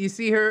then you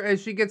see her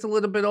as she gets a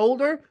little bit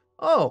older.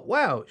 Oh,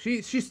 wow,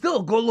 she's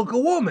still a good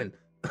looking woman.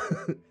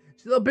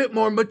 She's a bit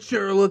more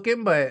mature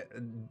looking, but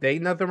there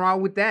ain't nothing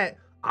wrong with that.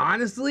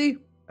 Honestly,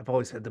 I've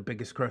always had the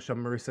biggest crush on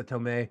Marissa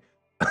Tomei.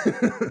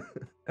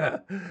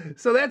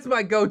 So that's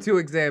my go-to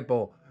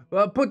example.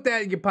 Well, put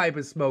that in your pipe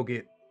and smoke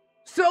it.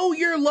 So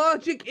your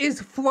logic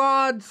is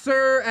flawed,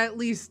 sir. At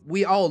least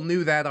we all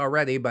knew that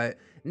already, but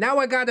now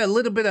I got a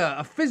little bit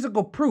of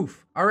physical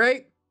proof, all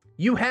right?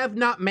 You have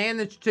not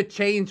managed to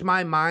change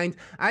my mind.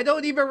 I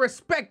don't even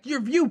respect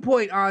your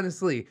viewpoint,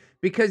 honestly,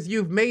 because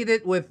you've made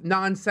it with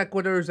non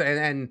sequiturs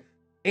and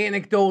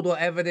anecdotal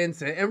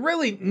evidence and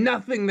really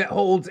nothing that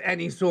holds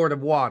any sort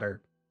of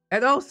water.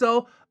 And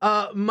also,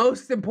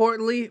 most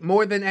importantly,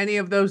 more than any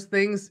of those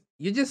things,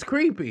 you're just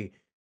creepy.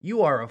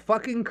 You are a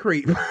fucking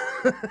creep.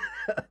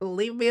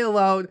 Leave me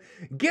alone.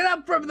 Get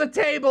up from the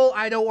table.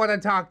 I don't want to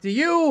talk to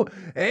you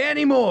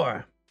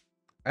anymore.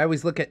 I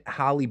always look at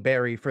Holly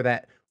Berry for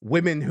that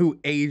women who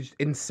aged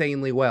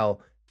insanely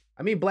well.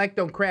 I mean, black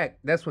don't crack.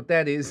 That's what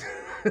that is.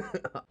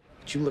 But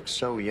you look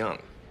so young.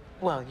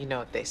 Well, you know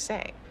what they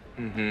say.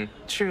 Mm-hmm.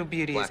 True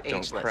beauty Black is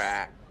ageless. don't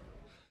crack.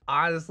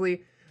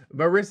 Honestly,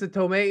 Marissa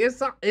Tomei,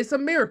 it's a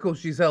miracle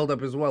she's held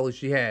up as well as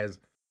she has.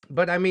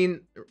 But I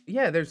mean,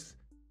 yeah, there's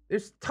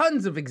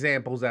tons of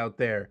examples out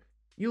there.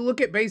 You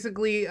look at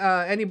basically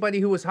anybody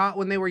who was hot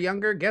when they were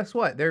younger, guess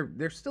what?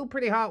 They're still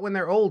pretty hot when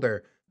they're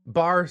older,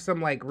 bar some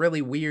like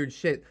really weird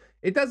shit.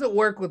 It doesn't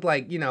work with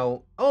like, you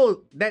know,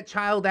 oh, that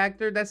child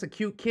actor, that's a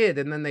cute kid,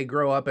 and then they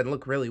grow up and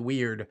look really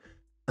weird.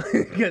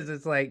 Because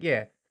it's like,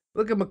 yeah,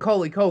 look at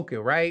Macaulay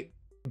Culkin, right?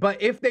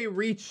 But if they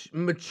reach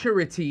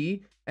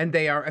maturity and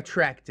they are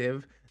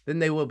attractive, then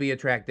they will be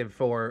attractive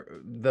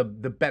for the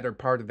better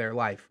part of their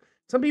life.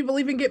 Some people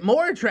even get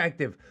more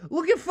attractive.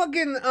 Look at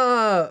fucking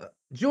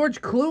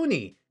George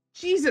Clooney.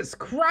 Jesus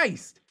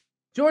Christ.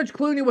 George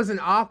Clooney was an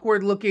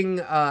awkward looking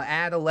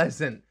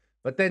adolescent,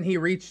 but then he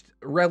reached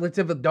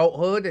relative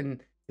adulthood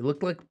and he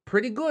looked like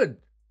pretty good.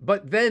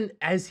 But then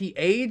as he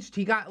aged,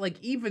 he got like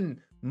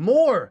even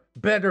more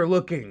better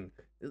looking.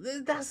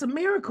 That's a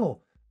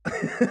miracle.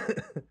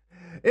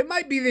 It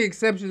might be the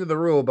exception to the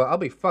rule, but I'll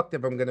be fucked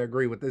if I'm gonna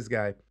agree with this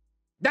guy.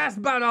 That's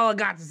about all I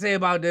got to say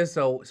about this,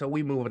 so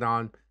we moving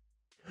on.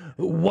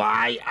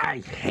 Why I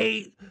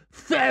hate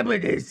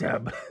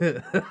feminism.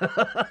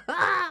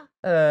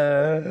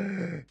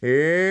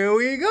 Here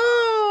we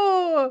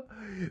go.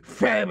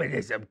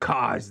 Feminism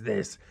caused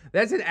this.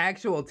 That's an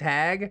actual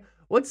tag?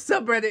 What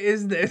subreddit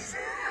is this?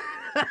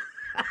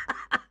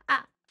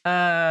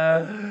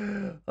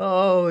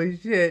 Holy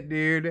shit,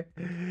 dude.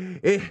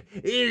 It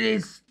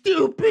is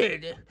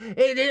stupid, and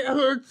it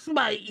hurts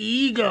my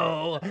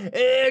ego.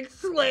 It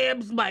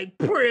slams my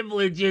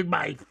privilege in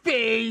my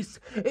face.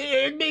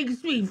 It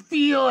makes me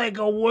feel like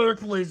a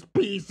worthless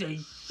piece of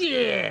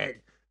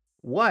shit.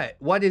 What?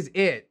 What is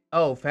it?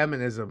 Oh,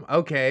 feminism.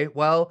 Okay,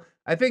 well,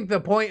 I think the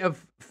point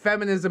of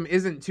feminism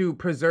isn't to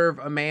preserve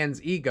a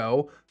man's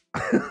ego.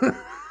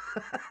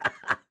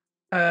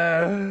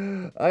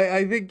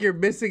 I think you're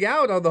missing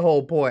out on the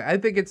whole point. I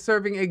think it's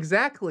serving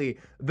exactly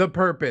the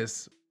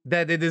purpose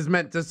that it is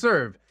meant to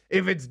serve,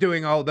 if it's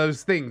doing all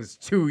those things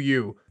to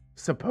you,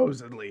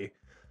 supposedly.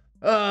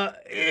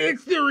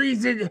 It's the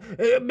reason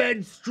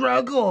men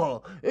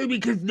struggle,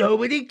 because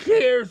nobody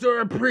cares or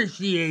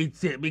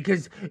appreciates it,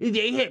 because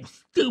they have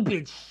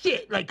stupid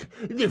shit like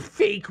the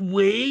fake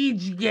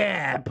wage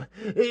gap.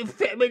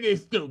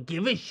 Feminists don't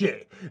give a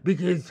shit,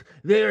 because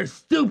they're a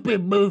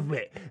stupid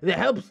movement that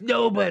helps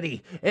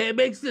nobody, and it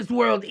makes this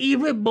world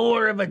even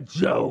more of a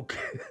joke.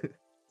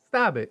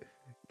 Stop it.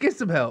 Get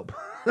some help.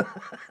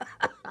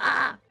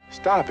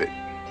 Stop it.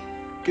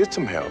 Get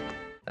some help.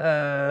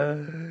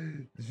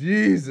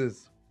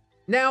 Jesus.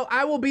 Now,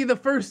 I will be the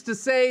first to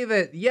say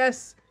that,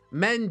 yes,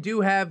 men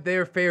do have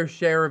their fair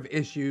share of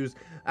issues.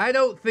 I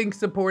don't think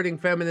supporting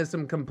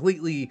feminism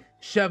completely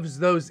shoves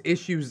those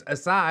issues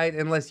aside,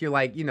 unless you're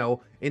like, you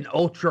know, an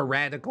ultra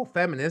radical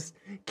feminist.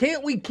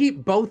 Can't we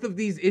keep both of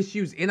these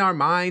issues in our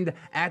mind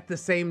at the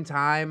same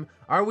time?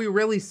 Are we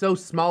really so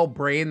small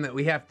brain that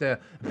we have to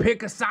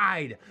pick a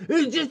side?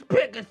 Just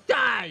pick a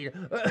side.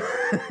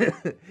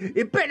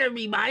 It better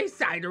be my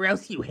side or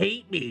else you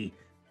hate me.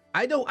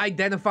 I don't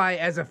identify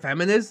as a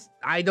feminist.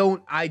 I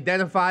don't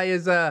identify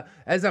as a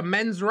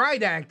men's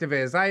right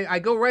activist. I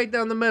go right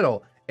down the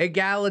middle.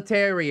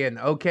 Egalitarian,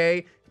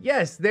 okay?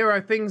 Yes, there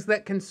are things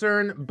that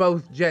concern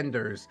both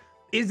genders.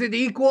 Is it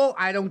equal?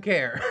 I don't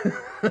care.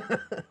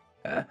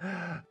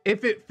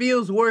 If it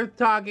feels worth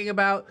talking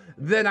about,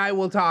 then I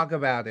will talk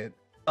about it.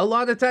 A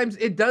lot of times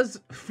it does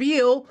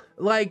feel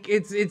like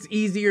it's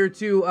easier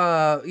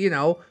to, you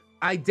know,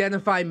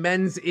 identify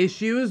men's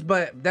issues,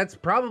 but that's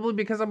probably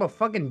because I'm a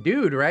fucking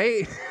dude,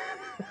 right?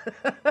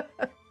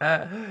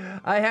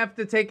 I have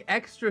to take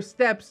extra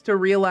steps to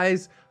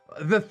realize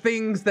the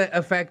things that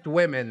affect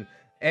women,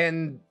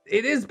 and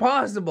it is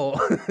possible.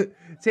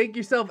 Take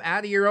yourself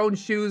out of your own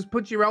shoes,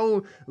 put your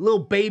own little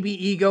baby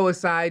ego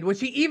aside,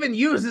 which he even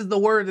uses the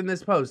word in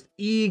this post,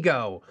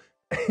 ego.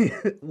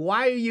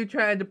 Why are you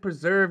trying to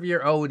preserve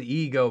your own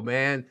ego,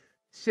 man?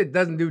 Shit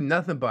doesn't do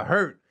nothing but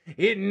hurt.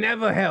 It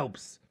never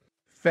helps.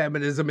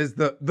 Feminism is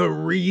the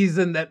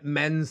reason that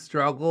men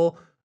struggle.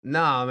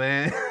 Nah,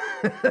 man.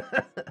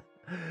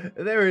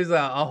 There is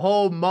a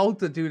whole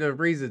multitude of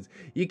reasons.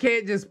 You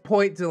can't just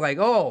point to like,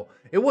 oh,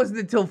 it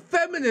wasn't until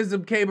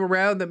feminism came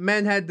around that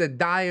men had to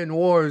die in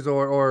wars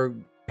or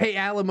pay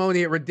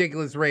alimony at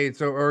ridiculous rates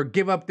or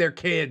give up their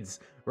kids,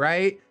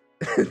 right?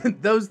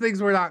 Those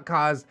things were not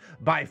caused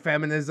by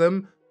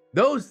feminism.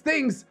 Those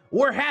things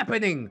were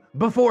happening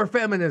before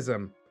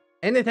feminism.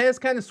 And it has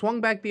kind of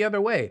swung back the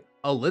other way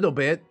a little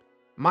bit.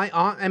 My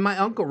aunt and my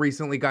uncle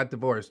recently got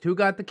divorced. Who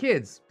got the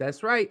kids?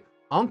 That's right,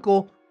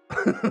 uncle.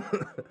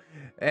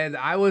 And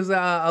I was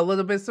a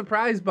little bit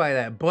surprised by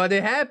that, but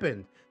it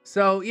happened.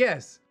 So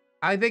yes,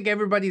 I think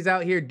everybody's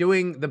out here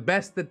doing the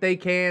best that they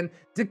can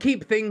to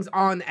keep things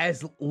on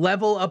as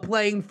level a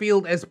playing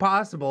field as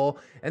possible.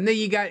 And then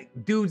you got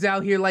dudes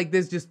out here like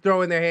this just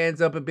throwing their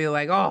hands up and being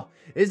like, oh,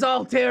 it's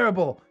all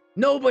terrible.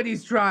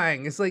 Nobody's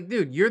trying. It's like,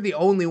 dude, you're the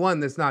only one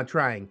that's not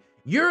trying.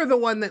 You're the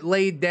one that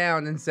laid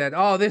down and said,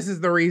 oh, this is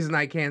the reason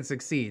I can't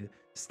succeed.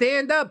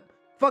 Stand up,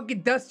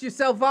 fucking dust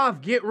yourself off,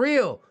 get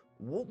real.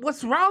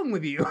 What's wrong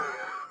with you?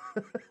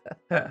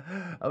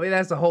 I mean,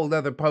 that's a whole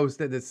nother post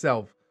in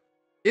itself.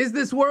 Is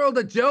this world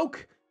a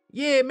joke?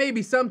 Yeah,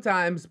 maybe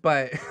sometimes,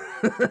 but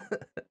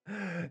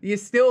you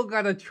still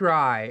gotta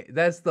try.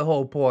 That's the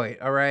whole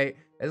point, all right?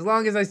 As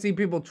long as I see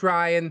people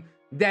trying,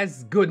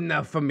 that's good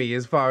enough for me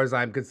as far as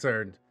I'm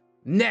concerned.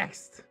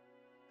 Next.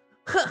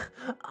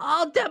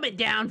 I'll dumb it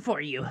down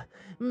for you.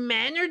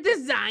 Men are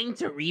designed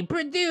to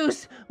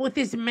reproduce with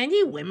as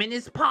many women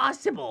as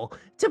possible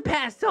to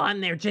pass on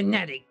their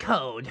genetic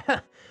code.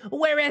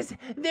 Whereas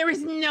there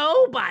is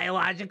no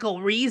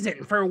biological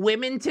reason for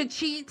women to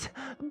cheat,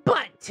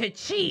 but to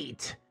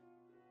cheat.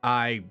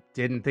 I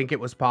didn't think it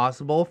was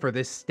possible for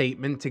this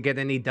statement to get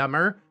any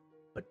dumber,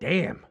 but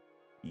damn,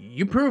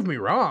 you proved me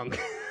wrong.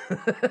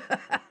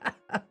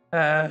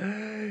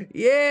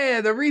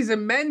 Yeah, the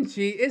reason men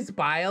cheat is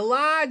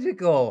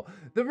biological.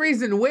 The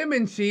reason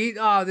women cheat,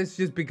 oh, this is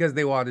just because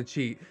they want to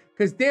cheat.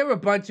 Because they're a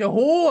bunch of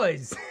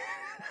whores.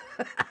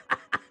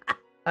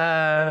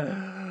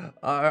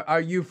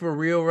 Are you for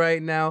real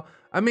right now?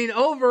 I mean,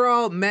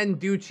 overall, men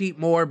do cheat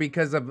more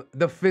because of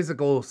the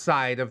physical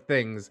side of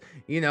things.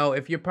 You know,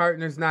 if your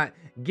partner's not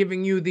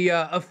giving you the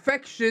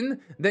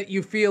affection that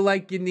you feel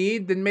like you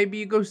need, then maybe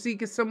you go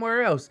seek it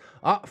somewhere else.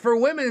 For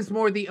women, it's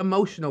more the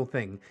emotional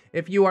thing.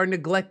 If you are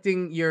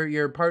neglecting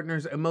your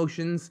partner's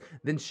emotions,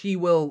 then she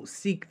will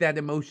seek that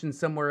emotion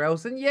somewhere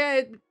else. And yeah,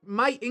 it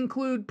might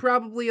include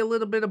probably a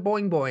little bit of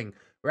boing boing,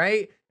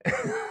 right?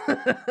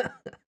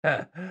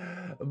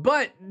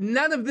 But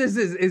none of this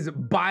is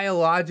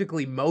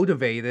biologically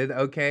motivated,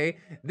 okay?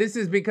 This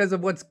is because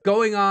of what's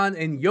going on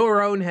in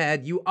your own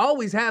head. You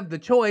always have the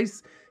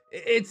choice.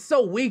 It's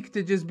so weak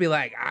to just be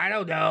like, I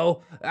don't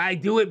know, I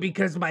do it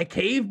because my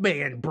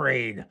caveman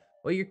brain.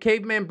 Well, your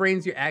caveman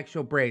brain's your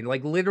actual brain.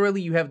 Like,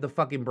 literally, you have the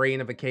fucking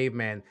brain of a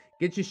caveman.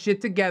 Get your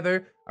shit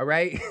together, all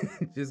right?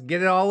 Just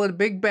get it all in a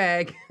big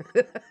bag.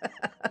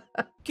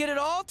 Get it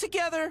all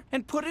together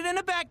and put it in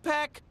a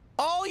backpack.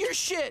 All your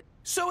shit,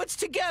 so it's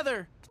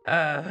together.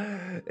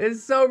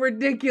 It's so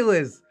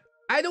ridiculous.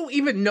 I don't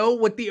even know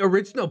what the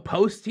original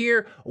post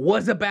here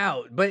was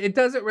about, but it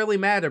doesn't really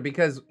matter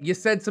because you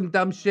said some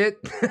dumb shit.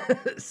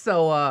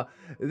 So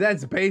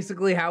that's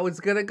basically how it's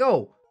gonna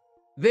go.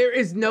 There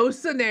is no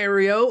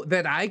scenario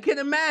that I can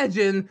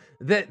imagine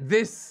that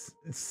this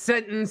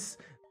sentence,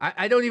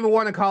 I don't even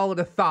want to call it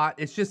a thought,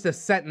 it's just a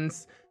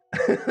sentence,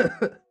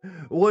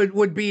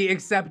 would be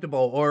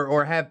acceptable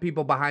or have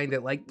people behind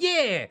it like,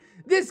 yeah,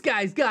 this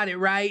guy's got it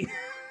right.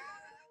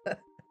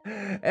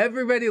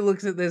 Everybody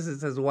looks at this and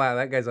says, wow,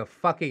 that guy's a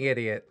fucking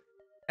idiot.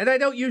 And I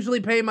don't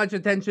usually pay much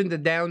attention to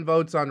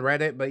downvotes on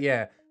Reddit, but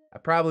yeah, I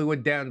probably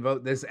would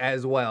downvote this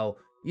as well.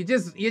 You're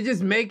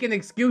just making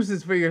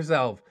excuses for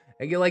yourself.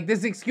 And you're like,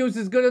 this excuse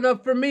is good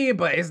enough for me,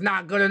 but it's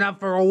not good enough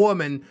for a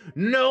woman.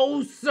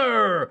 No,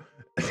 sir.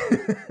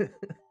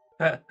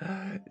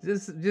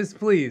 just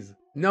please,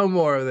 no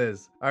more of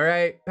this. All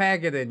right,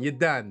 pack it in. You're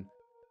done.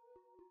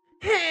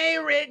 Hey,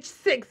 rich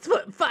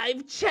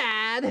 6'5"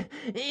 Chad.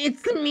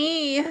 It's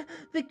me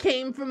that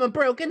came from a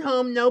broken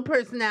home, no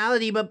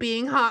personality, but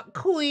being hot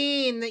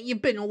queen that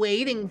you've been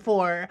waiting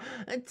for.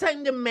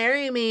 Time to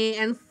marry me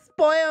and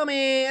spoil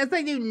me as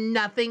I do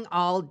nothing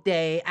all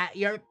day at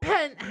your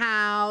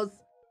penthouse.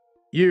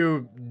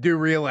 You do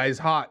realize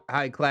hot,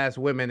 high-class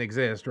women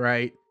exist,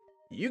 right?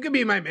 You can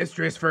be my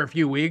mistress for a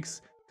few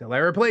weeks till I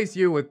replace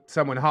you with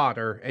someone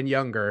hotter and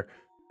younger.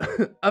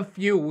 A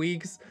few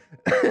weeks?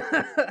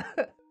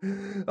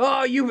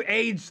 Oh, you've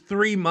aged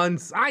 3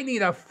 months. I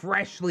need a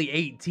freshly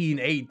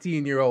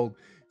 18-year-old.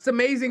 It's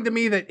amazing to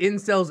me that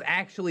incels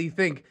actually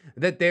think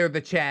that they're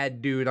the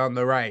Chad dude on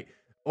the right,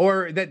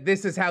 or that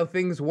this is how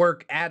things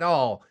work at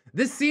all.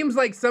 This seems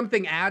like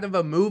something out of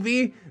a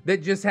movie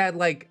that just had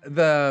like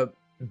the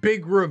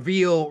big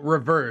reveal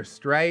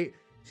reversed, right?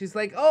 She's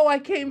like, oh, I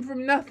came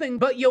from nothing,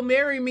 but you'll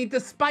marry me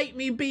despite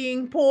me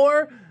being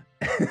poor.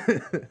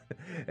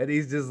 And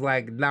he's just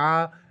like,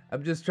 nah,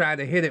 I'm just trying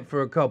to hit it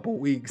for a couple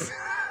weeks.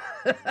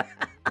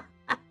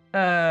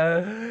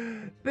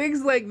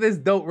 Things like this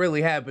don't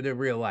really happen in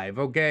real life,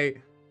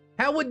 okay?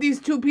 How would these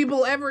two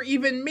people ever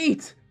even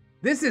meet?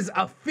 This is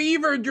a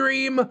fever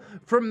dream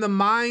from the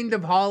mind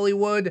of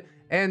Hollywood,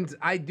 and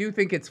I do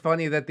think it's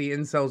funny that the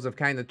incels have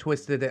kind of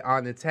twisted it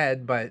on its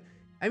head, but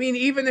I mean,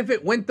 even if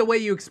it went the way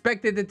you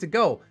expected it to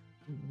go,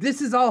 this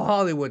is all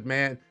Hollywood,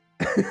 man.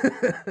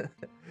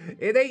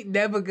 It ain't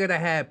never gonna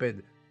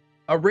happen.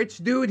 A rich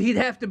dude, he'd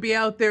have to be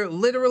out there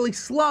literally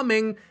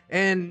slumming,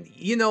 and,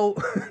 you know,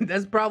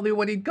 that's probably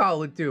what he'd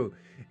call it too.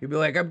 He'd be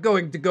like, I'm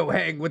going to go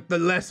hang with the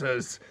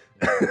lessers.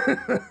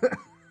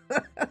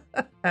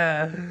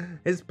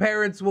 His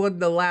parents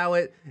wouldn't allow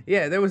it.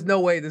 Yeah, there was no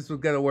way this was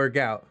gonna work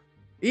out.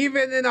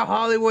 Even in a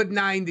Hollywood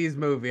 90s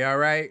movie, all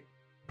right?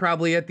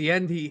 Probably at the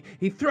end, he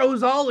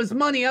throws all his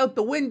money out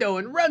the window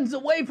and runs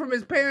away from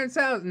his parents'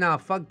 house. Nah,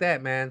 fuck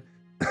that, man.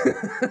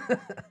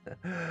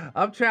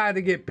 I'm trying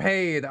to get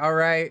paid, all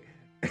right?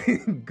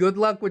 Good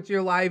luck with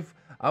your life.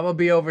 I'm gonna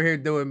be over here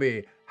doing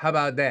me. How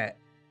about that?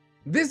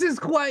 This is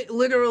quite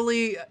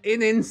literally an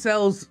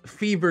incel's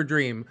fever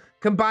dream,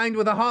 combined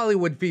with a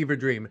Hollywood fever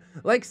dream.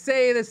 Like,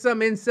 say that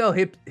some incel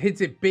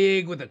hits it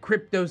big with a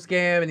crypto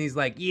scam, and he's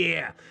like,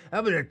 yeah,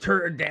 I'm gonna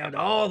turn down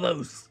all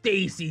those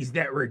Stacys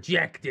that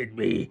rejected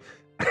me.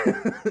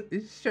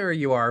 Sure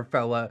you are,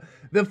 fella.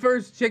 The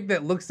first chick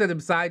that looks at him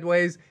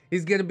sideways,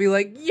 he's gonna be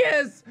like,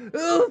 yes!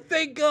 Oh,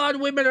 thank God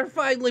women are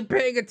finally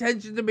paying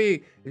attention to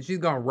me! And she's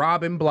gonna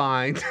rob him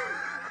blind.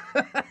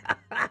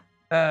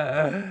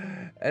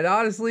 And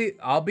honestly,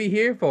 I'll be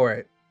here for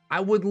it.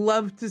 I would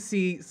love to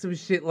see some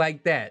shit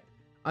like that.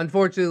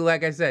 Unfortunately,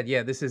 like I said,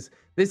 yeah, this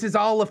is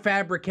all a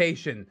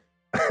fabrication.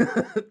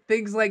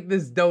 Things like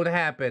this don't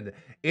happen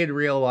in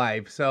real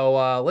life.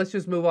 So let's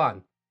just move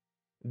on.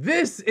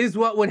 This is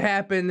what would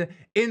happen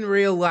in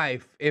real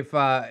life if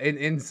an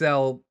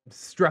incel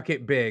struck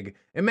it big.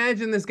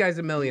 Imagine this guy's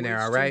a millionaire,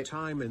 all right?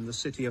 Time in the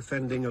city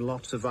offending a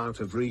lot of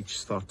out-of-reach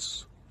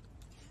thoughts.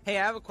 Hey,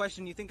 I have a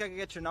question. You think I could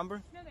get your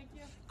number? No, thank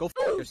you. Go f***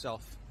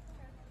 yourself.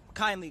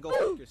 Kindly go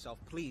f*** yourself,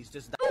 please.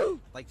 Just die.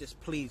 Like, just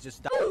please,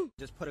 just die.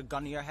 Just put a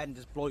gun to your head and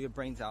just blow your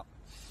brains out.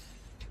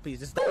 Please,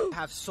 just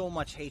have so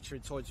much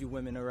hatred towards you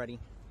women already.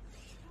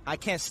 I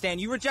can't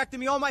stand you. Rejected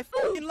me all my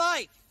fucking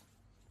life.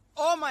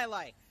 All my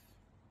life.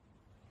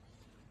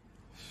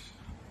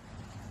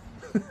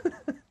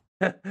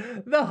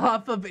 The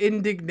huff of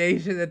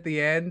indignation at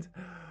the end.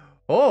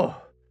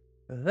 Oh,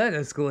 that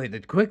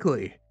escalated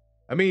quickly.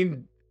 I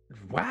mean,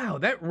 wow,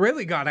 that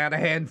really got out of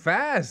hand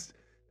fast.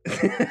 Even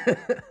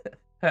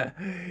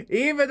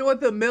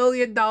with $1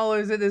 million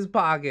in his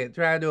pocket,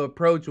 trying to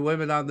approach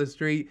women on the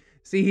street.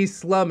 See, he's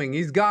slumming.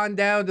 He's gone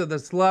down to the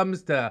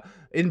slums to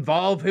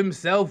involve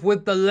himself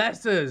with the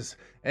lessers.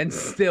 And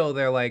still,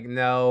 they're like,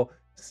 no,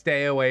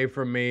 stay away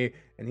from me.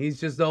 And he's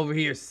just over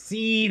here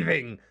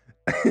seething.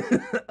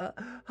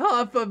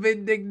 Huff of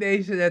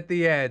indignation at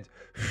the end.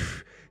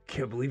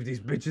 Can't believe these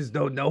bitches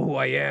don't know who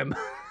I am.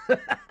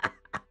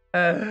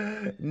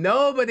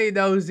 Nobody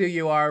knows who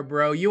you are,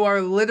 bro. You are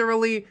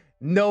literally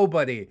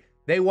nobody.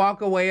 They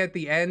walk away at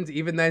the end,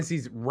 even as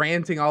he's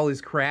ranting all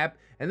his crap,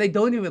 and they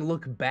don't even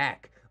look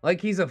back.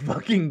 Like he's a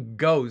fucking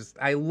ghost.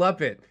 I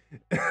love it.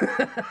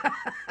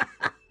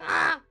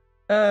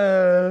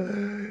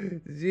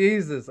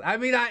 Jesus. I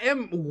mean, I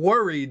am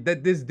worried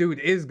that this dude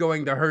is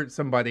going to hurt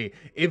somebody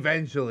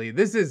eventually.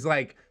 This is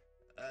like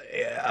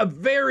a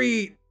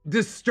very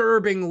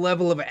disturbing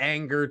level of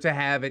anger to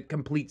have at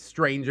complete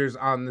strangers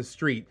on the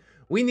street.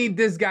 We need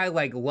this guy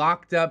like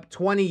locked up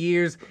 20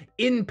 years,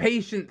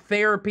 inpatient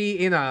therapy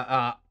in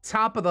a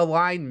top of the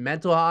line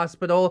mental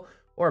hospital,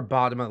 or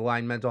bottom of the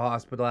line mental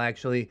hospital,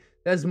 actually.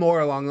 That's more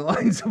along the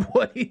lines of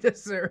what he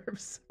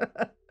deserves.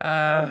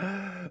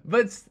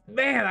 But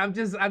man, I'm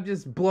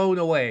just blown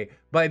away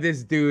by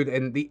this dude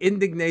and the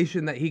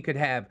indignation that he could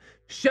have.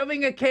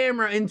 Shoving a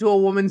camera into a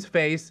woman's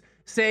face,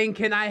 saying,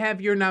 "Can I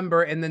have your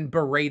number?" and then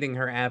berating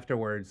her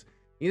afterwards.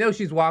 You know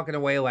she's walking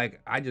away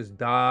like, I just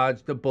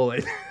dodged a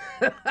bullet.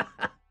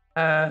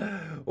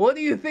 What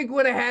do you think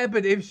would have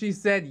happened if she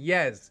said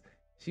yes?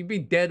 She'd be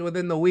dead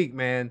within the week,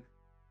 man.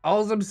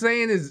 All I'm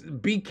saying is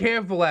be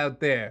careful out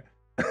there.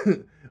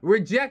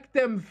 Reject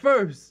them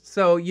first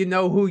so you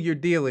know who you're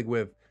dealing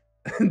with.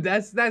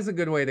 That's a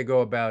good way to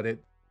go about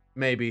it.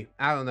 Maybe.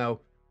 I don't know.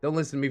 Don't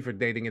listen to me for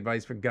dating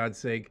advice, for God's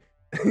sake.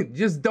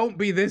 Just don't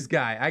be this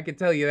guy. I can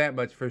tell you that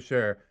much for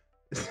sure.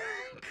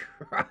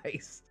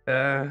 Christ.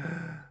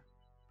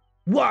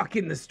 Walk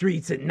in the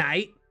streets at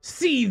night.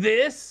 See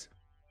this?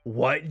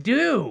 What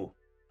do?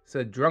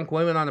 So drunk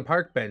women on a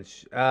park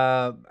bench.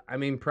 I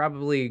mean,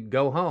 probably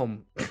go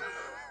home.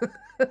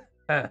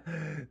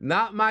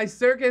 Not my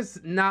circus,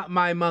 not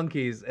my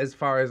monkeys, as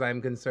far as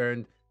I'm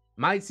concerned.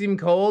 Might seem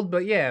cold,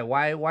 but yeah,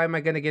 why am I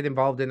gonna get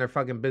involved in her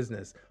fucking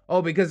business?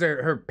 Oh, because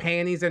her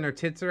panties and her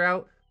tits are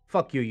out?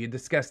 Fuck you, you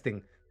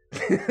disgusting.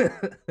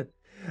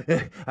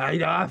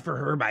 I'd offer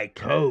her my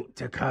coat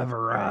to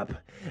cover up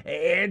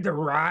and a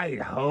ride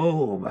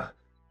home.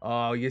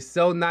 Oh, you're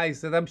so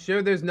nice, and I'm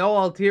sure there's no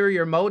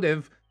ulterior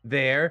motive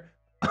there.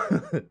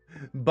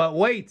 But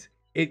wait,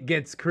 it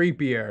gets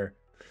creepier.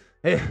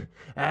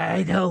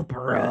 I'd help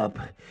her up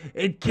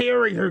and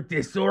carry her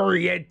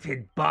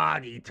disoriented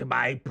body to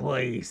my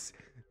place.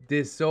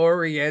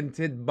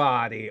 Disoriented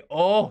body.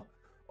 Oh,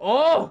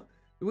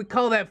 we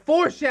call that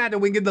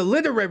foreshadowing in the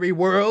literary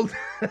world.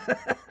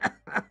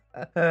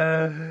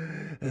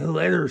 Let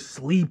her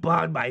sleep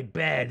on my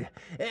bed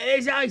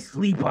as I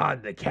sleep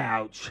on the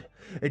couch.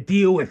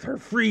 Deal with her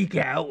freak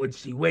out when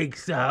she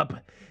wakes up.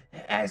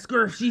 Ask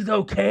her if she's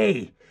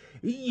okay.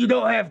 You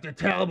don't have to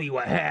tell me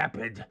what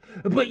happened,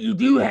 but you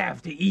do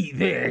have to eat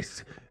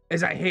this,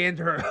 as I hand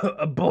her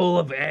a bowl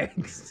of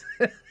eggs.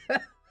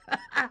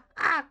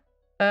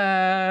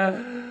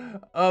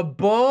 A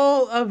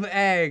bowl of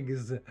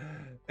eggs.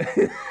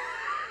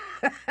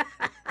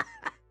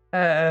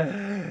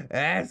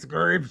 Ask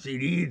her if she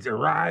needs a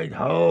ride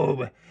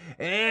home,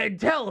 and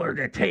tell her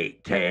to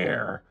take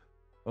care.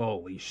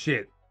 Holy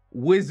shit.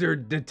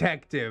 Wizard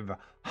detective.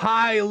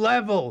 High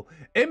level.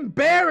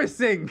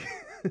 Embarrassing.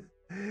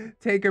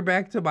 Take her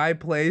back to my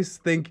place.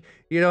 Think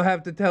you don't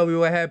have to tell me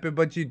what happened,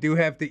 but you do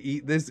have to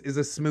eat this is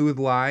a smooth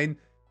line.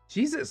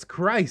 Jesus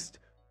Christ.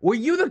 Were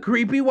you the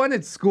creepy one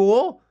at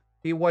school?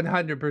 He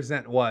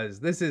 100%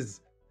 was. This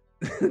is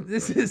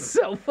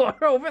so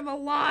far over the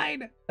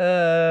line.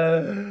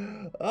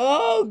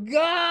 Oh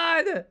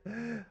God.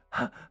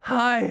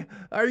 Hi,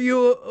 are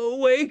you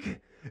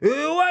awake? Why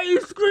are you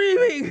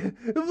screaming?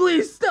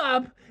 Please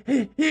stop.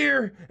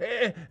 Here,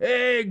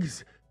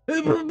 eggs.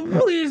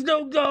 Please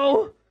don't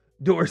go.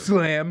 Door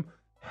slam.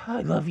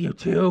 I love you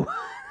too.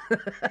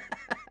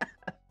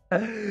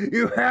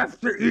 You have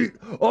to eat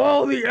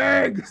all the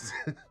eggs.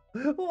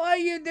 Why are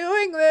you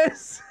doing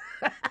this?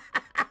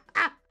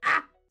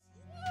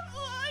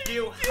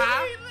 You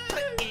have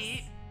to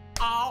eat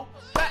all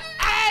the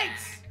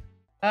eggs.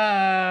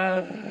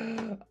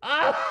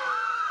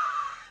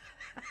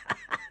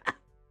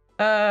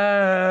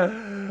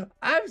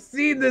 I've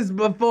seen this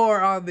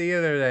before on the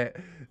internet.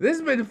 This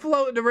has been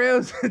floating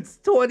around since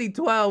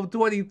 2012,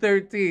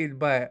 2013,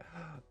 but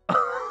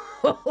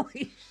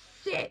holy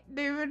shit,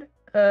 dude.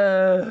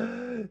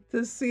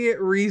 To see it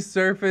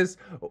resurface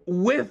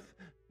with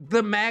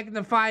the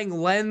magnifying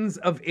lens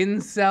of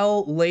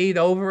incel laid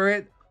over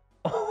it.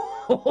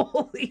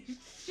 Holy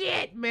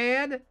shit,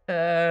 man.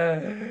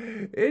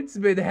 It's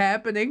been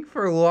happening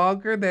for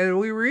longer than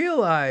we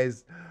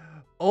realized.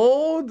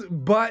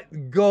 Old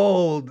but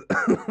gold.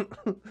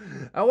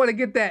 I want to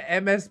get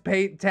that MS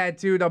Paint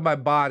tattooed on my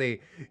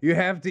body. You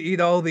have to eat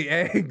all the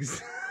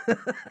eggs.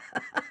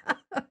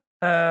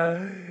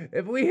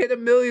 If we hit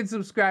 1 million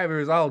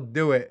subscribers, I'll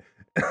do it.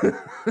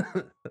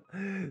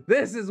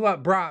 This is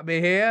what brought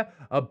me here.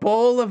 A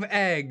bowl of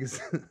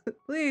eggs.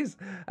 Please,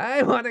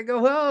 I want to go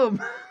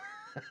home.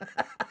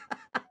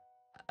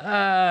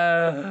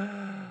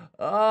 Oh,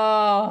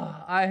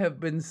 I have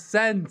been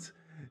sent.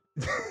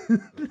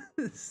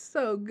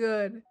 So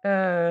good.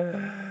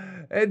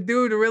 And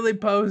dude really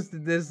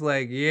posted this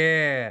like,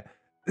 yeah,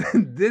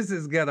 this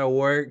is gonna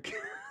work.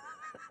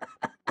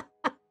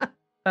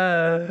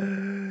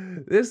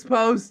 This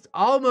post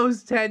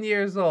almost 10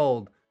 years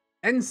old.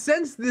 And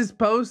since this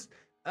post,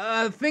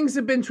 things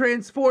have been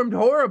transformed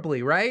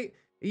horribly, right?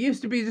 It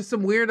used to be just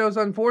some weirdos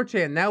on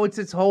 4chan. Now it's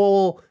its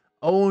whole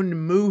own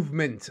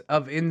movement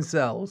of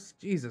incels.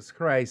 Jesus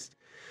Christ.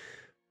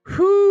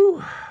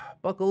 Whew.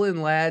 Buckle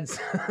in, lads.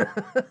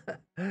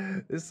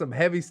 There's some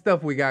heavy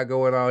stuff we got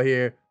going on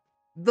here.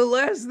 The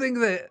last thing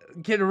that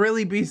can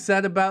really be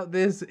said about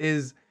this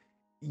is,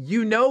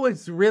 you know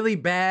it's really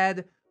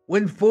bad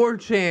when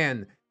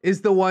 4chan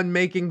is the one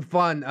making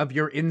fun of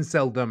your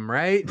inceldom,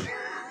 right?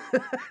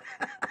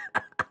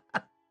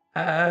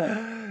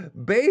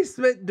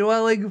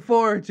 Basement-dwelling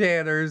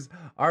 4chaners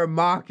are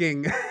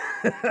mocking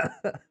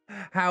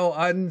how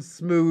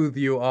unsmooth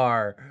you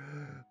are.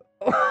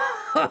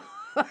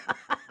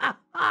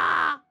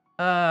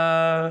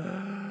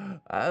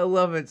 I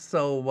love it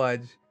so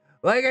much.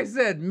 Like I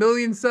said, 1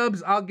 million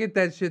subs, I'll get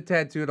that shit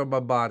tattooed on my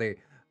body.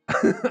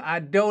 I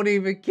don't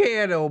even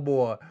care no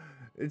more.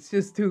 It's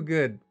just too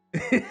good.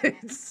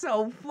 It's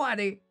so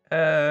funny.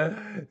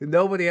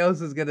 Nobody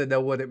else is gonna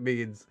know what it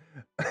means.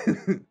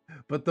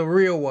 But the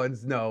real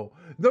ones know.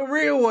 The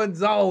real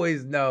ones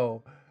always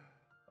know.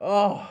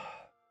 Oh.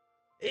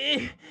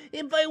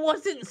 If I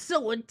wasn't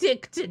so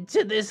addicted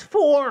to this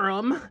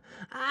forum,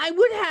 I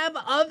would have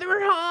other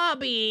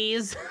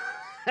hobbies.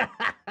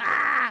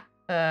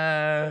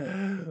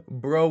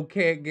 Bro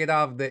can't get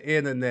off the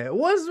internet.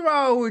 What's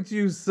wrong with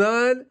you,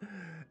 son?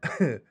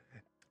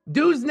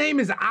 Dude's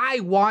name is I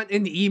Want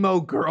an Emo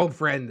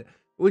Girlfriend,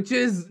 which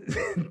is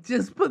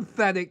just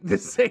pathetic to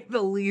say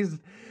the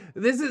least.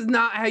 This is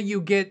not how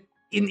you get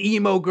an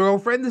emo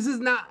girlfriend. This is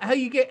not how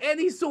you get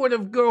any sort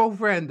of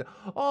girlfriend.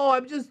 Oh,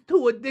 I'm just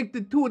too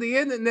addicted to the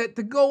internet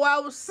to go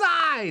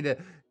outside.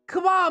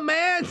 Come on,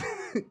 man.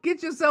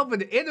 Get yourself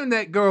an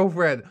internet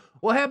girlfriend.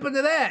 What happened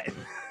to that?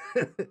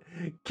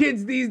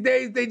 Kids these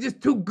days, they just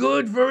too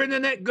good for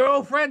internet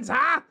girlfriends,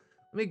 huh?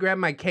 Let me grab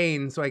my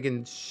cane so I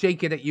can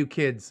shake it at you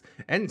kids.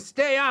 And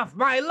stay off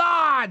my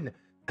lawn!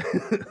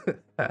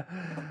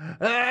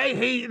 I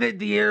hate that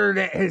the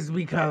internet has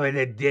become an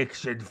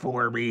addiction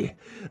for me.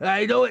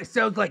 I know it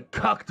sounds like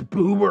cucked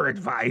boomer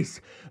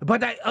advice,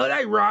 but I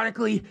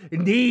unironically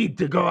need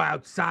to go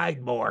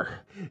outside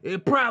more. The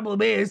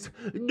problem is,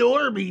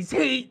 normies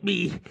hate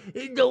me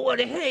and don't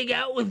want to hang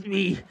out with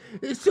me,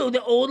 so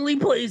the only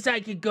place I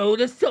can go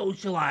to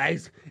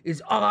socialize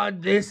is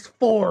on this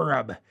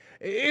forum.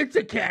 It's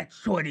a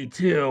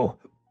catch-22.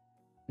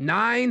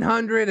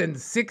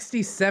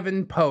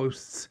 967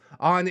 posts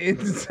on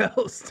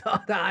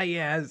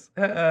incels.is.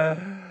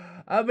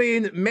 I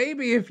mean,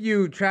 maybe if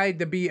you tried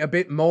to be a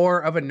bit more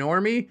of a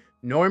normie,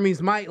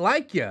 normies might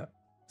like you.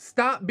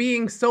 Stop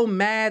being so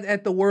mad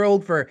at the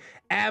world for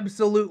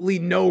absolutely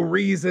no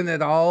reason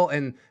at all,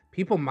 and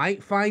people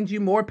might find you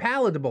more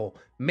palatable.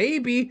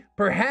 Maybe,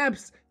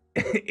 perhaps,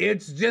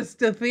 it's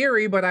just a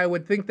theory, but I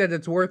would think that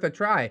it's worth a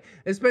try,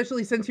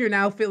 especially since you're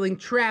now feeling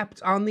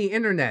trapped on the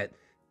internet.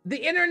 The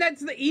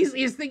internet's the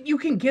easiest thing. You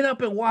can get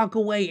up and walk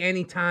away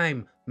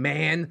anytime,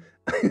 man.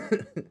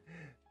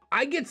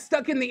 I get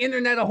stuck in the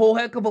internet a whole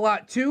heck of a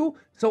lot too,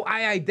 so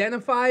I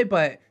identify,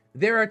 but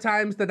there are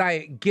times that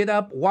I get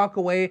up, walk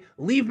away,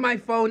 leave my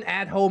phone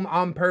at home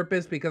on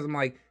purpose because I'm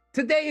like,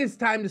 today is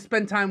time to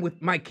spend time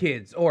with my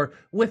kids or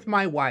with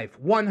my wife.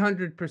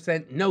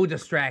 100% no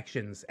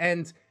distractions.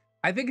 And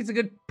I think it's a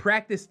good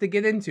practice to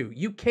get into.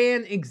 You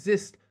can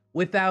exist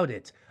without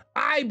it.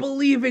 I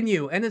believe in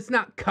you, and it's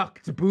not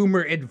cucked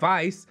boomer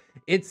advice.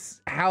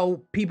 It's how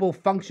people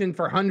functioned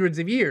for hundreds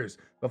of years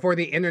before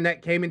the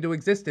internet came into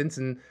existence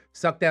and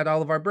sucked out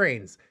all of our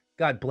brains.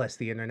 God bless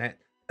the internet.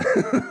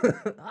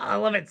 I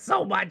love it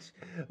so much,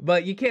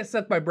 but you can't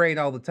suck my brain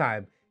all the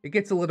time. It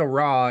gets a little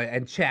raw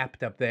and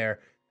chapped up there.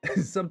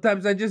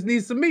 Sometimes I just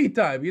need some me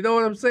time, you know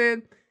what I'm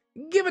saying?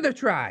 Give it a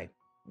try.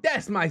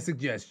 That's my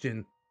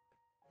suggestion.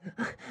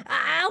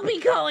 I'll be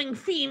calling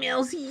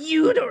females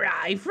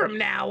uteri from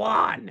now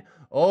on.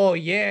 Oh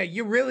yeah,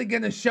 you're really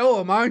gonna show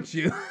them, aren't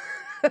you?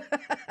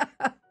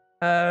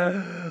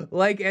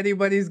 Like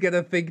anybody's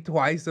gonna think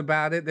twice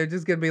about it. They're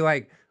just gonna be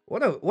like,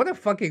 What a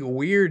fucking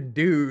weird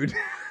dude.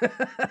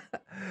 I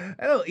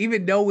don't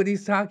even know what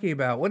he's talking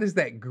about. What is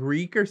that,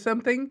 Greek or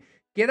something?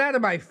 Get out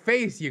of my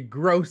face, you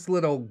gross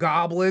little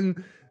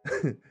goblin.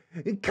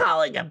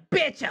 Calling a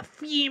bitch a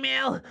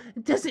female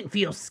doesn't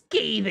feel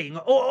scathing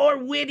or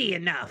witty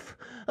enough.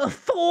 A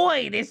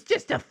foid is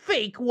just a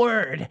fake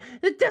word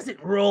that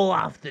doesn't roll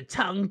off the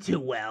tongue too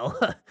well.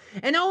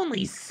 And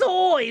only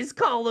soys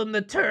call them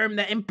the term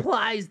that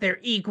implies they're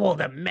equal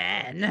to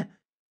men.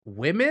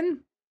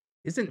 Women?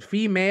 Isn't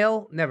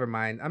female? Never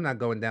mind. I'm not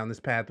going down this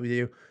path with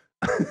you.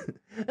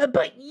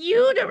 But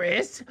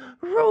uterus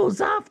rolls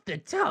off the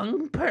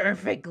tongue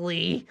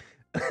perfectly.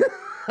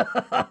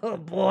 Oh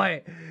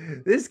boy,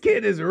 this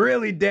kid is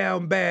really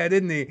down bad,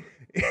 isn't he?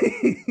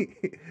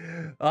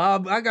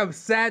 I got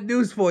sad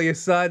news for you,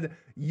 son.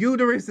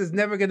 Uterus is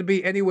never going to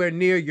be anywhere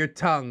near your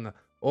tongue,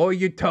 or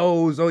your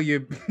toes, or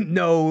your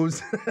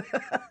nose,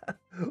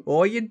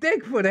 or your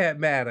dick for that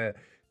matter.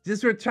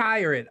 Just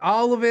retire it,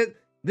 all of it.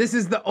 This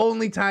is the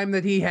only time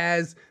that he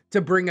has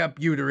to bring up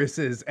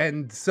uteruses,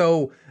 and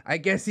so I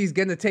guess he's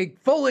going to take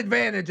full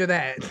advantage of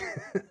that.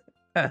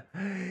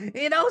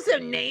 It also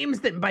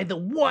names them by the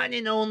one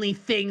and only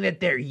thing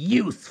that they're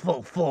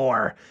useful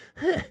for.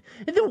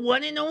 The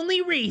one and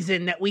only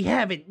reason that we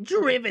haven't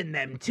driven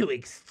them to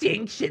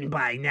extinction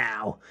by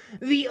now.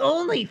 The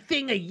only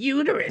thing a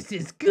uterus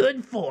is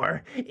good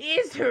for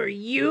is her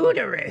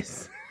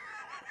uterus.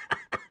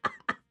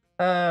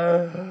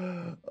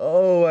 Oh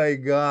my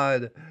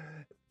god.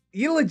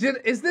 You legit,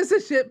 is this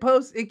a shit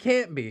post? It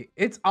can't be.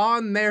 It's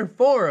on their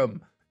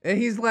forum. And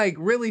he's like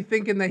really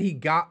thinking that he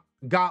got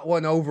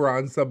one over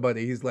on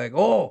somebody. He's like,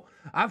 oh,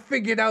 I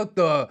figured out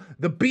the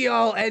be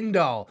all end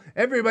all.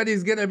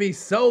 Everybody's gonna be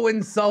so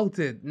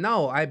insulted.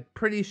 No, I'm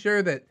pretty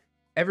sure that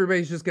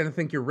everybody's just gonna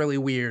think you're really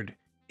weird.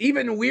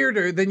 Even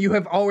weirder than you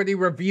have already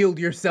revealed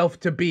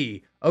yourself to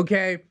be,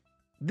 okay?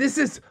 This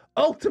is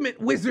ultimate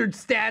wizard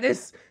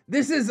status.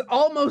 This is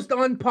almost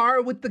on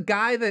par with the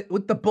guy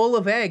with the bowl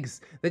of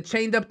eggs that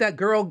chained up that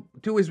girl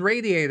to his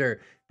radiator.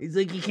 He's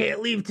like, you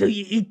can't leave till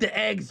you eat the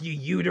eggs, you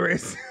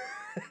uterus.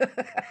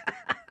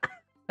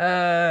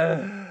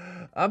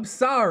 I'm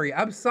sorry.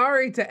 I'm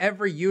sorry to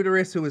every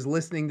uterus who is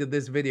listening to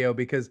this video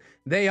because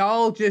they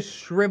all just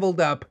shriveled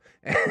up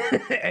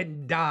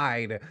and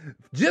died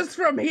just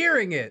from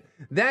hearing it.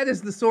 That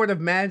is the sort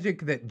of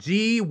magic that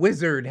G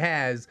Wizard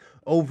has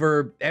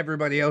over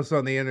everybody else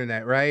on the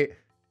internet, right?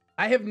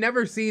 I have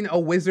never seen a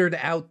wizard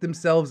out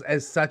themselves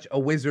as such a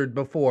wizard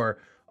before.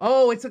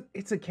 Oh, it's a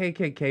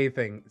KKK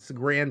thing. It's a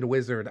Grand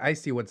Wizard. I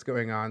see what's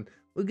going on.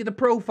 Look at the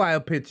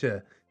profile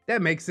picture.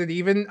 That makes it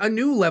even a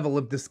new level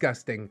of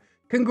disgusting.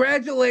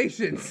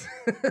 Congratulations.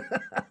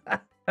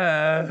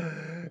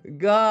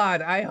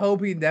 God, I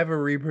hope he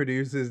never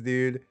reproduces,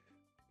 dude.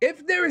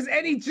 If there is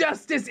any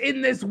justice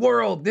in this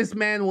world, this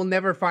man will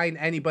never find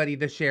anybody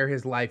to share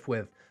his life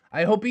with.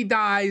 I hope he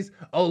dies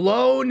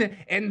alone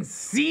and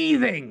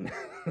seething.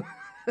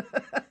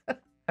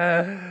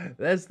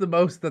 That's the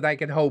most that I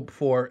can hope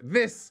for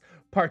this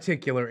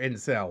particular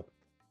incel.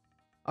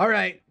 All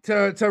right,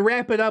 to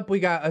wrap it up, we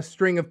got a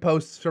string of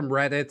posts from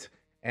Reddit,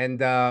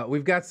 and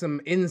we've got some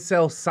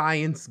incel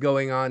science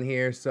going on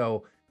here,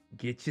 so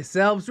get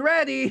yourselves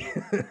ready.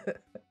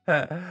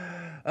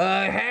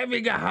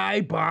 Having a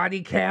high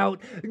body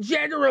count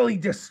generally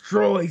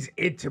destroys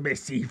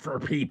intimacy for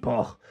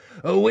people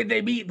when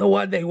they meet the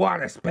one they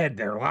want to spend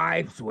their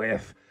lives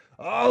with.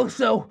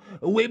 Also,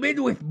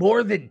 women with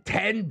more than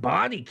 10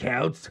 body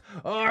counts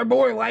are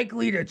more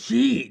likely to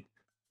cheat.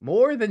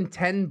 More than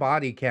 10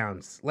 body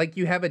counts? Like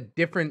you have a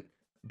different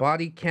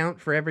body count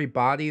for every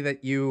body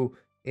that you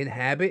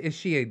inhabit? Is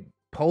she a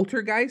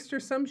poltergeist or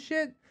some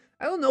shit?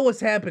 I don't know what's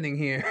happening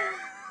here.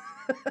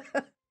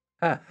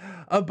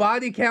 A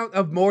body count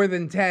of more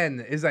than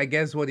 10 is, I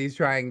guess, what he's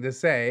trying to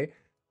say.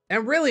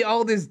 And really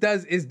all this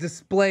does is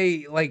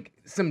display like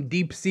some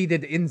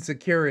deep-seated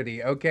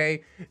insecurity,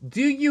 okay?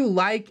 Do you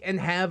like and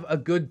have a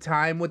good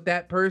time with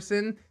that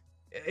person?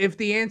 If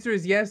the answer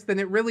is yes, then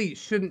it really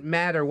shouldn't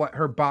matter what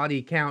her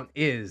body count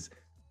is.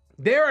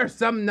 There are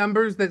some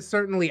numbers that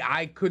certainly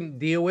I couldn't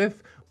deal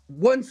with.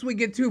 Once we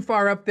get too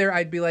far up there,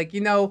 I'd be like,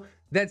 you know,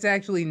 that's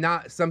actually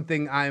not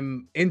something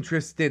I'm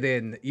interested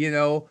in, you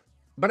know?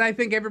 But I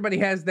think everybody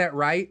has that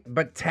right.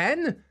 But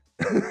 10?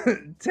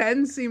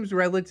 10 seems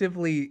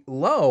relatively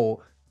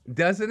low,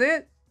 doesn't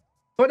it?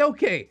 But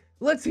okay,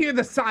 let's hear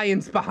the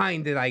science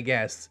behind it, I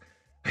guess.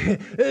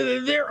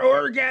 Their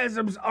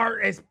orgasms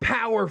aren't as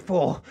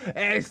powerful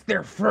as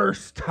their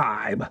first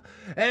time,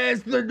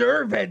 as the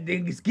nerve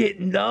endings get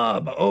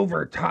numb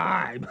over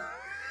time.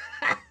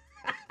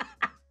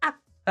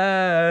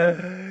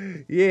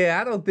 Yeah,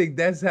 I don't think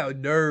that's how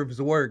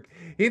nerves work.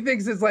 He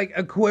thinks it's like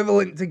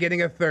equivalent to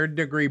getting a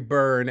 3rd-degree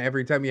burn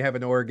every time you have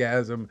an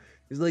orgasm.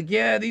 He's like,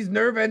 yeah, these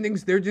nerve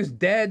endings, they're just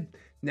dead.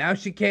 Now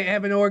she can't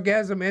have an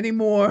orgasm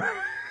anymore.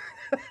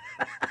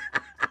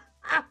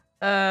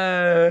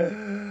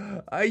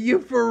 Are you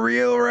for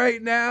real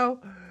right now?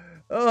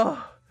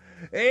 Oh.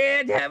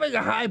 And having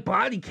a high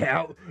body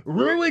count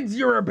ruins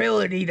your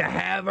ability to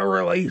have a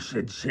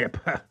relationship.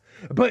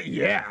 But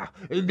yeah,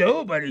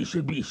 nobody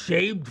should be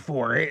shamed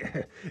for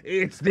it.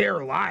 It's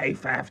their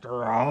life,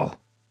 after all.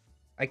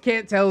 I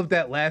can't tell if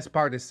that last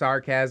part is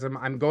sarcasm.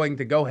 I'm going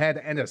to go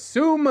ahead and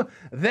assume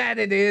that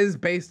it is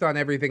based on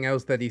everything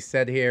else that he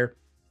said here.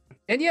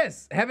 And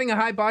yes, having a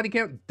high body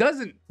count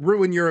doesn't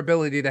ruin your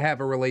ability to have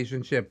a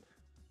relationship.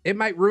 It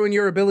might ruin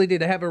your ability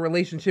to have a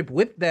relationship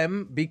with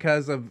them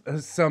because of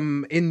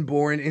some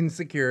inborn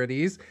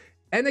insecurities.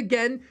 And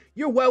again,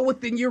 you're well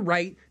within your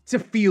right to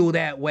feel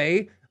that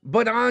way.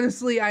 But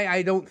honestly,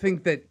 I don't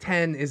think that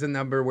 10 is a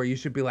number where you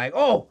should be like,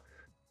 oh,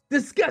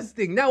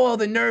 disgusting. Now all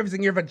the nerves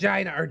in your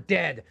vagina are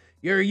dead.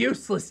 You're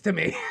useless to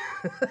me.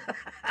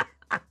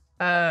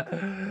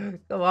 Come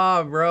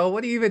on, bro.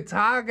 What are you even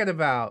talking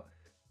about?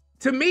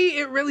 To me,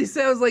 it really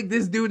sounds like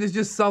this dude is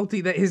just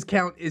salty that his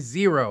count is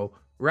 0,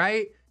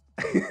 right?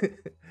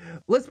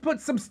 Let's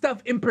put some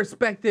stuff in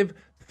perspective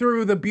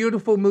through the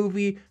beautiful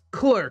movie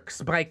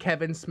Clerks by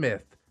Kevin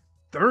Smith.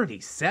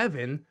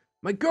 37?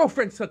 My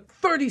girlfriend sucked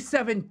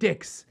 37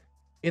 dicks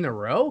in a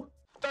row?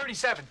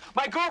 37.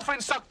 My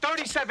girlfriend sucked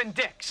 37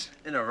 dicks.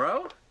 In a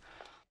row?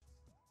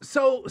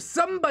 So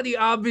somebody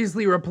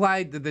obviously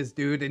replied to this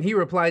dude, and he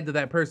replied to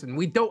that person.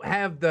 We don't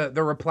have the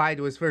reply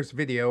to his first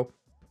video.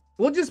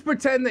 We'll just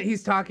pretend that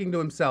he's talking to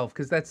himself,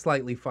 because that's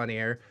slightly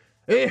funnier.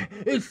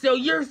 So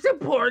you're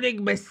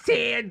supporting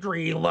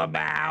misandry,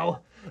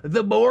 Lamau.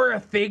 The more a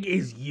thing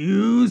is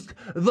used,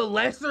 the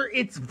lesser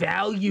its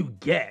value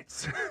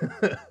gets.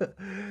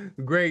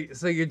 Great,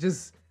 so you're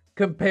just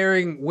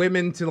comparing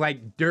women to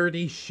like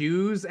dirty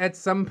shoes at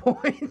some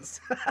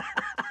points?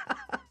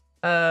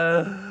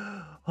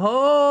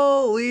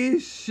 Holy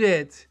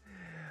shit.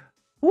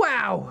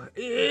 Wow,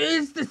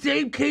 it's the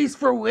same case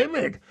for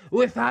women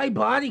with high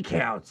body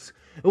counts.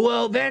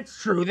 Well, that's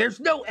true. There's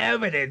no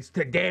evidence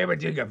to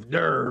damaging of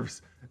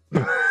nerves.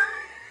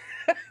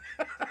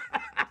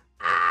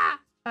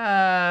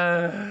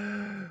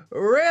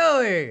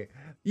 Really?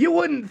 You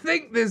wouldn't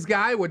think this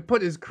guy would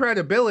put his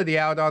credibility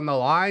out on the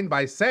line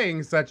by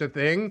saying such a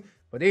thing,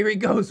 but here he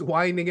goes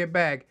winding it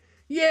back.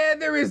 Yeah,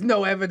 there is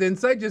no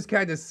evidence. I just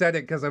kind of said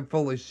it because I'm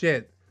full of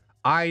shit.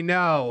 I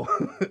know.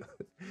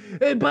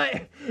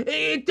 But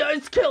it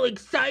does kill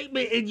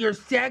excitement in your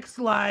sex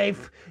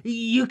life.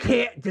 You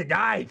can't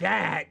deny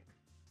that.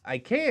 I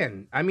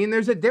can. I mean,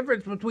 there's a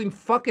difference between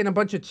fucking a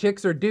bunch of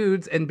chicks or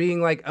dudes and being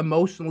like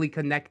emotionally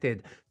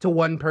connected to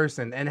one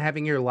person and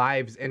having your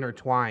lives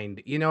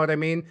intertwined. You know what I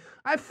mean?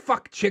 I've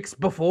fucked chicks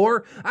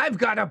before. I've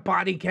got a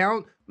body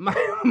count.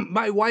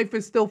 My wife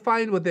is still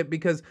fine with it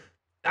because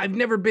I've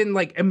never been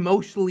like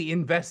emotionally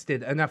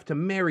invested enough to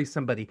marry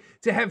somebody,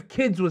 to have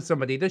kids with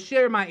somebody, to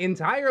share my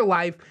entire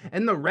life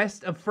and the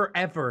rest of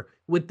forever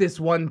with this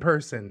one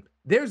person.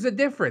 There's a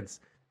difference.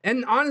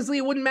 And honestly,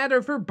 it wouldn't matter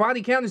if her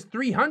body count is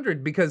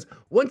 300 because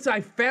once I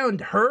found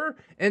her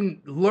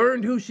and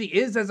learned who she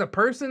is as a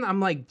person, I'm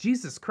like,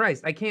 Jesus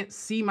Christ, I can't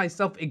see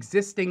myself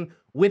existing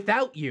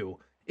without you.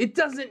 It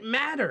doesn't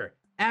matter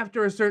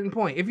after a certain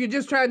point. If you're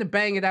just trying to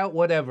bang it out,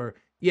 whatever.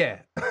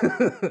 Yeah.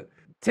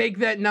 Take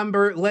that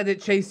number, let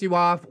it chase you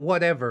off,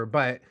 whatever.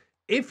 But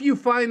if you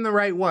find the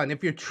right one,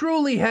 if you're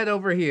truly head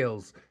over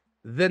heels,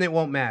 then it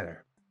won't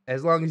matter.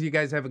 As long as you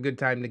guys have a good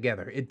time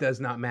together, it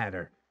does not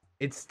matter.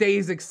 It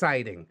stays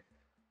exciting.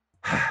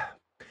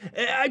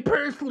 I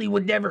personally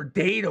would never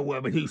date a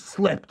woman who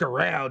slept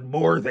around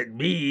more than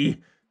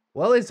me.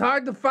 Well, it's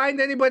hard to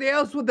find anybody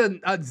else with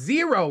a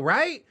 0,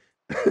 right?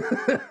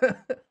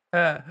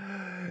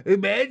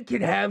 Men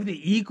can have the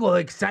equal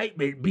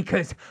excitement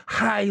because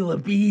high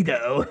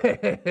libido.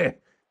 I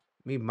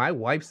mean, my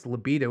wife's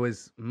libido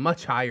is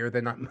much higher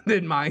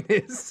than mine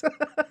is.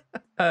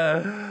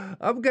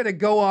 I'm gonna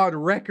go on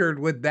record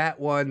with that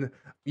one.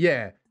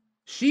 Yeah.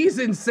 She's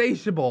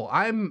insatiable.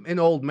 I'm an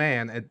old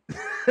man,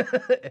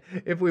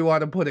 if we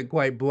want to put it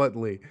quite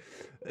bluntly.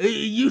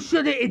 You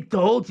shouldn't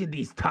indulge in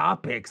these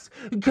topics,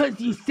 because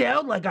you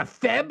sound like a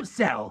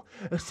femcel,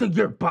 so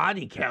your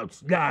body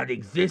count's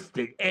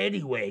non-existent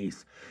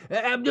anyways.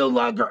 I'm no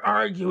longer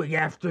arguing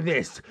after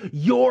this.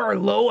 You're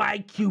low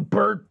IQ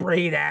bird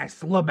brain ass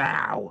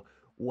Lamau.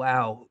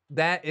 Wow,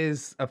 that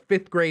is a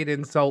 5th grade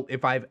insult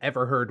if I've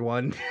ever heard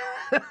one.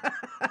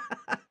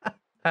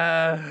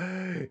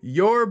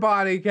 Your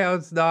body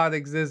count's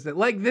non-existent.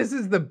 Like, this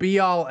is the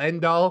be-all,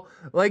 end-all.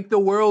 Like, the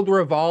world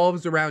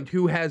revolves around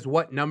who has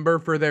what number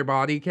for their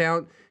body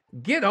count.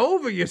 Get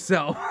over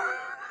yourself.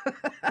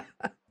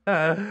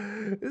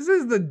 This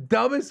is the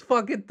dumbest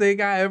fucking thing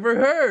I ever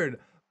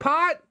heard.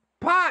 Pot,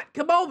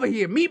 come over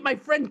here. Meet my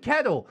friend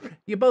Kettle.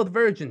 You're both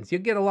virgins.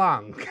 You'll get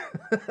along.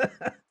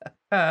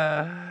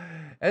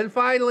 And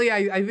finally,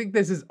 I think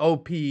this is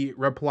OP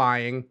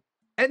replying.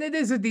 And it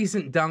is a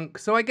decent dunk,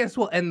 so I guess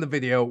we'll end the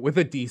video with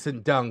a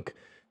decent dunk.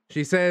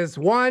 She says,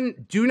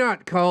 1, do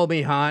not call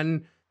me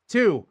hun.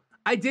 2,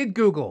 I did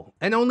Google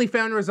and only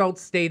found results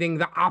stating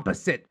the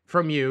opposite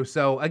from you.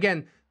 So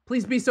again,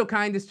 please be so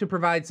kind as to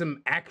provide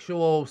some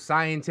actual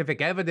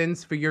scientific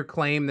evidence for your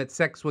claim that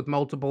sex with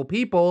multiple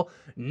people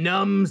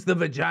numbs the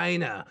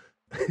vagina.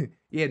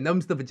 Yeah,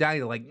 numbs the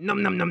vagina like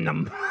num num num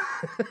num.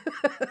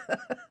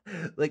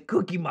 Like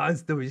Cookie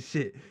Monster and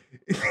shit.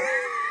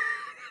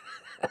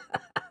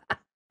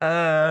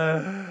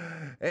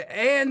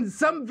 And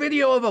some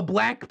video of a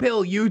black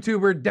pill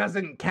YouTuber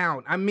doesn't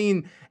count. I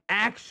mean,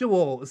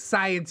 actual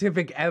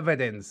scientific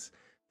evidence.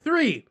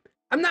 3,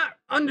 I'm not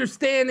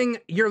understanding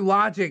your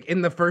logic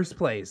in the first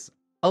place.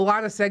 A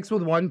lot of sex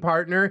with one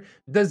partner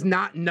does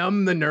not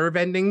numb the nerve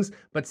endings,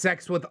 but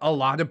sex with a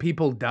lot of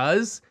people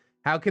does.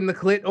 How can the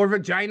clit or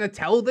vagina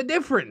tell the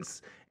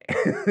difference?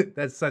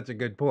 That's such a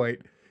good point.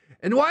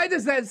 And why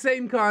does that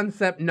same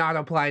concept not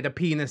apply to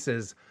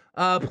penises?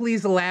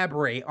 Please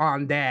elaborate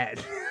on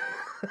that.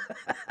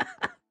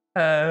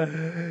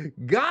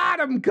 Got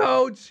him,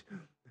 coach.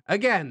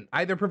 Again,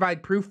 either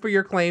provide proof for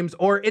your claims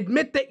or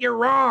admit that you're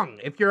wrong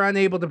if you're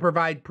unable to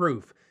provide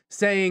proof.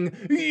 Saying,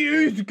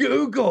 use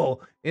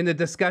Google in a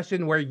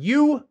discussion where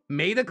you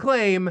made a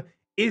claim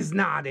is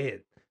not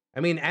it. I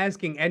mean,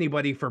 asking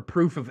anybody for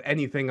proof of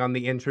anything on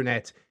the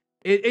internet,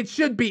 it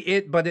should be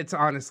it, but it's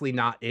honestly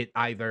not it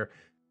either.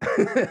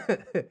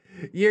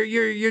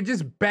 You're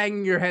just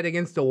banging your head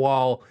against a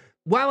wall.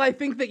 While I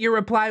think that your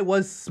reply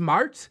was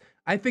smart,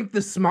 I think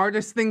the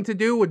smartest thing to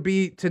do would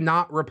be to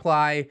not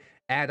reply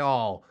at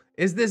all.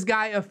 Is this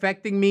guy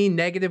affecting me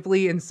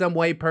negatively in some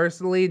way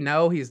personally?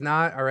 No, he's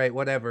not. All right,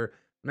 whatever.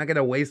 I'm not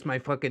gonna waste my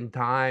fucking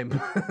time.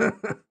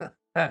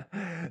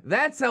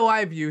 That's how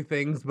I view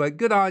things, but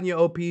good on you,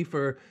 OP,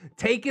 for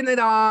taking it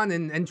on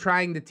and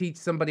trying to teach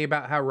somebody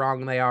about how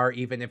wrong they are,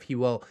 even if he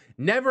will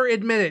never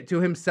admit it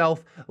to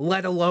himself,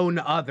 let alone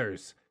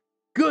others.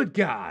 Good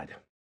God.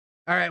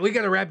 All right, we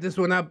gotta wrap this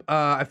one up.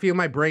 I feel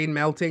my brain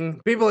melting.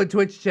 People in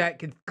Twitch chat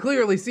can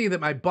clearly see that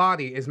my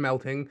body is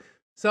melting.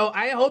 So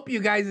I hope you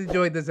guys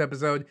enjoyed this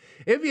episode.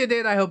 If you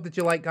did, I hope that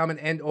you like, comment,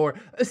 and or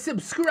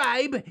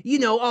subscribe. You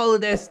know, all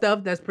of that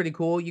stuff. That's pretty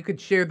cool. You could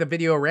share the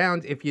video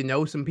around if you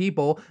know some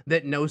people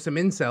that know some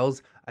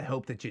incels. I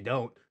hope that you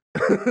don't.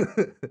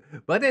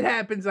 But it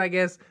happens, I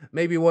guess,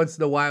 maybe once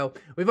in a while.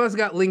 We've also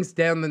got links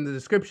down in the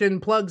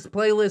description, plugs,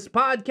 playlists,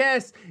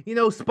 podcasts, you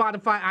know,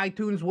 Spotify,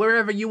 iTunes,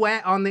 wherever you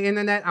at on the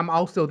internet, I'm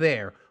also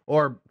there.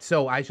 Or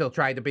so I shall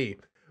try to be.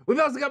 We've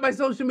also got my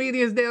social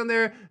medias down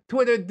there,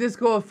 Twitter,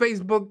 Discord,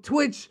 Facebook,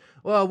 Twitch,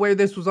 where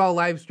this was all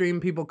live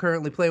streamed. People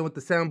currently playing with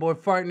the soundboard,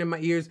 farting in my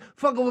ears,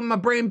 fucking with my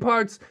brain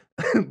parts,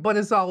 but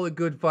it's all in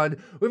good fun.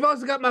 We've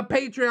also got my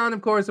Patreon,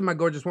 of course, and my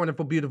gorgeous,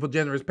 wonderful, beautiful,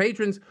 generous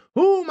patrons,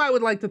 whom I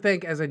would like to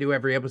thank, as I do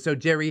every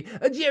episode, Jerry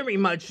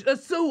much,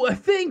 so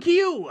thank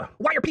you.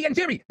 Wire P and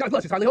Jerry, Doug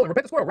Luscious, Harley Holden,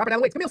 Rebecca Squirrel, Robert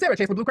Allen Waits, Camille Sarah,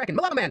 Chase from Blue Kraken,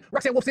 Malama Man,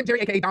 Roxanne Wolf, Sim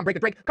Jerry, aka Don Breaker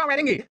Drake, Conrad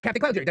Ingy, Captain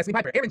Clown Jerry, Destiny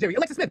Piper, Aaron Jerry,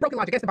 Alexis Smith, Broken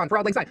Logic, Esteban, for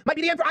all Lake Side, might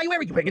be the end for IU,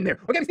 you hang in there.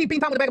 Organic Steve Bean,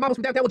 Tom with a bag of marbles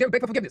from downtown, Jerry,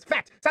 beg for forgiveness,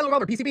 fact, Silent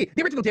Revolver, PCB,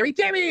 the original Jerry,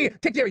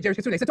 Tick Jerry, Jerry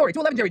Kitsune, Satori,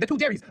 211 Jerry, the two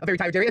Jerrys, a very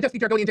tired Jerry, a dusty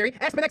Jargonian Jerry,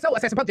 Aspen XO,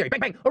 Assassin Punk Jerry, Bang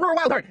Bang, Aurora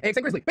Wildheart,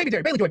 AXA Grizzly, Baby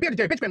Jerry, Bailey Joy, Bearded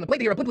Jerry, Bitch Gremlin,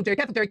 Blade Hero, Blue Jerry,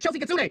 Catholic Jerry, Chelsea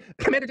Kitsune,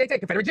 Commander JT,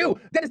 Confederate Jew,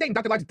 Dennis Dane,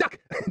 Dr. Large, Duck,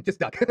 just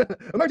Duck,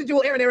 Emergent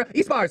Jewel, Aaron Era,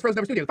 East Mars, Frozen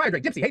Over Studios, Fire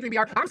Drake, Gypsy, Hadrian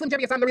BR, I'm Slim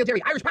Jerry, I'm the real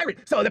Jerry, Irish Pirate,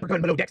 so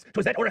Leprechaun below decks,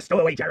 twas that or a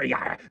stowaway Jerry,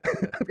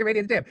 You're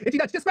ready to jam. If you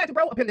Dutch, just scratch it,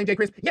 bro. A pin named J.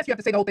 Crisp. Yes, you have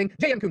to say the whole thing.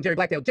 JM Coon, Jerry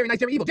Blacktail, Jerry Nice,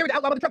 Jerry Evil, Jerry the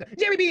Outlaw with the Trucker,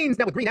 Jerry Beans,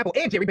 now with green apple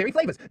and Jerry Berry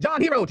flavors,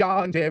 John Hero,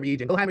 John Jerry,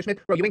 Jingleheimer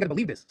Schmidt. Bro, you ain't gonna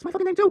believe this. It's my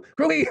fucking name too.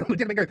 Crewy,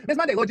 Lieutenant Maker, Miss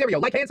Monday, Lord Jerry,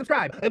 like and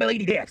subscribe.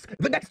 Lady DX.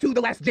 The next to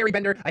the last Jerry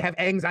Bender, I have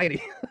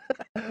anxiety.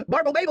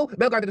 Marble Babel,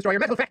 Belgar the Destroyer,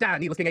 Metal Facta,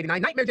 Needless King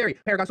 89, Nightmare Jerry,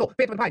 Paragon Soul,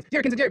 Phantom Pines,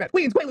 Jerry Kins and Jerry Beth,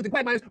 Queens, Quaaludes and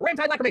Quagmires,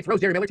 Ramtide Lacrymates,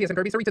 Rose Jerry Miller, TSM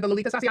Kirby, Sarita the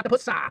Lolita, Sassy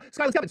Octopus,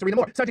 Scarlet Coven, Serena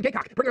Moore, Sergeant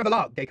Gaycock, Bringer of the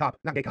Log, Gay Cop,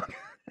 not Gay Cop.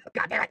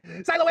 God damn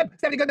it. Silo Web,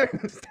 Stephanie Gunder,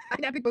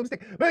 Dynamic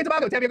Boomstick, Million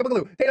Tobago, Tabby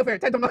Boogaloo, Tato Fair,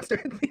 Tenton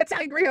Monster, the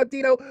Italian Greyhound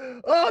Tino,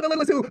 oh, the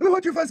Littlest Who, the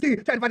Watcher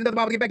Fusky, trying to find another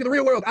bomb to get back to the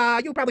real world.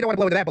 You probably don't want to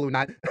blow into that balloon,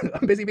 not.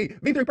 I'm Busy Bee,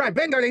 V3 Prime,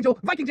 Vanguard Angel,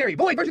 Viking Jerry,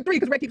 Void version 3,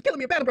 because Red keeps killing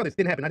me at Battle Brothers.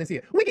 Didn't happen, I didn't see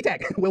it. Wiki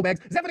Tag, Will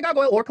Bags, Zephyr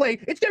Gargoyle, or Clay,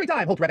 it's Jerry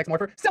time. Holds ReddX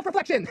Morpher,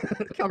 Self-Reflection,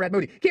 Calrad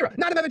Moody, Kira,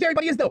 not another Jerry,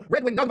 but he is though.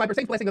 Redwing, Nog Viper,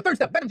 Saints Blessing, the third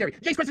step, Venom Jerry,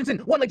 Jace Christensen,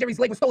 one leg Jerry's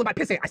leg was stolen by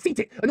Pissy, I see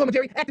it. A Norma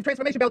Jerry, Active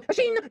Transformation Belt,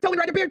 Machine, Totally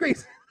Rider Beard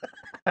Grease.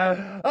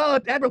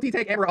 Admiral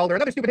T-Tank, Amber Alder,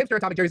 another stupid hipster,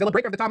 Atomic Jerry, Zilla,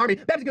 Breaker of the Tom Army,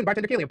 Babsy Goon,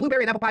 Bartender Kelia,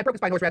 Blueberry and Apple Pie, Broken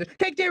Spine, Horseradish,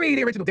 Cake Jerry,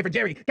 the original different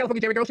Jerry,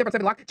 California Jerry Girl, Shepard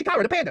 7 Lock,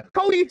 Chikara, the Panda,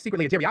 Cody,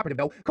 secretly a Jerry operative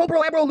though, Cobra,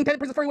 Admiral, Lieutenant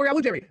Princess Furry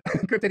Warrior, Jerry,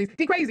 Crypt Titties,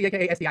 T Crazy,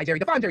 aka SDI Jerry,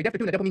 Defon Jerry, Def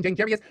Tuna, Dopamine Jane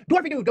Jerry,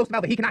 Dwarfy Dude, Ghost of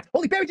Alpha, he cannot,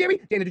 Holy Fairy Jerry,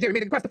 Jane Jerry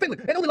made it across the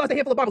Finland, and only lost a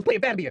handful of bottles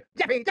playing Vandermeer,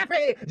 Jeffrey,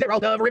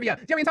 Gerald of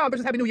Rivia, Jerry and Tom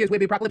versus Happy New Year's,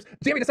 Wavy Apocalypse,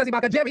 Jerry the Sussy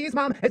Baka, Jerry's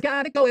mom has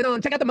got it going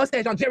on, check out the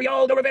mustache on Jerry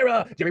Aldo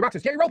Rivera, Jerry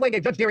Roxas, Jerry Roleplaying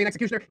Game, Judge Jerry and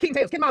Executioner, King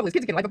Tails, Kid Marvelous,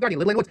 Kidskin, Life of Guardian,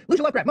 Little Woods,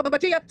 Lucia Lovecraft,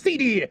 Mabba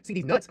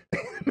CD's nuts,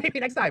 maybe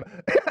next time,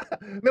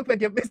 Milkman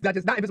Give, Miss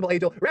Duchess, Not Invisible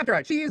Angel, Raptor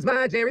Art, she's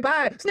my Jerry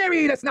Pie,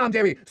 Snary, the Snom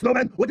Jerry,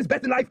 Snowman, what is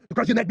best in life? To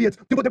crush your neckbeards,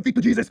 to put them feet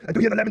to Jesus, and to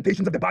hear the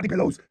lamentations of their body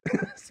pillows.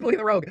 Spooky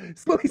the Rogue,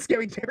 Spooky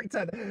Scary Jerry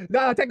Ton,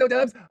 Techno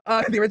Dubs,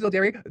 the original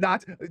Jerry,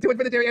 not, To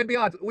Infinite Jerry and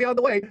Beyond, we on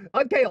the way,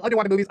 Unkale,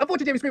 Underwater Movies,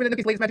 Unfortunate Jerry screaming in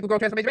Nookie's latest magical girl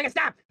transformation, make it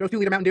stop, throws 2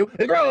 liter Mountain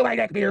Dew, grow my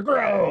neckbeard,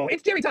 grow,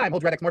 it's Jerry time,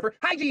 holds ReddX Morpher,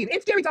 Hygiene,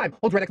 it's Jerry time,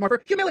 holds ReddX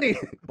Morpher, Humility,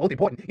 both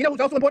important, you know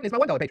who's also important is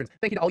my $1 patrons,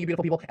 thank you to all you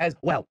beautiful people as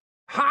well.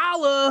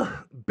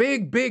 Holla!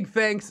 Big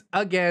thanks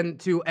again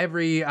to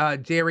every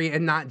Jerry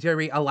and not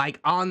Jerry alike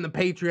on the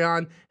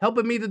Patreon,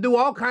 helping me to do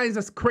all kinds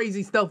of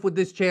crazy stuff with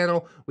this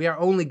channel. We are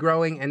only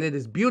growing, and it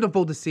is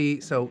beautiful to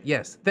see. So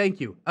yes, thank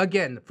you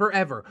again,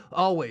 forever,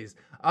 always.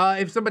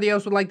 If somebody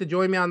else would like to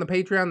join me on the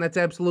Patreon, that's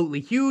absolutely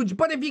huge.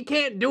 But if you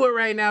can't do it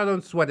right now,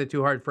 don't sweat it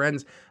too hard,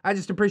 friends. I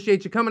just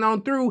appreciate you coming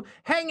on through,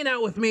 hanging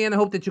out with me, and I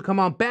hope that you come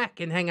on back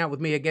and hang out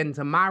with me again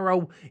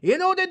tomorrow.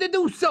 In order to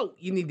do so,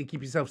 you need to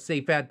keep yourself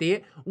safe out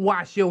there,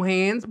 wash your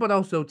hands, but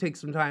also take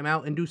some time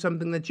out and do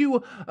something that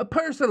you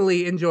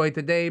personally enjoy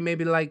today.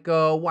 Maybe like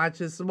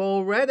watching some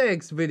old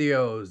ReddX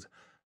videos.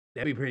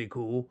 That'd be pretty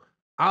cool.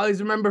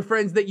 Always remember,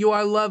 friends, that you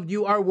are loved,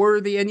 you are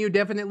worthy, and you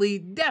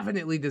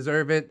definitely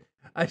deserve it.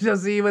 I shall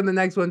see you in the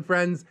next one,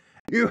 friends.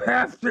 You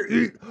have to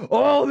eat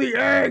all the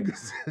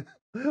eggs!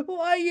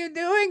 Why are you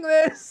doing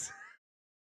this?